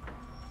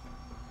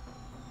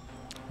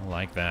 I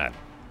like that.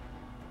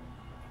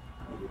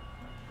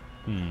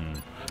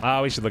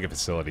 Oh, we should look at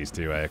facilities,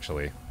 too,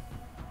 actually.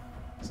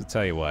 So,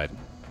 tell you what.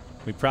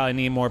 We probably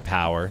need more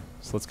power.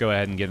 So, let's go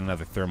ahead and get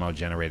another thermo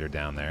generator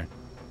down there.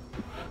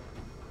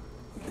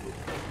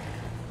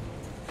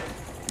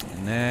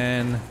 And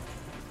then...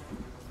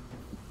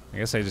 I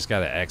guess I just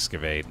gotta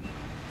excavate.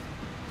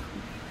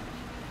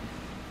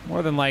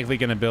 More than likely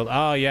gonna build...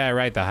 Oh, yeah,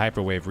 right, the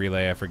hyperwave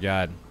relay, I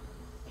forgot.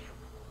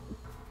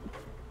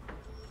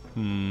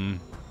 I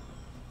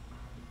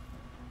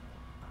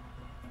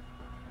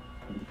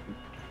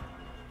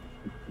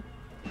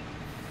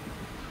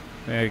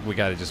think we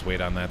gotta just wait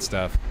on that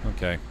stuff.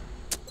 Okay.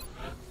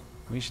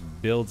 We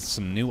should build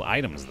some new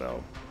items,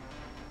 though.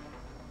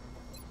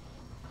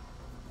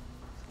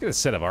 Let's get a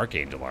set of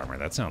Archangel armor.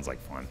 That sounds like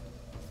fun.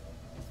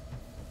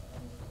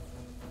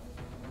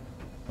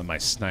 Let my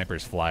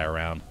snipers fly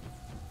around.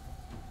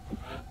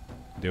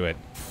 Do it.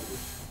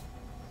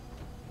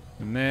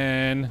 And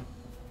then...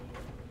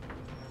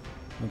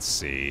 Let's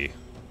see.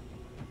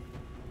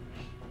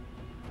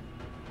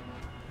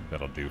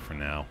 That'll do for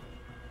now.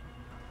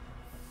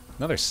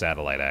 Another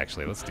satellite,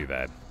 actually. Let's do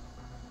that.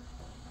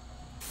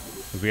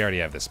 Because we already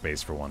have the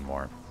space for one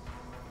more.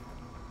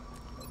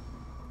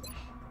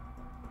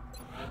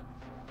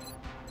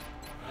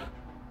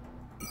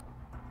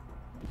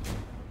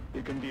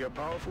 It can be a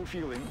powerful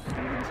feeling,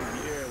 moving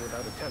through the air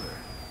without a tether.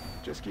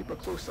 Just keep a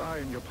close eye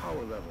on your power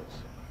levels.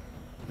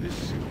 This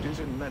suit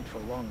isn't meant for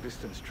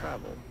long-distance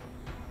travel.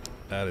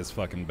 That is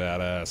fucking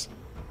badass.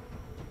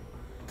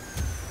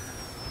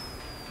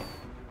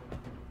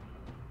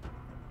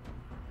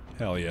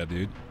 Hell yeah,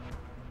 dude.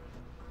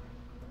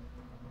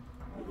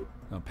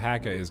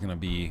 Alpaca is gonna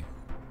be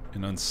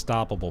an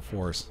unstoppable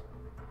force.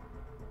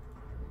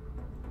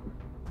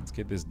 Let's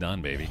get this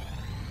done, baby.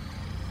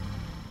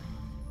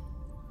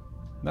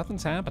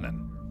 Nothing's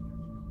happening.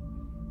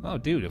 Oh,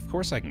 dude, of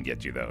course I can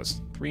get you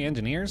those. 3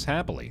 engineers?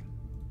 Happily.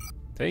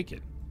 Take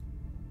it.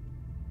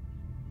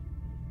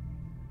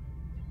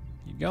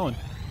 Keep going.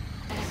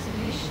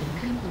 Excavation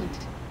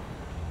complete.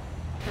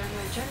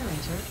 Thermal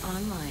generator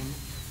online.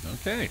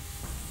 Okay.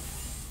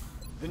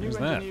 The new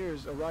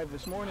engineers arrived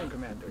this morning,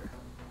 Commander.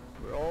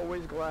 We're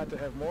always glad to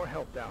have more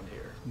help down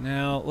here.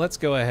 Now, let's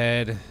go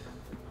ahead.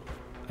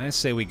 I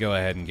say we go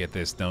ahead and get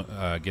this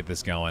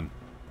going.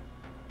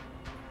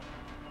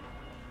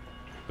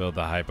 Build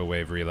the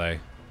hyperwave relay.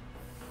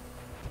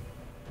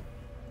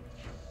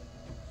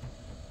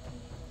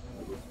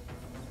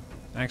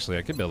 Actually,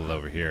 I could build it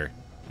over here.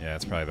 Yeah,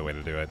 that's probably the way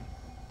to do it.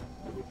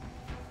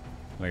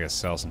 I gotta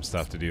sell some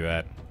stuff to do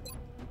that.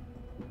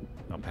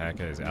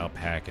 Alpaca is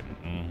alpacking.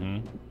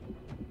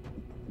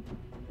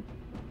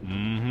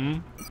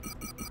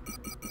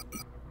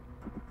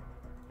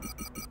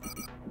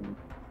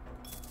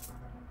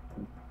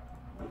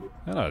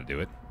 That ought to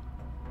do it.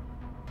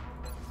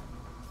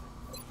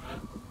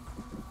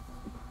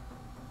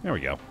 There we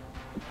go.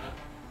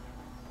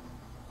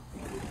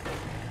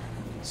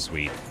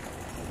 Sweet.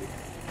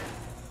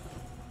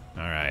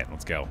 Alright,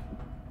 let's go.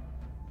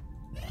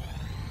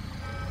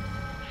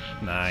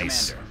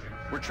 Nice. Commander,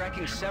 we're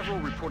tracking several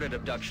reported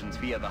abductions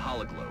via the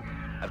hologlobe.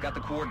 I've got the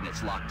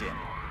coordinates locked in.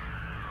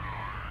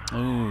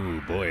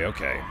 Ooh, boy,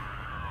 okay.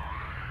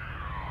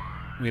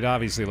 We'd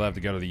obviously love to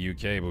go to the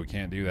UK, but we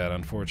can't do that,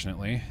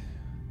 unfortunately.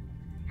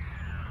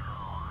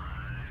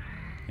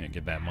 Can't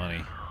get that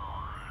money.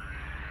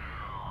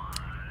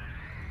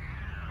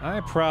 I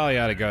probably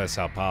ought to go to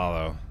Sao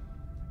Paulo.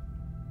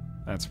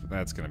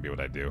 That's gonna be what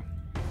I do.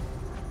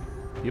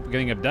 People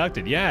getting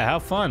abducted. Yeah, how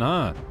fun,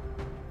 huh?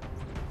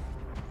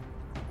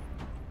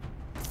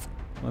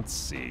 Let's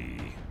see.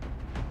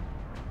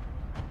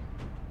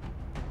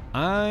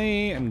 I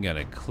am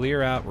gonna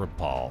clear out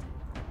Rapal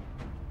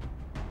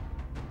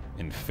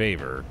in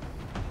favor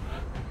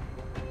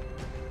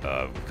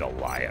of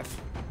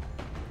Goliath.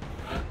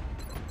 I'm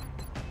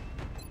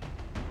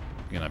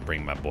gonna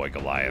bring my boy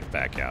Goliath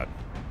back out.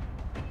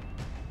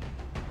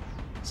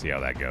 See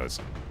how that goes.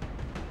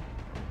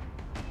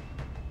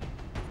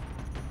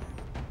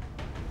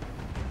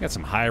 Got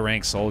some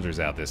high-ranked soldiers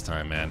out this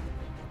time, man.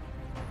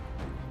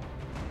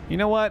 You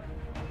know what?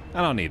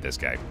 I don't need this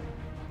guy.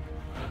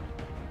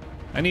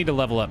 I need to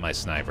level up my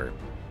sniper.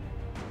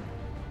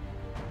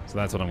 So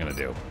that's what I'm gonna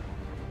do.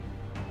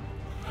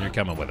 You're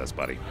coming with us,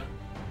 buddy.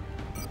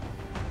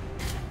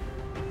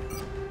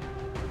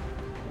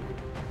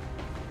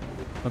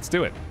 Let's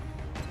do it.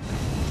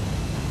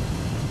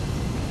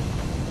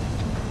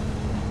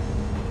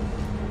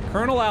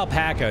 Colonel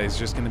Alpaca is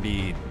just gonna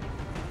be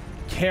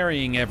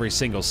carrying every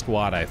single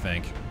squad, I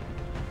think.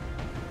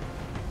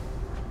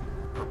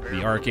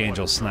 The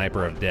Archangel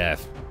Sniper of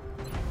Death.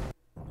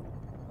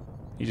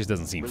 He just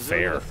doesn't seem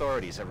Brazilian fair.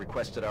 Authorities have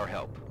requested our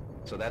help,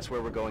 so that's where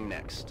we're going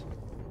next.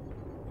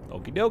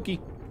 Okie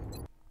dokie.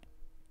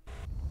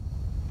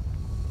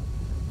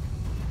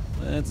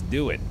 Let's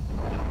do it.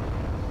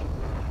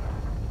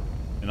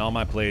 In all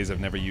my plays,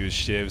 I've never used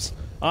shivs.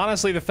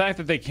 Honestly, the fact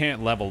that they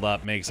can't level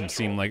up makes them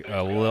seem like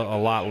a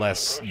lot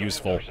less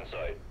useful.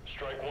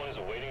 Strike 1 is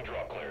awaiting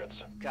drop clearance.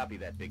 Copy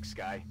that, Big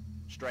Sky.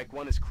 Strike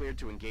 1 is cleared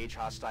to engage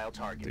hostile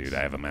targets. Dude,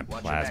 I have him at Watch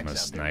your plasma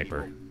backs out there,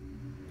 sniper. people.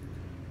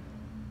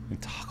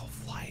 And toggle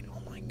flight,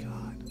 oh my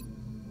god.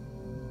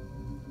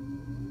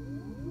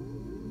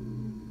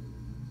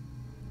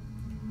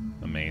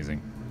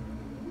 Amazing.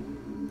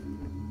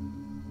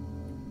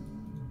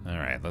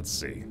 Alright, let's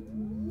see.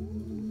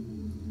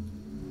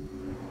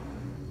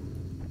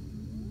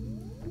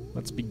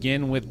 Let's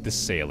begin with the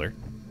sailor.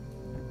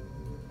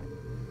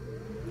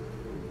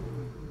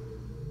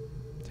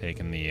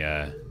 Taking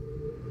the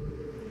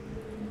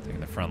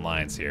front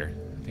lines here.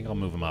 I think I'll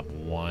move him up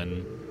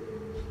 1.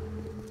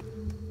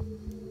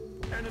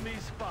 Enemy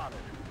spotted.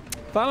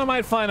 Thought I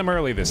might find them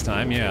early this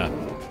time, yeah.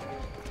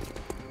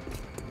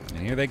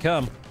 And here they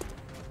come.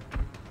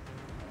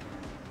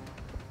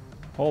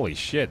 Holy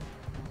shit.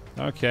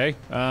 Okay,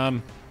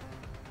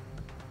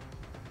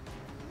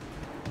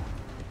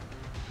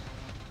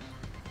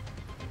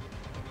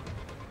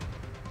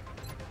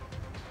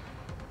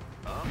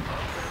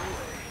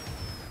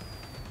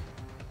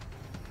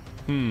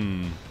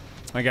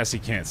 I guess he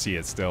can't see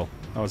it still.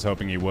 I was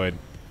hoping he would.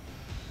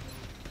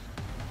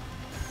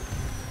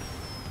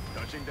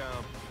 Touching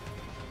down.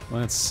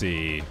 Let's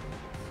see.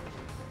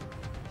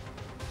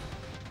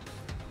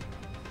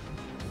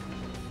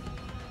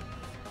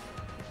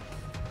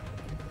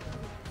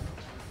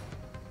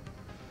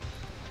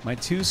 My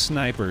 2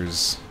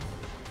 snipers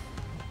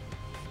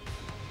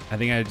I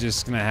think I'm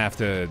just gonna have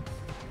to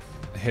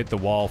hit the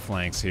wall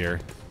flanks here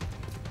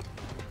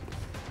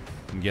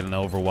and get an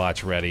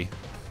Overwatch ready.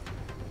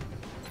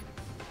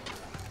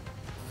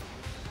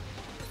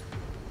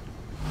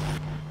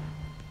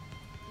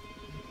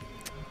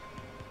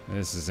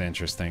 This is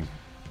interesting.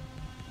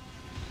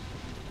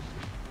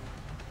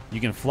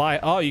 You can fly.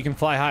 Oh, you can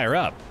fly higher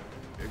up.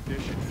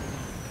 Ignition.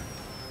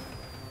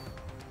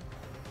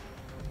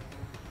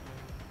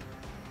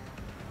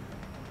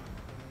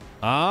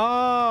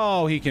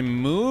 Oh, he can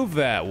move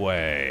that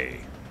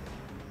way.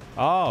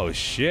 Oh,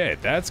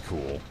 shit. That's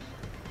cool.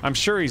 I'm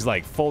sure he's,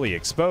 like, fully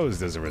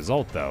exposed as a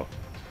result, though.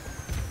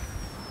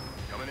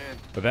 Coming in.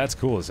 But that's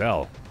cool as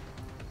hell.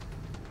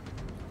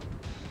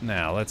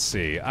 Now, let's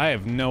see. I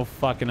have no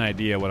fucking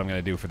idea what I'm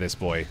gonna do for this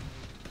boy.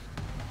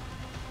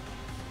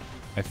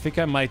 I think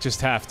I might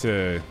just have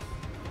to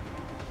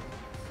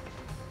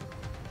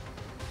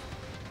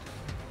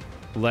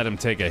let him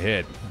take a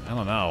hit. I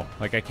don't know.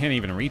 Like, I can't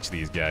even reach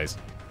these guys.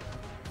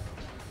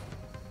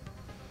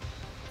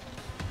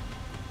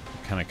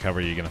 What kind of cover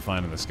are you gonna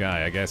find in the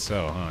sky? I guess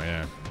so, huh?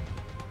 Yeah.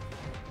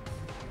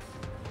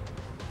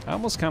 I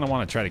almost kind of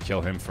want to try to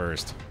kill him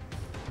first.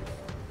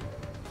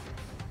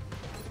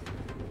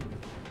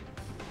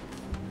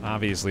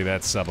 Obviously,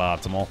 that's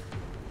suboptimal.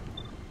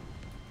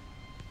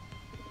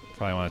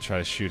 Probably want to try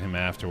to shoot him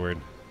afterward.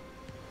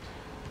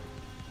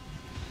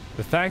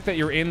 The fact that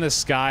you're in the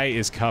sky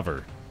is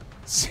cover.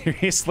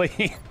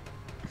 Seriously?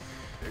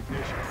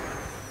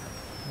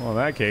 Well, in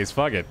that case,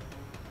 fuck it.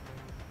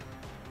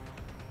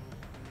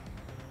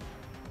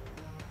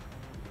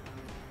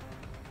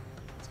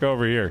 Let's go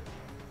over here.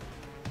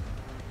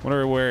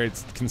 Wonder where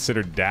it's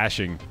considered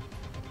dashing.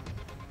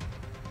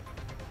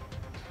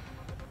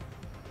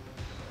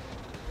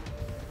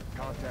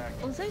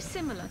 Although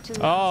similar to the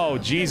Oh, other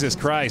Jesus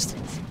Christ.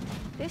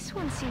 this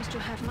one seems to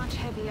have much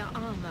heavier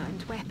armor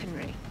and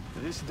weaponry.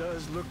 This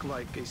does look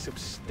like a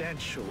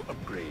substantial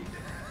upgrade.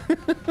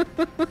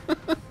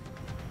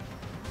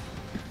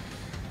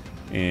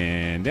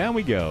 And down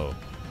we go.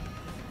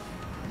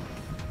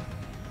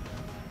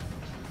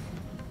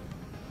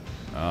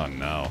 Oh,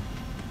 no.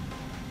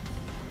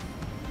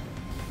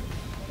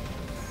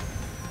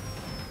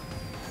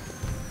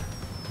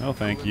 No,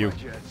 thank you.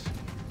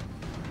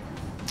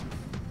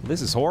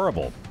 This is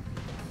horrible.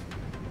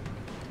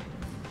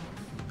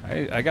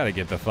 I gotta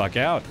get the fuck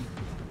out.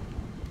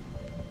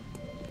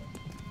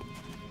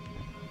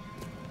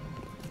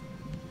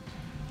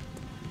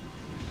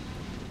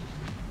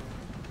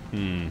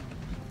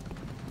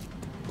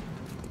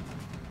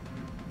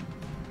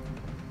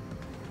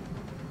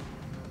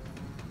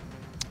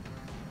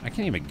 I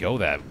can't even go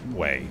that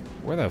way.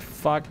 Where the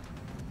fuck?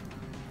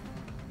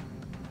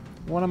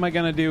 What am I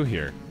gonna do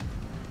here?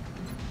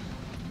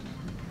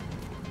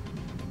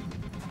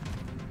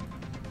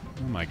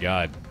 Oh my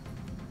god.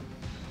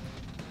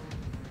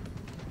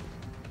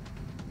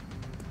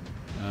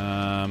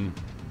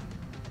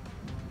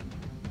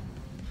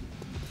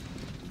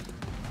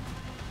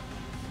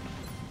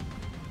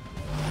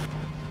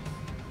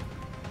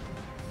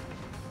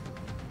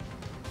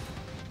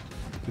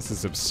 This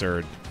is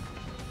absurd.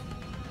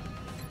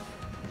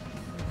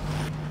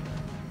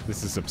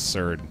 This is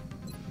absurd.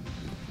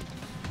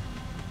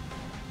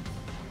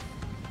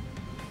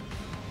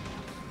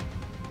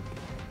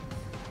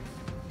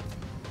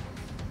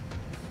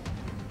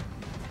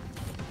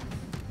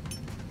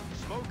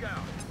 Smoke out.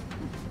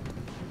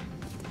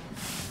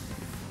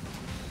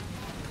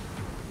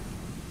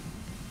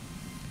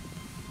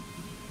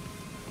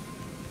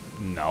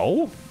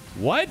 No?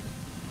 What?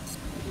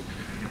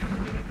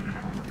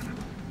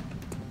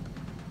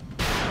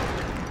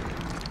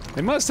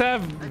 They must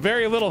have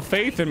very little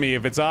faith in me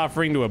if it's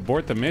offering to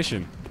abort the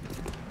mission.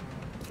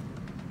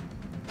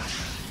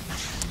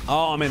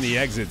 Oh, I'm in the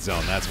exit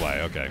zone. That's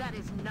why. Okay. That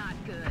is not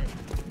good.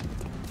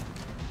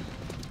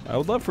 I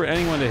would love for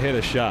anyone to hit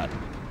a shot.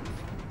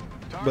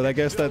 But I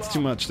guess that's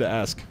too much to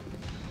ask.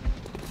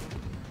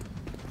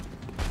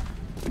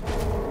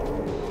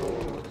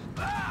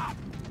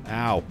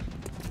 Ow.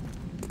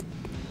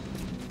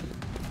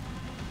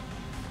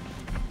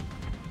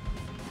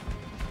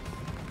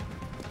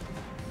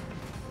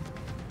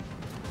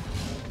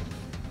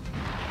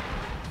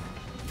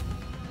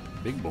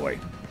 Big boy.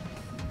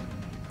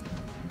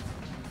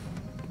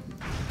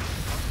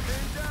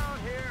 Down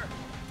here.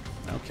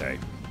 Okay.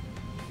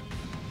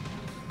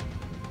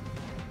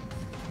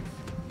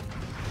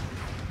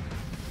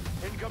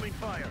 Incoming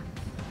fire.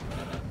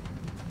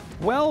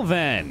 Well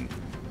then.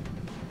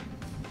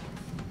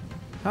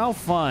 How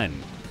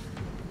fun.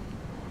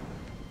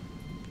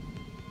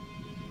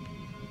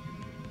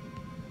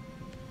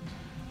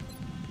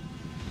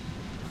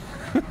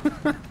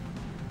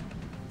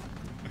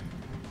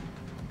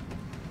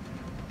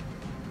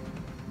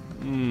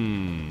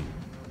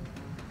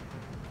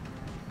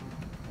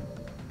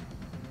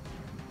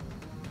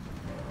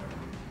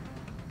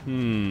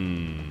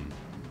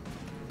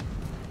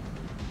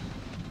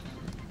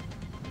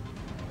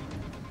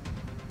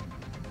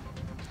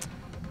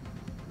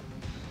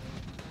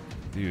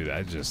 Dude,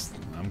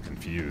 I'm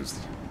confused.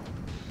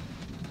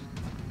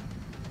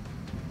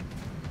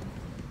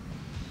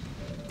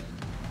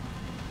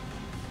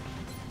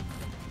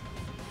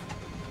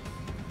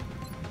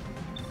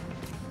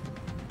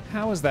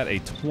 How is that a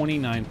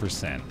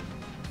 29%?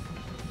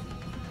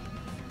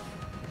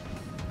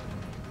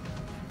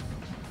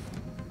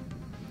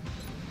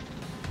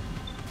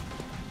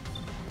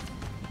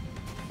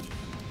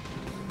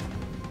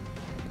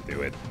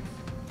 Do it.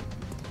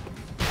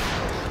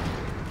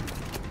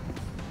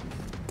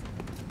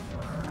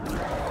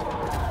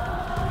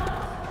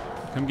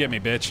 Come get me,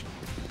 bitch.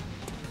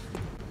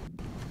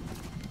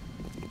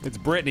 It's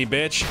Brittany,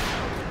 bitch.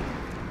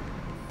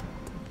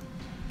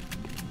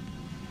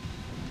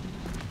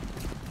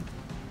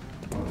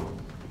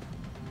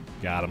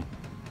 Got him.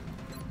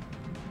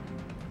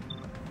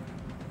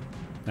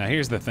 Now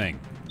here's the thing.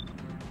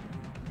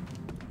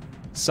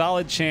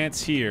 Solid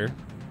chance here,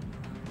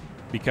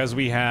 because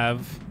we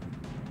have...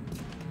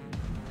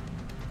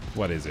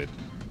 What is it?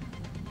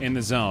 In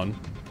the zone.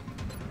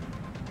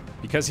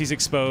 Because he's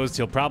exposed,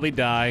 he'll probably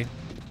die.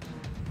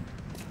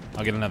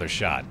 I'll get another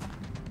shot.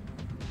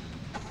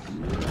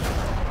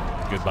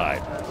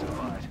 Goodbye.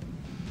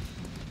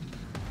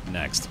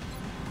 Next.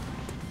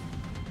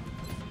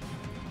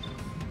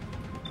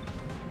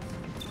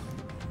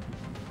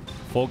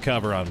 Full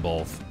cover on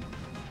both.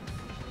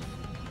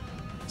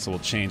 So we'll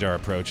change our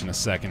approach in a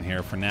second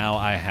here. For now,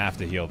 I have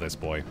to heal this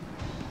boy.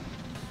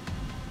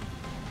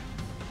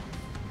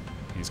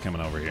 He's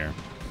coming over here.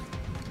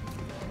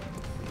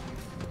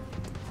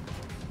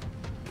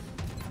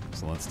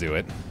 So let's do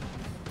it.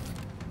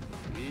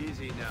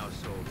 Easy now,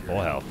 soldier.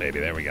 Full health, baby.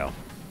 There we go.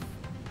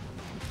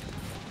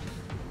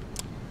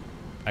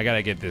 I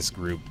gotta get this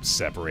group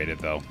separated,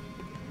 though.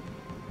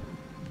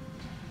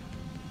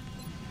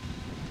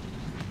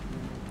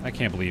 I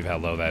can't believe how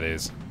low that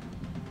is.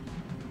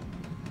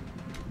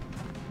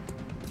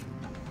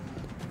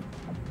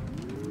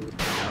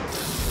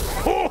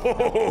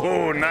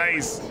 Oh,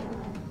 nice.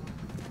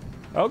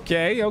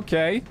 Okay,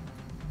 okay.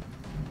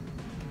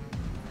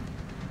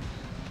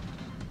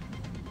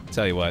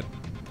 Tell you what.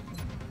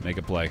 Make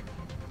a play.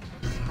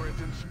 Sprint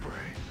and spray.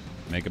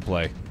 Make a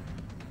play.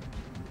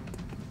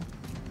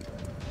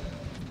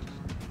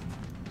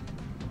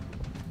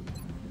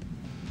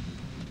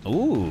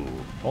 Ooh,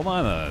 hold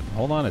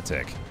on a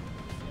tick.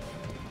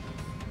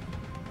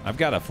 I've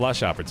got a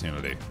flush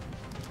opportunity,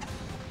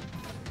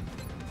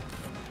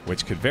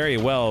 which could very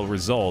well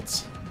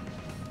result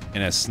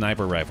in a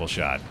sniper rifle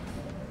shot.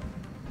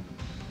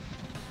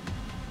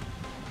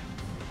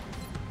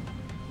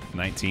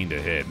 19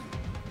 to hit.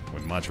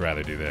 Would much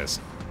rather do this.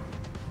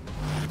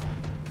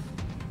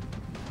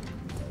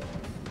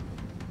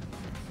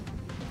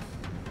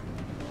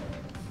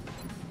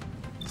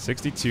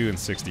 $62 and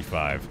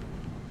 $65.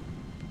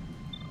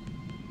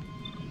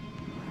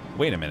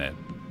 Wait a minute.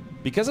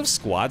 Because of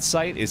squad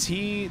sight, is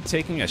he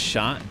taking a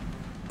shot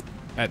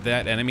at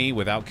that enemy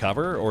without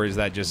cover, or is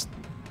that just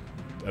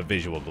a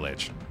visual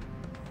glitch?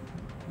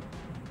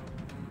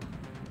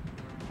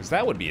 Because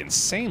that would be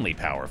insanely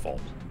powerful.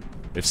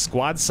 If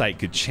squad sight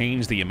could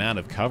change the amount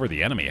of cover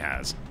the enemy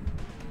has.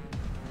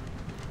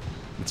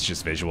 It's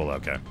just visual,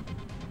 okay.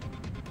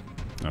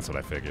 That's what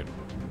I figured.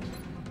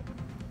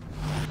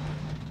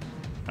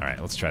 Alright,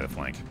 let's try the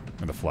flank.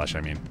 Or the flush,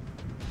 I mean.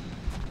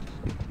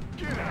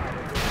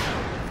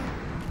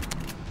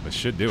 This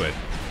should do it.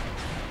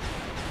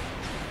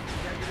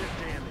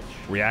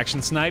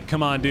 Reaction snipe?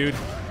 Come on, dude.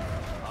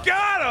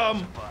 Got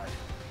him!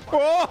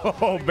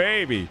 Whoa,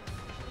 baby.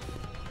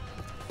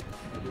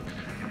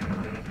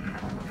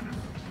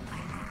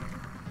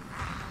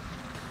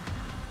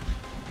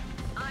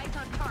 Eyes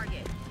on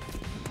target.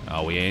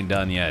 Oh, we ain't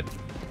done yet.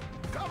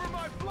 Cover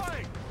my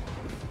flank.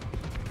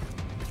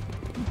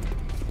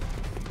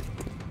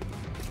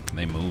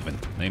 They moving.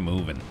 They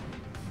moving.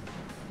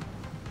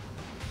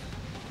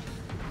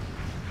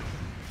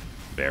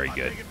 Very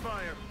good.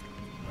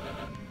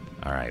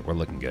 All right, we're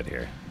looking good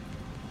here.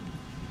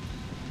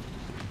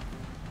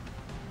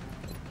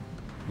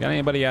 Got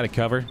anybody out of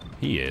cover?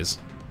 He is.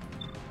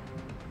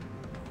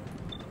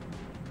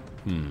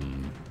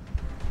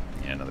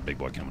 Yeah, another big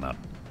boy coming up.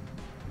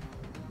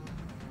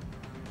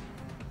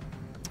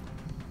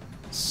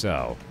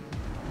 So.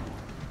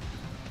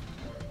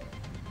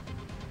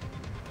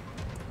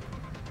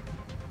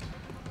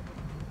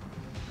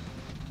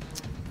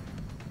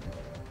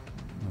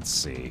 Let's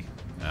see.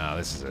 Oh,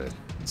 this is a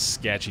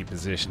sketchy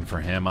position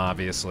for him,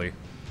 obviously.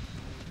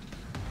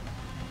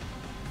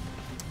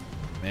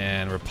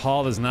 Man,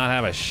 Rapal does not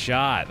have a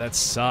shot. That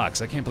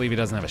sucks. I can't believe he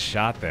doesn't have a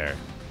shot there.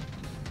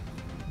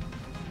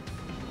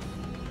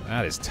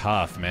 That is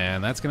tough,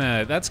 man. That's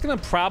gonna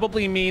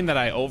probably mean that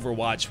I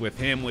overwatch with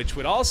him, which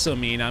would also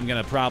mean I'm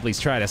gonna probably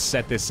try to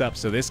set this up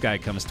so this guy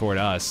comes toward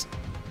us.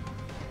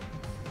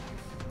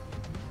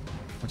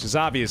 Which is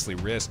obviously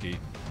risky.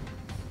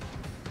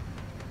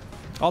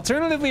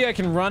 Alternatively, I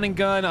can run and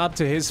gun up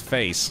to his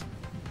face.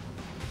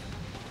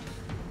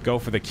 Go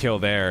for the kill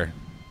there.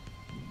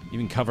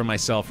 Even cover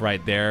myself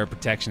right there.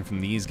 Protection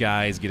from these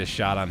guys. Get a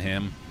shot on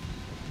him.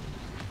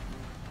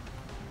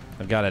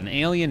 I've got an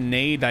alien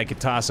nade I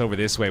could toss over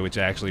this way, which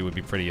actually would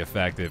be pretty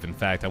effective. In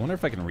fact, I wonder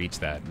if I can reach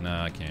that.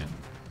 No, I can't.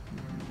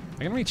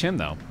 I can reach him,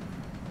 though.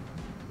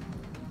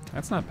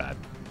 That's not bad.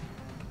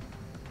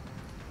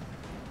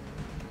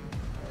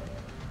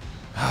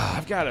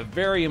 I've got a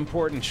very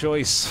important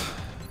choice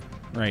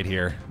right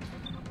here.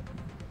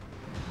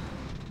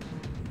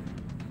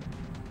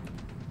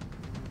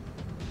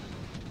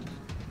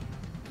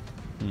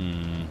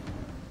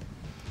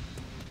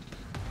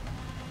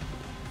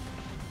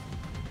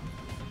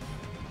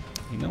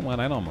 You know what?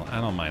 I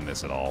don't mind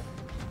this at all.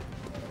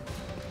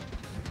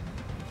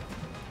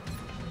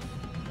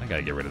 I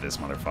gotta get rid of this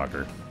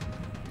motherfucker.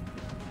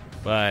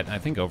 But I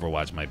think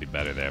Overwatch might be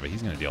better there, but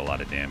he's gonna deal a lot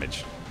of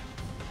damage.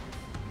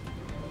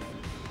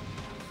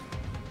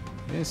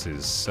 This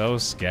is so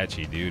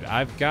sketchy, dude.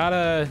 I've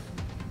gotta...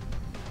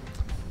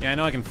 Yeah, I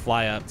know I can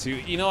fly up too.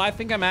 You know, I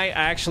think I might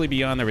actually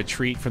be on the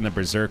retreat from the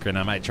Berserker, and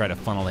I might try to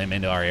funnel him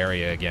into our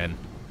area again.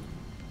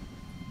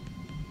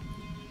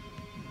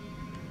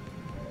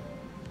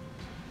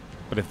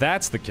 But if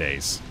that's the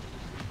case,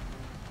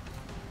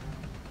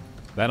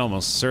 that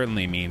almost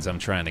certainly means I'm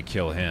trying to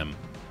kill him.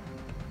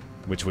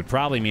 Which would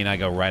probably mean I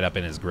go right up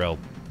in his grill.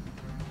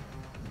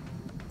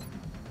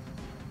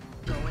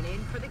 Going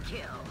in for the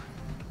kill.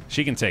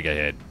 She can take a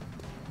hit.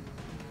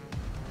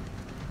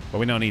 But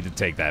we don't need to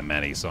take that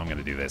many, so I'm going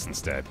to do this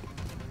instead.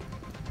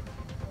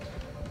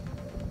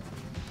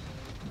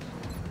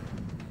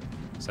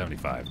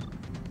 75.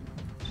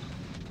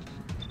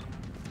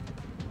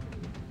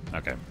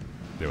 Okay,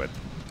 do it.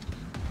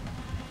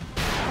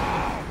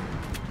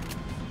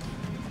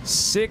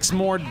 6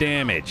 more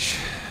damage.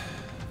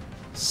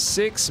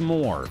 6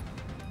 more.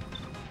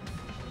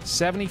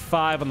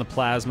 75 on the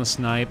plasma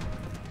snipe,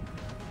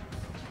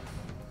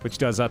 which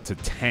does up to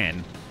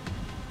 10.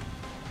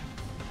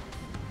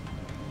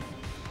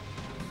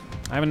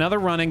 I have another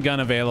running gun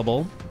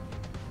available.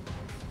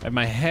 I have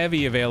my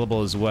heavy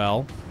available as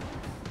well,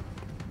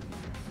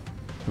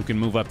 who can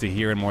move up to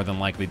here and more than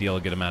likely deal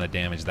a good amount of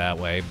damage that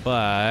way,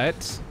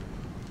 but...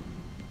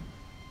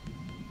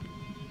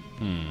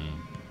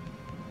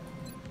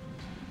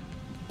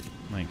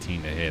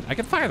 19 to hit. I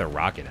can fire the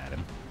rocket at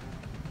him.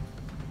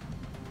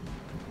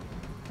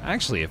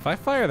 Actually, if I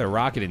fire the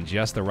rocket in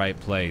just the right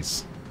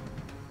place,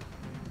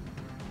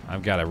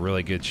 I've got a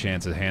really good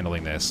chance of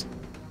handling this.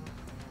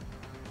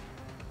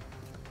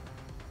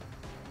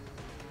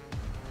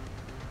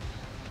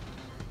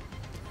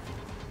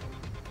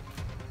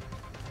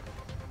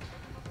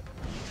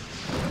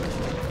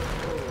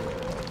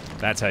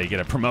 That's how you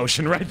get a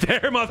promotion right there,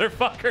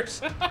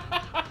 motherfuckers.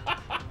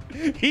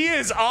 He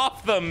is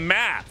off the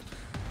map.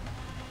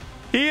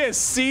 He has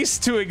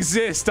ceased to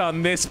exist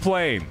on this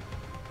plane.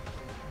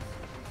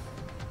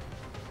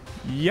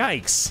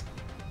 Yikes.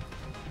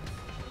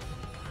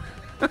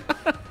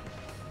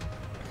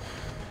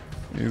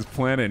 His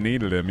planet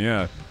needed him,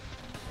 yeah.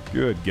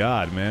 Good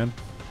God, man.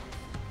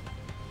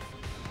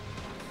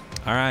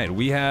 All right,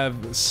 we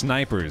have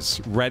snipers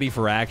ready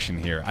for action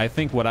here. I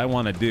think what I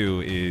want to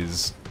do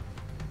is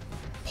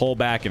pull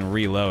back and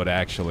reload,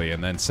 actually,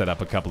 and then set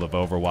up a couple of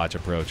Overwatch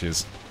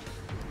approaches.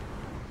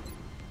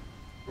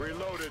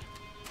 Reloaded.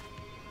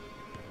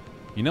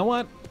 You know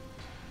what?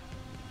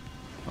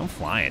 I'm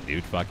flying,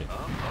 dude. Fuck it.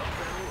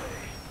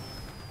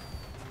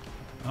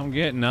 I'm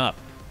getting up.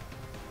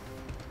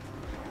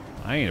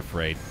 I ain't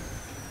afraid.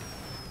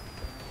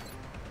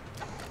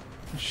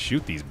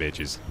 Shoot these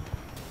bitches.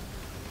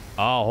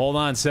 Oh, hold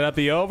on. Set up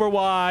the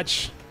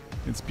Overwatch.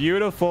 It's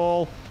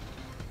beautiful.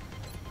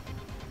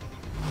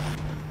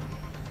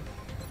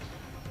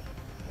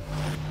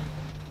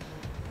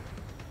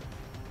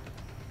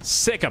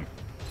 Sick 'em.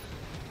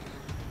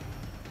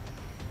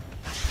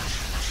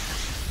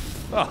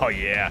 Oh,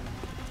 yeah.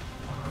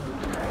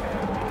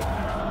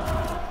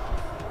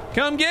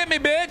 Come get me,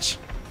 bitch.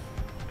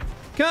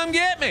 Come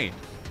get me.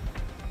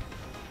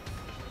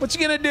 What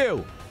you gonna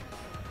do?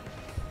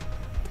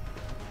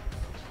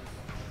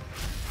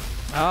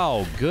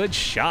 Oh, good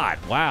shot.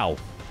 Wow.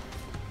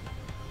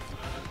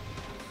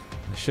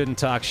 I shouldn't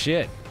talk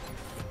shit.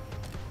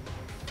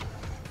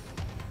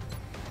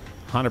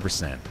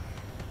 100%.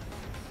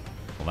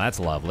 Well, that's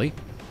lovely.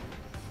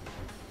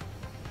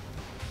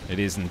 It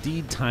is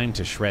indeed time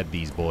to shred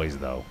these boys,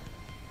 though.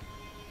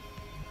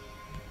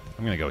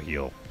 I'm gonna go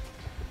heal.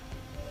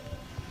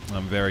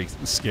 I'm very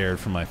scared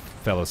for my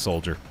fellow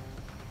soldier.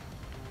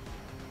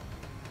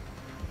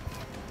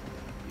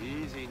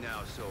 Easy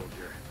now,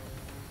 soldier.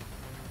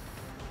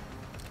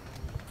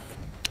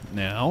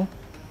 Now,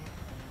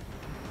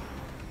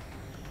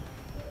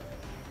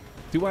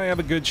 do I have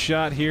a good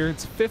shot here?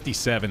 It's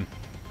 57.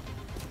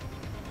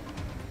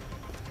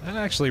 I'd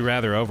actually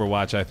rather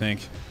Overwatch, I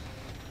think.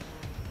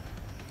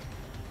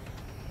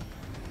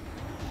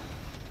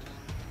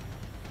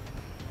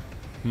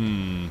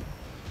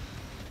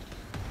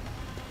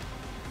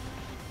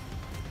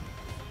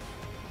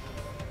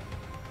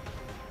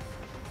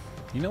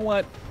 You know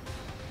what?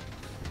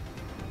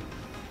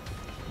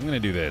 I'm gonna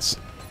do this.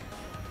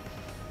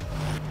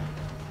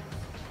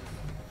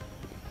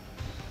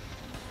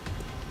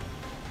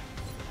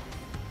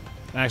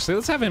 Actually,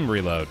 let's have him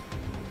reload.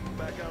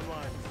 Back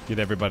online. Get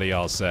everybody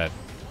all set.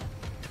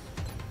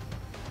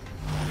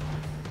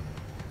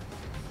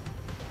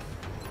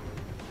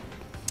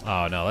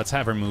 Oh no, let's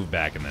have her move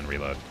back and then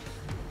reload.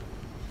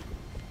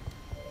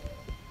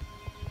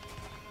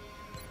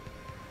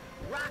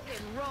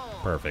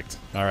 Perfect.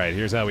 All right,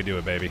 here's how we do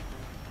it, baby.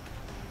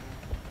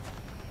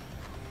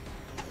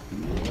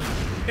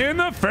 In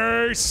the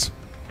face!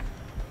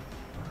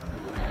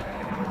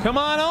 Come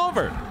on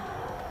over.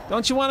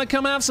 Don't you want to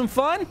come have some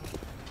fun?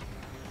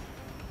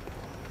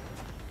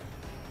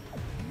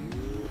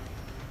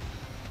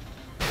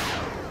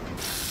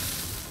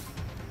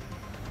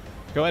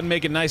 Go ahead and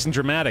make it nice and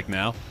dramatic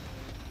now.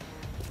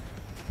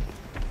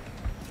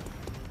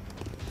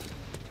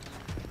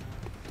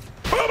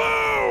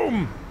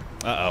 Boom!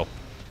 Uh-oh.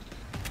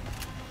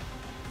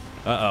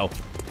 Uh-oh.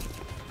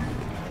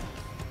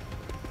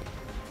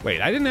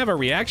 Wait, I didn't have a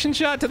reaction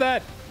shot to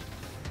that?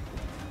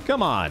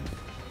 Come on.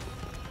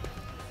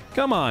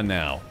 Come on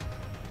now.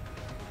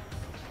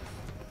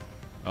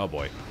 Oh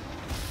boy.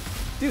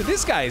 Dude,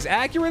 this guy is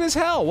accurate as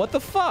hell. What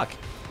the fuck?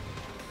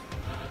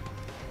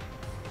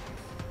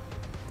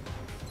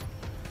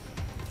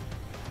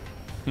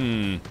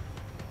 I'm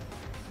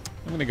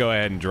gonna go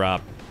ahead and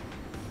drop.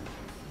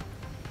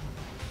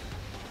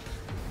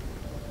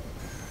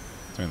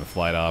 Turn the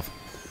flight off.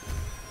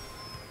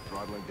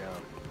 Throttling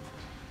down.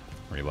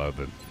 Reload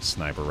the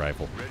sniper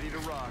rifle. Ready to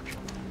rock.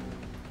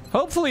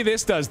 Hopefully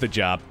this does the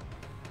job.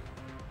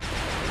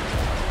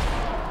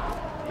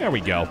 There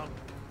we go.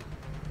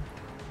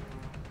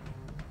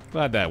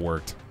 Glad that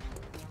worked.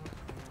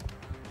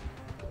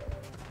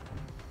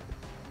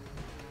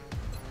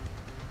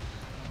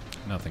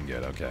 Nothing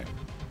good, okay.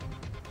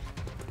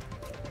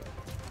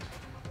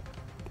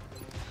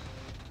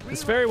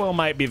 This very well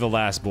might be the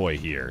last boy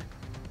here.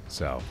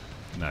 So,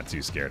 not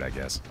too scared, I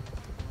guess.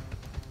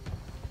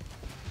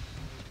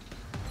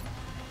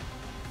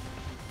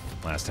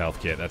 Last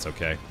health kit, that's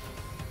okay.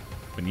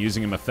 Been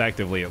using him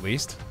effectively, at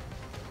least.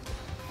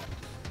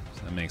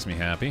 So that makes me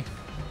happy.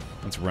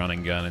 Let's run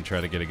and gun and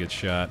try to get a good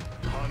shot.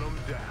 Hunt 'em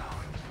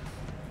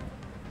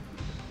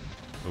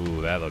down.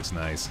 Ooh, that looks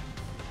nice.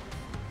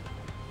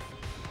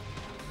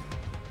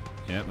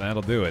 Yep,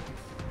 that'll do it.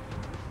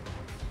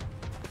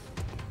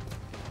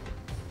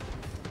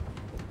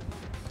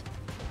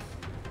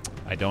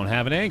 I don't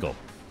have an angle.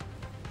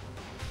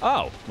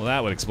 Oh, well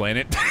that would explain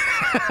it.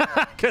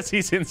 Because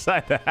he's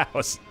inside the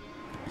house.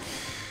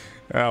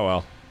 Oh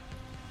well.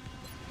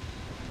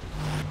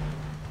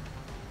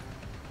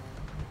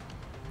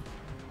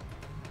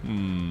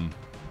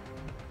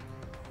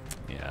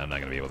 Yeah, I'm not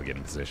going to be able to get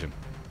in position.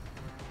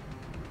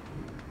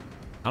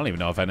 I don't even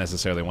know if I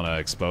necessarily want to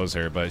expose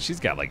her, but she's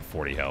got like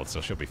 40 health, so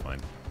she'll be fine.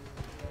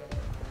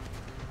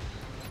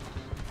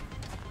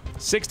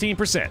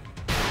 16%.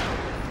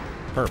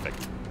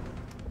 Perfect.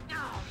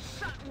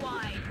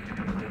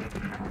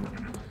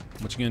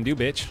 What you gonna do,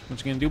 bitch? What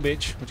you gonna do,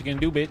 bitch? What you gonna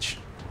do, bitch?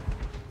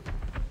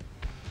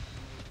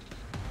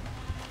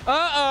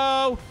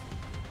 Uh-oh!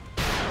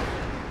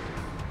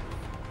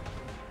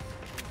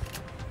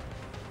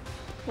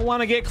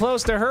 Want to get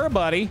close to her,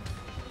 buddy.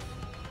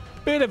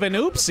 Bit of an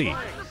oopsie.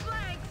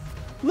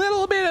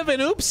 Little bit of an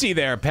oopsie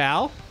there,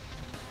 pal.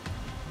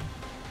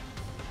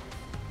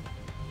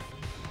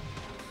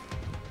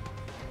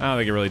 I don't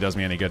think it really does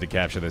me any good to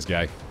capture this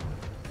guy.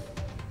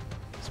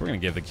 So we're gonna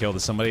give the kill to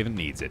somebody that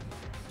needs it.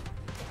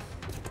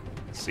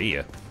 See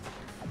ya.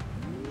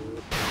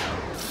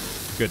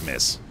 Good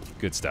miss.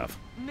 Good stuff.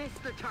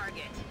 Missed the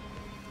target.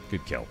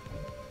 Good kill.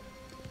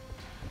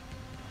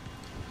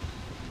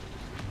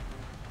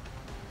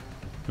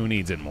 Who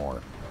needs it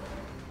more?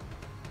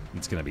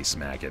 It's gonna be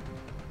smack it.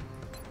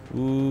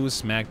 Ooh,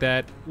 smack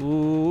that.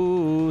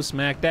 Ooh,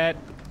 smack that.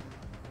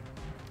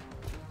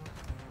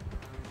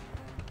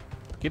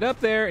 Get up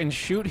there and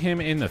shoot him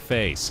in the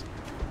face.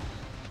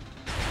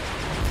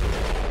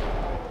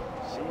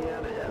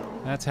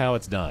 That's how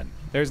it's done.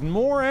 There's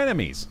more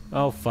enemies.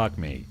 Oh, fuck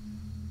me.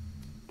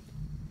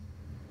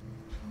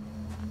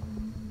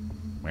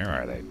 Where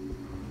are they?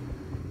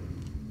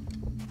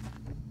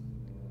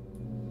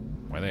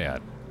 Where are they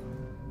at?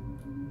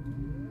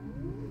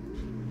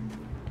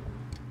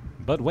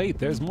 But wait,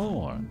 there's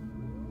more.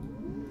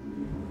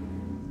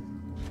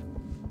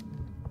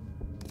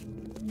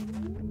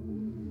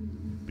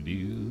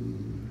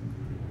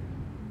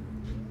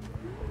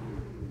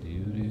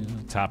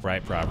 Top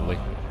right, probably.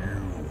 You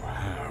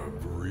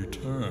have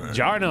returned.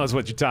 Jar knows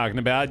what you're talking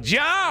about.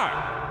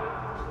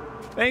 Jar!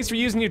 Thanks for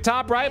using your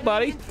top right,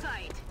 buddy.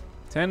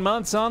 10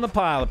 months on the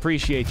pile.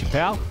 Appreciate you,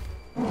 pal.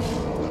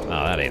 Oh,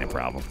 that ain't a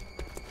problem.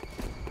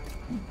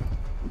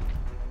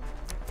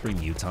 3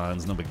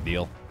 mutons, no big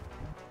deal.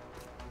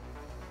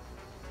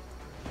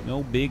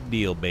 No big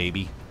deal,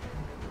 baby.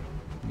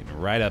 Getting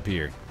right up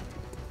here.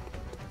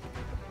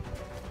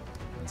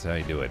 That's how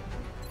you do it.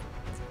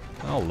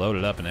 I'll load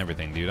it up and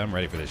everything, dude. I'm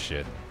ready for this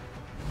shit.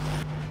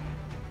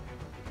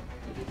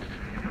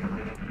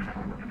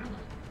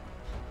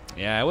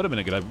 Yeah, it would have been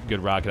a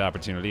good rocket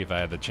opportunity if I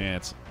had the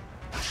chance.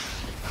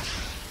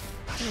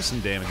 Here's some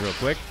damage real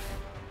quick.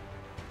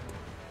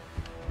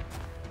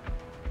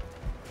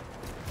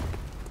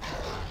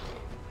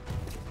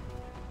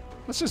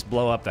 Let's just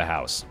blow up the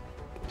house.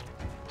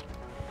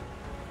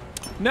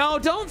 No,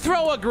 don't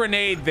throw a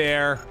grenade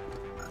there.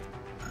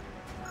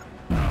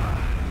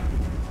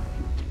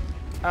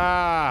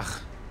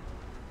 Ah.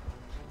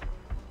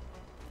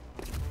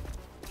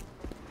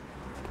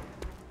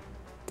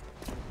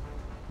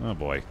 Oh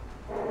boy.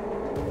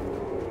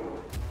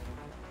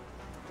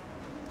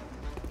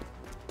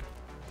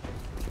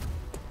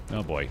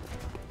 Oh boy.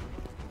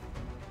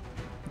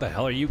 What the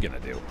hell are you gonna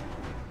do?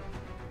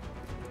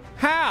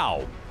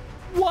 How?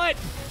 What?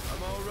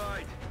 I'm all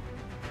right.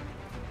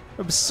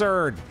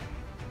 Absurd.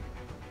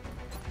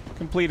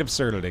 Complete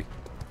absurdity.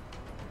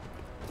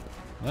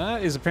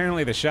 That is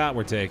apparently the shot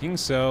we're taking,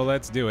 so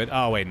let's do it.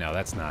 Oh, wait, no,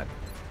 that's not.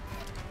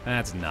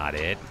 That's not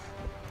it.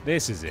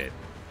 This is it.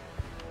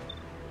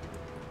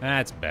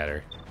 That's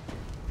better.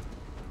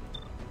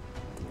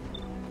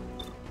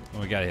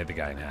 Well, we gotta hit the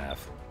guy in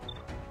half.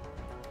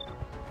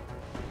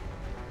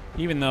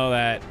 Even though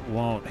that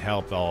won't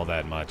help all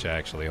that much,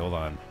 actually. Hold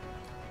on.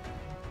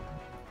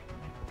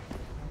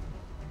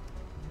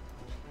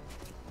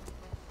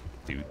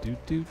 Do.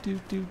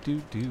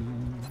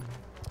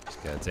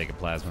 Just gotta take a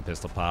plasma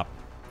pistol pop.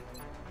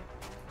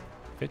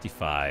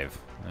 55.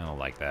 I don't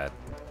like that.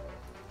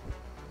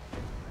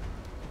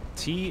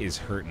 T is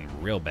hurting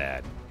real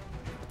bad.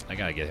 I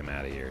gotta get him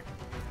out of here.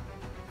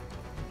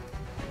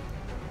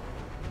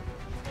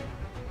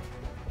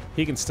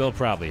 He can still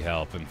probably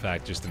help. In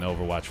fact, just an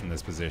overwatch from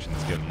this position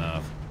is good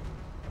enough.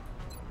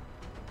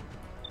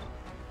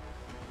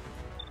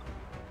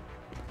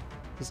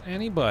 Does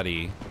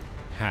anybody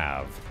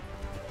have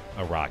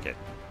a rocket?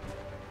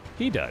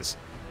 He does.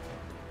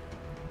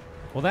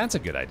 Well, that's a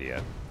good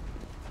idea.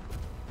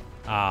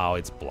 Oh,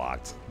 it's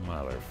blocked.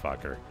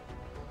 Motherfucker.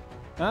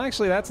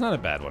 Actually, that's not a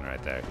bad one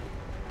right there.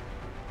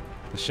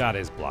 The shot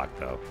is blocked,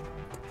 though.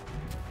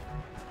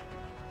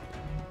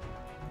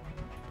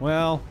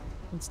 Well,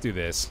 let's do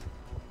this.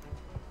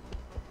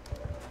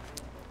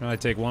 I'd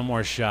take one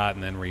more shot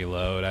and then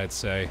reload, I'd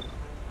say.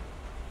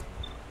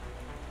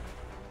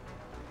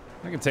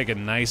 I can take a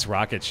nice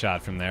rocket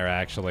shot from there,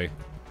 actually.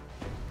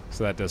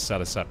 So that does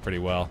set us up pretty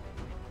well.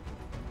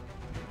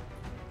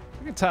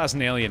 I can toss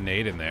an alien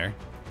nade in there.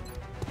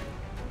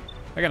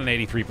 I got an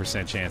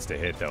 83% chance to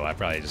hit, though. I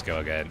probably just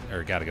gotta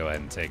go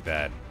ahead and take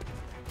that.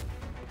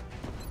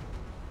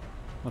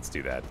 Let's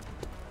do that.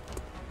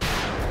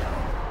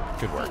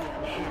 Good work.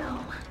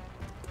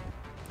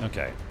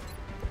 Okay.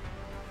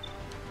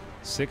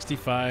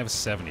 65,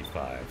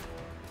 75.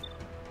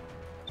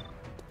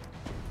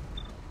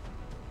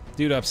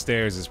 Dude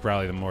upstairs is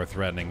probably the more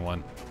threatening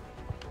one.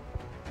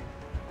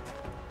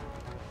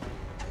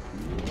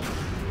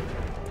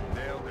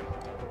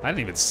 I didn't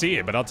even see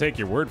it, but I'll take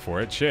your word for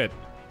it. Shit.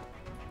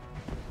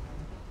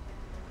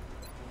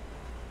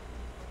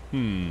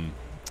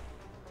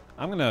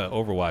 I'm gonna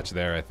Overwatch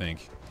there, I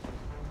think.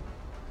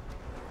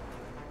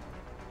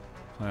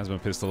 Plasma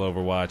pistol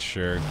Overwatch,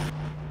 sure.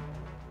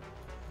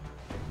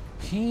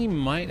 He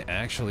might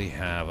actually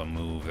have a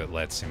move that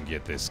lets him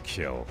get this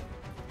kill.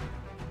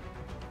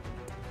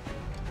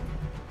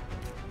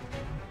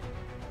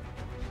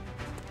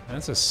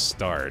 That's a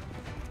start.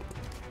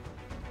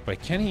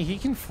 But can he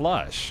can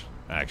flush,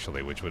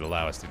 actually, which would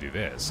allow us to do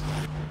this.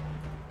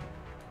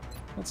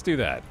 Let's do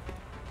that.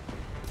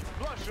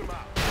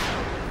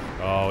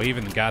 Oh,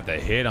 even got the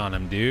hit on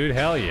him, dude.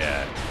 Hell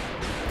yeah.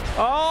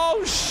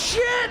 Oh,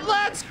 shit!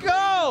 Let's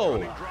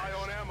go!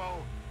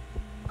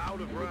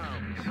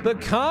 The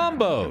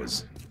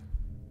combos.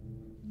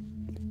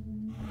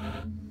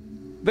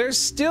 There's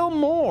still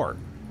more.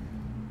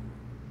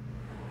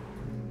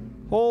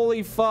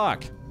 Holy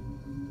fuck.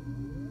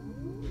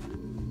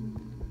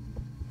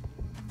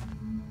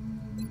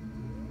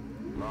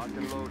 Locked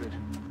and loaded.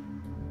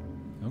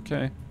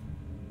 Okay.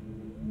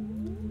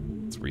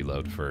 Let's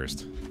reload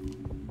first.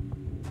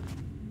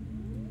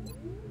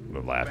 Would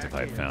have laughed if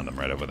I had found him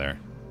right over there.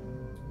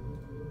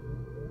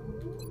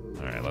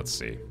 Alright, let's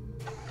see.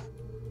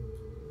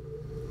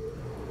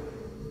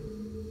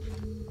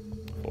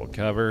 Full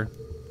cover.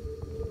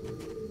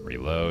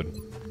 Reload.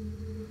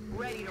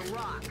 Ready to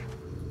rock.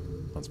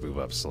 Let's move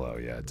up slow,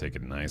 yeah. Take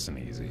it nice and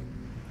easy.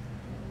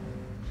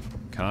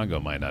 Congo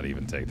might not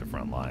even take the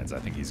front lines. I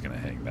think he's gonna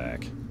hang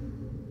back.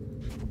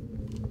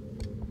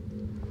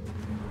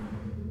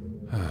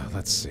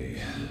 Let's see.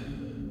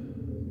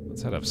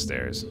 Let's head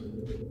upstairs.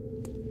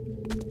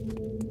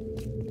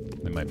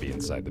 They might be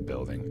inside the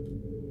building.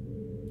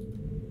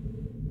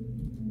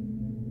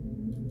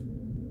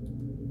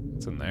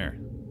 What's in there?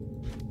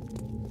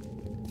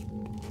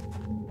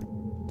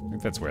 I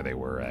think that's where they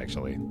were,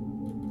 actually.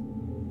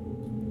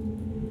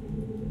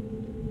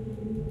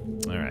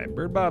 Alright,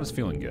 Bird Bob's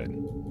feeling good.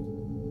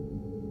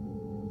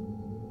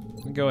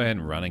 I'll go ahead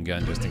and run and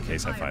gun just in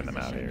case I find them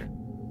out here.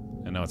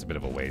 I know it's a bit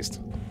of a waste,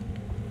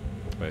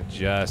 but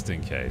just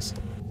in case.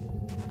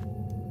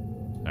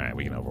 Alright,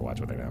 we can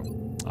Overwatch with her now.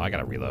 Oh, I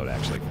gotta reload,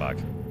 actually. Fuck.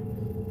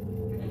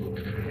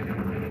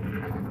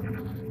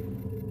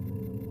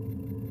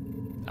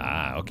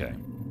 Ah, okay.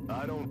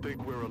 I don't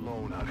think we're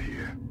alone out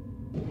here.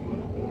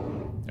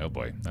 Oh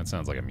boy, that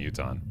sounds like a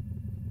muton.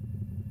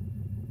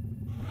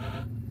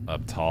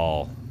 Up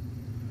tall.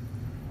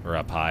 Or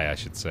up high, I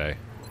should say.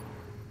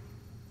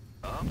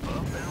 Up, and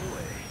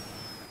away.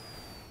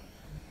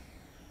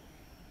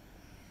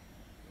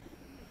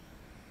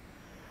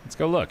 Let's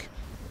go look.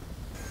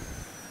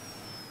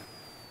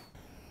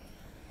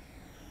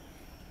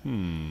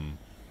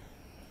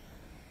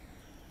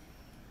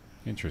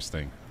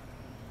 Interesting.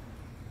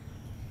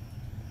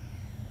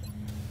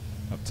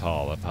 Up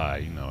tall, up high,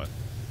 you know it.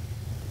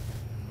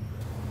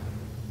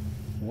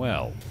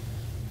 Well,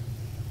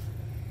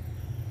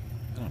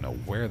 I don't know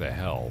where the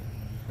hell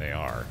they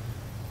are.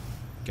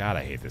 God,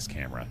 I hate this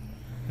camera.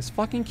 This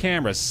fucking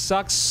camera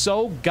sucks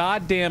so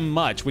goddamn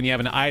much when you have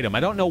an item. I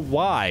don't know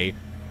why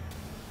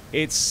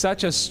it's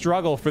such a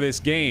struggle for this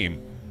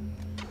game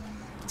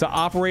to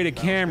operate a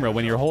camera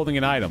when you're holding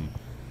an item.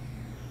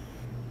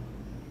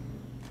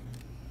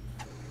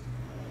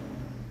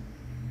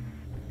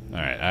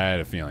 Alright, I had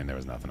a feeling there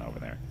was nothing over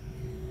there.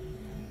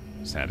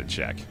 Just had to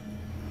check.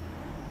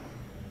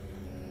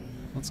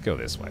 Let's go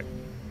this way.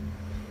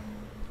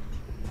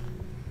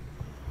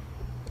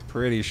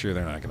 Pretty sure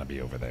they're not going to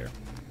be over there.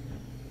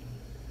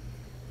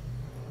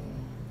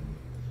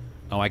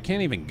 Oh, I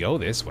can't even go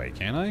this way,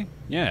 can I?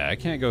 Yeah, I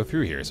can't go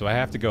through here, so I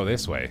have to go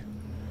this way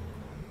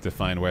to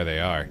find where they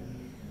are.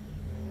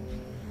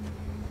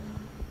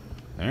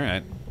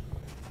 Alright.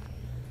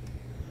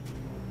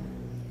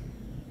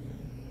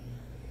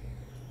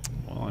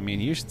 Well, I mean,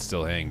 you should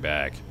still hang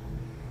back.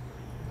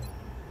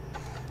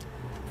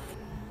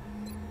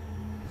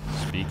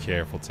 Just be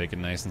careful, take it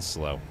nice and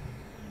slow.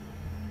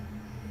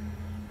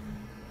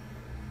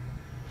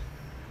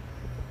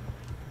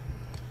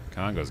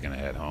 Congo's gonna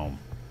head home.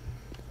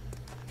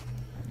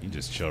 You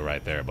just chill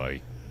right there,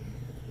 buddy.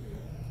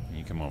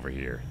 You come over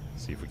here.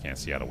 See if we can't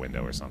see out a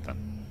window or something.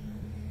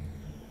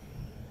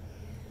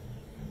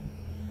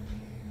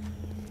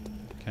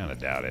 Kinda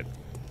doubt it.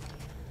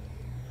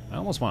 I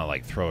almost want to,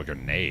 like, throw a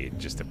grenade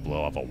just to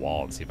blow up a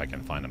wall and see if I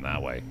can find him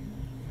that way.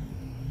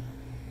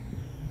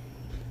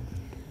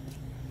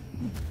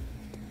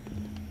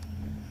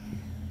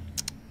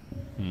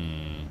 I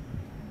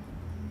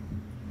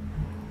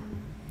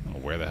don't know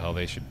where the hell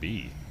they should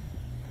be.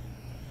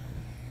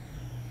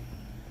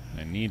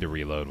 I need to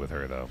reload with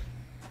her, though.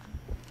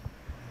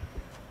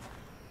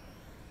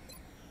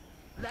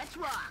 Let's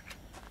rock.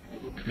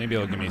 Maybe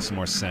it'll give me some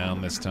more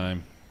sound this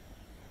time.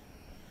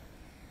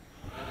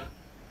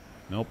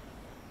 Nope.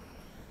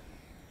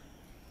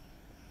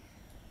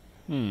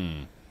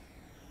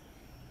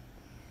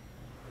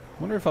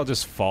 Wonder if I'll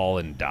just fall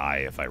and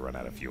die if I run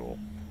out of fuel.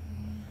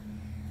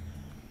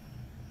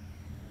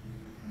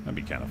 That'd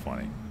be kind of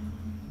funny.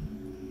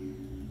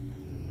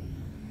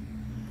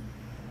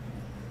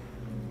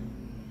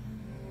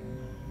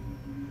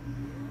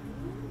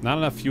 Not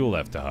enough fuel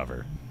left to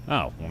hover.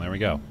 Oh, well, there we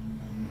go.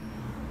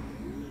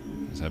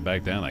 Just head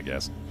back down, I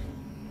guess.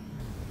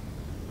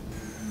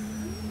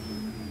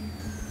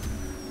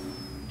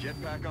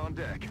 Jetpack on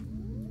deck.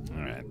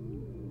 Alright.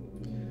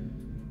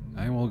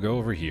 I will go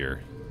over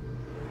here.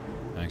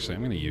 Actually,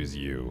 I'm going to use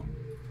you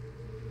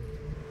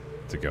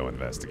to go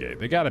investigate.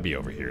 They got to be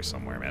over here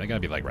somewhere, man. They got to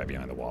be, like, right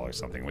behind the wall or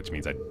something, which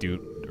means I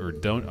do, or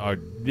don't, or,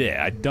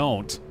 yeah, I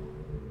don't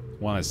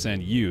want to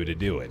send you to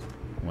do it.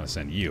 I want to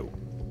send you.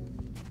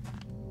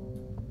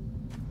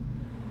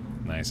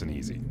 Nice and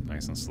easy.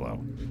 Nice and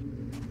slow.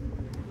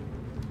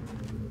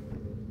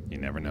 You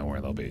never know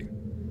where they'll be.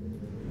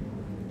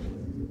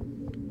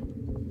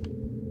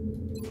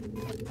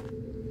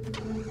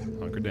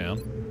 Hunker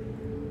down.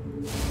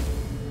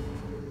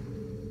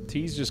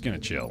 T's just gonna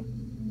chill.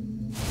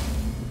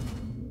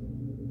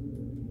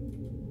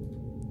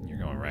 You're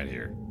going right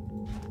here.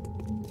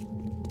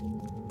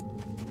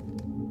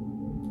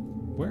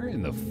 Where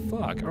in the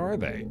fuck are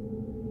they?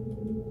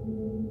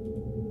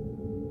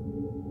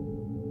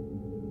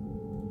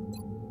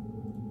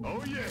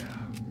 Oh yeah.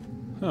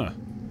 Huh.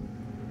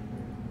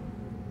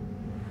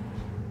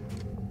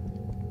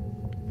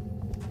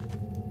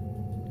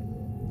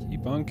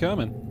 Keep on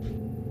coming.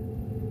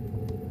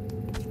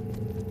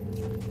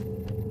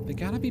 They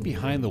gotta be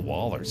behind the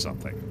wall or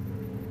something.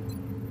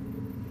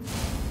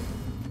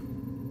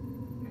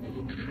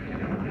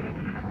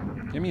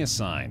 Give me a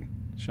sign.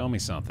 Show me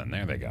something.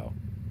 There they go.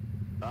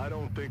 I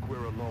don't think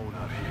we're alone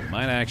out here.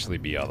 Might actually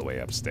be all the way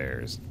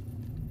upstairs.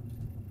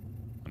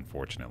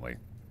 Unfortunately.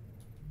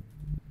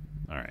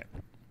 Alright.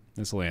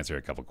 This will answer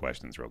a couple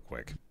questions real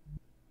quick.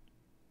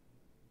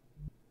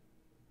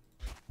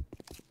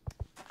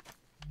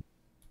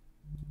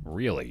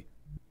 Really?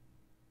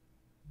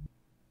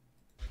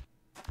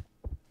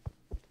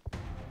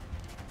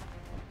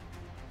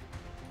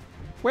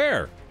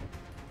 Where?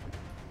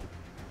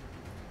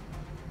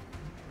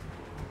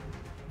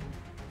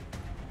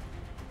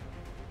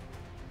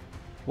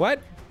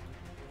 What?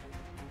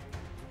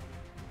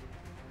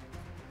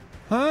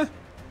 Huh?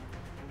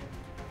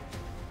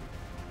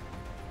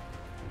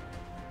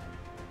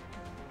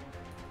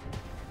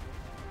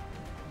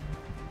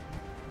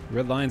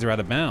 Red lines are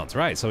out of bounds.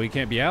 Right, so he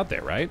can't be out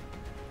there, right?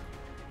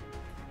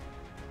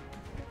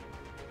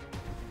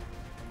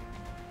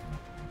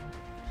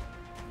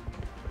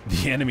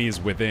 The enemy is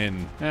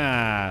within.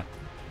 Ah.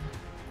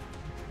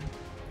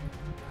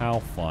 How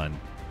fun.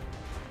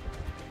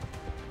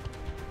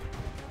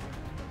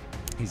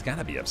 He's got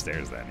to be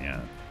upstairs then, yeah.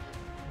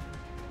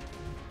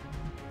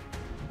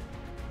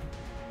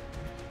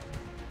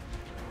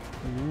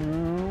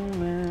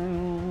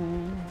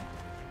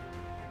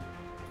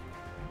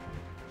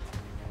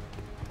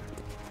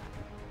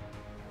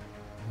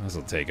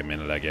 This'll take a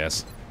minute, I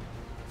guess.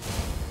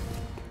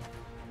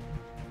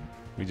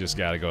 We just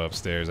gotta go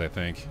upstairs, I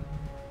think.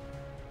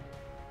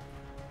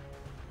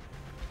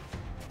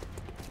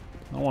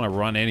 I don't want to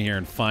run in here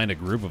and find a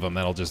group of them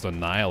that'll just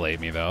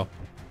annihilate me, though.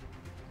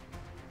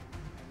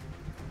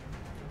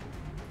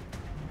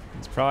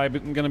 It's probably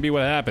gonna be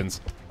what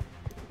happens.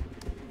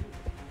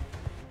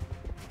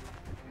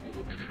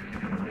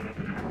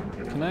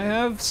 Can I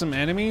have some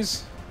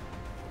enemies?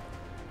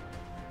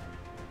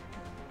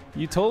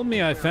 You told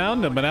me I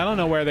found them, but I don't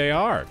know where they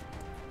are.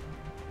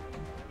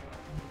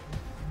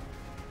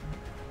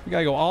 We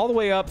gotta go all the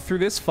way up through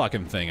this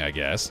fucking thing, I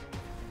guess.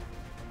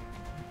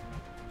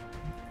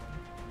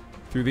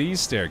 Through these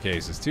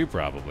staircases, too,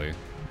 probably.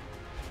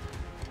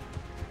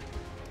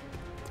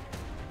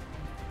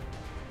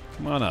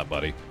 Come on up,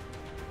 buddy.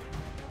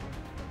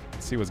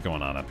 Let's see what's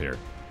going on up here.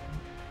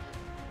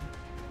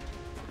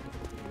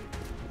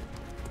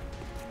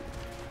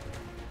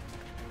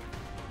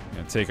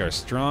 Gonna take our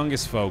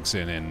strongest folks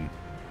in and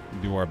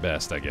do our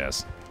best, I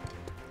guess.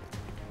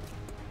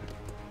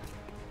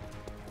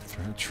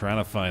 Trying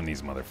to find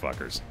these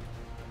motherfuckers.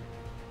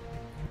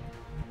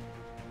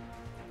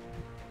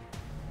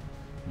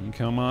 You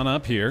come on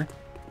up here.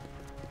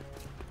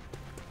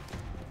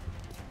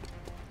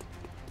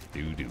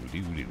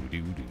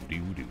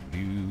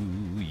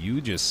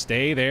 You just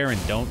stay there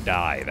and don't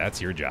die.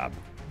 That's your job.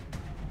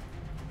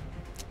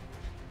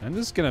 I'm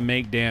just gonna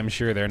make damn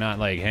sure they're not,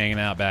 like, hanging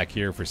out back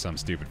here for some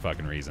stupid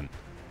fucking reason.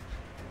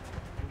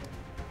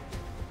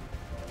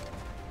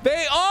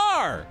 They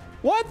are!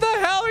 What the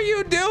hell are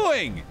you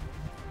doing?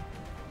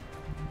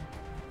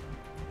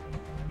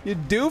 You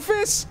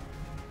doofus?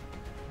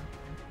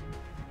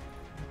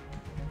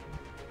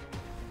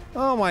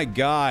 Oh my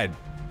god.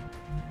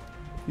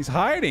 He's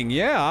hiding,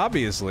 yeah,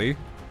 obviously.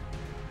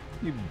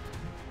 You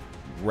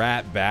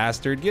rat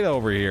bastard. Get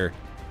over here.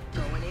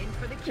 Going in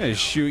for the I'm gonna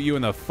shoot you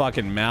in the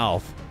fucking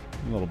mouth,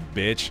 you little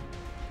bitch.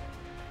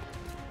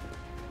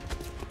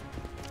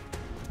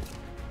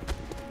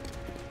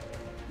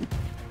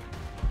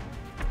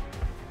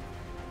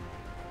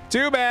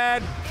 Too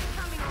bad.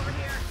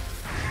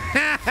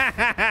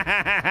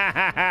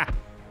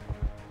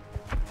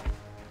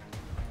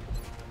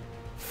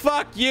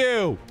 Fuck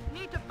you.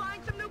 Need to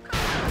find some new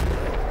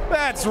cover.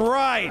 That's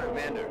right.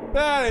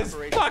 That is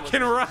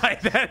fucking right.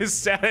 That is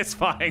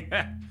satisfying.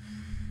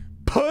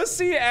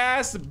 Pussy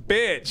ass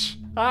bitch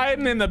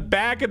hiding in the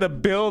back of the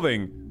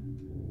building.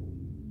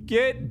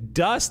 Get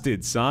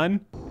dusted,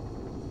 son.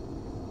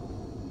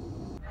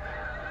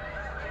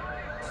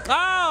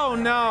 Oh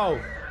no.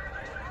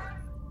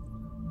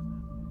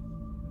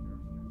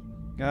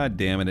 God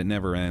damn it, it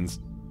never ends.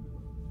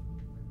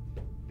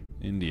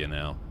 India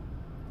now.